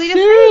logically to say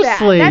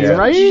Seriously, that? That's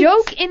right? a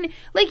joke in,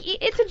 like,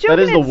 it's a joke That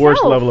is in the worst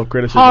itself. level of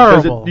criticism.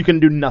 Because Horrible. you can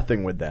do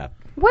nothing with that.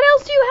 What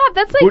else do you have?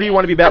 That's like, Who do you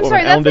want to be I'm Batwoman?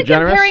 sorry, Ellen that's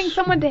like DeGeneres? comparing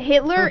someone to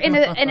Hitler in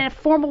a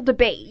formal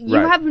debate. You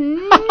Right. have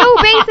no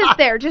basis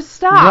there. Just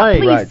stop. Right.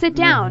 Please Right. sit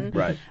down.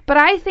 Right. But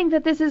I think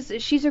that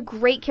she's a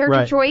great character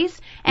Right. choice,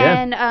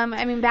 Yeah. and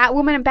I mean,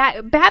 Batwoman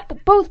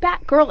and both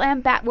Batgirl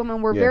and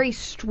Batwoman were Yeah. very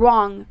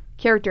strong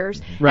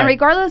characters, Right. and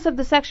regardless of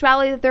the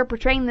sexuality that they're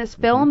portraying in this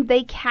film,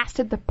 they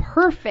casted the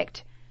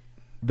perfect.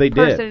 They did.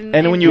 person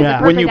And when and you the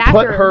when you perfect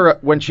put actor. her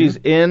when she's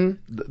in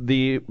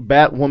the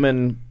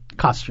Batwoman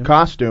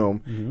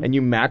Costume. and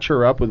you match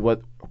her up with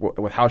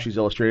with how she's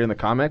illustrated in the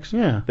comics,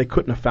 Yeah. they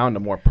couldn't have found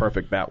a more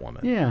perfect Batwoman.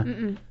 Yeah.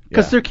 Mm-mm.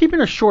 Because Yeah. they're keeping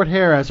her short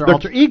hair as her They're-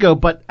 alter ego,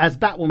 but as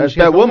Batwoman, As she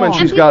has the Batwoman, long-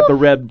 she's got the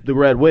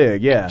red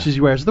wig. Yeah. She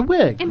wears the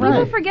wig. And right.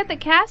 people forget that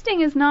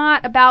casting is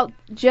not about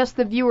just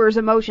the viewer's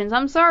emotions.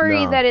 I'm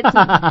sorry No. that it's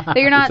that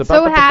you're not It's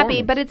about so the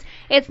happy, performance.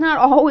 but it's not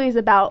always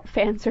about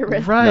fan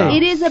service. Right. No.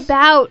 It is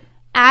about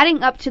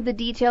adding up to the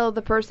detail of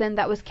the person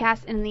that was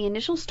cast in the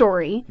initial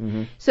story,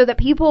 so that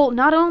people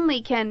not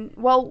only can,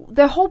 well,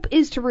 the hope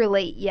is to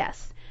relate,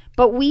 yes,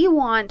 but we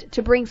want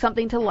to bring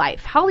something to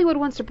life. Hollywood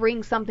wants to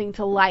bring something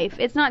to life.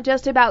 It's not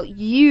just about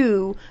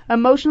you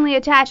emotionally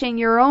attaching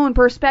your own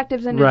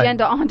perspectives and Right.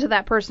 agenda onto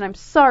that person. I'm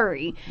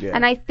sorry. Yeah.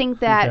 And I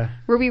think that Okay.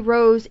 Ruby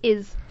Rose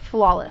is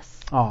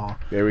flawless. Aw.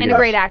 There we And go. a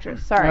great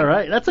actress. Sorry. All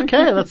right, that's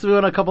okay. Let's move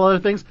on to a couple other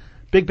things.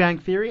 Big Bang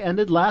Theory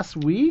ended last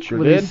week Sure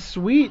with a did.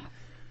 sweet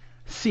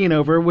scene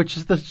over, which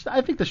is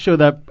I think the show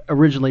that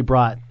originally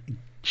brought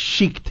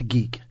chic to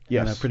geek.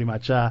 Yes. Pretty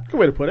much. Good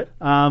way to put it.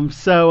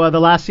 So the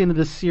last scene of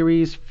this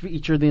series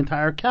featured the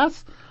entire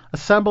cast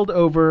assembled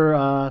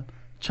over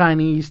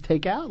Chinese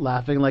takeout,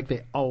 laughing like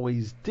they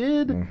always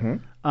did.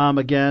 Mm-hmm.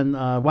 Again,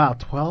 wow,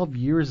 12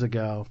 years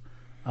ago.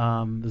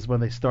 This is when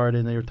they started,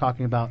 and they were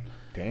talking about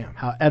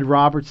how Ed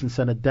Robertson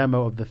sent a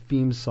demo of the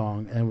theme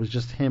song, and it was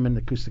just him and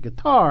acoustic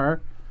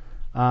guitar.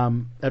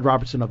 Ed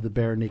Robertson of the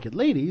Bare Naked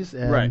Ladies,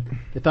 and Right.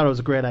 they thought it was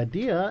a great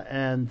idea,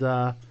 and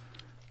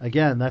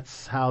again,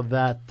 that's how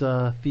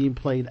that theme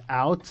played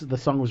out. The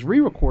song was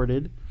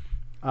re-recorded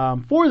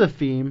for the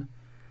theme,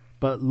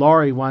 but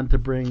Laurie wanted to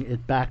bring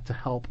it back to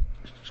help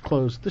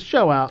close the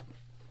show out.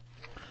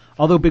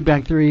 Although Big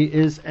Bang Theory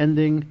is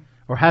ending,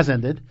 or has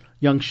ended,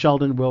 young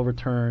Sheldon will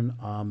return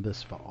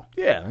this fall.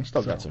 Yeah, I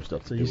still got some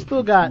stuff. So you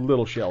still got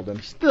little Sheldon.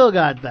 Still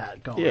got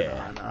that going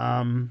Yeah.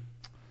 on.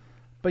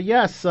 But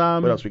yes.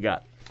 What else we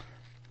got?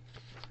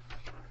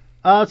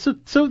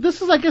 So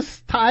this is, I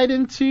guess, tied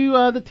into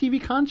the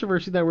TV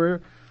controversy that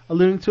we're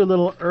alluding to a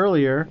little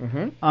earlier.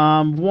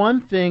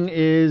 One thing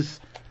is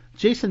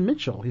Jason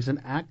Mitchell. He's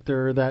an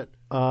actor that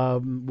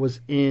was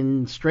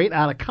in Straight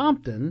Outta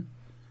Compton.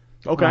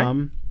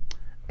 Okay.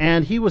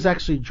 And he was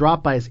actually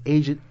dropped by his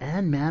agent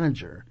and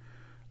manager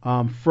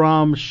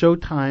from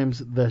Showtime's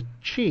The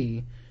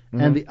Chi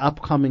and the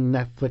upcoming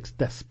Netflix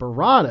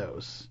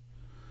Desperados.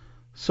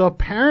 So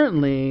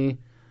apparently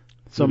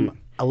some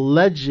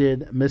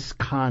alleged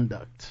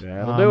misconduct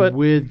That'll do it.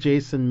 with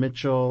Jason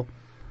Mitchell.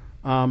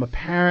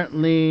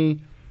 Apparently,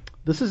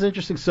 this is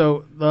interesting.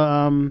 So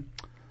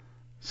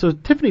so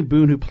Tiffany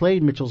Boone, who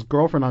played Mitchell's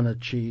girlfriend on The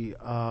Chi,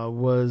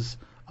 was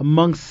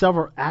among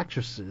several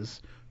actresses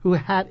who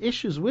had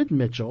issues with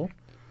Mitchell.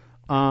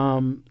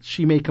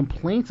 She made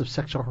complaints of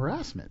sexual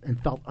harassment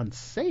and felt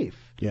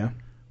unsafe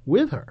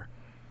with her.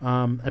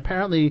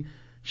 Apparently,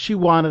 she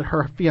wanted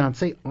her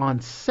fiancé on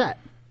set.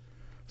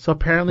 So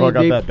apparently, it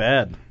got that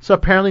bad. So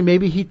apparently,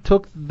 maybe he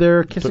took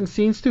their kissing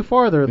scenes too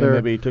far.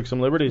 Maybe he took some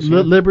liberties.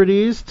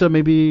 Liberties to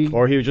maybe.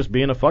 Or he was just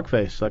being a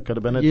fuckface. That could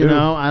have been it You too.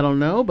 know, I don't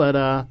know,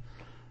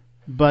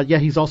 but yeah,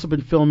 he's also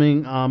been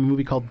filming a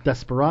movie called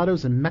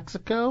Desperados in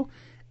Mexico,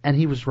 and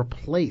he was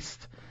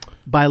replaced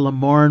by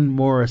Lamorne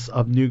Morris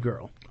of New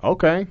Girl.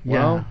 Okay. Yeah.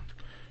 Well,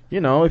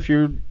 you know, if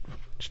you're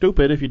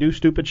stupid, if you do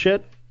stupid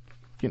shit,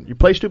 you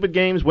play stupid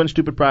games, win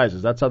stupid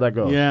prizes. That's how that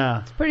goes.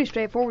 Yeah. It's pretty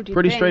straightforward.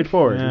 Pretty think.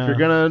 straightforward. Yeah. If you're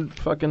gonna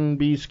fucking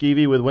be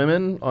skeevy with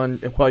women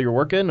while you're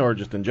working, or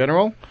just in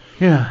general,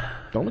 Yeah.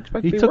 don't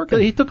expect He to be took working.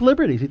 he took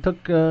liberties.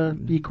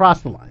 He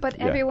crossed the line. But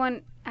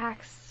everyone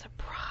acts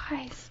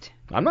surprised.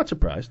 I'm not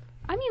surprised.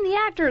 I mean, the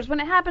actors, when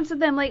it happens to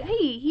them, like,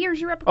 hey, here's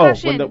your Oh,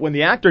 repercussion. when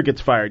the actor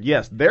gets fired,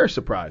 yes, they're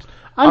surprised.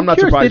 I'm not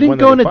curious. surprised They when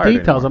didn't go get into fired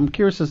details. anymore. I'm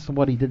curious as to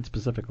what he did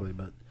specifically,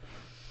 but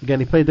again,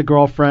 he played the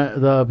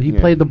girlfriend. He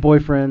played the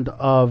boyfriend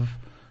of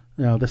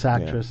this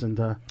actress, and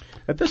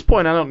At this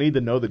point, I don't need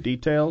to know the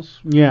details.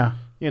 yeah.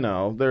 You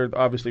know, they're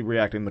obviously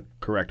reacting the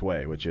correct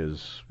way, which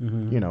is,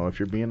 Mhm. you know, if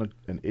you're being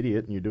an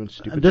idiot and you're doing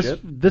stupid This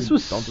shit, this you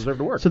was don't deserve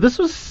to work. So this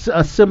was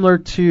similar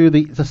to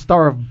the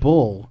star of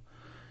Bull.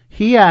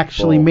 He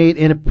actually Bull. made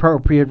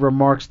inappropriate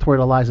remarks toward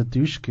Eliza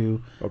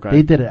Dushku. Okay.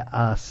 They did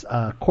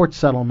a court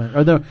settlement,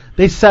 or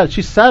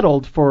she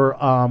settled for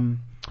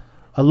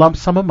a lump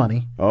sum of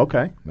money.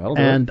 Okay, that'll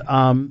do and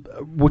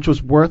it. Which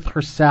was worth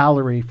her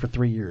salary for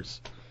 3 years.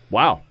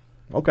 Wow.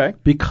 Okay.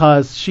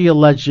 Because she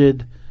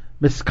alleged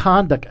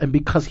misconduct, and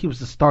because he was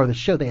the star of the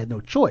show, they had no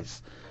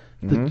choice.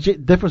 The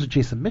difference with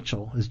Jason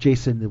Mitchell is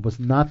Jason was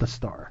not the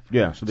star.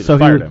 Yeah, so they just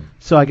fired him.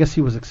 So I guess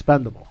he was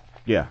expendable.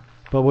 Yeah.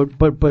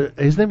 But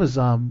his name was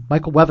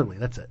Michael Weatherly.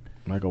 That's it.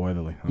 Michael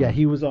Weatherly. Oh. Yeah,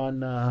 he was on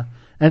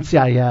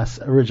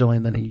NCIS originally,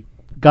 and then he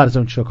got his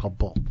own show called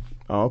Bull.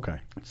 Oh, okay.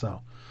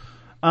 So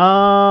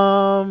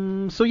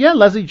yeah,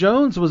 Leslie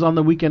Jones was on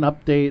the weekend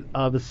update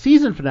of the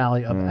season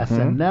finale of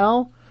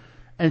SNL,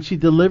 and she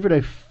delivered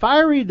a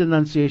fiery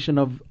denunciation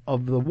of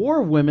the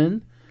war of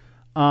women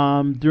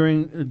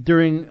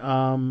during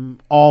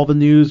all the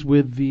news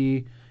with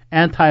the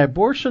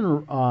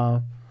anti-abortion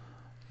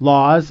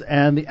laws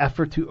and the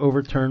effort to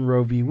overturn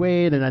Roe v.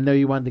 Wade. And I know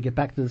you wanted to get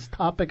back to this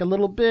topic a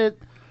little bit,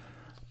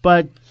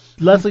 but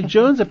Leslie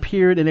Jones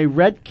appeared in a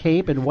red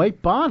cape and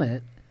white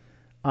bonnet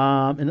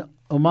in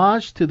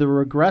homage to the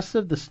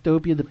regressive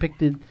dystopia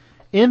depicted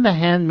in The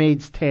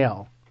Handmaid's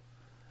Tale,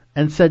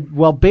 and said,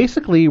 well,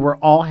 basically, we're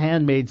all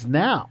handmaids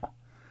now,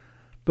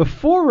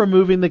 before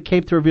removing the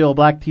cape to reveal a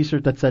black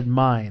t-shirt that said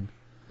mine.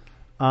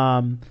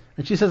 And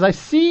she says, I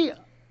see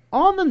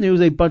on the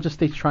news a bunch of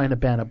states trying to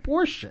ban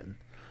abortion.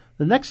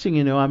 The next thing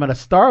you know, I'm at a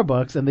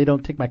Starbucks and they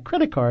don't take my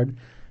credit card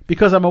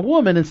because I'm a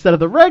woman instead of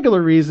the regular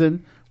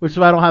reason, which is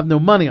I don't have no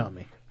money on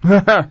me.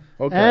 Okay.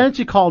 And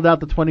she called out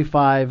the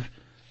 25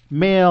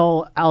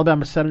 male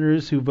Alabama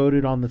senators who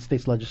voted on the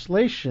state's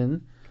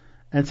legislation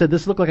and said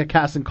this looked like a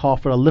casting call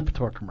for a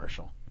Lipitor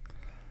commercial.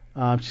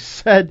 She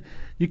said,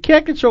 you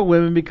can't control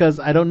women because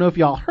I don't know if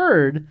y'all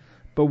heard,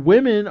 but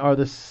women are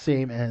the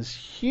same as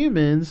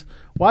humans.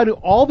 Why do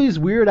all these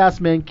weird-ass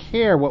men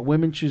care what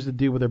women choose to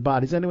do with their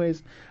bodies?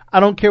 Anyways, I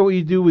don't care what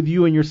you do with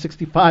you and your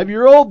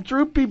 65-year-old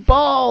droopy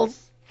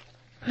balls.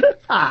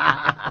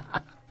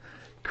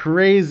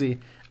 Crazy.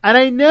 And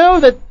I know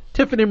that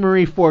Tiffany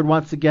Marie Ford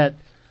wants to get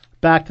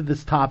back to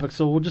this topic,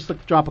 so we'll just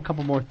drop a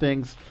couple more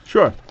things.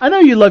 Sure. I know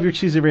you love your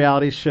cheesy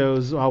reality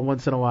shows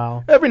once in a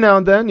while. Every now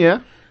and then,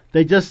 yeah.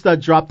 They just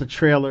dropped the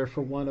trailer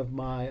for one of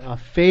my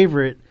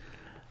favorite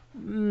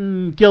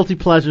guilty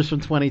pleasures from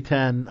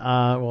 2010.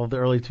 Well, the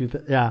early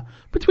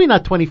between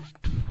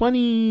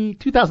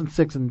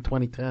 2006 and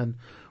 2010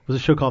 was a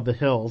show called The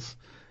Hills.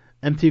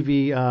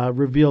 MTV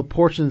revealed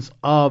portions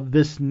of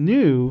this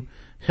new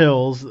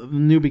Hills,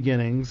 New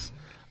Beginnings.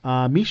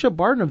 Misha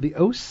Barton of The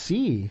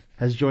OC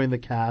has joined the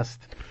cast.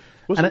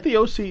 Wasn't The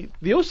OC?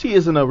 The OC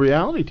isn't a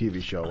reality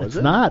TV show, is it? It's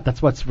not. That's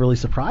what's really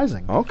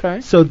surprising. Okay.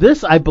 So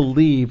this, I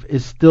believe,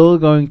 is still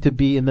going to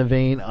be in the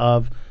vein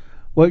of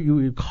what you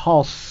would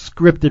call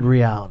scripted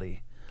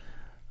reality.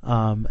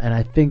 And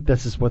I think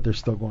this is what they're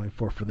still going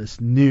for this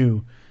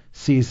new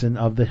season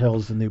of The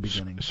Hills, The New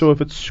Beginnings. So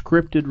if it's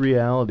scripted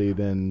reality,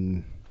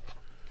 then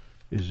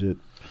is it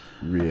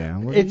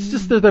reality? It's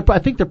just that I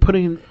think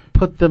they're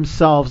put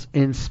themselves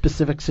in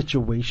specific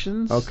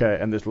situations. Okay,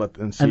 and just let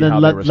and see and then how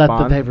let, they respond. let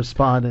them they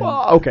respond. And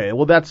Well, okay,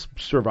 well that's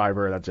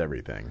Survivor. That's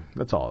everything.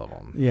 That's all of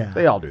them. Yeah.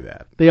 They all do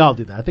that. They all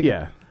do that. I think.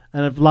 Yeah.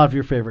 And a lot of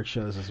your favorite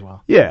shows as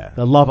well. Yeah.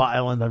 The Love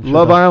Island. I'm sure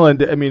Love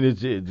Island. I mean,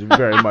 it's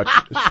very much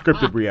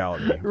scripted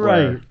reality. Right.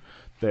 Where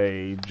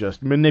they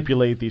just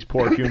manipulate these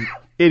poor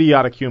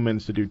idiotic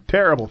humans to do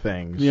terrible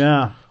things.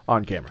 Yeah.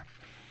 On camera.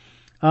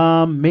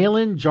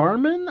 Malin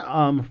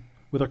Jarman,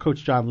 with our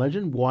coach John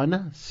Legend,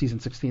 won season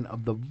 16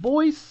 of The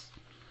Voice.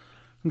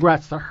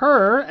 Congrats to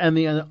her. And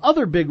the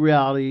other big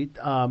reality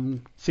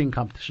singing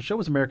competition show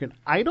was American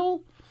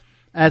Idol,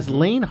 as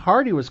Lane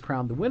Hardy was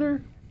crowned the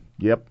winner.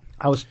 Yep.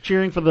 I was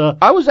cheering for the.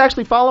 I was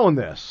actually following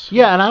this.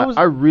 Yeah, and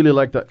I really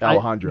liked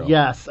Alejandro.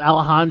 Yes,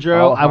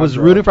 Alejandro. I was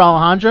rooting for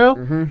Alejandro,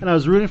 and I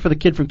was rooting for the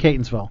kid from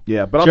Catonsville.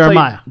 Yeah, but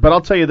Jeremiah.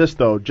 I'll tell you this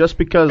though: just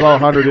because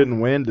Alejandro didn't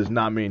win does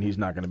not mean he's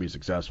not going to be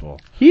successful.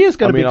 He is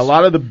going to be. I mean, a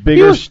lot of the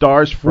bigger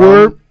stars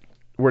were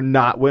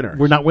not winners.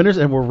 We're not winners,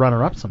 and we're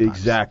runner-ups sometimes.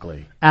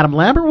 Exactly. Adam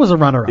Lambert was a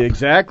runner-up.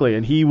 Exactly,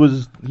 and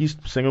he's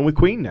singing with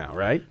Queen now,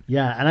 right?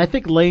 Yeah, and I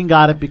think Lane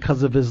got it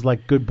because of his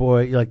good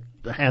boy,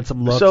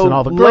 handsome looks, so and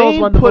all the girls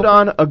Lane wanted to put vote.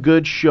 on a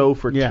good show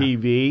for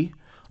TV.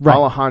 Right.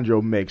 Alejandro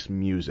makes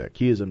music.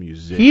 He is a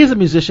musician. He is a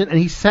musician, and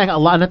he sang a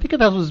lot. And I think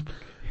that was.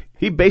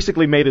 He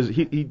basically made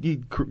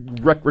he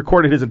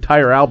recorded his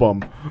entire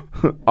album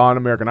on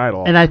American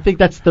Idol. And I think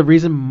that's the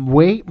reason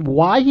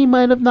why he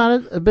might have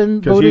not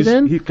been voted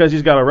in. Because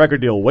he's got a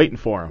record deal waiting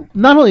for him.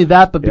 Not only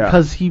that, but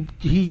because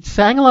he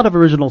sang a lot of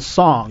original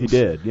songs. He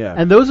did, yeah.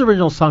 And those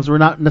original songs were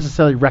not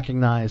necessarily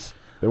recognized.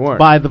 They weren't.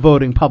 By the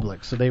voting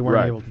public, so they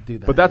weren't able to do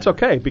that. But that's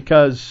okay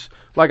because,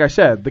 like I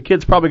said, the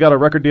kid's probably got a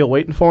record deal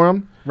waiting for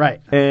him.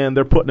 Right. And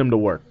they're putting him to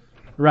work.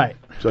 Right.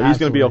 So he's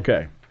going to be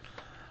okay.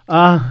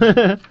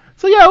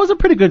 So yeah, it was a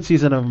pretty good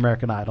season of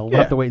American Idol. We'll Yeah.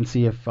 have to wait and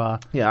see if.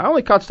 Yeah, I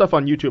only caught stuff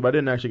on YouTube. I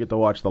didn't actually get to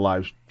watch the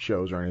live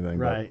shows or anything.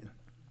 Right.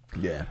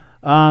 But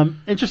yeah.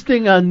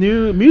 Interesting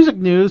new music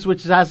news,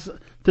 which has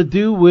to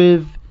do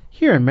with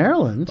here in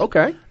Maryland.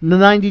 Okay. The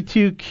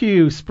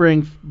 92Q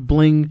Spring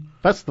Bling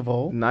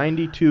Festival.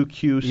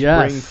 92Q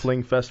Yes. Spring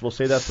Fling Festival.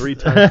 Say that 3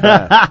 times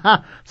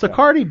fast. So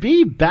Cardi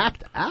B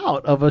backed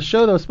out of a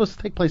show that was supposed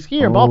to take place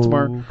here in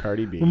Baltimore.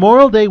 Cardi B.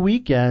 Memorial Day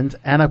weekend,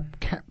 and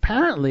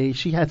apparently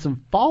she had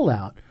some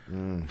fallout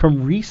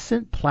from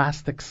recent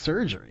plastic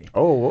surgery.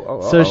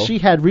 So she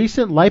had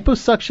recent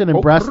liposuction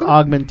and breast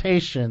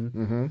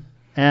augmentation,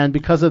 and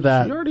because of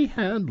that, She already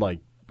had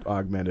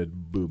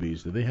augmented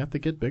boobies. Did they have to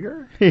get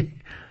bigger?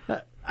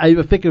 I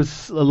think it was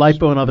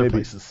lipo in other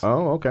places.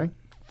 Oh, okay.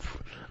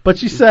 But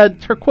she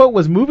said her quote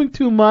was moving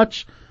too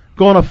much,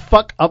 going to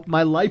fuck up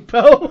my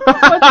lipo.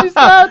 What she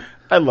said.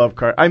 I love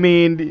Cardi. I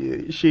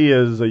mean, she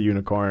is a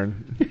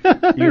unicorn.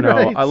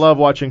 Right. I love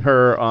watching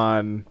her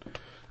on,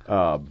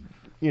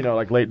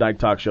 late night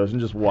talk shows and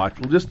just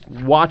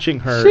watching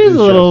her. She's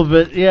a little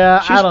bit,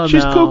 I don't know.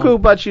 She's cuckoo,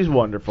 but she's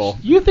wonderful.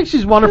 You think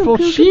she's wonderful?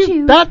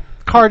 That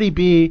Cardi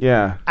B.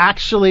 Yeah.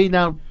 Actually,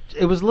 now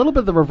it was a little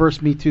bit of the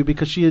reverse Me Too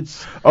because she had.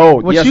 I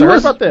heard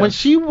about this. When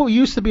she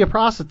used to be a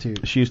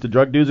prostitute, She used to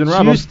drug dudes and rob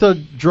she them. used to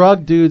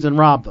drug dudes and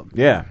rob them.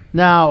 Yeah.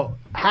 Now,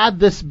 had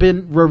this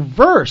been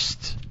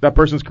reversed, that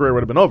person's career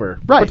would have been over.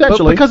 right? But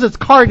Potentially. because it's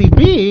Cardi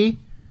B,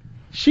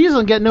 she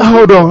doesn't get no.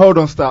 Hold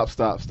on, stop.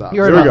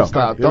 Here we go.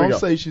 Stop. Here we Don't go.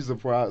 say she's a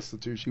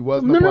prostitute. She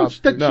wasn't No, a no,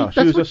 prostitute. that's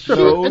she was what a she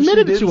stripper. No,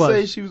 admitted she that she didn't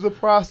say was. she was a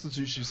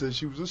prostitute. She said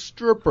she was a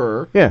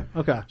stripper. Yeah.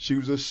 Okay. She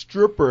was a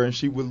stripper and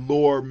she would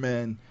lure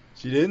men.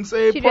 She didn't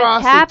say She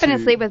prostitute. just happened to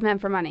sleep with men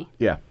for money.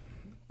 Yeah.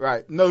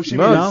 Right. No, she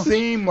No. made it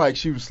seem like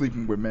she was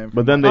sleeping with men.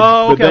 But then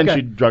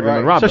she drugged them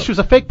and robbed So them. she was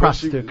a fake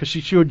prostitute because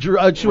she would Right.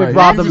 rob She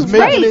them. was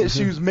making it.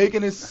 She was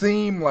making it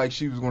seem like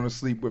she was going to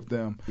sleep with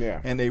them. Yeah.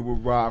 And they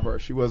would rob her.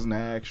 She wasn't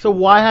actually. So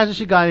why hasn't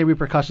she got any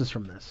repercussions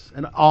from this?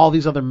 And all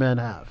these other men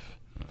have.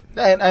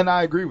 And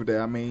I agree with that.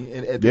 I mean,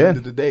 at the end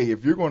of the day,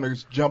 if you're going to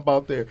jump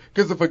out there,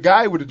 because if a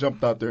guy would have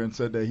jumped out there and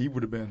said that, he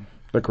would have been.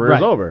 The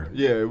career's over.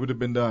 Yeah, it would have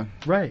been done.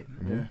 Right.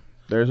 Yeah.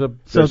 There's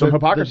some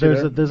hypocrisy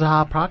there. There's a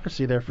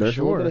hypocrisy there for There's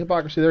sure. a little bit of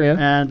hypocrisy there, yeah.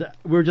 And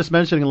we were just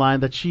mentioning a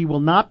line that she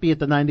will not be at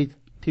the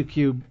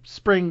 92Q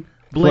Spring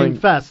Bling Bling.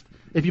 Fest.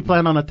 If you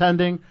plan on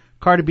attending,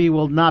 Cardi B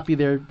will not be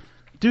there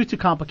due to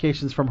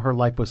complications from her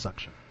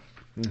liposuction.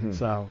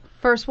 So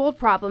First world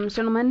problems,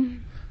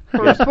 gentlemen.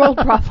 First world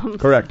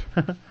problems. Correct.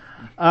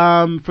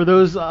 For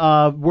those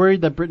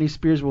worried that Britney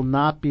Spears will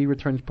not be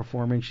returning to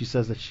performing, she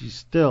says that she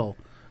still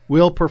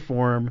will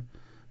perform.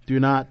 Do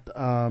not.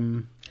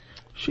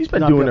 She's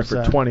been doing it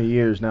for 20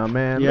 years now,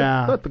 man.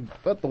 Yeah.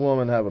 Let the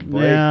woman have a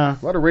break. Yeah.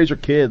 Let her raise her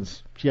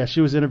kids. Yeah,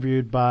 she was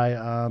interviewed by,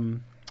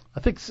 I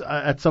think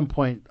at some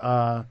point,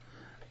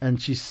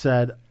 and she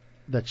said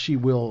that she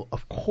will,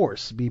 of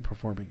course, be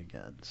performing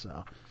again.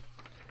 So.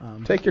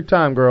 Take your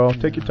time, girl.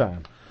 Take your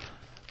time.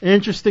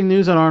 Interesting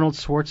news on Arnold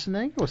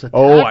Schwarzenegger was attacked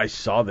I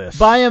saw this.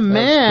 by a That's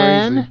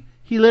man crazy.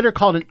 he later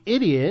called an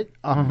idiot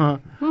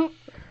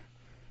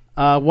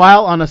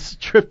while on a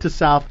trip to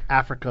South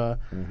Africa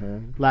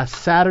last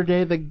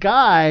Saturday. The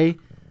guy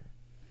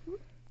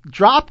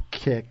drop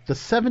kicked the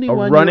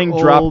 71-year-old running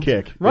drop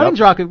kick. running Yep.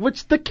 drop kick,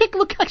 which the kick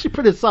looked actually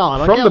pretty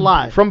solid. I can't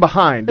lie. From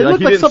behind. It Like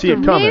looked you like didn't see it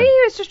something- coming. Maybe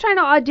he was just trying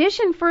to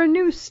audition for a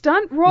new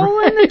stunt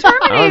role in the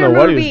Terminator I don't know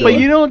what he was movie. doing. But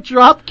you don't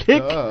drop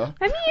kick. I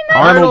mean,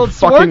 Arnold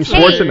fucking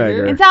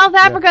Schwarzenegger. In South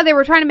Africa, they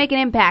were trying to make an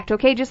impact,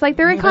 okay? Just like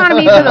their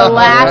economy for the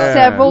last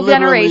several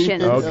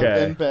generations.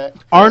 Okay.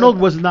 Arnold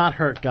was not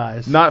hurt,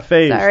 guys. Not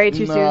phased. Sorry,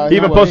 too soon. He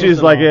even posted,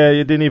 he's like, yeah,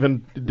 you didn't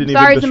even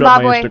Sorry, disrupt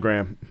Zimbabwe. my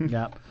Instagram.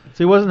 Yeah. So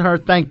he wasn't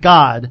hurt, thank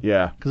God.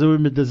 Yeah. Because it would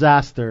have been a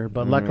disaster.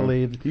 But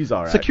luckily, He's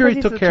all right. security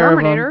 'Cause he's took the care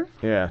Terminator. of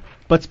him. Yeah.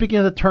 But speaking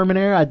of the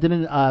Terminator, I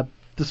didn't.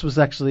 This was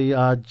actually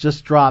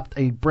just dropped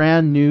a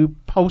brand new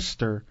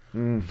poster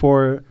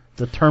for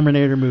the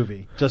Terminator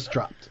movie. Just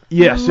dropped.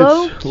 Yes,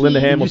 it's Linda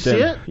Did you Hamilton.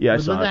 see it? Yeah, I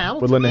With saw Linda it.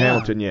 Hamilton? With Linda Yeah.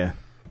 Hamilton, yeah.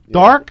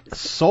 Dark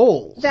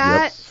Souls.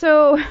 That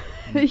so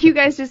you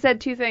guys just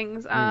said two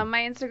things.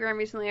 My Instagram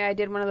recently, I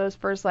did one of those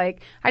first,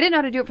 like, I didn't know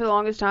how to do it for the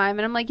longest time,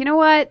 and I'm like, you know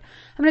what?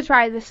 I'm gonna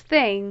try this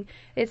thing.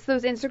 It's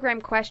those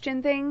Instagram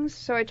question things.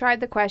 So I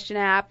tried the question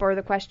app or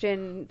the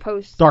question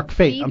post. Dark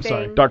Fate. key I'm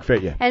sorry. thing. Dark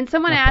Fate, yeah. And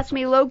someone asked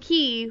me low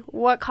key,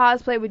 what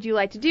cosplay would you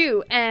like to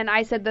do? And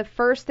I said the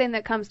first thing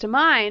that comes to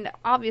mind.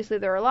 Obviously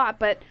there are a lot,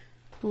 but.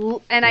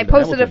 And I Linda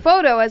posted Hamilton. a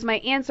photo as my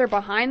answer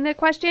behind the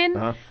question.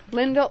 Uh-huh.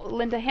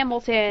 Linda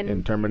Hamilton.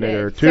 In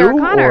Terminator 2 Sarah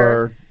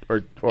Connor. or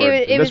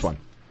It this was, one?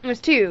 It was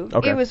 2.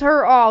 Okay. It was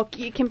her all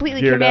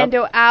completely Geared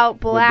commando up. out,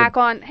 black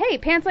With on. Hey,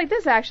 pants like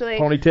this actually.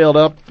 Ponytailed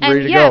up, And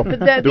ready to yeah, go. but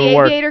the Doing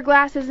work. aviator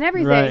glasses and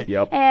everything. Right.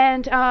 Yep.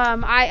 And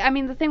I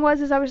mean the thing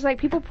was I was like,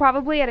 people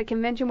probably at a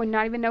convention would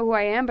not even know who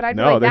I am, but I'd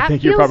No, be like, they that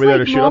think feels you're probably there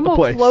like to shoot up the normal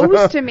place.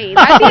 clothes to me.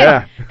 That'd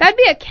Yeah.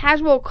 be a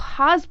casual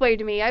cosplay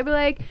to me. I'd be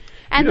like,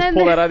 and You just then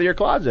pull that out of your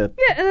closet.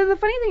 yeah, and then the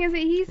funny thing is that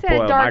he Pull said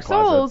out of Dark my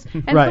closet.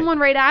 Souls, and Right. someone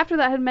right after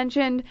that had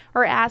mentioned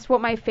or asked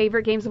what my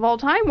favorite games of all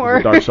time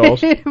were. Dark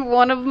Souls?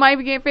 One of my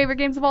favorite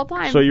games of all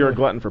time. So you're a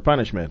glutton for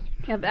punishment.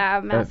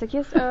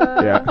 Masochist.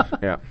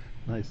 Yeah.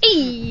 Nice.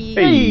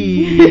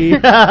 Hey.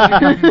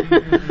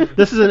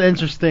 This is an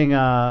interesting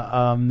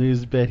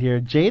news bit here.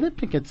 Jada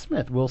Pinkett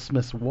Smith, Will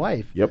Smith's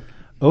wife,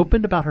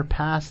 opened about her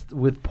past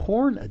with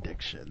porn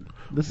addiction.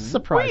 This is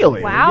surprising.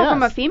 Really? Wow, Yes.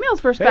 from a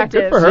female's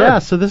perspective. good for her. Yeah,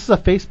 so this is a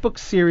Facebook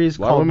series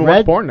A lot of called women Red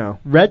watch porn now.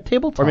 Red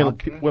Table Talk. I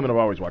mean, women have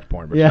always watched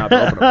porn, but Yeah. not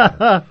to open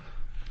about it.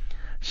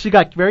 She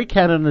got very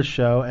candid on the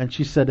show, and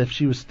she said if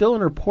she was still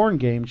in her porn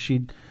game,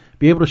 she'd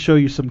be able to show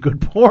you some good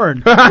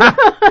porn.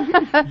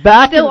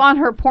 Still on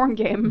her porn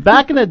game.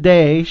 Back in the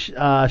day, she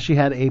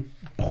had a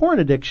porn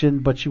addiction,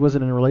 but she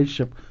wasn't in a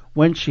relationship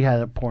when she had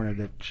a porn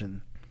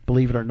addiction.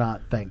 Believe it or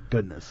not, thank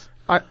goodness.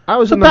 I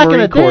was So in the back in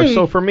Marine the Corps, day-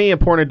 so for me, a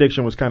porn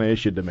addiction was kind of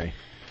issued to me.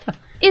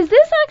 Is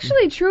this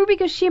actually true?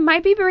 Because she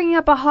might be bringing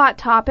up a hot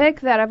topic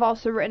that I've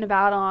also written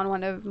about on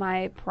one of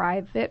my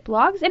private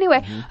blogs.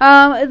 Anyway,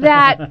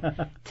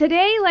 that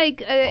today,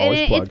 like,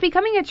 it's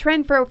becoming a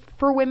trend for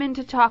women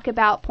to talk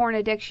about porn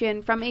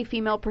addiction from a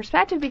female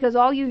perspective because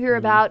all you hear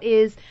about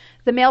is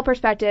the male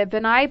perspective.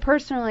 And I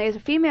personally, as a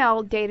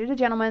female, dated a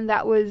gentleman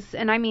that was,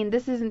 and I mean,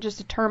 this isn't just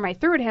a term I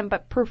threw at him,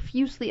 but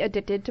profusely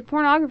addicted to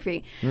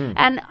pornography.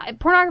 And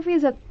pornography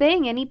is a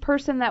thing. Any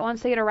person that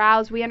wants to get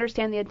aroused, we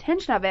understand the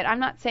intention of it. I'm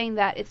not saying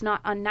that it's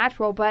not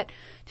unnatural, but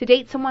to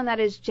date someone that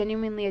is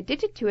genuinely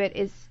addicted to it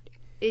is,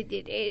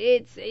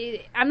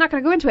 I'm not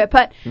going to go into it,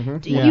 but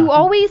you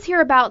always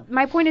hear about,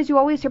 my point is you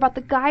always hear about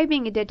the guy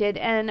being addicted,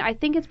 and I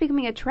think it's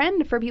becoming a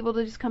trend for people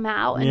to just come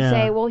out and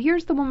say, well,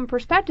 here's the woman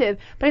perspective,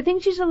 but I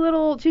think she's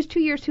 2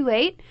 years too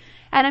late,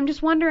 and I'm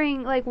just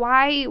wondering, like,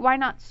 why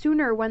not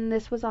sooner when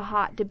this was a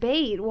hot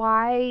debate?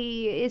 Why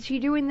is she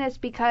doing this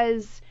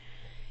because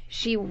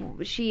she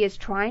is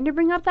trying to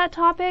bring up that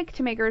topic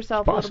to make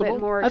herself a little bit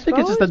more I exposed? think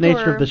it's just the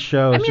nature of the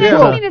show. I It's mean, just I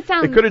don't mean it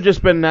sounds... It could have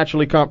just been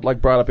naturally brought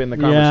up in the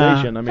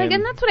conversation. I mean,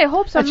 and that's what I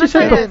hope so. I'm And not she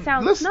said trying to that-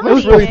 sound let's- snobby. It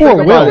was before think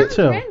Will, about it.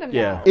 too.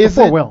 Yeah. Is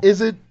Before it? Will.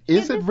 Is it?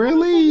 Is Yeah, it this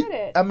really? someone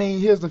said it. I mean,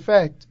 here's the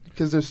fact.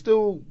 Because there's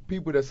still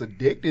people that's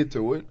addicted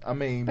to it. I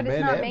mean, But men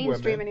it's not and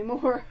mainstream women.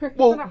 anymore. It's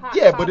Well, not a hot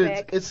yeah, but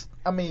topic. it's.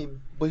 I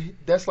mean, but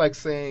that's like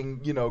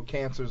saying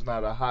cancer's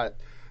not a hot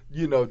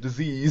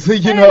disease.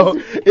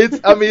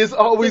 It's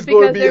always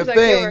going to be a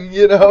thing.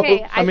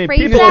 Okay, I mean,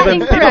 people have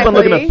been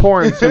looking at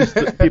porn since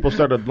people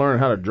started learning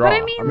how to draw.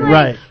 But I mean,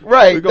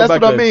 right. We go That's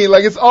back what I to- mean.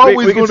 Like it's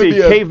always we going to can be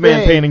see a caveman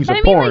thing. paintings But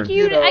of I mean,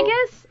 porn. like I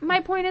guess my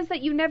point is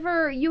that you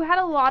had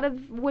a lot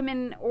of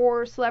women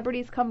or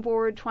celebrities come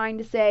forward trying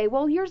to say,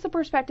 well, here's the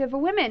perspective of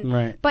women.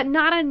 Right. But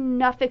not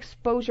enough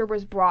exposure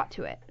was brought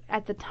to it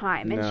at the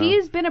time. And No. she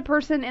has been a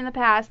person in the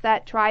past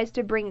that tries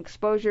to bring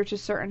exposure to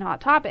certain hot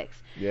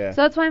topics. Yeah.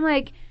 So that's why I'm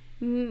like,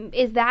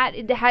 is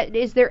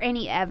there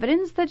any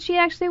evidence that she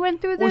actually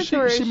went through Well, this?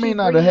 or is she may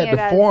not have bringing had it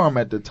the as- forum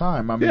at the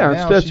time. I mean, Yeah,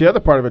 now that's she- the other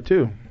part of it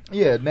too.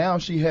 Yeah, now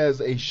she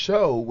has a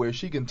show where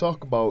she can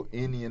talk about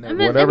any and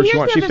everything. Whatever she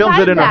wants. She films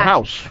it in her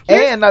house.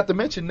 And not to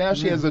mention, now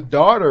she has a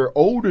daughter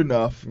old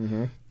enough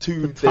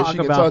to that talk she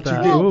can about talk to.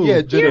 that. Yeah,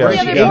 Here's the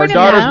other Her point of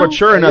daughter's that.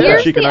 mature enough that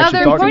Here's she can the actually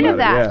other talk point about of it.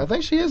 that. Yeah. I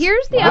think she is.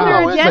 Here's the Wow,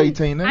 other is agenda.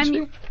 18, isn't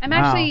she? I'm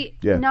actually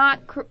Yeah. not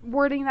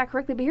wording that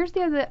correctly, but here's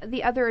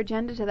the other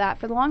agenda to that.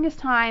 For the longest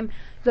time,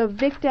 the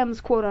victims,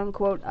 quote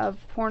unquote, of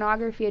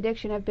pornography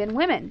addiction have been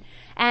women.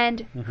 And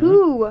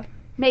who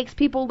makes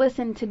people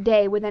listen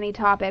today with any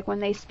topic when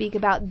they speak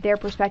about their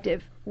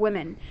perspective?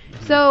 Women.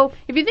 So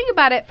if you think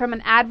about it from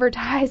an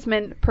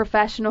advertisement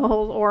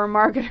professional or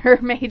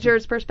marketer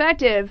major's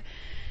perspective,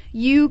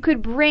 you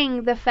could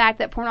bring the fact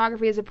that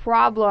pornography is a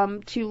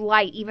problem to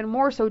light even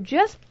more so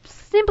just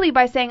simply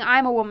by saying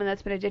I'm a woman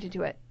that's been addicted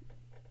to it.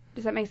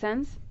 Does that make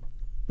sense?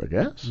 I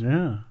guess.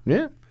 Yeah.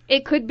 Yeah.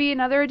 It could be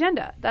another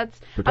agenda. I'm not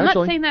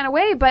Potentially. saying that in a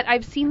way, but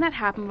I've seen that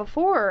happen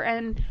before,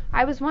 and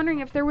I was wondering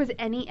if there was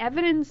any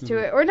evidence to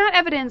it, or not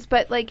evidence,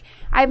 but like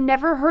I've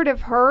never heard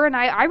of her, and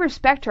I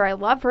respect her. I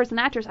love her as an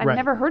actress. I've Right.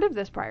 never heard of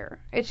this prior.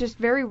 It's just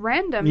very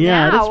random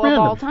Yeah, it now is of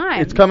random. all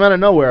time. It's come out of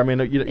nowhere. I mean,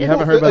 you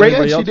haven't heard about Again,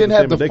 anybody she else didn't with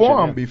have the the same addiction,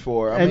 forum yeah.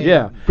 before. I And mean,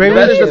 yeah.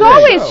 that is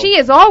the thing. She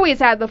has always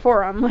had the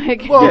forum.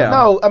 Like, Well, Yeah.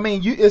 no, I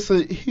mean, it's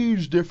a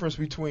huge difference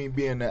between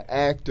being an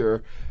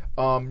actor,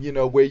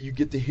 where you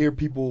get to hear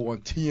people on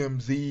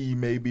TMZ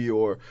maybe,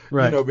 or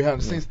Right. behind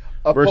the scenes,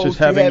 Versus opposed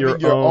to having having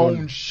your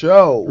own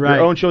show. Right.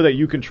 Your own show that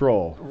you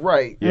control.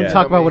 Right. And Yeah.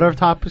 talk I about mean- whatever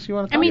topics you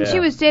want to I talk mean, about. she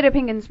was Jada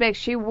Pinkett Smith.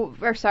 She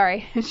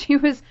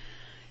was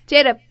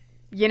Jada.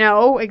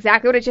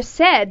 Exactly what I just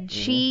said.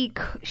 She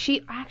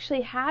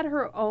actually had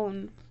her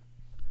own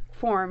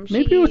form.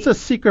 Maybe it's a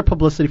secret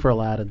publicity for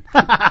Aladdin. See,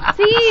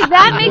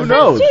 that makes Who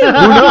knows? sense too.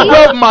 Who knows?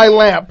 Rub my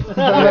lamp.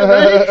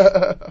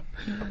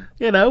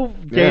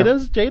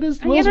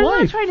 Jada's Will's I'm not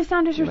wife. trying to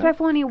sound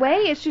disrespectful in any way.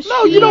 It's just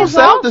No, she you don't is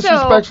sound also-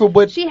 disrespectful,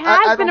 but she I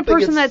has been don't a think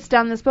person it's- that's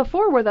done this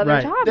before with other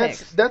Right.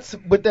 topics.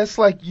 That's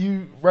like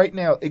you right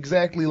now,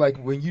 exactly like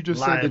when you just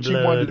said Lion that you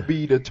blood. wanted to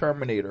be the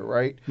Terminator,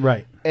 right?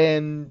 Right.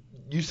 And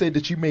you said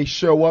that you may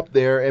show up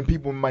there and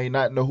people might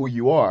not know who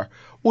you are.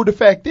 Well, the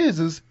fact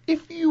is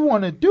if you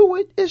want to do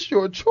it, it's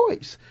your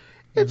choice.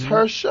 It's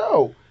her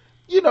show.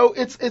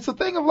 It's a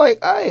thing of like,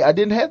 hey, I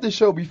didn't have this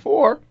show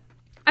before.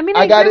 I mean,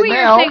 I I got agree it what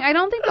now. you're saying. I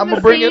don't think they're I'm the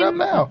gonna bring it same. up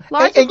now. And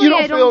Logically, you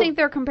don't I don't feel- think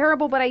they're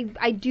comparable, but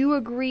I do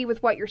agree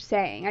with what you're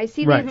saying. I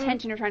see the Right.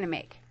 intention you're trying to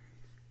make.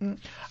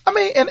 I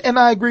mean, and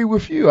I agree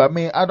with you. I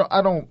mean,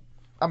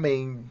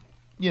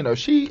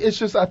 it's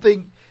just, I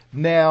think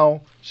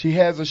now she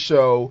has a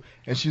show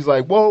and she's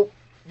like, well,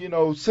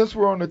 since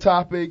we're on the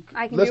topic,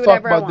 I can let's do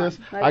talk whatever I about want. this.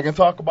 Let's- I can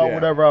talk about Yeah.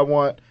 whatever I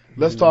want.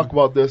 Let's talk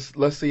about this.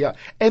 Let's see how.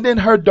 And then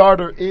her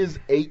daughter is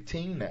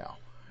 18 now.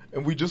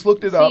 And we just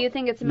looked it So up. you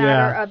think it's a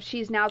matter Yeah. of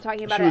she's now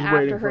talking about She it was after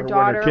waiting her for when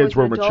daughter her kids was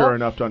were an mature adult?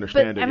 enough to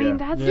understand but, it. I mean,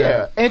 Yeah. that's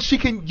Yeah, and she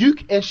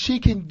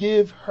can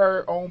give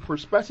her own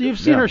perspective. So you've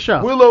seen her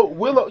show.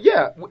 Willow,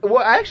 yeah. Well,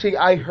 actually,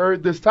 I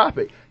heard this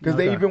topic because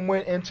they Okay. even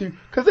went into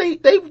because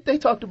they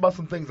talked about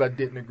some things I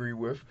didn't agree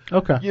with.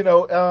 Okay.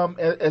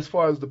 As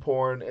far as the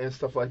porn and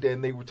stuff like that,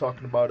 and they were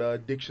talking about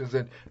addictions,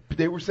 and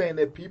they were saying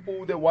that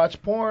people that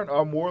watch porn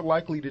are more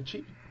likely to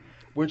cheat.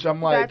 Which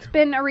I'm like, that's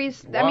been a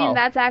reason. I wow. mean,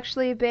 that's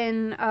actually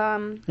been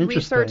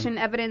research and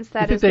evidence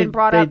that You has think been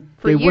brought up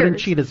for they years. wouldn't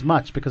cheat as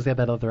much because they have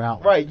that other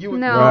outlet. Right.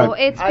 No,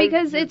 it's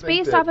because it's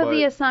based off of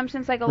the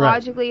assumption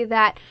psychologically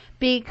that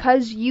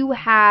because you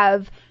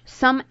have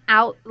some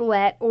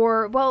outlet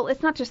or, well,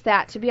 it's not just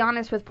that. To be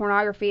honest with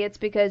pornography, it's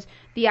because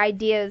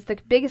the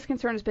biggest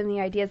concern has been the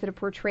ideas that are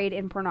portrayed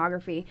in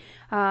pornography.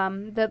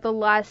 The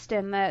lust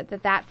and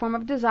that form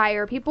of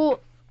desire. People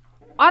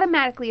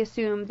automatically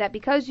assume that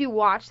because you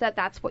watch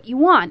that's what you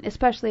want,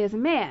 especially as a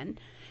man.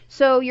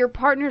 So your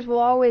partners will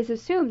always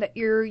assume that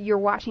you're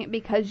watching it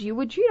because you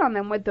would cheat on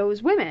them with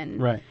those women.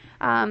 Right.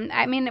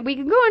 I mean, we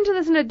can go into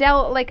this in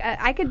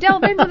I could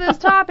delve into this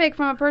topic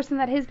from a person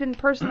that has been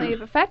personally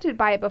affected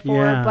by it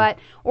before, Yeah.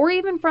 or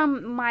even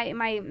from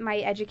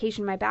my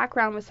education, my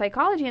background with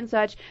psychology and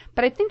such.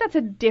 But I think that's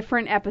a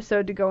different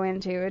episode to go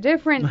into, a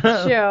different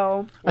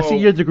show. I see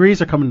your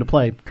degrees are coming to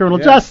play. Criminal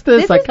Yeah. justice,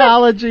 This is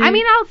psychology. I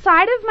mean,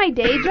 outside of my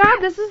day job,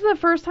 this is the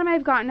first time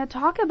I've gotten to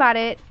talk about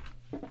it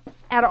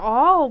at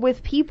all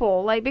with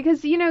people, like,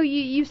 because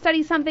you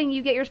study something,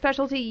 you get your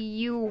specialty,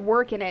 you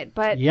work in it,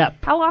 but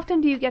how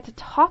often do you get to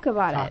talk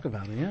about it?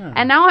 Yeah.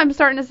 And now I'm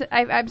starting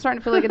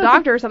to feel like a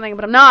doctor or something,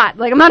 but I'm not.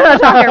 Like, I'm not a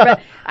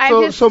doctor,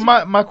 but So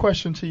my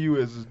question to you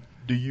is,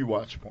 do you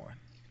watch porn?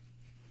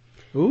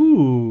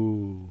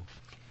 Ooh.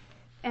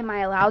 Am I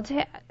allowed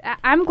to?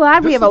 I'm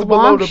glad we have a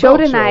long show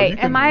tonight.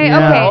 Am I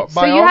okay?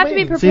 So you have to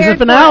be prepared. Season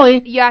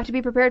finale. You have to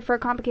be prepared for a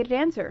complicated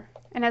answer.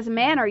 And as a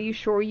man, are you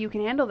sure you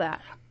can handle that?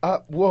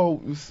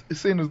 Well, it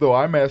seems as though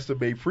I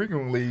masturbate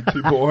frequently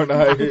to porn.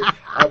 I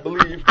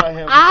believe I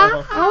have.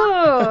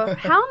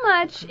 How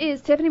much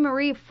is Tiffany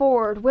Marie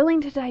Ford willing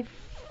to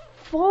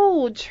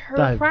divulge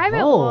her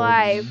private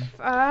life?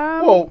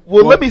 Well,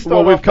 let me start.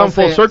 Well, we've come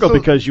full circle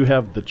because you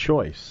have the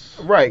choice.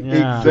 Right,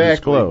 exactly.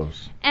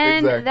 Disclose.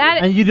 And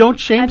and you don't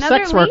shame another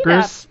sex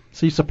workers,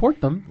 so you support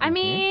them. I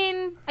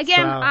mean,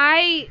 again,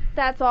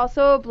 that's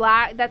also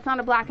that's not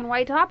a black and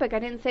white topic. I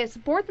didn't say I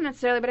support them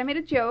necessarily, but I made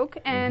a joke.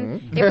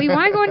 And if we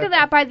want to go into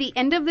that by the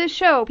end of this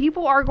show,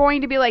 people are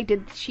going to be like,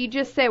 did she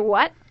just say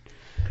what?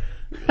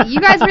 You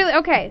guys really,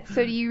 okay,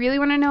 so do you really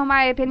want to know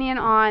my opinion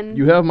on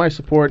You have my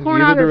support in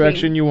either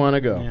direction you want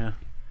to go. Yeah.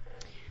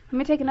 Let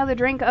me take another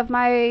drink of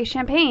my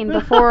champagne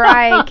before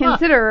I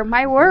consider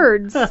my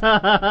words. There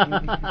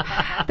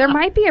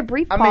might be a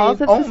brief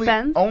pause of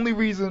suspense. Only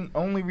reason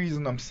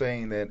I'm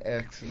saying that,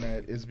 asking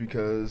that, is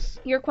because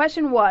your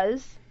question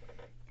was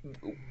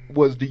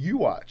do you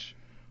watch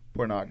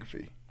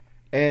pornography?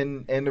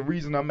 And the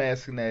reason I'm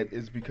asking that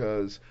is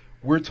because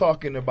we're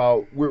talking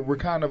about we're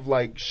kind of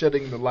like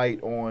shedding the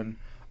light on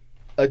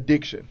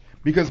addiction.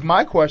 Because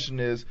my question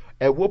is,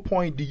 at what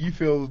point do you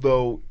feel as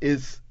though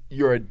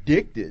you're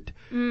addicted?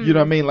 You know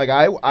what I mean? Like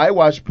I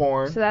watch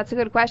porn. So that's a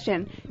good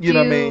question. You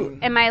know what I mean?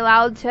 Am I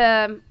allowed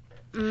to?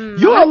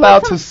 You're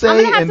allowed to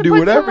say and do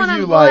whatever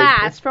you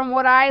like. From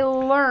what I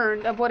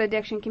learned of what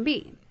addiction can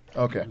be.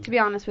 Okay. To be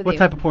honest with you. What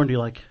type of porn do you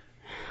like?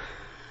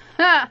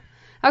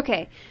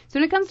 Okay. So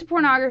when it comes to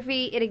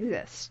pornography, it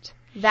exists.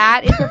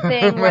 That is a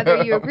thing,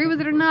 whether you agree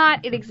with it or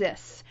not, it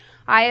exists.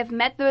 I have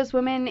met those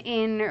women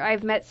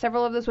I've met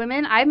several of those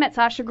women. I've met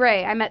Sasha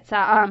Grey. I met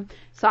Sasha.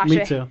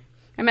 Me too.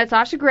 I met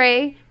Sasha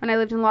Grey when I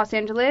lived in Los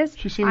Angeles.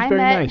 She seems very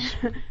nice.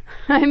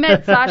 I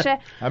met Sasha.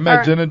 I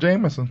met Jenna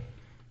Jameson.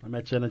 I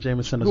met Jenna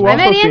Jameson as well. I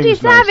met Angie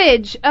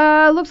Savage.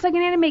 Looks like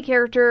an anime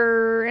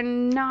character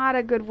in not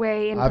a good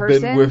way in person.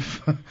 I've been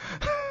with.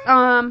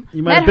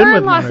 You met her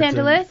in Los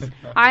Angeles.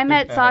 I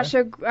met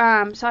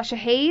Sasha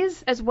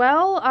Hayes as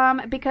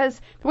well.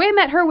 Because the way I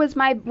met her was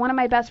one of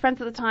my best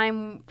friends at the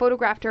time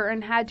photographed her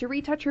and had to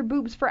retouch her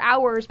boobs for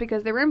hours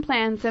because they were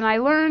implants. And I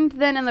learned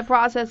then in the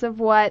process of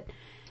what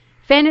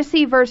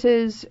fantasy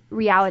versus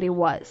reality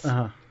was.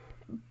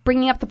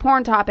 Bringing up the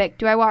porn topic,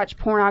 do I watch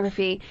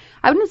pornography?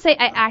 I wouldn't say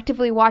I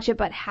actively watch it,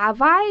 but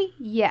have I?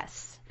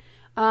 Yes.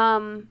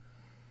 I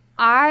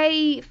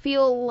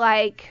feel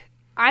like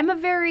I'm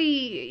not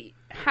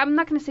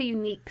going to say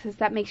unique because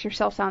that makes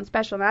yourself sound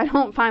special, and I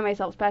don't find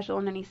myself special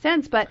in any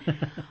sense, but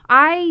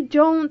I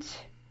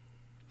don't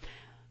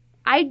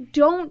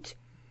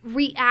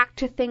react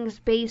to things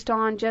based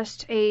on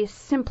just a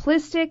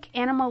simplistic,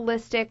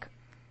 animalistic,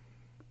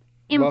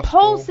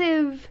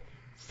 impulsive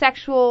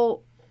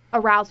sexual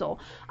arousal.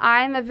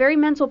 I'm a very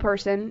mental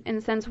person in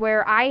the sense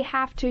where I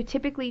have to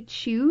typically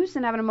choose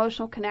and have an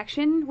emotional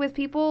connection with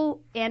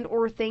people and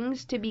or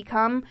things to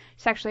become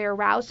sexually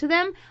aroused to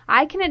them.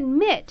 I can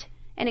admit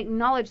and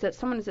acknowledge that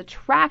someone is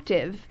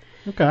attractive.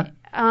 Okay.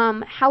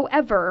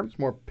 However, it's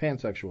more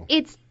pansexual.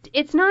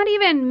 It's not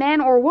even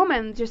man or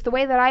woman. Just the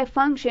way that I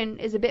function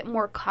is a bit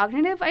more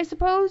cognitive, I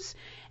suppose,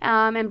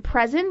 and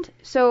present.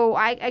 So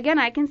I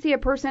can see a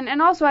person, and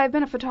also I've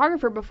been a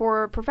photographer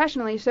before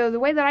professionally. So the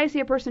way that I see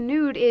a person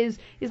nude is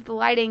the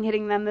lighting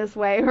hitting them this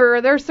way, or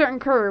there's certain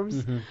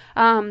curves.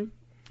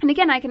 And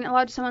again, I can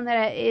acknowledge someone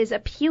that is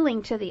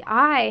appealing to the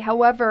eye.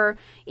 However,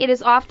 it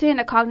is often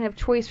a cognitive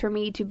choice for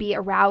me to be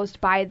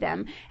aroused by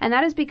them. And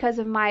that is because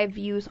of my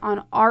views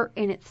on art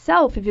in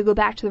itself. If you go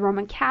back to the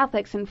Roman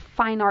Catholics and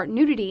fine art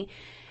nudity,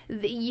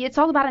 it's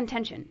all about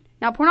intention.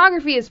 Now,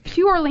 pornography is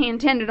purely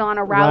intended on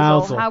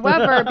arousal.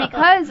 However,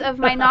 because of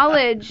my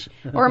knowledge,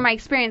 or my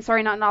experience,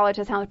 sorry, not knowledge,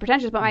 that sounds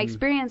pretentious, but my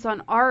experience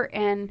on art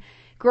and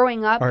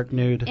growing up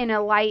in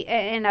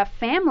a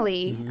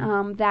family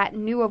that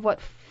knew of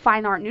what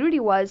fine art nudity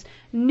was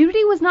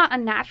not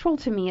unnatural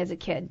to me as a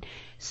kid.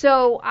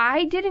 So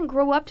I didn't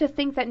grow up to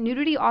think that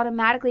nudity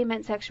automatically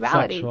meant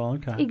sexuality. Sexual,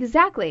 okay.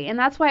 Exactly. And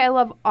that's why I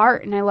love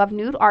art and I love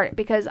nude art,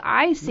 because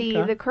I see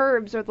the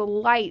curves or the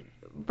light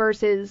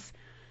versus,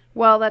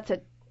 well, that's a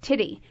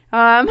titty.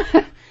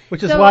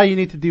 Which is why you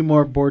need to do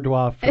more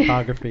boudoir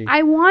photography.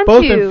 I want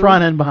both to. Both in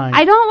front and behind.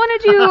 I don't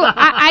want to do.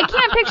 I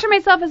can't picture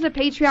myself as a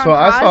Patreon. So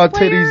I saw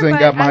titties and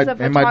got my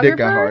dick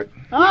got hard.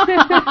 See,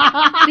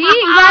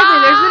 exactly.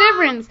 There's the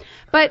difference.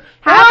 But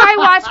have I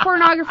watched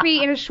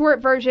pornography in a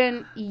short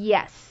version?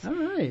 Yes. All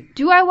right.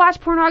 Do I watch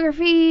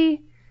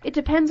pornography? It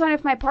depends on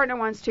if my partner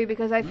wants to,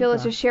 because I feel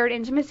it's a shared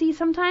intimacy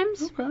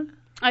sometimes. Okay.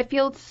 I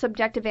feel it's a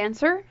subjective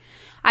answer.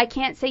 I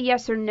can't say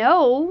yes or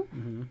no.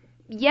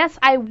 yes,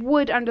 I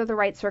would under the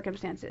right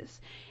circumstances.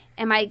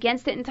 Am I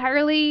against it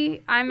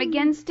entirely? I'm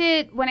against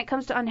it when it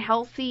comes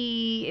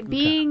to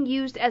being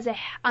used as a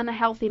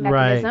unhealthy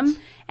mechanism Right.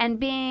 and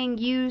being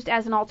used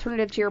as an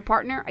alternative to your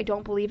partner. I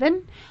don't believe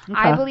in. Okay.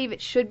 I believe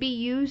it should be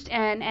used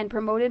and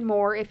promoted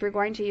more if you're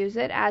going to use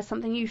it as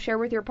something you share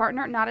with your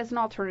partner, not as an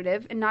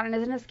alternative and not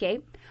as an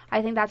escape.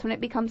 I think that's when it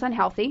becomes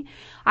unhealthy.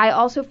 I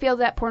also feel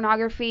that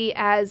pornography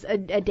as a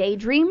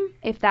daydream,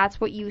 if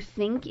that's what you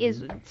think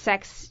is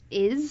sex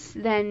is,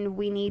 then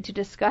we need to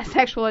discuss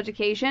sexual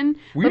education.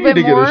 We a need bit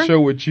to get more. a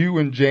show with you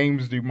and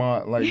James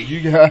Dumont. Like,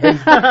 you guys,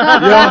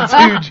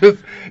 y'all two,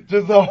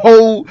 just a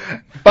whole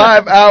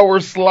 5-hour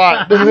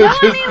slot. No, I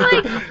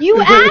mean, like, you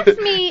asked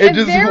me It a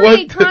just very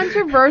wasn't-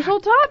 controversial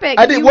topic.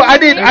 I didn't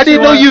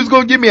know you was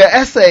gonna give me an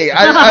essay.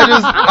 I'm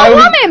a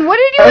woman. What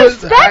did you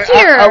expect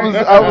here?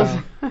 I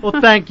was.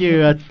 Well, thank you,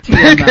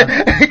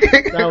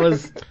 TM. That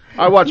was.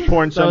 I watch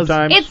porn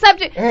sometimes. It's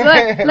subject.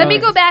 Let me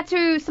go back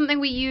to something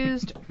we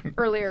used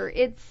earlier.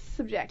 It's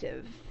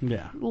subjective.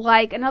 Yeah.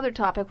 Like another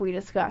topic we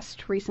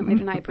discussed recently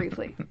tonight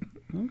briefly.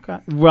 Okay.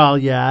 Well,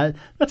 yeah,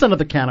 that's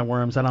another can of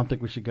worms. I don't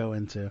think we should go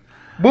into.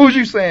 What was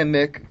you saying,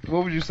 Nick?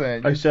 What was you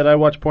saying? I said I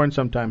watch porn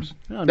sometimes.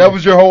 Oh, That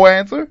was your whole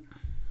answer?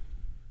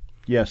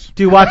 Yes.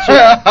 Do you watch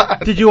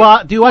it? Do you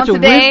watch Once it a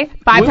day,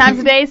 with, 5 times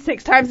a day,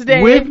 6 times a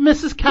day. with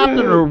Mrs.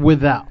 Captain or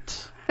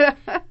without?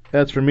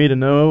 That's for me to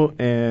know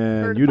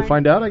and you to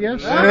find out, I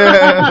guess. Is I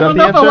that don't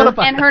the know if I wanna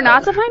answer? And her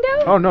not to find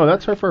out? Oh no,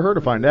 that's for her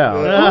to find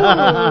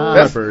out.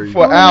 That's For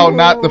for Al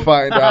not to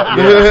find out.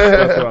 Yes,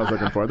 that's what I was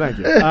looking for. Thank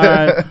you. All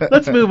right,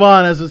 let's move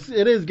on as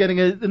it is getting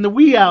in the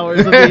wee hours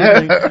of the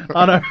evening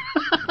on our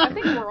I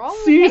think we're all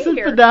season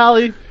okay here.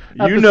 finale.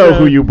 You know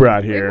who you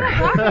brought here. We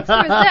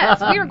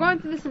are going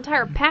through this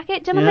entire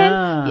packet, gentlemen.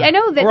 Yeah. I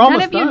know that We're none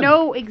almost of you done.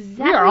 know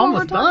exactly We are what we're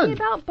almost talking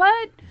done. about,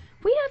 but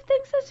we have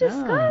things to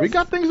discuss. We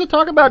got things to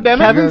talk about,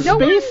 damn it. Kevin No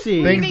one's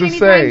Spacey. Things leaving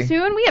to anytime say.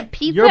 soon. We have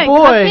pizza Your and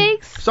boy.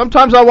 cupcakes.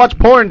 Sometimes I watch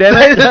porn, damn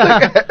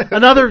it.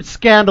 Another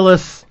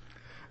scandalous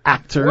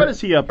actor. What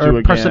is he up to or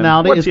again?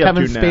 personality What's is he up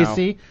Kevin to now?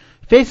 Spacey,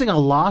 facing a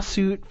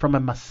lawsuit from a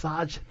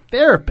massage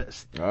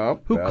therapist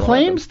who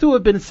claims to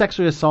have been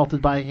sexually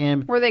assaulted by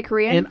him Were they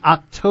Korean? in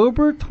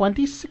October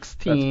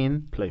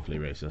 2016. Playfully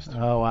racist.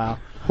 Oh wow!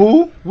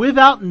 Who?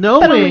 Without But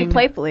only knowing,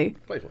 playfully.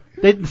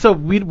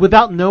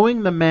 without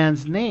knowing the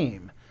man's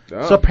name.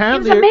 Oh. So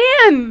apparently, It was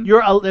a man.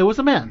 It was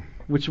a man,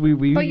 which we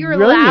But you're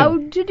really knew.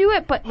 allowed to do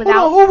it, but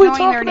without who are we knowing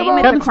their talking name about?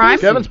 is Kevin a crime.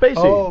 Spacey. Kevin Spacey.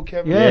 Oh,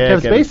 Kevin. Yeah,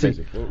 Kevin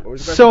Spacey. What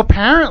was your So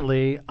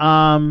apparently,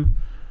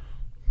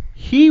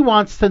 he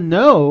wants to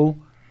know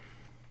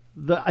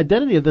the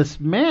identity of this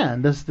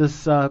man, this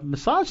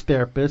massage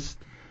therapist,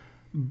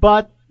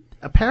 but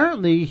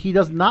apparently he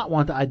does not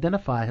want to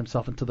identify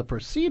himself into the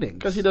proceedings.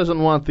 Because he doesn't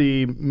want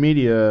the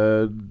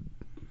media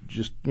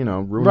just,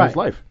 ruin Right. his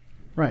life.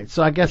 Right.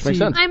 So I guess Makes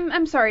sense.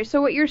 I'm sorry.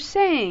 So what you're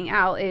saying,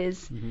 Al,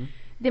 is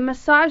the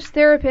massage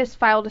therapist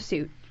filed a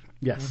suit,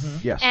 Yes.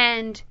 Yes.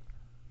 and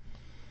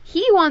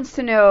he wants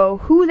to know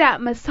who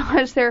that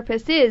massage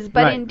therapist is,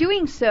 but Right. in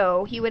doing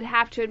so, he would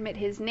have to admit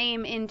his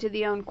name into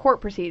the own court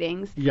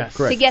proceedings Yes.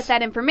 to get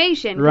that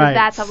information, because Right.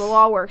 that's how the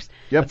law works.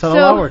 Yep. That's how the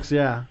So- law works.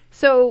 Yeah.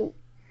 So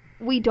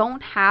we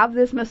don't have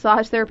this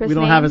massage therapist We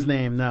don't name. have his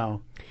name.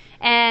 No.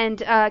 And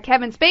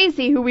Kevin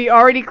Spacey, who we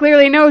already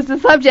clearly know is the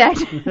subject,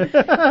 who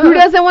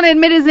doesn't want to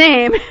admit his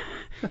name.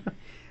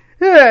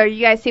 You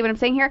guys see what I'm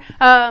saying here?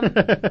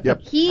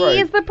 Yep. He Right.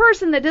 is the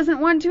person that doesn't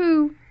want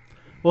to,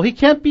 Well, he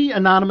can't be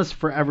anonymous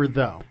forever,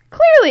 though.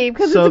 clearly,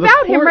 because So it's the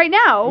about him court- right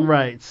now.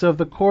 Right. So if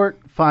the court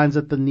finds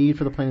that the need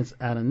for the plaintiff's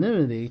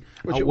anonymity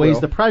Which it outweighs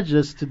will. the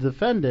prejudice to the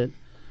defendant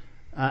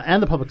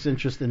and the public's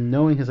interest in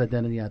knowing his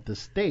identity at this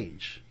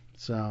stage.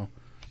 So,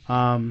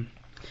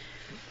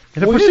 if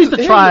it Well, proceeds to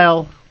here's-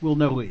 trial, we'll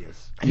know who he is.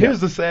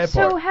 Here's the sad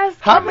So part. has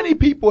How Kevin- many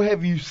people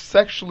have you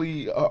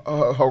sexually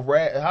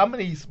harassed? How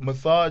many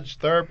massage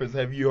therapists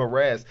have you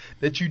harassed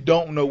that you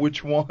don't know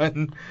which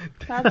one?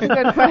 That's a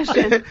good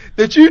question.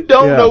 that you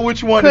don't Yeah. know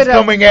which one Could is have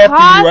coming after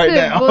you right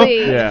now.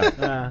 possibly-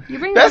 Yeah. You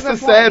bring That's up a the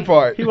good sad point.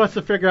 part. He wants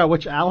to figure out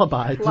which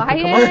alibi to come up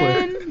Lion,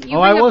 with. you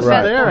Oh, I bring up wasn't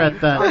a good there point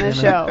at that. on the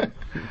show.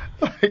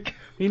 Like,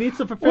 He needs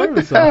to prepare what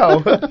the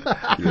himself. hell?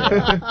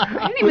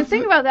 I didn't even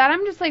think about that.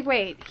 I'm just like,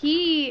 wait,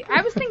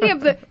 I was thinking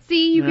of you can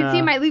see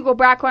Yeah. my legal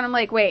background. I'm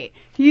like, wait,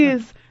 he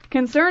is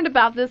concerned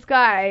about this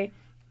guy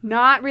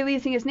not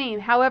releasing his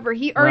name. However,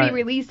 he already Right.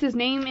 released his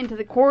name into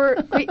the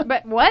court.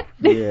 But what?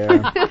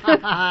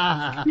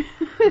 Yeah.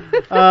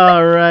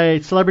 All right.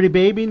 Celebrity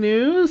baby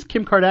news.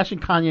 Kim Kardashian,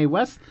 Kanye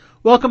West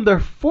welcomed their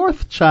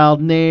fourth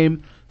child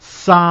named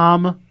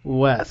Sam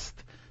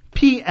West.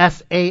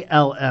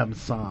 P-S-A-L-M,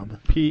 Sam.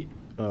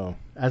 Oh.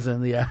 As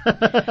in, yeah. Yo,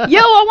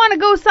 I want to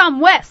go some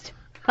west.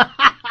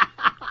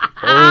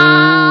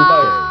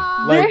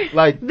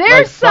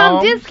 There's some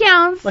Psalms?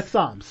 discounts. Like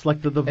Psalms.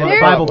 Like the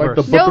There's- Bible like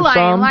verse. the book No, of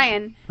Psalms?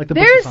 lion. Like the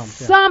book of There's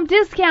Psalms, yeah. some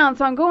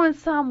discounts on going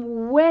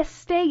some West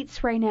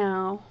States right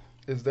now.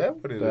 Is that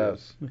what it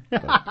is?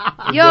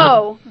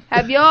 Yo,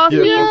 have y'all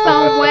Yeah. seen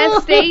some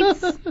West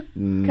States?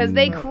 Mm. Because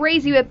they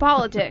crazy with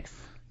politics.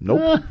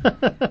 Nope.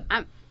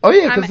 Oh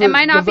yeah, because am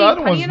I not the being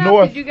other funny one's enough?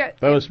 north. Did you get?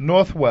 That was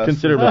northwest.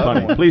 considerably The other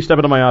funny. one. Please step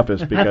into my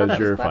office because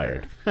you're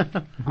clever.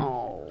 fired.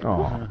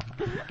 Oh.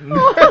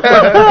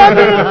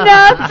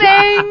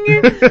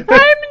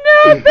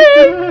 I'm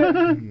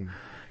nothing.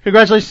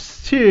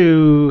 Congratulations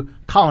to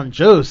Colin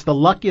Jost, the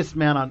luckiest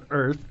man on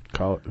earth.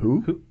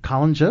 Who?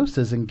 Colin Jost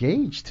is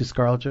engaged to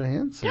Scarlett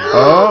Johansson.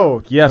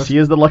 Oh, yes, he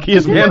is the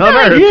luckiest man on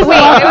earth. Wait, isn't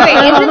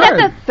that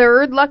the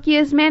third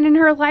luckiest man in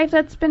her life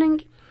that's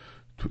been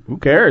Who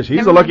cares?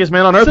 He's the luckiest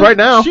man on earth right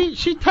now.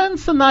 She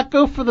tends to not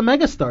go for the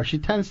megastar. She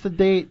tends to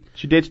date.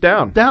 She dates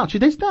down. She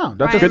dates down.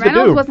 That's Ryan good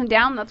Reynolds to do. wasn't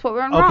down. That's what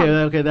we're on wrong.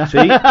 Okay. That. See?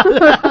 And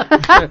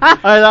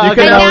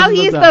now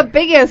he's the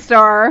biggest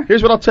star.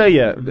 Here's what I'll tell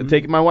you.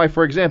 Take my wife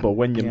for example.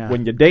 When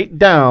you date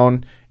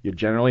down, you're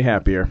generally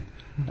happier.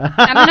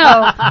 I don't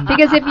know,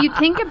 because if you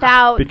think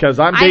about... Because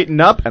I'm dating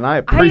up, and I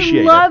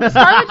appreciate it.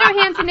 Scarlett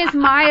Johansson is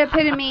my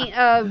epitome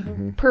of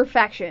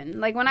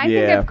perfection. Like, when I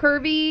think of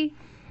curvy...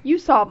 You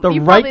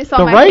probably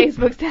saw my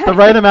Facebook status. The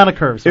right amount of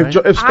curves. Right?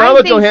 If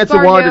Scarlett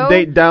Johansson wanted to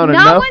date down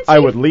enough, I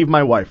would leave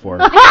my wife for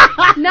her.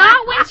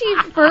 Not when she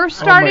first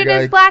started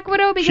as Black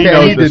Widow, because She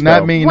knows did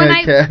not mean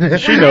that, Kat.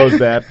 She knows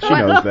that. She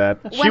knows that.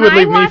 She when would I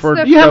leave me watched for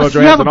the- You have Scarlett a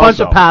Johansson bunch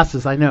also. of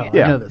passes. I know.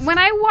 Yeah. I know this. when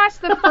I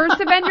watched the first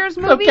Avengers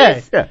movies,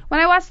 okay. when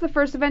I watched the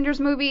first Avengers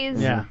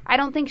movies, Yeah. I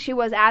don't think she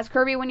was as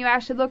curvy when you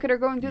actually look at her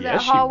going through that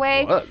Yes, she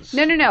hallway. was.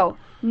 No.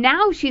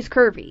 Now she's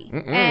curvy,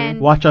 and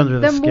Watch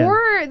under the skin.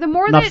 the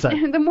more Enough that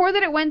said. the more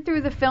that it went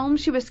through the film,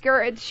 she was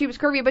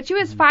curvy, but she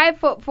was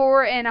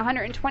 5'4" and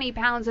 120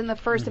 pounds in the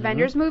 1st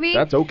Avengers movie.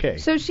 That's okay.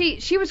 So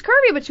she was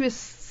curvy, but she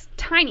was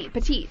tiny,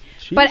 petite.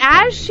 But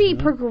as she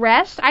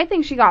progressed, I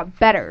think she got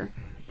better.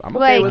 I'm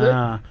okay with it.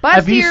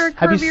 Bustier,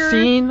 Have you curvier.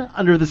 seen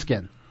Under the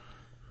Skin?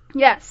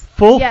 Yes.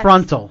 Full Yes.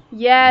 frontal.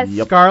 Yes.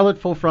 Scarlet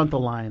full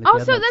frontal line. if you Also,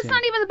 have not that's seen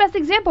not even the best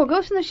example.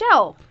 Ghost in the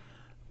Shell.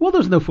 Well,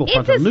 there's no full It's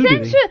frontal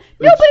nudity.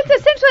 it's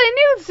essentially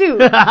a nude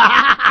suit.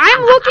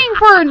 I'm looking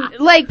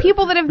for like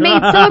people that have made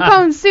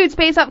silicone suits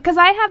based off, because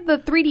I have the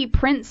 3D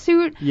print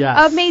suit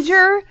of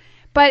Major,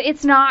 but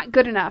it's not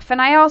good enough. And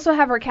I also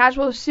have her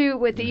casual suit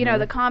with the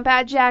the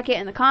combat jacket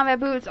and the combat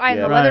boots. I have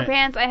the leather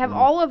pants. I have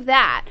all of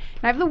that.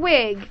 And I have the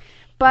wig.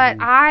 But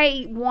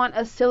I want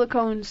a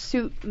silicone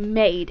suit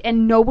made,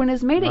 and no one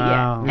has made it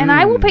Wow. yet. And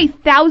I will pay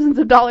thousands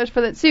of dollars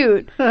for that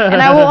suit.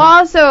 And I will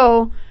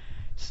also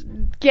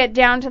get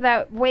down to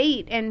that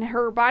weight and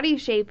her body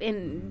shape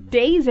in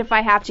days if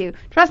I have to.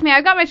 Trust me,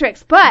 I've got my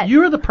tricks. But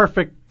You're the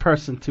perfect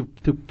person to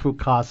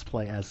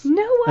cosplay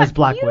as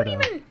Black you Widow.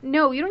 don't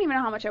even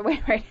know how much I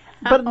weigh right now.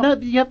 But no,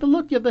 you have to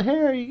look. You have the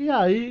hair.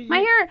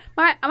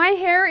 My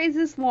hair is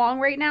this long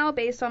right now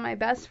based on my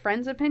best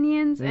friend's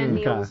opinions and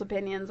Okay. Neil's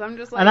opinions. I'm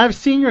just like, And I've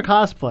seen your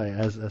cosplay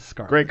as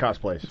Scarlet. Great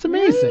cosplays. It's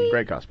amazing.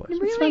 Great cosplays.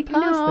 really,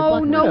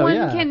 fantastic, no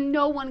Black Widow,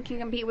 no one can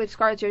compete with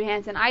Scarlett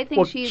Johansson. I think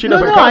Well, she's she No,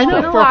 doesn't I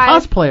know cosplay. for a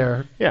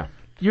cosplayer. Yeah.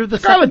 You're the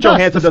Scarlett second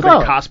best, Johansson the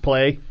doesn't Scarlet.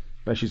 cosplay.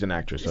 No, she's an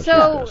actress. So,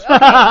 So, she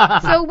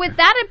does. okay, so with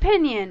that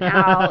opinion,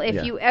 Al, if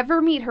Yeah. you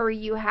ever meet her,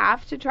 you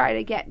have to try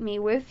to get me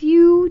with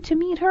you to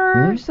meet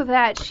her so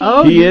that she...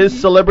 He is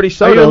Celebrity Are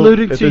Soto. you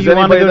alluding If to there's you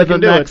want to anybody go that to the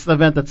can do it. next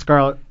event that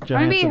Scarlett I want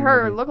Johansson to be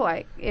her will be?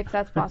 lookalike, if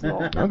that's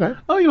possible. Okay.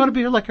 Oh, you want to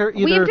be like her?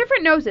 We have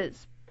different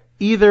noses.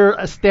 Either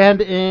a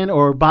stand-in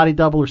or body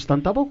double or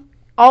stunt double?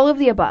 All of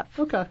the above.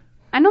 Okay.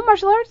 I know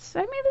martial arts.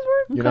 I made this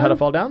work. You know how to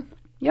fall down?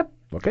 Yep.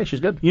 Okay, she's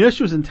good. You know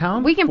she was in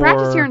town We can for...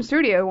 practice here in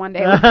studio one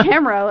day with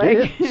camera.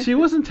 Like. She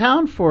was in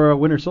town for a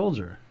Winter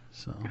Soldier.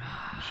 So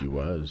She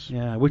was.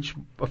 yeah, which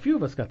a few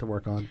of us got to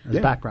work on as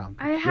Yeah. background.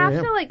 I have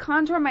to like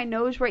contour my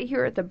nose right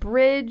here at the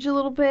bridge a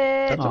little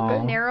bit, That's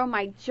okay. narrow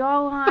my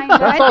jawline. But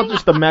That's I all think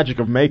just the magic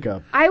of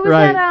makeup. I was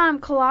Right.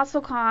 at Colossal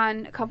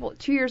Con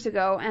 2 years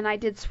ago, and I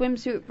did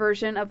swimsuit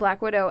version of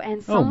Black Widow,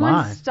 and someone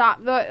my.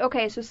 stopped.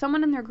 So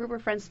someone in their group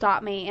of friends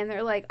stopped me, and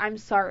they're like, "I'm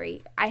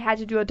sorry, I had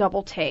to do a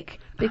double take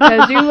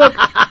because you look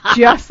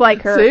just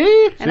like her."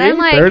 See? And I'm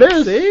like, there it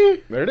is.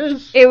 See? There it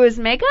is. "It was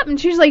makeup," and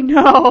she's like,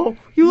 "No,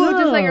 you look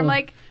just like her." I'm No.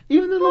 like,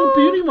 Even the little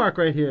beauty mark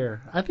right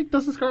here. I think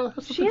doesn't Scarlett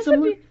have "She something has a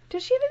similar?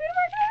 does she have a beauty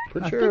mark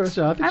there?" I Sure. think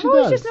so. I think I've she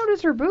always does. just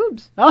noticed her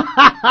boobs.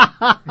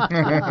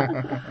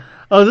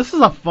 Oh, this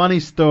is a funny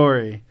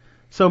story.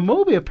 So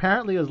Moby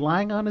apparently is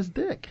lying on his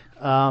dick.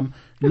 Now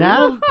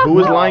Who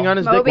was lying on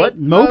his dick? Moby. What?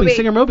 Moby,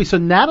 singer Moby. So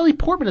Natalie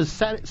Portman is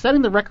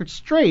setting the record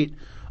straight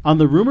on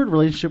the rumored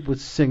relationship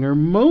with singer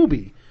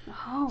Moby.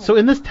 Oh. So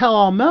in this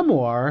tell-all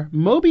memoir,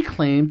 Moby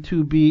claimed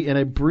to be in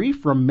a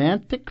brief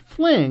romantic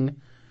fling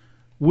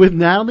with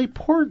Natalie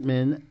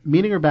Portman,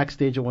 meeting her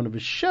backstage at one of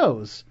his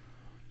shows.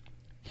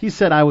 He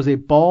said, "I was a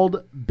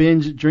bald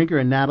binge drinker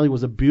and Natalie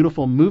was a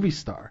beautiful movie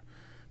star.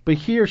 But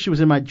here she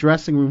was in my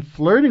dressing room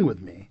flirting with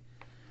me."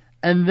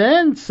 And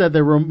then said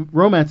the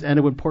romance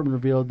ended when Portman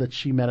revealed that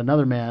she met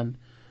another man,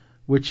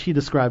 which he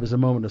described as a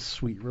moment of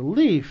sweet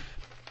relief.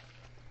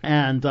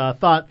 And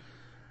thought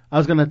I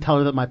was going to tell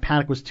her that my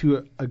panic was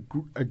too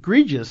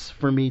egregious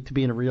for me to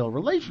be in a real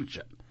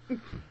relationship.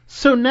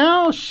 So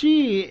now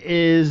she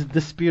is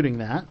disputing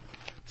that,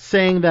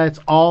 saying that it's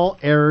all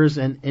errors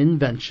and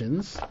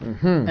inventions,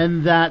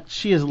 and that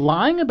she is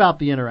lying about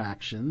the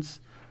interactions,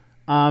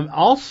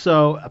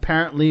 Also,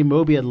 apparently,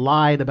 Moby had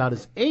lied about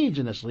his age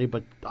initially,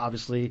 but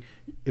obviously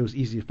it was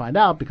easy to find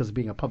out because of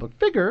being a public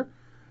figure.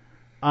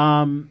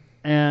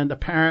 And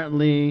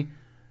apparently,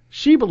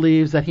 she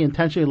believes that he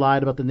intentionally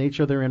lied about the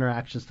nature of their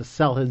interactions to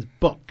sell his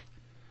book.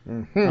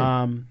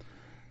 Mm-hmm.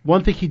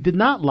 One thing he did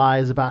not lie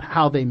is about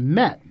how they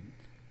met.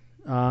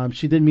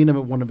 She did meet him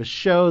at one of his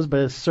shows, but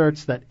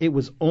asserts that it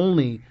was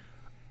only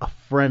a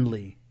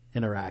friendly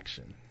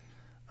interaction.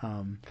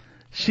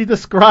 She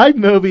described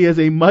Moby as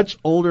a much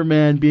older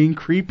man being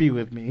creepy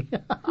with me,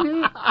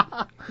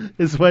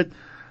 is what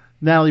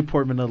Natalie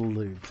Portman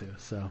alluded to.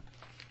 So,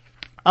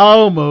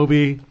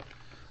 Moby,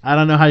 I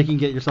don't know how you can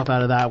get yourself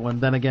out of that one.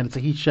 Then again, it's a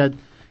he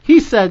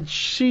said,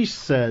 she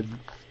said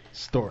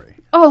story.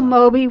 Oh,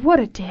 Moby, what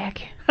a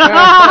dick.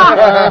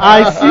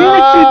 I see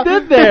what you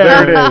did there.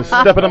 There it is.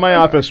 Step into my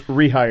office,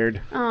 rehired.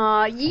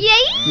 Aw, yay!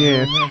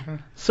 Yeah.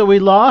 So we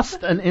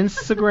lost an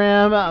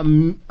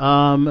Instagram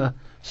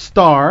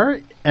star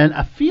and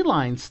a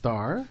feline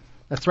star.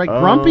 That's right,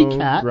 Grumpy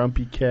Cat.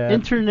 Grumpy Cat.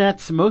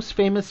 Internet's most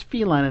famous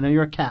feline. I know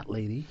you're a cat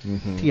lady.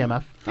 Mm-hmm.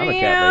 TMF. I'm a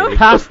cat lady.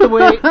 Passed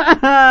away.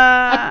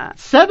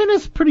 7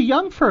 is pretty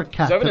young for a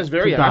cat. 7 is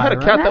very to young. die, I had a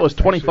right? cat that was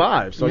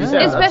 25. So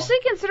yeah. Especially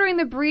considering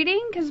the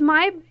breeding, because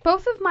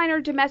both of mine are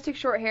domestic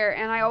short hair,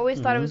 and I always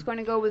thought it was going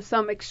to go with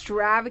some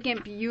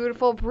extravagant,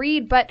 beautiful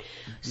breed. But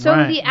so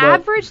Right. the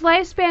average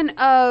lifespan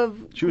of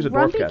She was a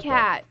dwarf Grumpy cat, though.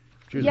 Cat.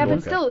 She was a Yeah, dwarf but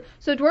cat. still,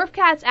 so dwarf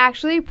cats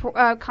actually,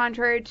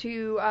 contrary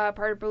to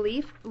part of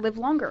belief, live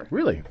longer.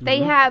 Really? They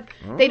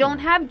they don't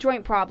have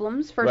joint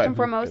problems first Right. and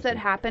foremost that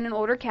happen in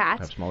older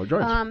cats. Have smaller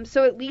joints.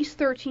 So at least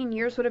 13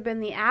 years would have been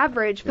the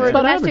average for Yeah. a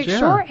domestic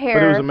short hair.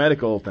 But it was a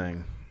medical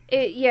thing.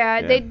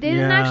 Yeah, they didn't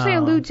Yeah. actually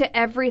allude to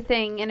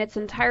everything in its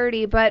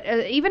entirety, but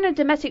even a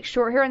domestic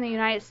short hair in the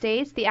United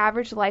States, the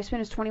average lifespan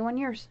is 21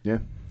 years. Yeah.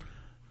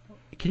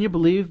 Can you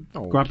believe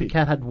Oh, Grumpy okay.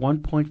 Cat had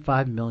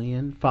 1.5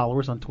 million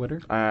followers on Twitter?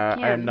 Yeah.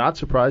 I'm not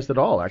surprised at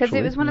all, actually. Because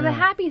it was one of the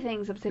happy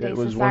things of today's It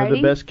was society. one of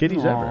the best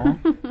kitties Aw.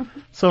 ever.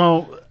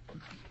 So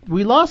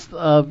we lost,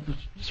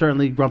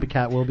 certainly Grumpy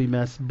Cat will be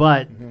missed,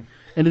 but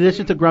in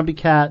addition to Grumpy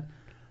Cat,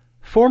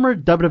 former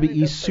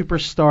WWE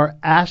superstar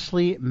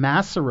Ashley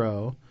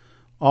Massaro,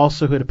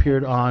 also who had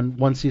appeared on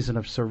one season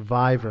of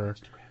Survivor,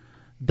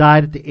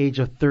 died at the age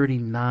of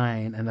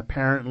 39, and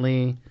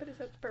apparently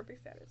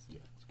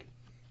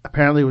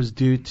it was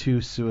due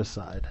to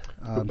suicide.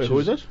 Wait, who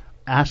is this?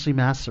 Ashley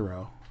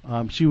Massaro.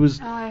 She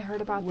was Oh, I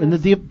heard about in the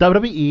this.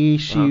 WWE.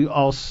 She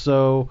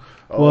also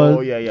Oh,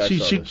 was. yeah, I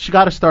saw She this.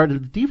 got to start in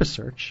the Diva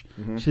Search.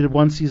 Mhm. She did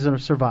one season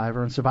of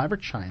Survivor and Survivor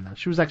China.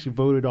 She was actually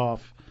voted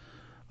off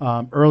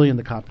early in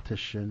the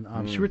competition.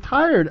 She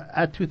retired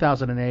at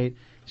 2008.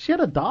 She had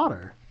a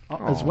daughter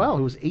as Aw. well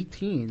who was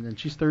 18, and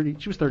she's 30.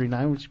 She was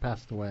 39 when she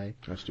passed away.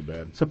 That's too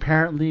bad. So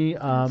apparently,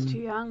 That's too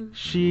young.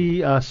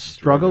 she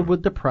struggled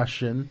with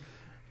depression.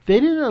 They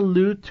didn't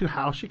allude to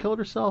how she killed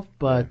herself,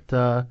 but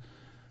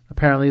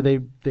apparently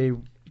they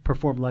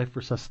performed life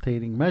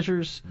resuscitating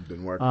measures.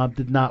 Didn't work.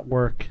 Did not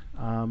work.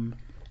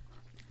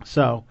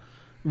 So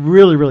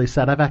really, really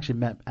sad. I've actually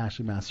met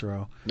Ashley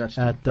Massaro That's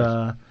at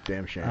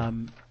damn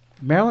shame.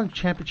 Maryland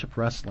Championship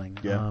Wrestling.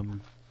 Yeah.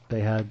 They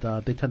tend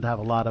to have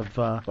a lot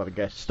of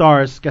guest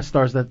stars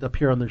that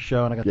appear on their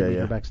show, and I got to meet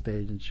Yeah. her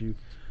backstage, and she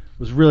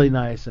was really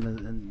nice,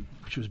 and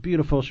she was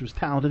beautiful, she was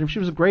talented, and she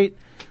was a great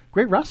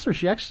wrestler.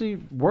 She actually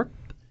worked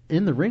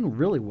in the ring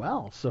really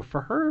well. So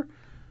for her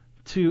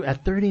to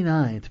at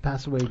 39 to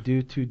pass away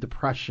due to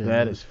depression,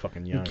 That is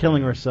fucking young, and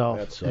killing man. herself,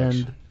 That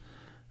sucks.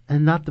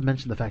 and not to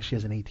mention the fact she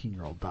has an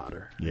 18-year-old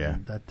daughter. Yeah.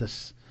 And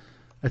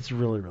that's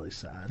really, really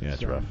sad. Yeah,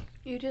 it's So, rough.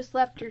 You just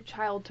left your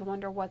child to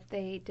wonder what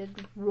they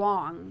did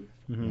wrong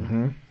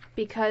Mm-hmm.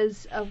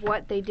 because of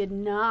what they did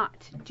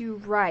not do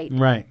right.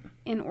 Right.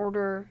 In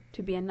order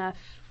to be enough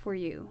for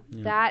you.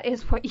 Yeah. That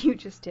is what you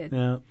just did.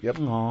 Yeah. Yep.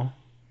 Aw.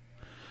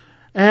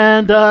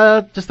 And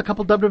just a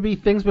couple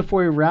WWE things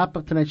before we wrap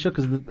up tonight's show,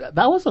 because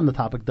that was on the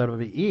topic of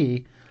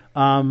WWE.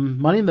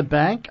 Money in the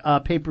Bank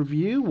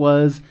pay-per-view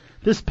was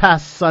this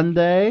past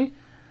Sunday.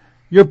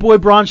 Your boy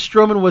Braun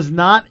Strowman was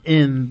not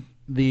in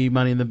the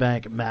Money in the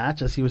Bank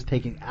match, as he was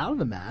taken out of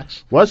the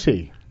match. Was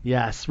he?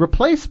 Yes,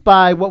 replaced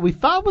by what we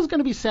thought was going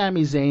to be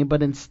Sami Zayn,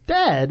 but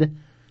instead,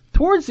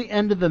 towards the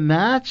end of the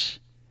match,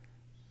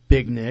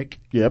 Big Nick.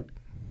 Yep.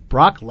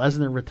 Brock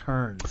Lesnar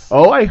returns.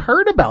 Oh, I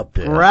heard about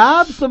this.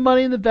 Grabs the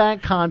Money in the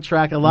Bank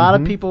contract. A lot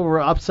Mm-hmm. of people were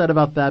upset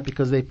about that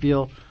because they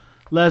feel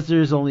Lesnar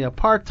is only a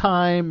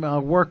part-time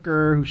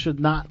worker who should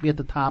not be at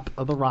the top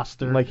of the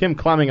roster. Like him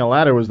climbing a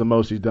ladder was the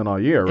most he's done all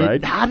year,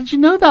 right? How did you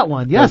know that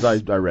one? Yes.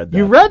 'Cause I read that.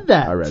 You read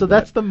that. I read so that.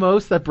 that's the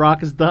most that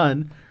Brock has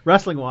done,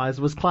 wrestling-wise,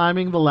 was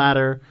climbing the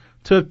ladder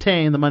to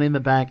obtain the Money in the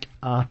Bank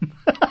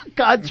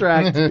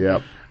contract.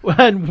 Yep.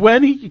 And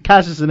when he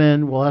cashes it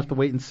in, we'll have to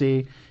wait and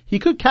see. He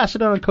could cash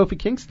it in on Kofi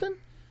Kingston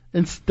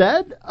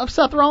instead of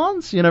Seth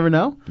Rollins. You never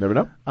know. Never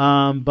know.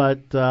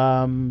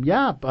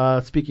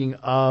 Speaking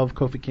of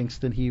Kofi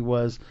Kingston, he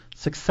was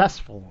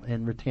successful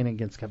in retaining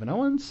against Kevin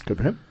Owens. Good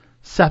for him.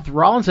 Seth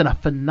Rollins in a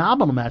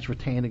phenomenal match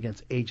retained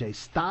against AJ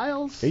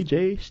Styles.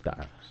 AJ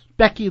Styles.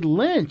 Becky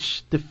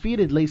Lynch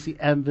defeated Lacey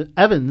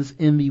Evans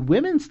in the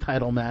women's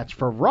title match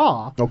for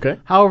Raw. Okay.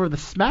 However, the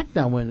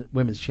SmackDown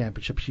Women's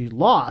Championship, she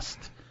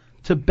lost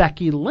to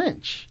Becky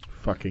Lynch.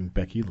 Fucking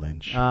Becky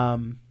Lynch.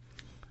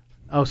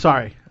 Oh,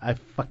 sorry. I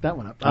fucked that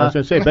one up. I was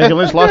going to say, Becky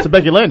Lynch lost to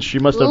Becky Lynch. She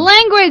must have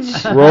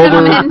Language,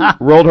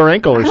 rolled her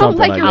ankle or I don't something,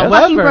 like I your guess.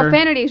 fucking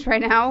profanities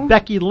right now.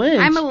 Becky Lynch.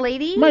 I'm a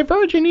lady. My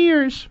virgin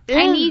ears.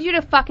 I need you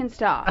to fucking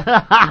stop.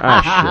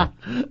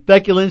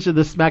 Becky Lynch in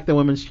the SmackDown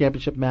Women's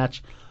Championship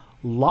match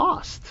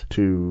lost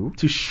to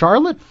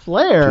Charlotte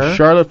Flair. To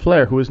Charlotte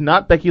Flair, who is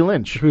not Becky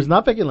Lynch. Who's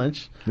not Becky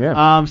Lynch.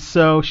 Yeah.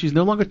 So she's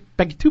no longer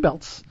Becky 2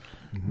 belts.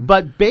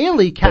 But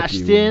Bayley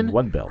cashed Becky in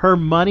 1 belt. her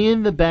Money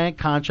in the Bank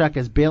contract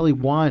as Bayley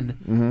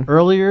won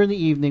earlier in the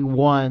evening.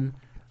 Won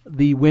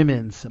the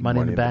women's Money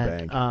in the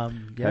Bank.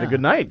 Had a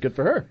good night. Good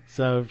for her.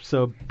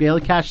 So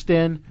Bayley cashed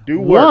in. Work.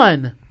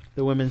 Won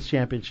the women's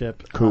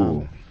championship.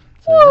 Cool.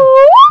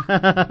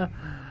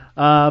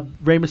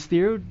 Rey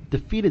Mysterio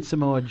defeated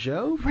Samoa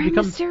Joe. Rey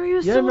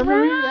Mysterio's yeah, still remember?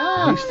 around?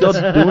 Yeah, He's still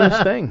doing his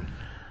thing.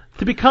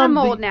 To become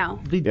I'm old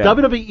now. the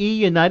WWE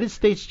United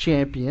States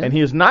Champion. And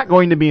he is not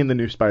going to be in the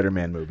new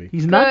Spider-Man movie.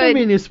 He's not going to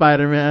be a new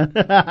Spider-Man.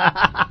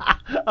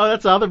 Oh,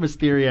 that's other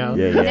Mysterio.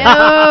 No.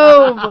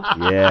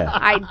 Yeah.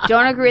 I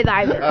don't agree with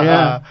either.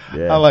 Yeah.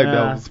 Yeah. I like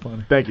that. It was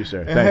funny. Thank you,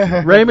 sir. Thank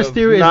you. Rey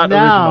Mysterio is not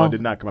now. original. I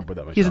did not come up with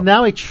that myself. He's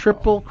now a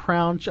triple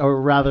crown,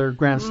 or rather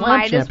Grand Slam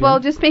Might champion. as well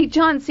just make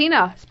John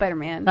Cena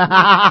Spider-Man.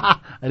 I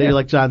know you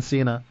like John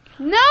Cena.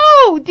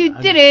 No!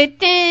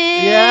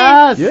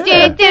 Yes!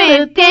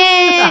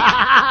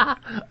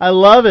 I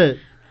love it.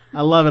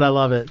 I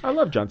love it. I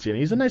love John Cena.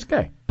 He's a nice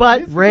guy.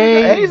 But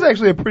Ray... And he's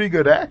actually a pretty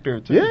good actor,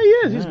 too. Yeah, he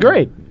is. He's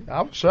great.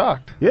 I was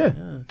shocked. Yeah.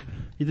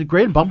 He did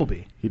great in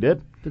Bumblebee. He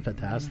did. Did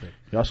fantastic.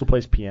 He also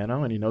plays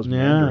piano, and he knows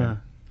Mandarin.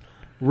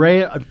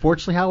 Ray,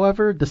 unfortunately,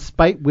 however,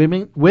 despite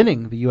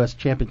winning the U.S.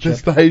 Championship...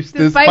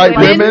 Despite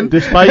women?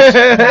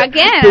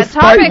 Again, a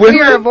topic we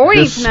are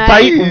avoiding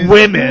tonight. Despite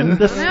women.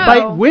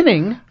 Despite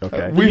winning...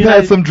 Okay. We've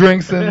had some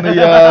drinks in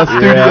the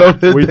studio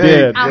today. We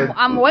did.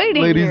 I'm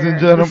waiting Ladies here. and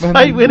gentlemen.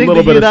 Despite winning a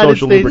little the bit of United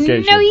social States...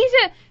 lubrication. No, he's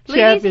a... Ladies and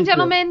Championship.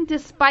 gentlemen,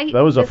 despite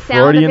That was a the sound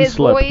of Freudian his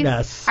slip. voice,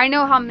 Yes. I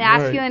know how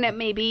masculine it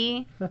may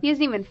be. He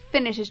doesn't even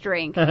finish his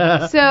drink.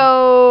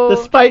 So...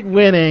 Despite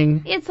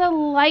winning... It's a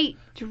light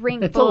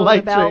drink It's a below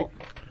light the belt. drink.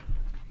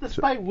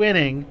 Despite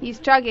winning... He's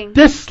chugging.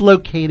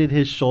 dislocated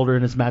his shoulder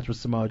in his match with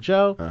Samoa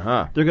Joe.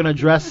 Uh-huh. They're going to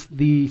address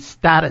the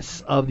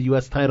status of the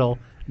U.S. title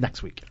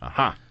next week.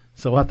 Uh-huh.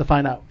 So we'll have to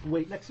find out.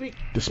 Wait, next week?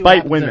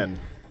 Despite women.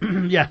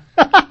 Yeah.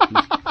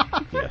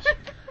 Yes.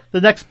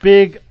 The next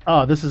big...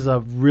 Oh, this is a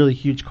really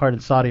huge card in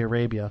Saudi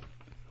Arabia.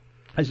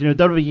 As you know,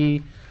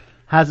 WWE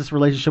has this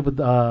relationship with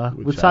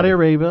Saudi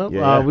Arabia,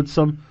 Yeah. with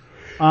some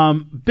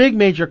big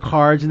major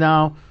cards.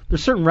 Now,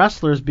 there's certain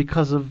wrestlers,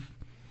 because of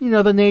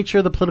the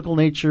nature, the political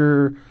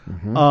nature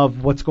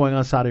of what's going on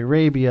in Saudi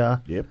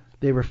Arabia, Yep.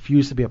 they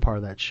refuse to be a part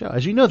of that show.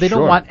 As you know, they don't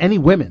Sure. want any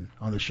women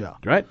on the show.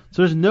 Right.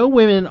 So there's no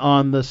women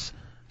on this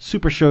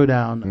Super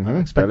Showdown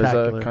That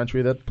spectacular. is a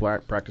country that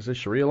practices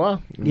Sharia law.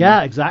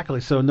 Yeah,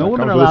 exactly. So no That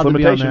women are comes with allowed to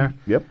be on limitation.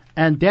 there. Yep.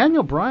 And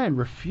Daniel Bryan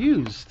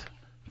refused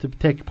to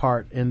take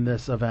part in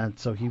this event,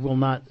 so he will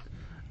not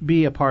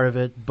be a part of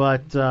it.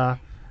 But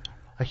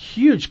a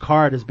huge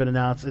card has been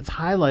announced. It's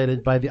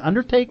highlighted by The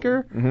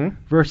Undertaker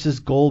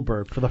versus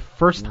Goldberg for the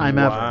first time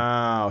ever.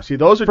 Wow. See,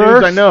 those are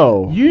dudes I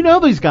know. You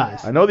know these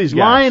guys. I know these guys.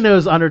 Lion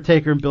knows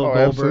Undertaker and Bill Oh,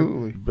 Goldberg.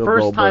 absolutely. Bill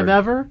First Goldberg. time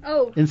ever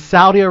Oh. in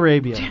Saudi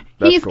Arabia.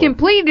 He's cool.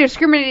 completely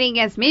discriminating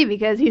against me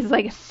because he's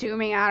like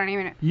assuming I don't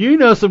even know. You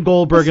know some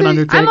Goldberg and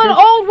Undertaker. I'm an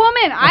old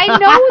woman. I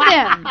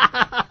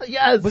know them.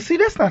 Yes. But see,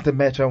 that's not the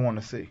match I want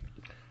to see.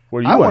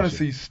 What do I you want want to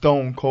see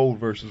Stone Cold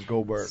versus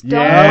Goldberg.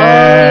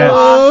 Yes.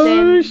 Oh,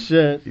 Austin.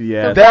 shit.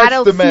 Yeah.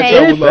 That's the match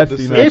I would love to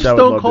That's the see. match If I would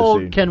Stone love to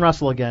Cold see. can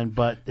wrestle again,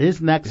 but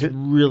his neck's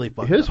really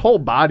fucked His up. whole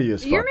body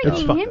is You're fucked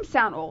up. making him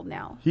sound old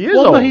now. He is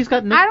Well, old. no, he's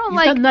got neck, I don't he's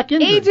like got neck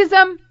injury.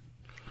 ageism.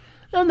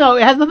 No,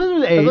 it has nothing to do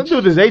with It has age. nothing to do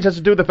with his age. It has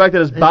to do with the fact that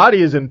his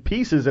body is in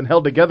pieces and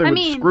held together with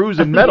screws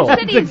and metal. You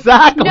said he's-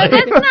 Exactly. No,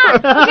 that's not.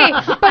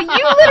 Okay, but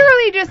you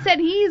literally just said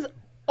he's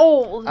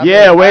old.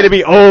 Yeah, way to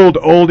be old,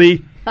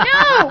 oldie. No,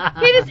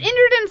 he just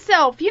injured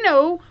himself,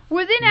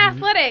 within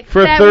athletics.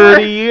 For that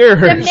 30 were years.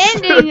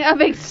 Demanding of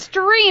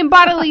extreme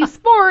bodily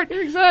sport.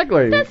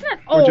 Exactly. That's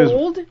not Which is-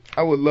 old.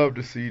 I would love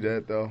to see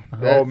that, though.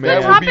 Oh,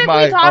 man. The That would be topic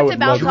my we talked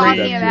about dream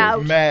talking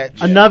about.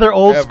 match. Another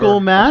old ever. school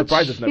match.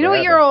 Surprised it's never You know what?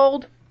 happened. You're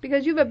old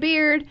because you have a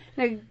beard.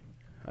 And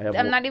I have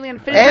I'm one- not even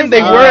gonna finish. And my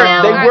they sentence were-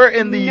 now. they were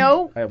in the-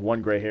 No. I have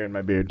one gray hair in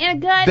my beard.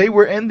 And a gut. They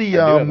were in the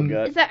I do have a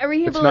gut. Is that a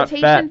It's not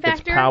rehabilitation fat,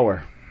 factor? it's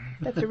power.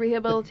 That's a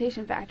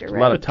rehabilitation factor, There's right?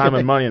 a lot of time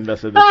and money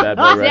invested in this bad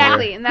boy right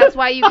Exactly, here. and that's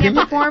why you can't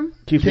perform.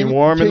 Keeps me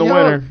warm in the y'all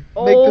winter.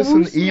 Make this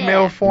an Oh,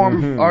 email snap.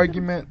 form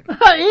argument.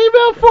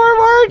 Email form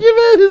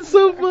argument is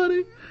so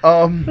funny.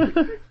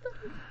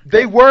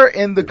 They were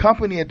in the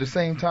company at the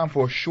same time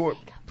for a short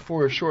bit.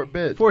 For a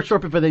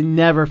short bit, but they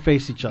never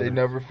face each other. They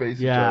never face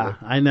each Yeah, other.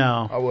 I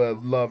know. I would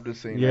have loved to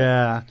see that.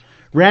 Yeah.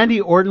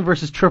 Randy Orton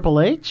versus Triple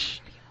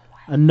H.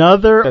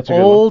 Another That's a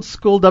good old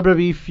school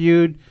WWE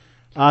feud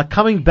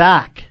coming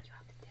back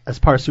as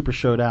part of Super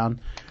Showdown.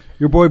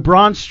 Your boy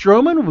Braun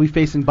Strowman will be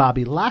facing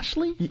Bobby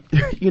Lashley.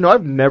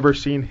 I've never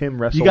seen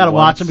him wrestle. You got to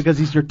once. watch him because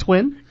he's your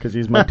twin. Because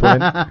he's my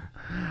twin.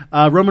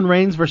 Roman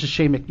Reigns versus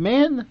Shane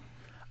McMahon.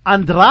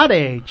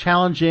 Andrade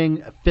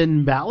challenging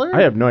Finn Balor.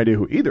 I have no idea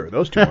who either of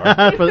those two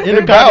are. For the Finn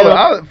Intercontinental-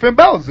 Balor. Finn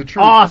Balor's the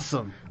truth.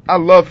 Awesome. I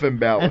love Finn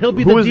Balor. And he'll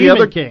be Who the was the Demon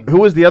other King. Who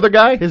was the other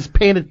guy? His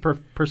painted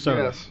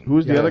persona. Yes. Who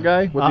was the other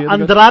guy? What's the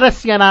other guy? Andrade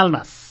Cien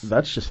Almas.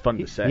 That's just fun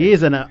to say. He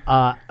is a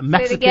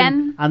Mexican.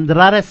 again.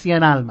 Andrade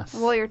Cien Almas.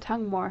 Roll your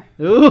tongue more.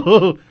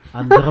 Ooh,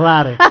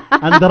 Andrade.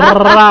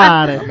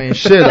 Andrade. I mean,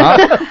 shit,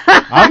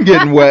 I'm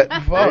getting wet.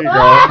 Fuck.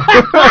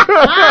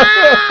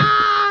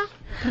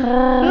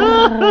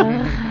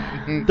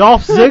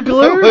 Dolph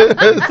Ziggler. Was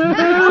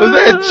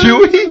that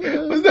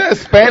Chewy? Was that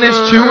Spanish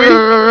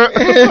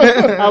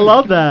Chewy? I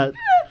love that.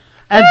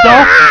 And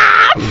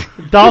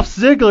Dolph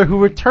Ziggler, who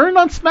returned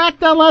on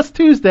SmackDown last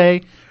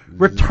Tuesday,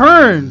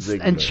 returns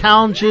and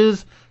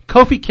challenges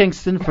Kofi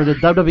Kingston for the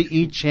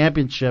WWE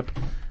Championship.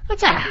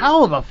 That's a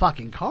hell of a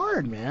fucking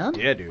card, man.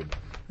 Yeah, dude.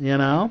 You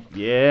know?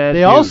 Yeah, They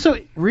dude. also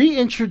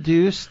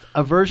reintroduced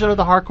a version of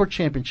the Hardcore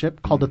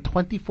Championship called the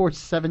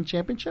 24/7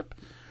 Championship,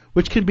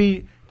 which can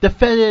be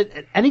defended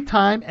at any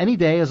time, any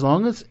day, as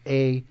long as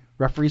a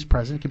referee is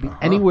present. It can be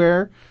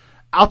anywhere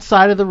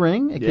outside of the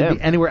ring. It can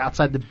be anywhere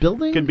outside the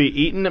building. Could be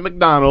eaten at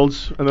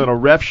McDonald's, and then a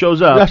ref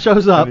shows up. Ref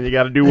shows up. And then you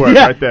got to do work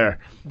Yeah. right there.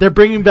 They're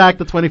bringing back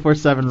the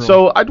 24/7 rule.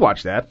 So I'd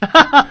watch that.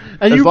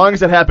 And as long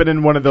as it happened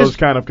in one of those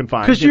kind of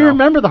confines. Because you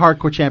remember the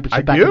Hardcore Championship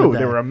I back in the do. day.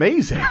 They were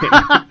amazing.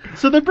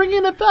 So they're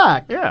bringing it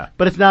back. Yeah.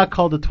 But it's now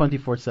called the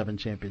 24/7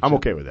 Championship. I'm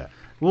okay with that.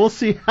 We'll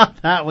see how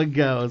that one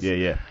goes.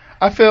 Yeah.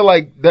 I feel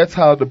like that's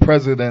how the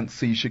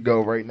presidency should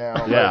go right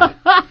now. Yeah.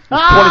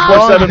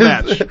 24/7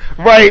 match.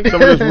 Right.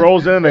 Someone just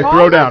rolls in and they All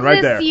throw of down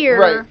right this there. year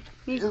Right.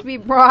 needs to be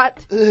brought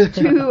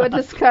to a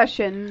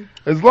discussion.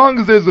 As long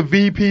as there's a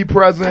VP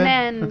present, An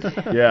end.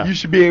 Yeah. you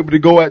should be able to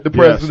go at the Yes.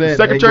 president.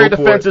 Secretary and of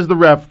go Defense for it. is the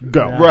ref.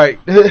 Go. Yeah. Right.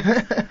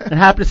 And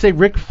happy to say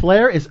Ric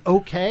Flair is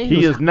okay. He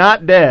was- is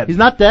not dead. He's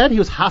not dead. He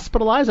was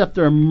hospitalized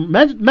after a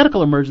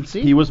medical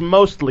emergency. He was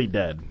mostly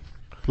dead.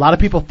 A lot of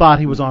people thought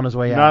he was on his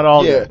way out. Not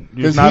all Yeah, dead. He's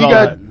because not he all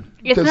got dead.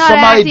 It's because not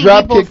somebody acting,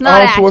 drop people, kicked it's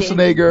not Arnold acting.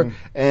 Schwarzenegger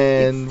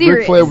and It's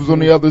Ric Flair serious. was on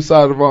the other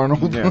side of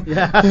Arnold. Yeah.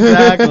 Yeah,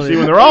 exactly. See,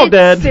 when they're all It's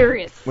dead,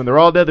 serious. when they're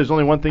all dead, there's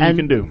only one thing you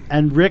can do.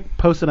 And Rick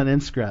posted on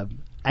Instagram,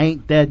 "I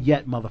ain't dead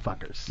yet,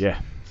 motherfuckers." Yeah.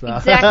 So,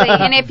 Exactly.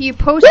 And if you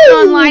post it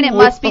online, it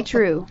must be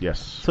true. Yes.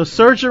 so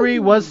surgery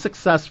was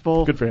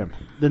successful. Good for him.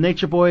 The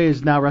Nature Boy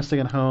is now resting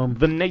at home.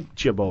 The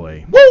Nature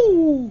Boy.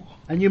 Woo!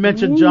 And you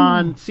mentioned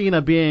John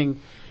Cena being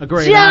a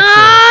great actor.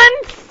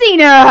 John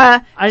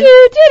Cena. I-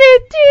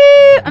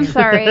 Do. I'm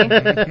sorry.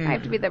 I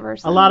have to be that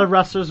person. A lot of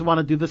wrestlers want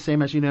to do the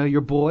same. As you know,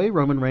 your boy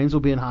Roman Reigns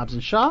will be in Hobbs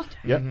and Shaw.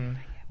 Yep.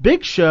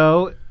 Big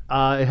Show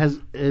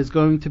is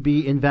going to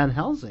be in Van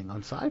Helsing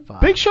on Sci-Fi.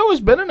 Big Show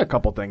has been in a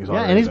couple things yeah,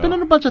 already. and he's though. been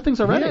in a bunch of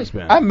things already. He has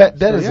been. I met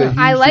that So, is yeah. a huge.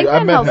 I like I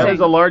Van met Helsing. That is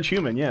a large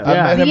human, yeah. I met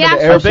him The at the actual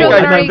I airport. think shows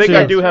I, are I think I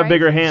great, do have right?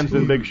 bigger hands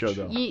than Big Show,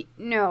 though.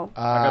 No.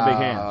 I got big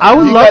hands. I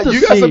would you love got, to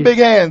you got see- some big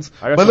hands,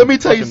 I got but some let me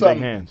tell you fucking big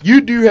something. hands.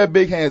 You do have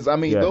big hands. I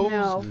mean, Yeah.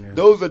 No.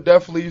 those are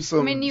definitely some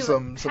I mean, you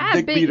some have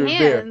dick big beaters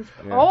hands.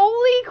 there.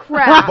 Holy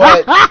crap.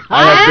 But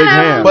I have big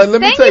hands. But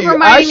let me Thank tell you you, for I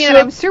reminding me that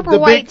I'm shook super the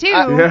white, big- too.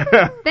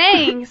 Yeah.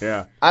 Thanks.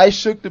 Yeah. I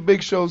shook the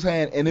Big Show's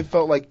hand, and it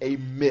felt like a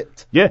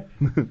mitt. Yeah.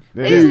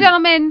 Ladies and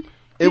gentlemen,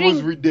 It you was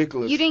didn't-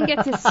 ridiculous. You didn't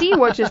get to see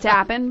what just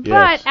happened,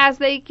 Yes. but as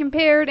they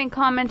compared and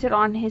commented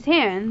on his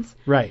hands,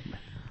 Right.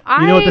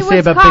 I know what they say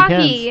was about big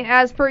cocky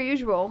hands. as per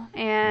usual,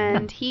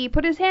 and he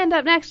put his hand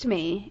up next to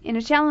me in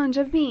a challenge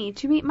of me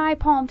to meet my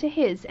palm to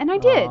his, and I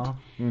did. Aw.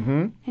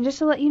 Mm-hmm. And just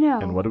to let you know,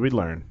 And what did we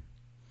learn?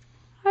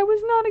 I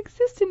was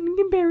non-existent in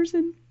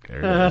comparison, There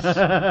it is.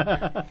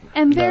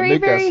 and No, very,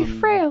 Nick got very some-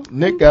 frail.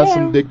 Nick and got pale.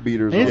 some dick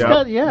beaters. He's on.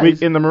 got- yeah, We,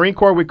 he's- in the Marine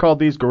Corps, we call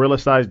these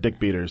gorilla-sized dick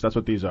beaters. That's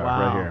what these are Wow.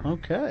 right here.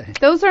 Okay.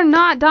 Those are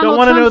not Donald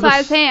wanna know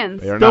Trump-sized the s-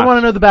 hands. They are Don't not. want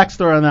to know the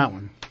backstory on that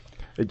one.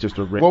 It's just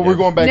a written. Well, we're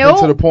going back Nope.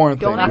 into the porn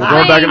thing. Don't We're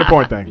going back into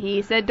porn thing.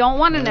 He said, "Don't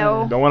want to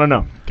know." Don't want to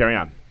know. Carry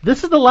on.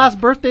 This is the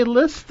last birthday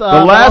list. The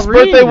last I'll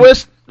read birthday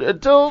wish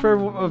until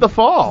for the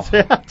fall.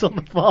 Yeah, until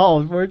the fall,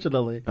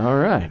 unfortunately. All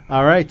right.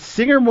 All right,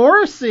 singer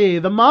Morrissey,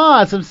 the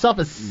Moz himself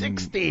is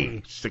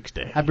 60.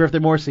 60. Happy birthday,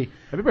 Morrissey.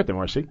 Happy birthday,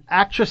 Marcy.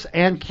 Actress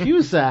Ann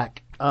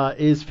Cusack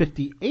is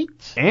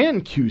 58.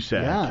 And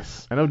Cusack.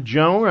 Yes. I know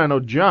Joan. I know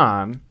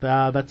John.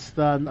 That's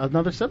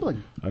another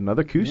sibling.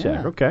 Another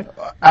Cusack. Yeah. Okay.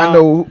 I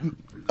know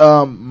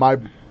my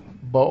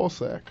ball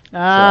sack.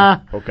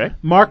 Okay.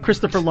 Mark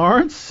Christopher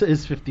Lawrence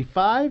is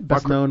 55,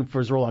 best known for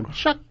his role on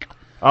Chuck.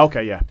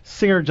 Okay, yeah.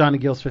 Singer Johnny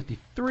Gill's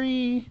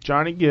 53.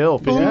 Johnny Gill,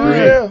 53.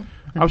 Yeah.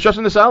 I'm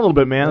stretching this out a little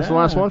bit, man. That's the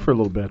last Yeah. one for a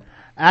little bit.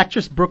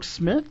 Actress Brooke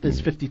Smith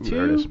is 52.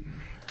 There it is.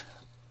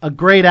 A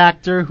great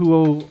actor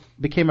who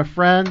became a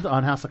friend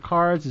on House of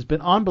Cards, has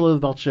been on Below the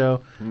Belt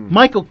Show.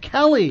 Michael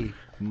Kelly.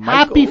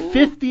 Happy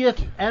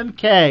 50th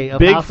MK of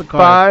Big House of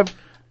Cards.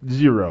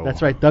 5-0.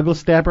 That's right. Douglas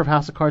Stamper of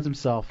House of Cards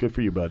himself. Good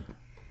for you, bud.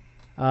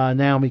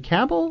 Naomi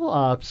Campbell,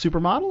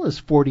 supermodel, is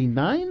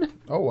 49.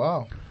 Oh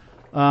wow.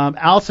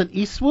 Allison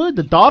Eastwood,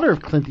 the daughter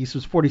of Clint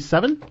Eastwood, is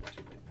 47.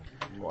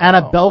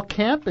 Anna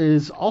Belkamp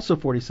is also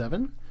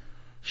 47.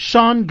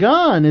 Sean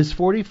Gunn is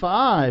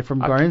 45 from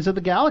Guardians of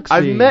the Galaxy.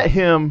 I've met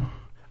him,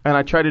 and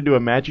I tried to do a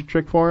magic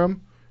trick for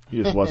him.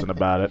 He just wasn't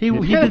about it. He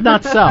did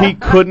not sell. He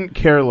couldn't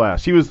care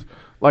less. He was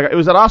like, it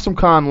was at Awesome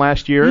Con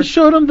last year. You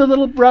showed him the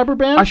little rubber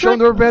band I showed him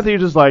the rubber band. He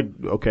was just like,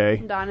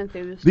 okay. Not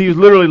enthused. He was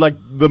literally like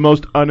the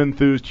most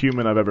unenthused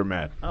human I've ever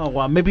met. Oh,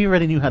 wow. Maybe he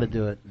already knew how to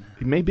do it.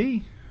 He may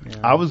be. Yeah.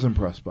 I was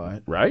impressed by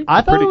it. Right?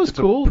 I thought it was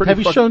cool. Have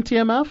you shown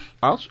TMF?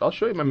 I'll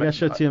show you my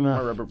show TMF.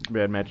 my rubber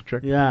band magic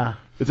trick. Yeah.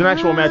 It's an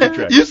actual magic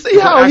trick. You see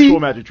It's how an he actual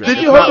magic trick. did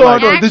It's you not hold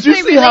on? like- Did you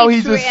see how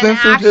he just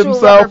censored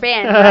himself?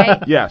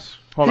 Yes.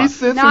 Hold He on.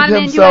 censored Not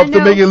an himself to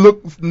innuendo. make it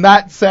look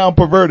not sound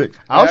perverted.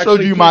 I'll show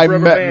actually you keep my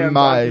rubber bands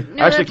my on-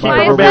 No, Actually, that's keep why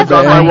rubber I bands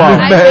on my specified.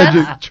 wall.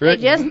 magic trick.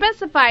 I just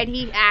specified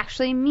he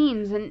actually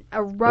means a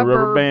The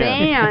rubber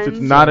band. It's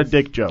not a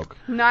dick joke.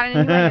 Not an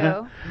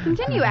innuendo.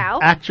 Continue, Al.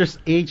 Actress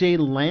AJ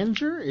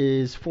Langer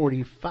is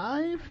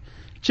 45.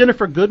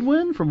 Jennifer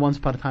Goodwin from Once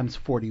Upon a Time is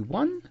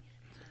 41.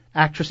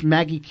 Actress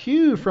Maggie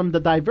Q from the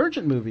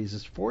Divergent movies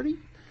is 40.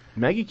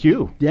 Maggie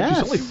Q. Yes.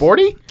 She's only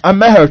 40? I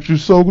met her.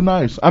 She's so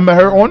nice. I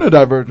met her on the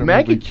Divergent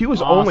Maggie movie. Q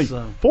is Awesome.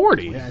 only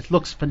 40. Yeah, it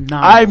looks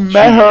phenomenal. I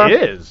met her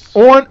is.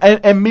 on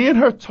and me and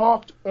her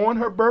talked on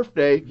her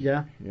birthday.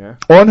 Yeah. Yeah.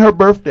 On her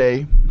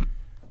birthday.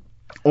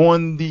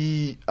 On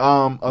the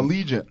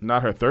Allegiant.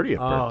 Not her 30th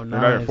Oh, birthday.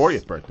 Not her nice.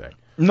 40th birthday.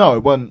 No,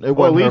 it wasn't. It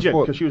wasn't Allegiant, her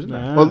fault. because she was in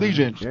that.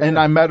 Allegiant, Yeah. and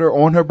I met her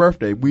on her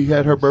birthday. We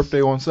had her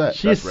birthday on set.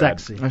 She is That's rad.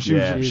 sexy. And she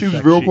Yeah. was, She she is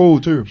was sexy. real cool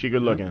too. She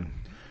good looking.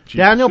 She's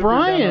Daniel super down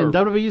to Bryan, earth.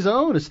 WWE's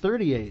own, is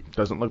 38.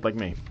 Doesn't look like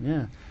me.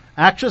 Yeah.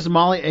 Actress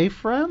Molly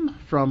Afram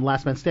from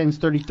Last Man Standing is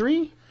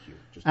 33.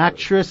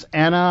 Actress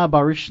Anna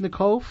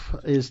Baryshnikov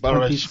is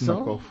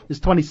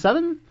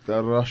 27.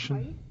 The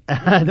Russian.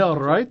 I know,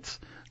 right?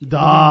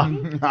 Duh.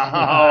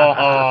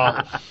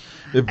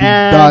 If he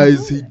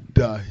dies, he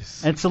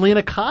dies. And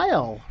Selena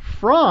Kyle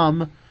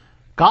from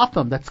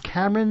Gotham. That's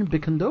Cameron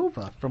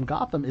Bikondova from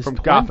Gotham. Is From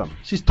 20. Gotham.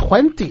 She's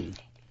 20.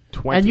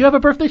 20. And you have a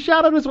birthday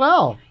shout out as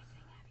well.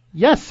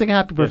 Yes, sing a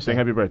happy Yeah, birthday. sing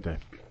happy birthday.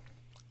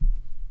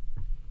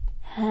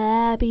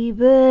 Happy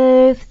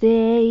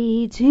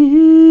birthday to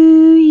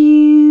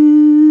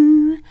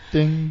you.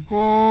 Ding.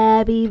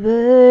 Happy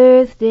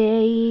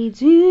birthday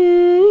to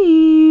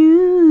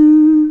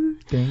you.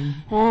 Ding.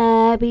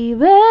 Happy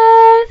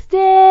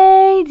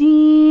birthday,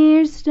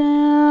 dear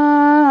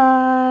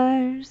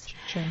stars.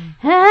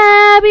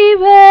 Happy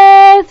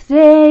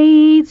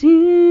birthday to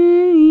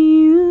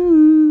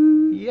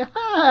you. Yes,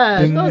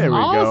 that was There we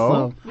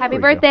awesome. go. Happy There we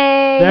go.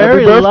 birthday.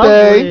 Very birthday.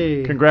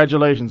 lovely.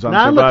 Congratulations on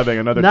Now I look- surviving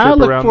another now trip I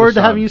look around forward the to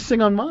sun. having you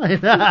sing on mine.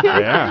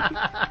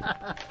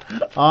 Yeah.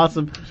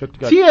 Awesome. Except you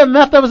got-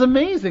 TMF, that was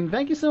amazing.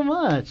 Thank you so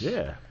much.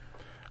 Yeah.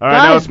 All right,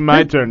 now Guys, it's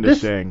my thi- turn to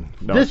this- sing.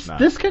 No, this it's not.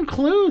 this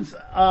concludes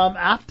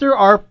after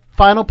our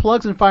final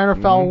plugs and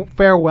final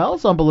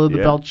farewells on Below the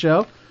Yeah. Belt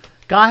Show.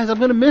 Guys, I'm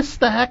going to miss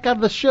the heck out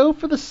of the show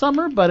for the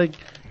summer, but it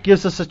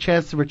gives us a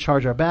chance to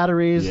recharge our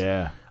batteries.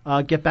 Yeah.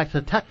 Get back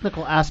to the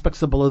technical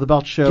aspects of Below the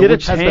Belt Show, Get a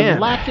which has been tan.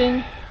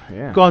 lacking.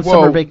 Yeah. Go on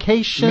Well, summer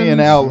vacation. Me and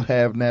Al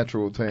have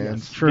natural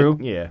tans. True.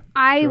 Yeah.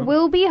 I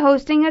will be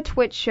hosting a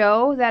Twitch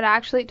show that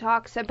actually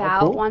talks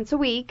about cool. once a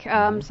week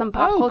some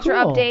pop Oh, culture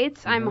cool. updates.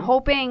 I'm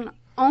hoping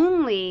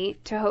only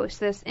to host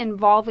this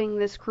involving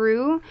this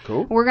crew.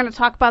 Cool. We're going to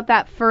talk about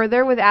that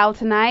further with Al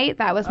tonight.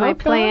 That was my Okay.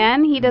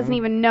 plan. He doesn't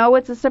even know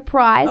it's a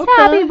surprise. Okay.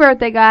 Happy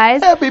birthday,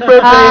 guys. Happy birthday,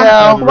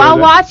 Al. While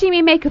watching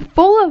me make a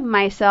fool of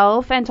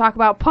myself and talk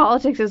about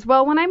politics as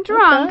well when I'm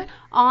drunk Okay.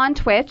 on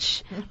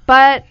Twitch.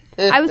 But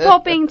I was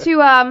hoping to,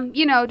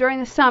 during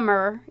the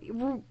summer,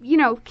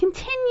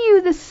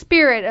 continue the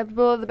spirit of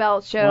Below the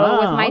Belt Show Wow,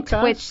 with my okay.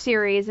 Twitch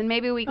series, and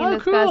maybe we can Oh,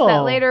 discuss cool.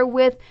 that later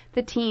with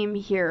the team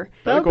here.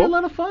 That would be cool. a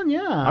lot of fun,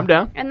 yeah. I'm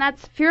down. And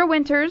that's Fear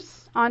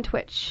Winters on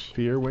Twitch.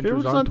 Fear Winters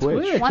Fear's on on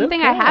Twitch. Twitch. One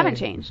thing I okay. haven't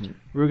changed.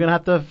 We're going to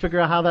have to figure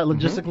out how that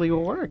logistically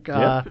will work.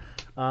 Yep.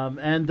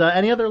 And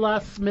any other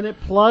last minute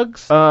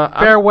plugs? I'm-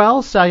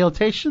 Farewell,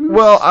 salutations?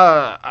 Well,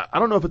 I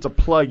don't know if it's a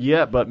plug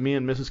yet, but me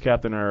and Mrs.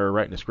 Captain are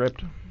writing a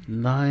script.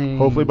 nice.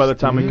 Hopefully by the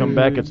time we come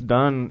back, dude. it's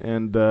done,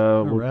 and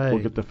we'll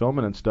right. get the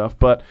filming and stuff.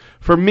 But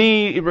for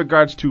me, in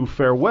regards to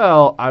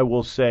Farewell, I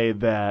will say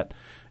that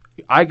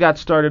I got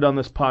started on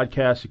this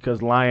podcast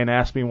because Lion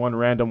asked me one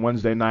random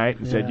Wednesday night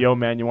and said, Yeah. "Yo,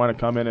 man, you want to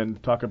come in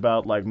and talk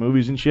about like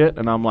movies and shit?"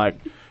 And I'm like,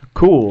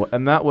 "Cool."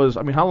 And that was,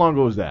 I mean, how long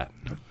ago was that?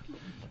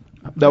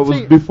 That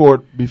was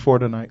before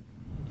tonight.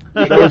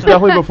 That was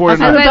definitely before As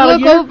tonight. I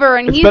look over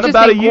and It's he's been just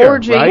about a year,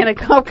 engorging right? in a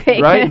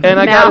cupcake. Right?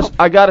 And now.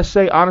 I gotta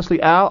say,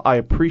 honestly, Al, I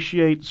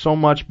appreciate so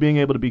much being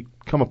able to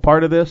become a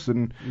part of this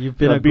and You've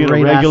been a being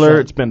great a regular. asset.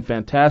 It's been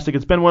fantastic.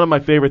 It's been one of my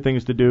favorite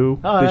things to do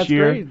Oh, this that's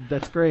year. great.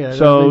 That's great. That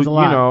So means a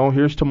lot.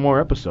 here's to more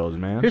episodes,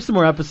 man. Here's some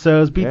more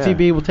episodes.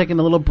 BTB, we'll take in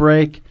a little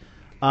break.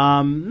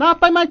 Not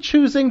by my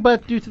choosing,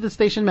 but due to the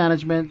station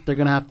management, they're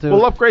going to have to.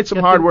 We'll upgrade some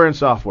hardware and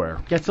software.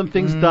 Get some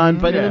things done,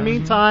 but in the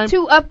meantime,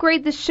 to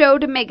upgrade the show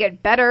to make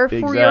it better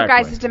for your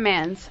guys'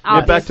 demands.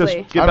 Get back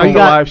Obviously, to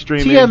live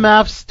streaming.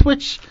 TMF's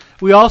Twitch.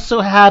 We also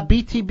have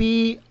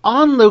BTB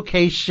on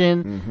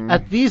location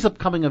at these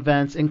upcoming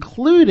events,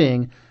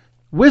 including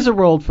Wizard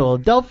World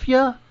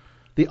Philadelphia,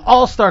 the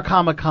All-Star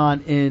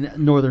Comic-Con in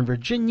Northern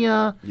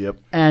Virginia,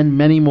 and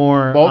many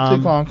more.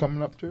 Balticon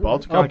coming up too.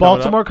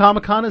 Baltimore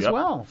Comic-Con as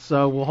well.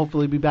 So we'll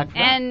hopefully be back for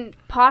that. and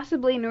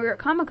possibly New York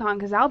Comic Con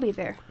because I'll be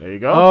there. There you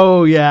go.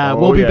 Oh, yeah.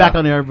 We'll be yeah. back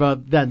on air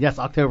then. Yes,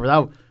 October.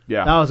 That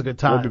was a good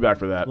time. We'll be back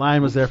for that.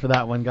 Lion was there for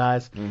that one,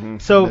 guys.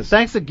 So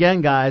thanks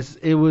again, guys.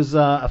 It was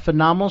a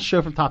phenomenal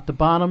show from top to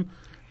bottom.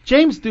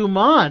 James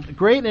Dumont,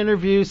 great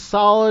interview,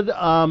 solid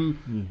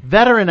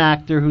veteran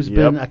actor who's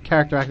been a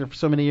character actor for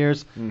so many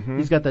years.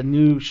 He's got the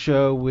new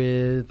show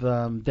with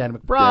Dan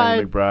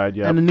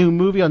McBride, and a new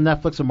movie on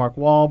Netflix with Mark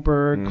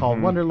Wahlberg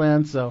called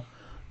Wonderland. So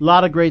a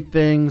lot of great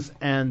things.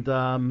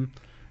 And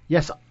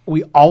yes,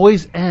 we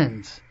always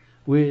end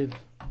with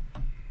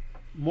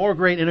more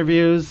great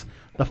interviews.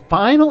 The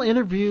final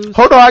interviews.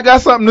 Hold on, I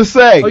got something to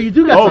say. Oh, you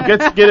do got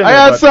something. Get in I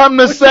got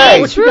something to say.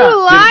 What you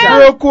got?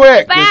 Real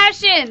quick.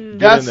 Fashion.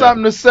 Got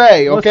something to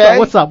say, okay?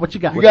 What's up? What you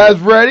got? You guys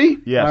ready?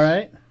 Yes. All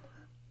right.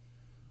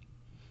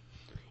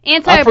 I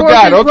Anti-abortion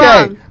forgot. Okay.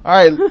 wrong. All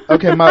right.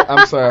 Okay.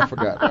 I'm sorry. I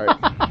forgot. All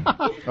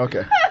right.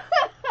 Okay.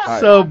 All right.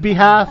 So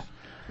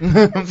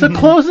so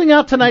closing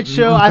out tonight's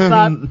show, I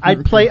thought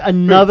I'd play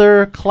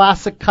another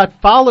classic cut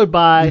followed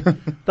by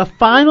the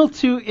final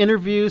two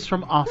interviews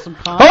from Awesome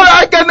Con. Hold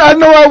on, I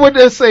know what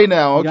to say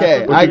now.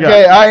 Okay. I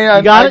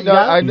got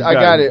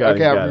it.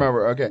 Okay, I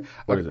remember. Okay.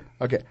 What is it?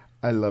 Okay.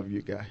 I love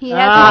you guys. He has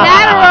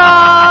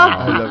Adderall.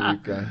 I love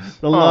you guys.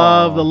 The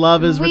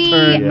love is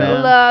returned, We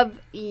man. love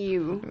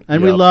you.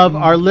 And we love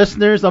our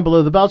listeners on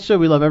Below the Belt Show.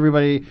 We love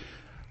everybody.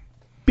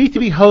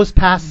 BTB hosts,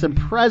 past and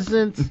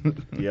present.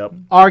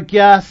 Our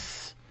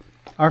guests,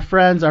 our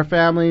friends, our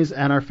families,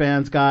 and our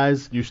fans,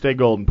 guys. You stay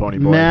golden, Pony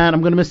Boy. Man,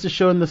 I'm going to miss the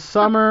show in the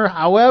summer.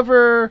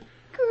 However,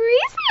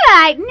 Grease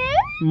lightning.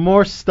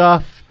 more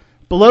stuff.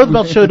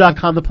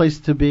 BelowTheBeltShow.com, the place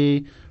to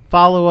be.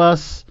 Follow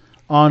us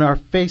on our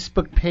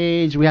Facebook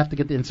page. We have to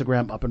get the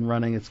Instagram up and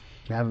running.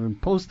 We haven't been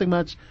posting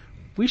much.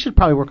 We should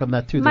probably work on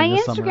that too. My during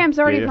this summer. Instagram's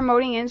already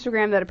promoting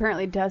Instagram that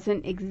apparently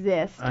doesn't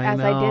exist, I as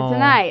I know. did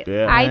tonight.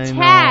 Yeah. I I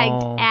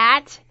tagged know.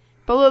 at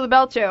Below the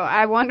Belt Show.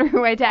 I wonder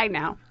who I tagged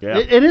now.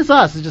 It is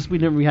us. It's just we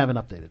haven't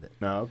updated it.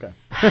 No, okay.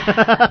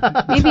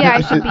 Maybe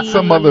I should be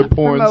some other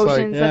porn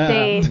promotions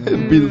site.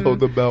 update. Below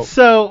the belt.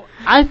 So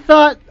I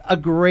thought a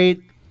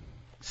great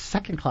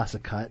second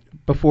classic cut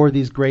before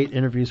these great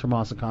interviews from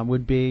AwesomeCon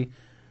would be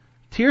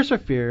Tears for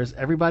Fears,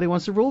 Everybody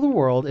Wants to Rule the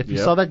World. If you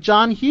saw that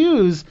John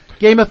Hughes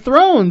Game of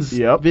Thrones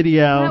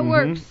video. That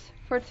works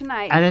for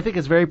tonight. And I think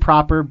it's very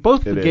proper,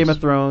 both It for Game is.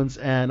 of Thrones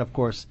and, of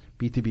course,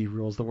 BTB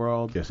Rules the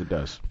World. Yes, it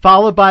does.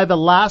 Followed by the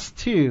last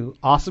two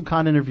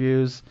AwesomeCon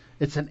interviews.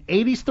 It's an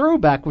 80s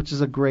throwback, which is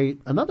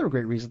another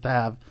great reason to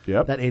have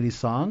that 80s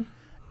song.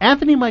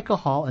 Anthony Michael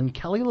Hall and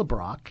Kelly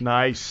LeBrock.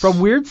 Nice.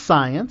 From Weird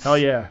Science. Hell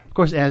yeah. Of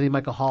course, Anthony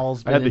Michael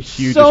Hall's been I had the in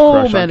hugest so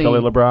crush many. on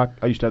Kelly LeBrock.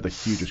 I used to have the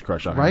hugest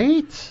crush on her.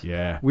 Right?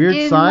 Yeah. Weird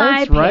In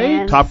Science, my right?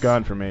 pants. Top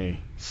Gun for me.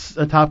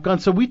 Top Gun.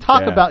 So we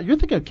talk Yeah. about, you're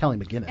thinking of Kelly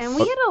McGinnis. And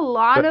we had a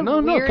lot of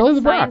no, weird Kelly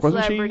LeBrock, science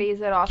wasn't she?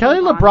 celebrities at Awesome Kelly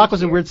Con LeBrock this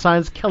was in year. Weird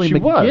Science. Kelly She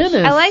was.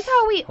 McGinnis. I like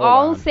how we Hold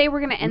all on. say we're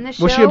going to end the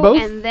show, Was she in both?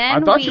 and then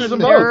I thought we she was in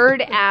both.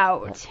 nerd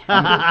out.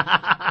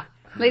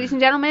 Ladies and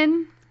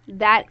gentlemen,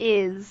 that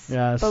is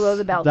Yes. Below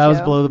the Belt That Show. was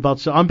Below the Belt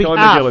Show. On Kelly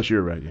behalf, McGillis,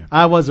 you're right. Yeah.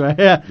 I was right.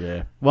 Yeah.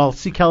 Yeah. Well,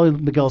 see Kelly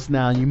McGillis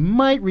now, and you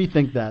might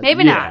rethink that.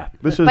 Maybe not.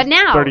 This is But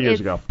now 30 years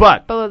it's ago.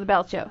 But Below the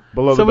Belt Show.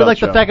 below So the we'd belt like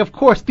show. to thank, of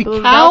course, the Below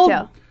the Belt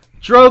Cal Show.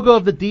 Drogo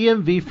of the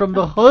DMV from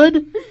the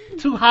hood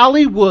to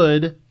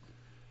Hollywood,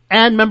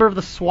 and member of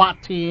the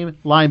SWAT team,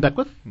 Lion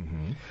Beckwith.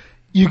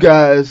 You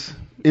guys,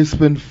 it's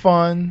been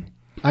fun.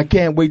 I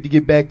can't wait to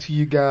get back to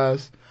you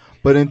guys.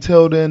 But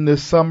until then,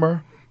 this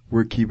summer,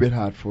 we'll keep it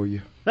hot for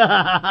you.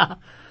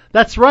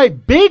 That's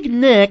right, Big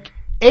Nick,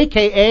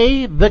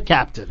 a.k.a. the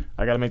Captain.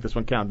 I got to make this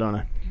one count, don't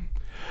I?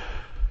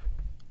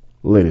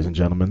 Ladies and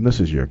gentlemen, this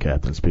is your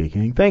captain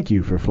speaking. Thank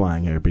you for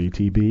flying Air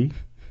BTB.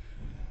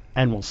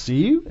 And we'll see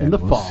you in the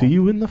we'll fall. see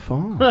you in the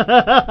fall.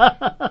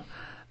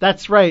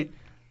 That's right,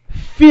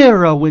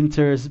 Fira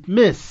Winters,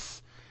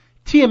 Miss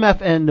TMF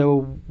and the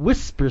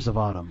Whispers of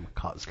Autumn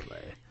cosplay.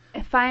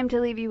 If I am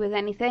to leave you with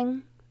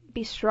anything,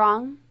 be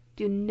strong.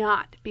 Do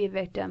not be a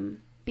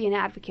victim. Be an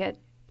advocate.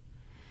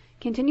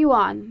 Continue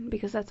on,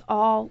 because that's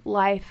all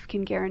life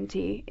can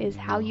guarantee, is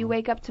how you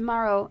wake up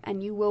tomorrow,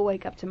 and you will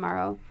wake up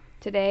tomorrow.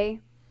 Today,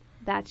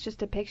 that's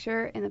just a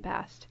picture in the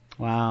past.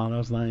 Wow, that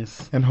was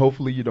nice. And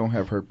hopefully you don't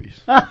have herpes.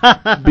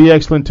 Be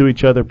excellent to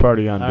each other.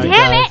 Party on. All Big.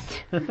 right,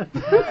 Damn guys.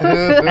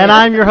 it! And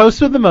I'm your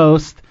host with the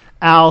most,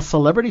 Al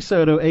Celebrity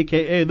Soto,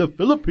 a.k.a. the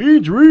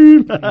Philippine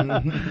Dream.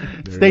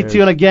 Stay it is.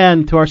 tuned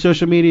again to our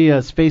social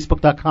medias,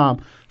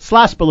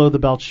 Facebook.com/Below the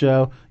Belt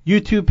Show,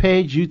 YouTube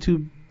page,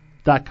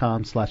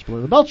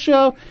 YouTube.com/Below the Belt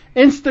Show,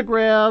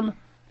 Instagram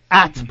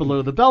at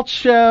Below the Belt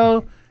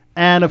Show,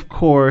 and of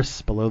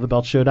course,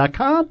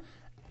 belowthebeltshow.com,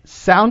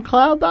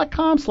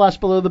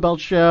 soundcloud.com/Below the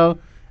Belt Show,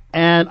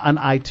 and on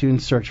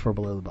iTunes, search for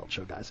Below the Belt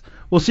Show, guys.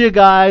 We'll see you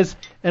guys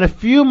in a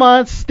few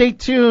months. Stay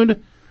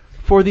tuned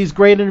for these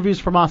great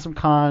interviews from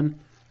AwesomeCon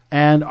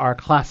and our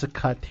classic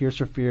cut, Tears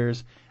for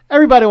Fears.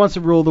 Everybody wants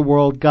to rule the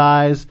world,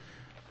 guys.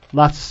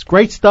 Lots of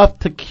great stuff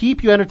to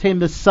keep you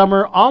entertained this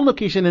summer.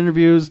 On-location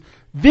interviews,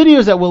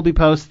 videos that will be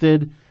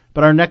posted.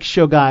 But our next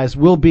show, guys,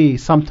 will be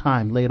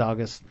sometime late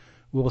August.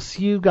 We will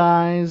see you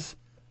guys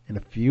in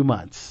a few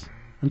months.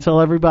 Until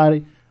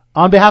everybody,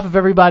 on behalf of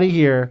everybody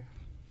here,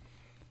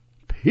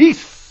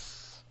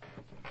 peace.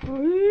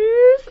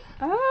 Peace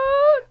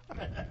out.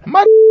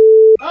 My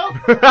I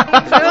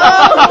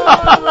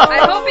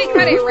hope he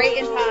cut it right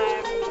in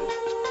time.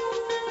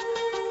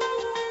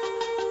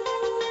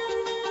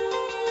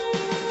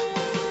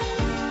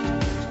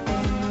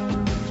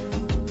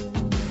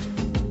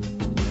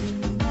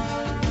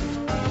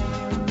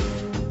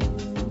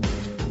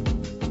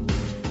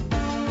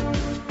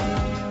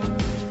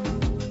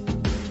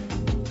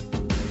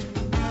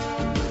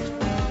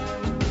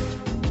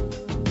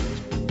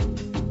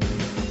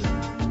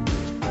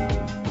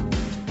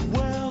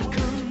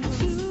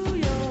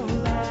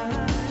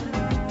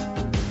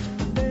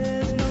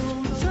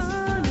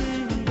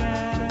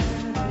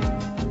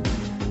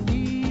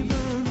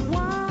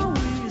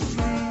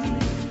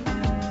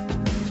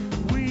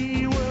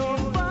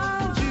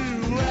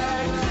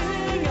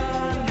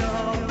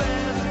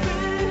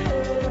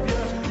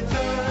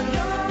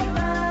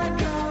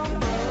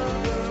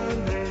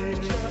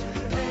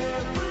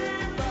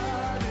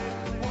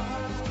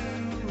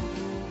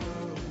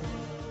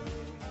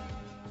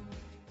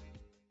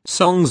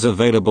 Songs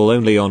available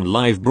only on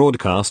live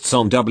broadcasts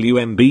on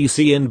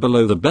WMBC and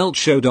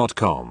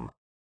belowthebeltshow.com.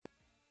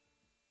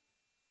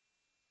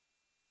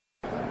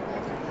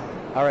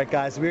 All right,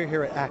 guys, we're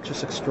here at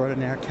actress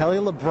extraordinaire Kelly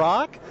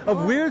LeBrock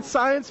of Weird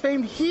Science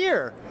fame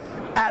here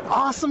at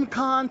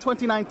AwesomeCon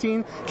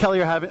 2019.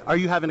 Kelly, are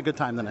you having a good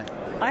time tonight?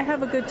 I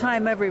have a good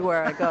time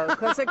everywhere I go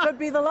because it could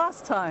be the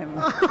last time.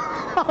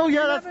 Oh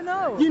yeah, you never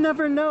know. You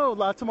never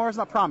know. Tomorrow's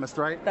not promised,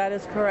 right? That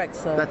is correct,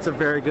 sir. That's a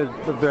very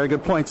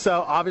good point.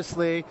 So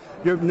obviously,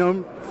 you're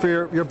known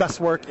for your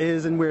best work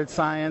is in Weird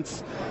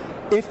Science.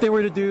 If they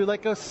were to do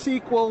like a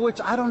sequel,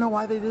 which I don't know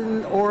why they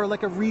didn't, or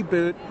like a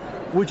reboot,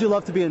 would you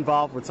love to be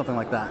involved with something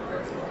like that?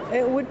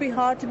 It would be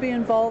hard to be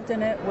involved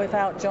in it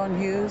without John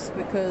Hughes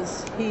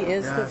because he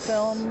is the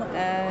film,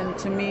 and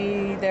to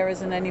me there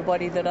isn't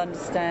anybody that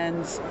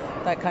understands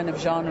that kind of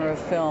genre of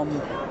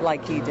film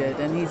like he did,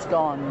 and he's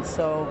gone,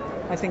 so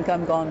I think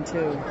I'm gone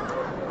too.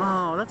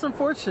 Oh, that's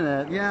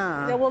unfortunate.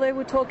 Yeah, well, they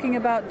were talking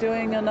about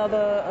doing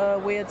another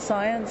Weird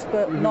Science,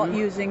 but not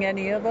using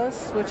any of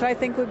us, which I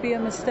think would be a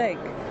mistake.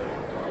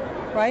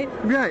 Right?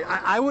 Yeah,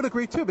 I would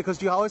agree too,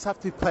 because you always have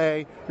to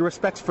pay your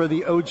respects for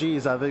the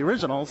OGs, the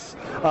originals,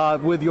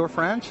 with your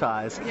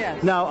franchise.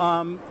 Yes.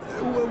 Now,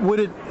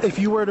 if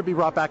you were to be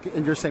brought back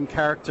in your same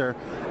character,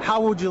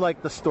 how would you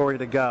like the story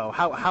to go?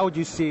 How would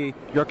you see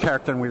your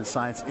character in Weird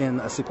Science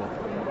in a sequel?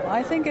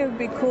 I think it would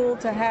be cool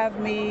to have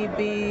me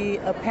be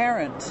a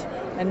parent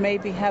and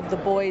maybe have the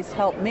boys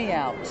help me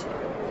out.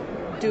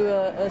 Do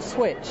a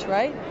switch,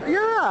 right?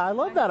 Yeah, I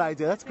love that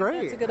idea. That's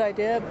great. That's a good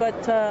idea,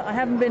 but I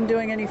haven't been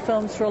doing any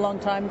films for a long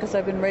time because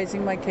I've been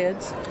raising my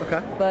kids.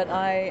 Okay. But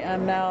I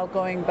am now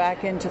going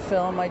back into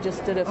film. I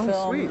just did a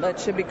film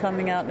that should be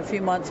coming out in a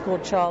few months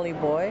called Charlie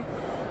Boy.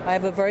 I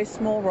have a very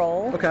small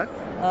role. Okay.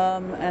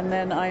 And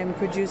then I am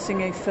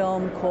producing a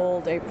film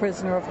called A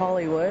Prisoner of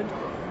Hollywood,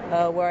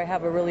 where I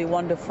have a really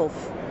wonderful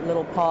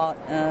little part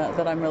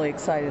that I'm really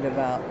excited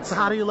about. So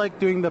how do you like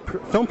doing the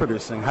film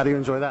producing? How do you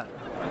enjoy that?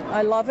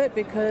 I love it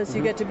because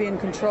you get to be in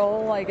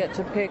control. I get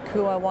to pick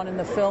who I want in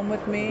the film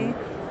with me.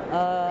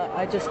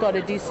 I just got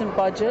a decent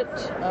budget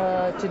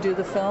to do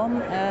the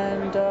film,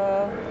 and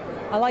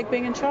I like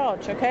being in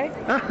charge, okay?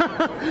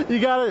 You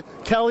got it.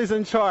 Kelly's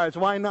in charge.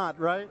 Why not,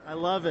 right? I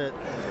love it.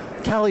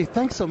 Kelly,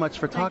 thanks so much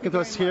for talking to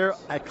us here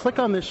at Click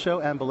on This Show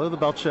and Below the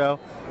Belt Show.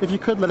 If you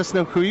could, let us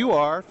know who you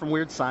are from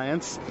Weird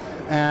Science,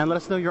 and let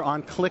us know you're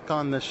on Click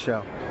on This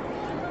Show.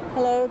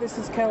 Hello, this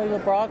is Kelly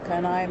LeBrock,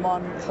 and I'm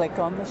on Click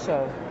on the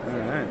Show. All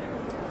right.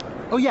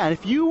 Oh yeah, and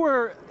if you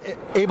were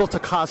able to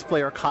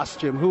cosplay or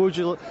costume, who would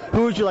you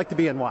like to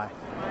be and why?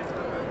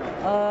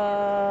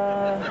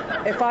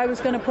 If I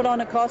was going to put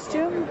on a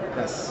costume,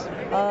 yes.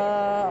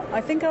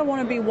 I think I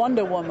want to be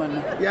Wonder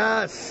Woman.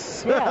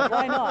 Yes. Yeah,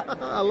 why not?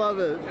 I love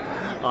it.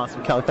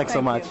 Awesome, Kelly. Thanks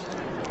so much.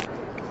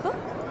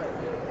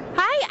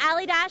 Hi,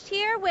 Allie Dash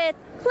here with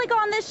Click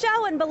on This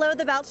Show and Below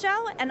the Belt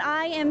Show, and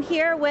I am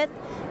here with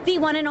the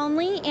one and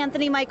only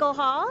Anthony Michael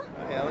Hall.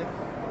 Hi, Allie.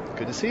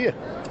 Good to see you.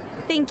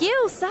 Thank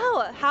you. So,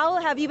 how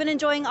have you been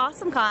enjoying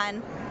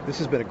AwesomeCon? This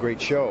has been a great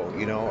show.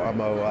 You know,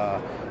 I'm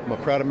a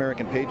proud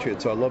American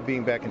patriot, so I love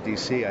being back in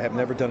D.C. I have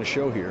never done a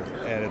show here,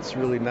 and it's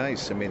really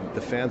nice. I mean,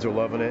 the fans are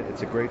loving it.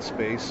 It's a great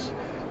space.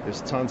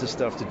 There's tons of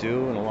stuff to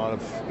do and a lot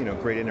of,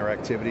 great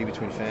interactivity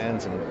between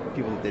fans and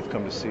people that they've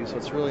come to see. So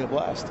it's really a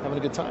blast. Having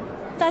a good time.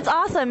 That's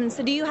awesome.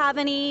 So do you have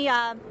any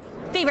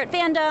favorite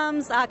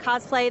fandoms,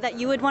 cosplay that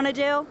you would want to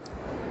do?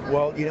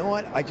 Well, you know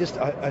what?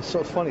 It's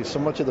so funny. So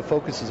much of the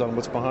focus is on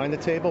what's behind the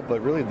table, but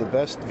really the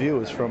best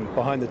view is from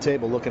behind the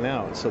table looking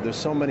out. So there's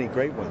so many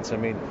great ones. I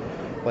mean,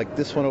 like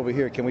this one over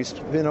here. Can we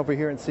spin over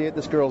here and see it?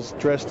 This girl's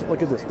dressed.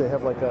 Look at this. They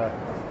have like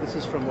this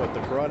is from what,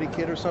 the Karate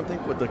Kid or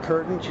something, with the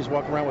curtain. She's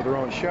walking around with her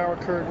own shower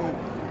curtain.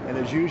 And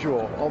as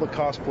usual, all the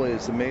cosplay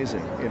is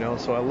amazing, you know.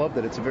 So I love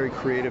that it's a very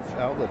creative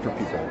outlet for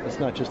people. It's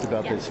not just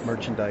about this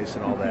merchandise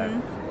and all that.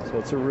 So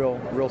it's a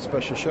real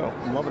special show.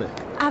 I'm loving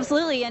it.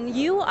 Absolutely, and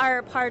you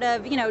are part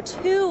of,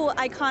 two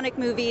iconic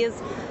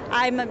movies.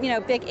 I'm a,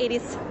 big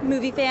 80s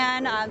movie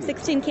fan,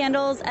 16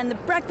 Candles and The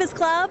Breakfast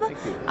Club.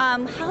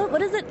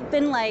 What has it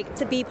been like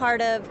to be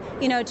part of,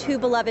 two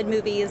beloved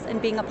movies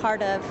and being a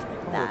part of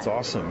that? It's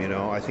awesome,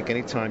 I think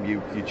anytime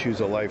you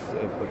choose a life,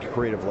 a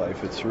creative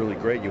life, it's really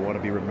great. You want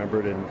to be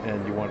remembered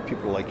and you want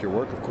people to like your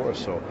work, of course.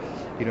 So,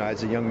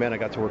 as a young man, I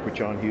got to work with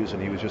John Hughes,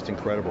 and he was just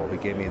incredible. He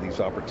gave me these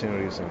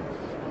opportunities, and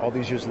all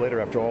these years later,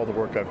 after all the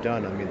work I've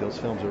done, I mean, those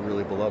films are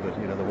really beloved,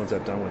 the ones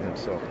I've done with him.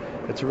 So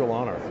it's a real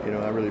honor,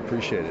 I really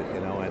appreciate it,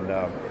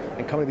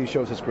 and coming to these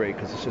shows is great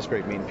because it's just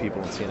great meeting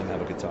people and seeing them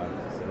have a good time.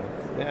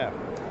 Yeah,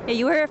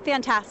 you were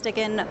fantastic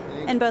in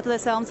both of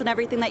those films and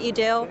everything that you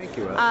do. Thank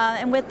you.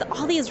 And with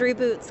all these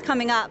reboots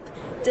coming up,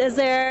 is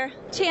there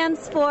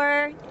chance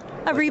for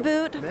a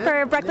reboot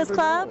for Breakfast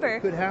Club? Or?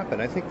 It could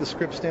happen. I think the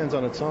script stands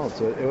on its own,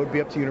 so it would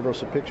be up to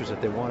Universal Pictures if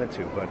they wanted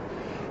to. But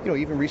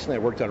even recently I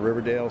worked on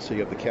Riverdale, so you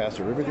have the cast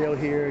of Riverdale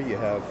here. You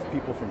have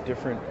people from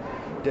different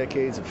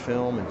decades of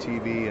film and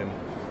TV, and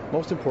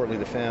most importantly,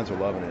 the fans are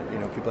loving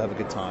it. People have a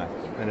good time,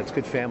 and it's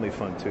good family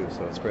fun too.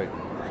 So it's great.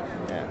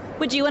 Yeah.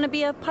 Would you want to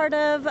be a part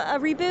of a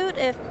reboot?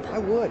 If I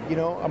would.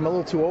 I'm a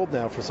little too old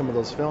now for some of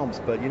those films,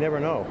 but you never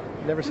know.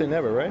 Never say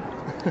never, right?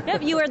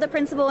 Yep, you were the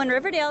principal in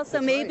Riverdale, so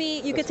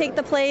maybe you could take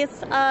the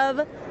place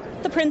of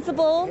the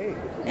principal. Hey,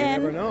 you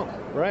never know.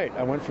 Right.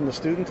 I went from the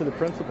student to the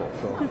principal,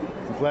 so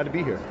I'm glad to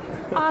be here.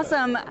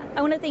 Awesome.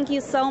 I want to thank you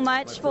so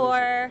much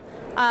for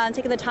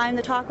taking the time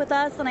to talk with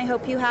us, and I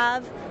hope you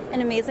have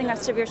an amazing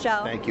rest of your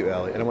show. Thank you,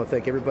 Allie. And I want to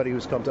thank everybody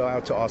who's come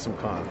out to Awesome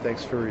Con.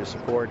 Thanks for your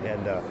support,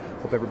 and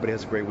hope everybody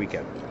has a great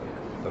weekend.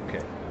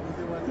 Okay.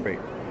 Great.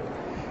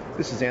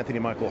 This is Anthony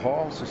Michael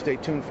Hall, so stay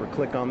tuned for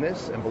Click on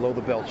This and Below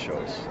the Belt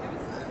shows.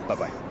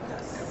 Bye-bye.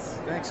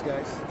 Thanks,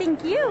 guys.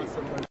 Thank you.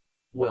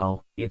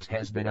 Well, it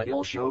has been a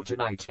ill show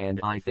tonight, and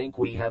I think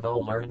we have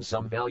all learned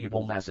some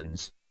valuable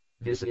lessons.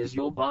 This is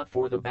your bot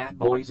for the Bad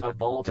Boys of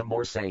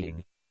Baltimore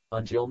saying,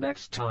 until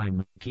next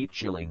time, keep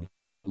chilling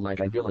like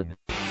a villain.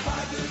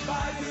 Goodbye,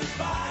 goodbye,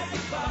 goodbye,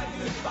 goodbye,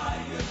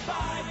 goodbye,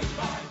 goodbye.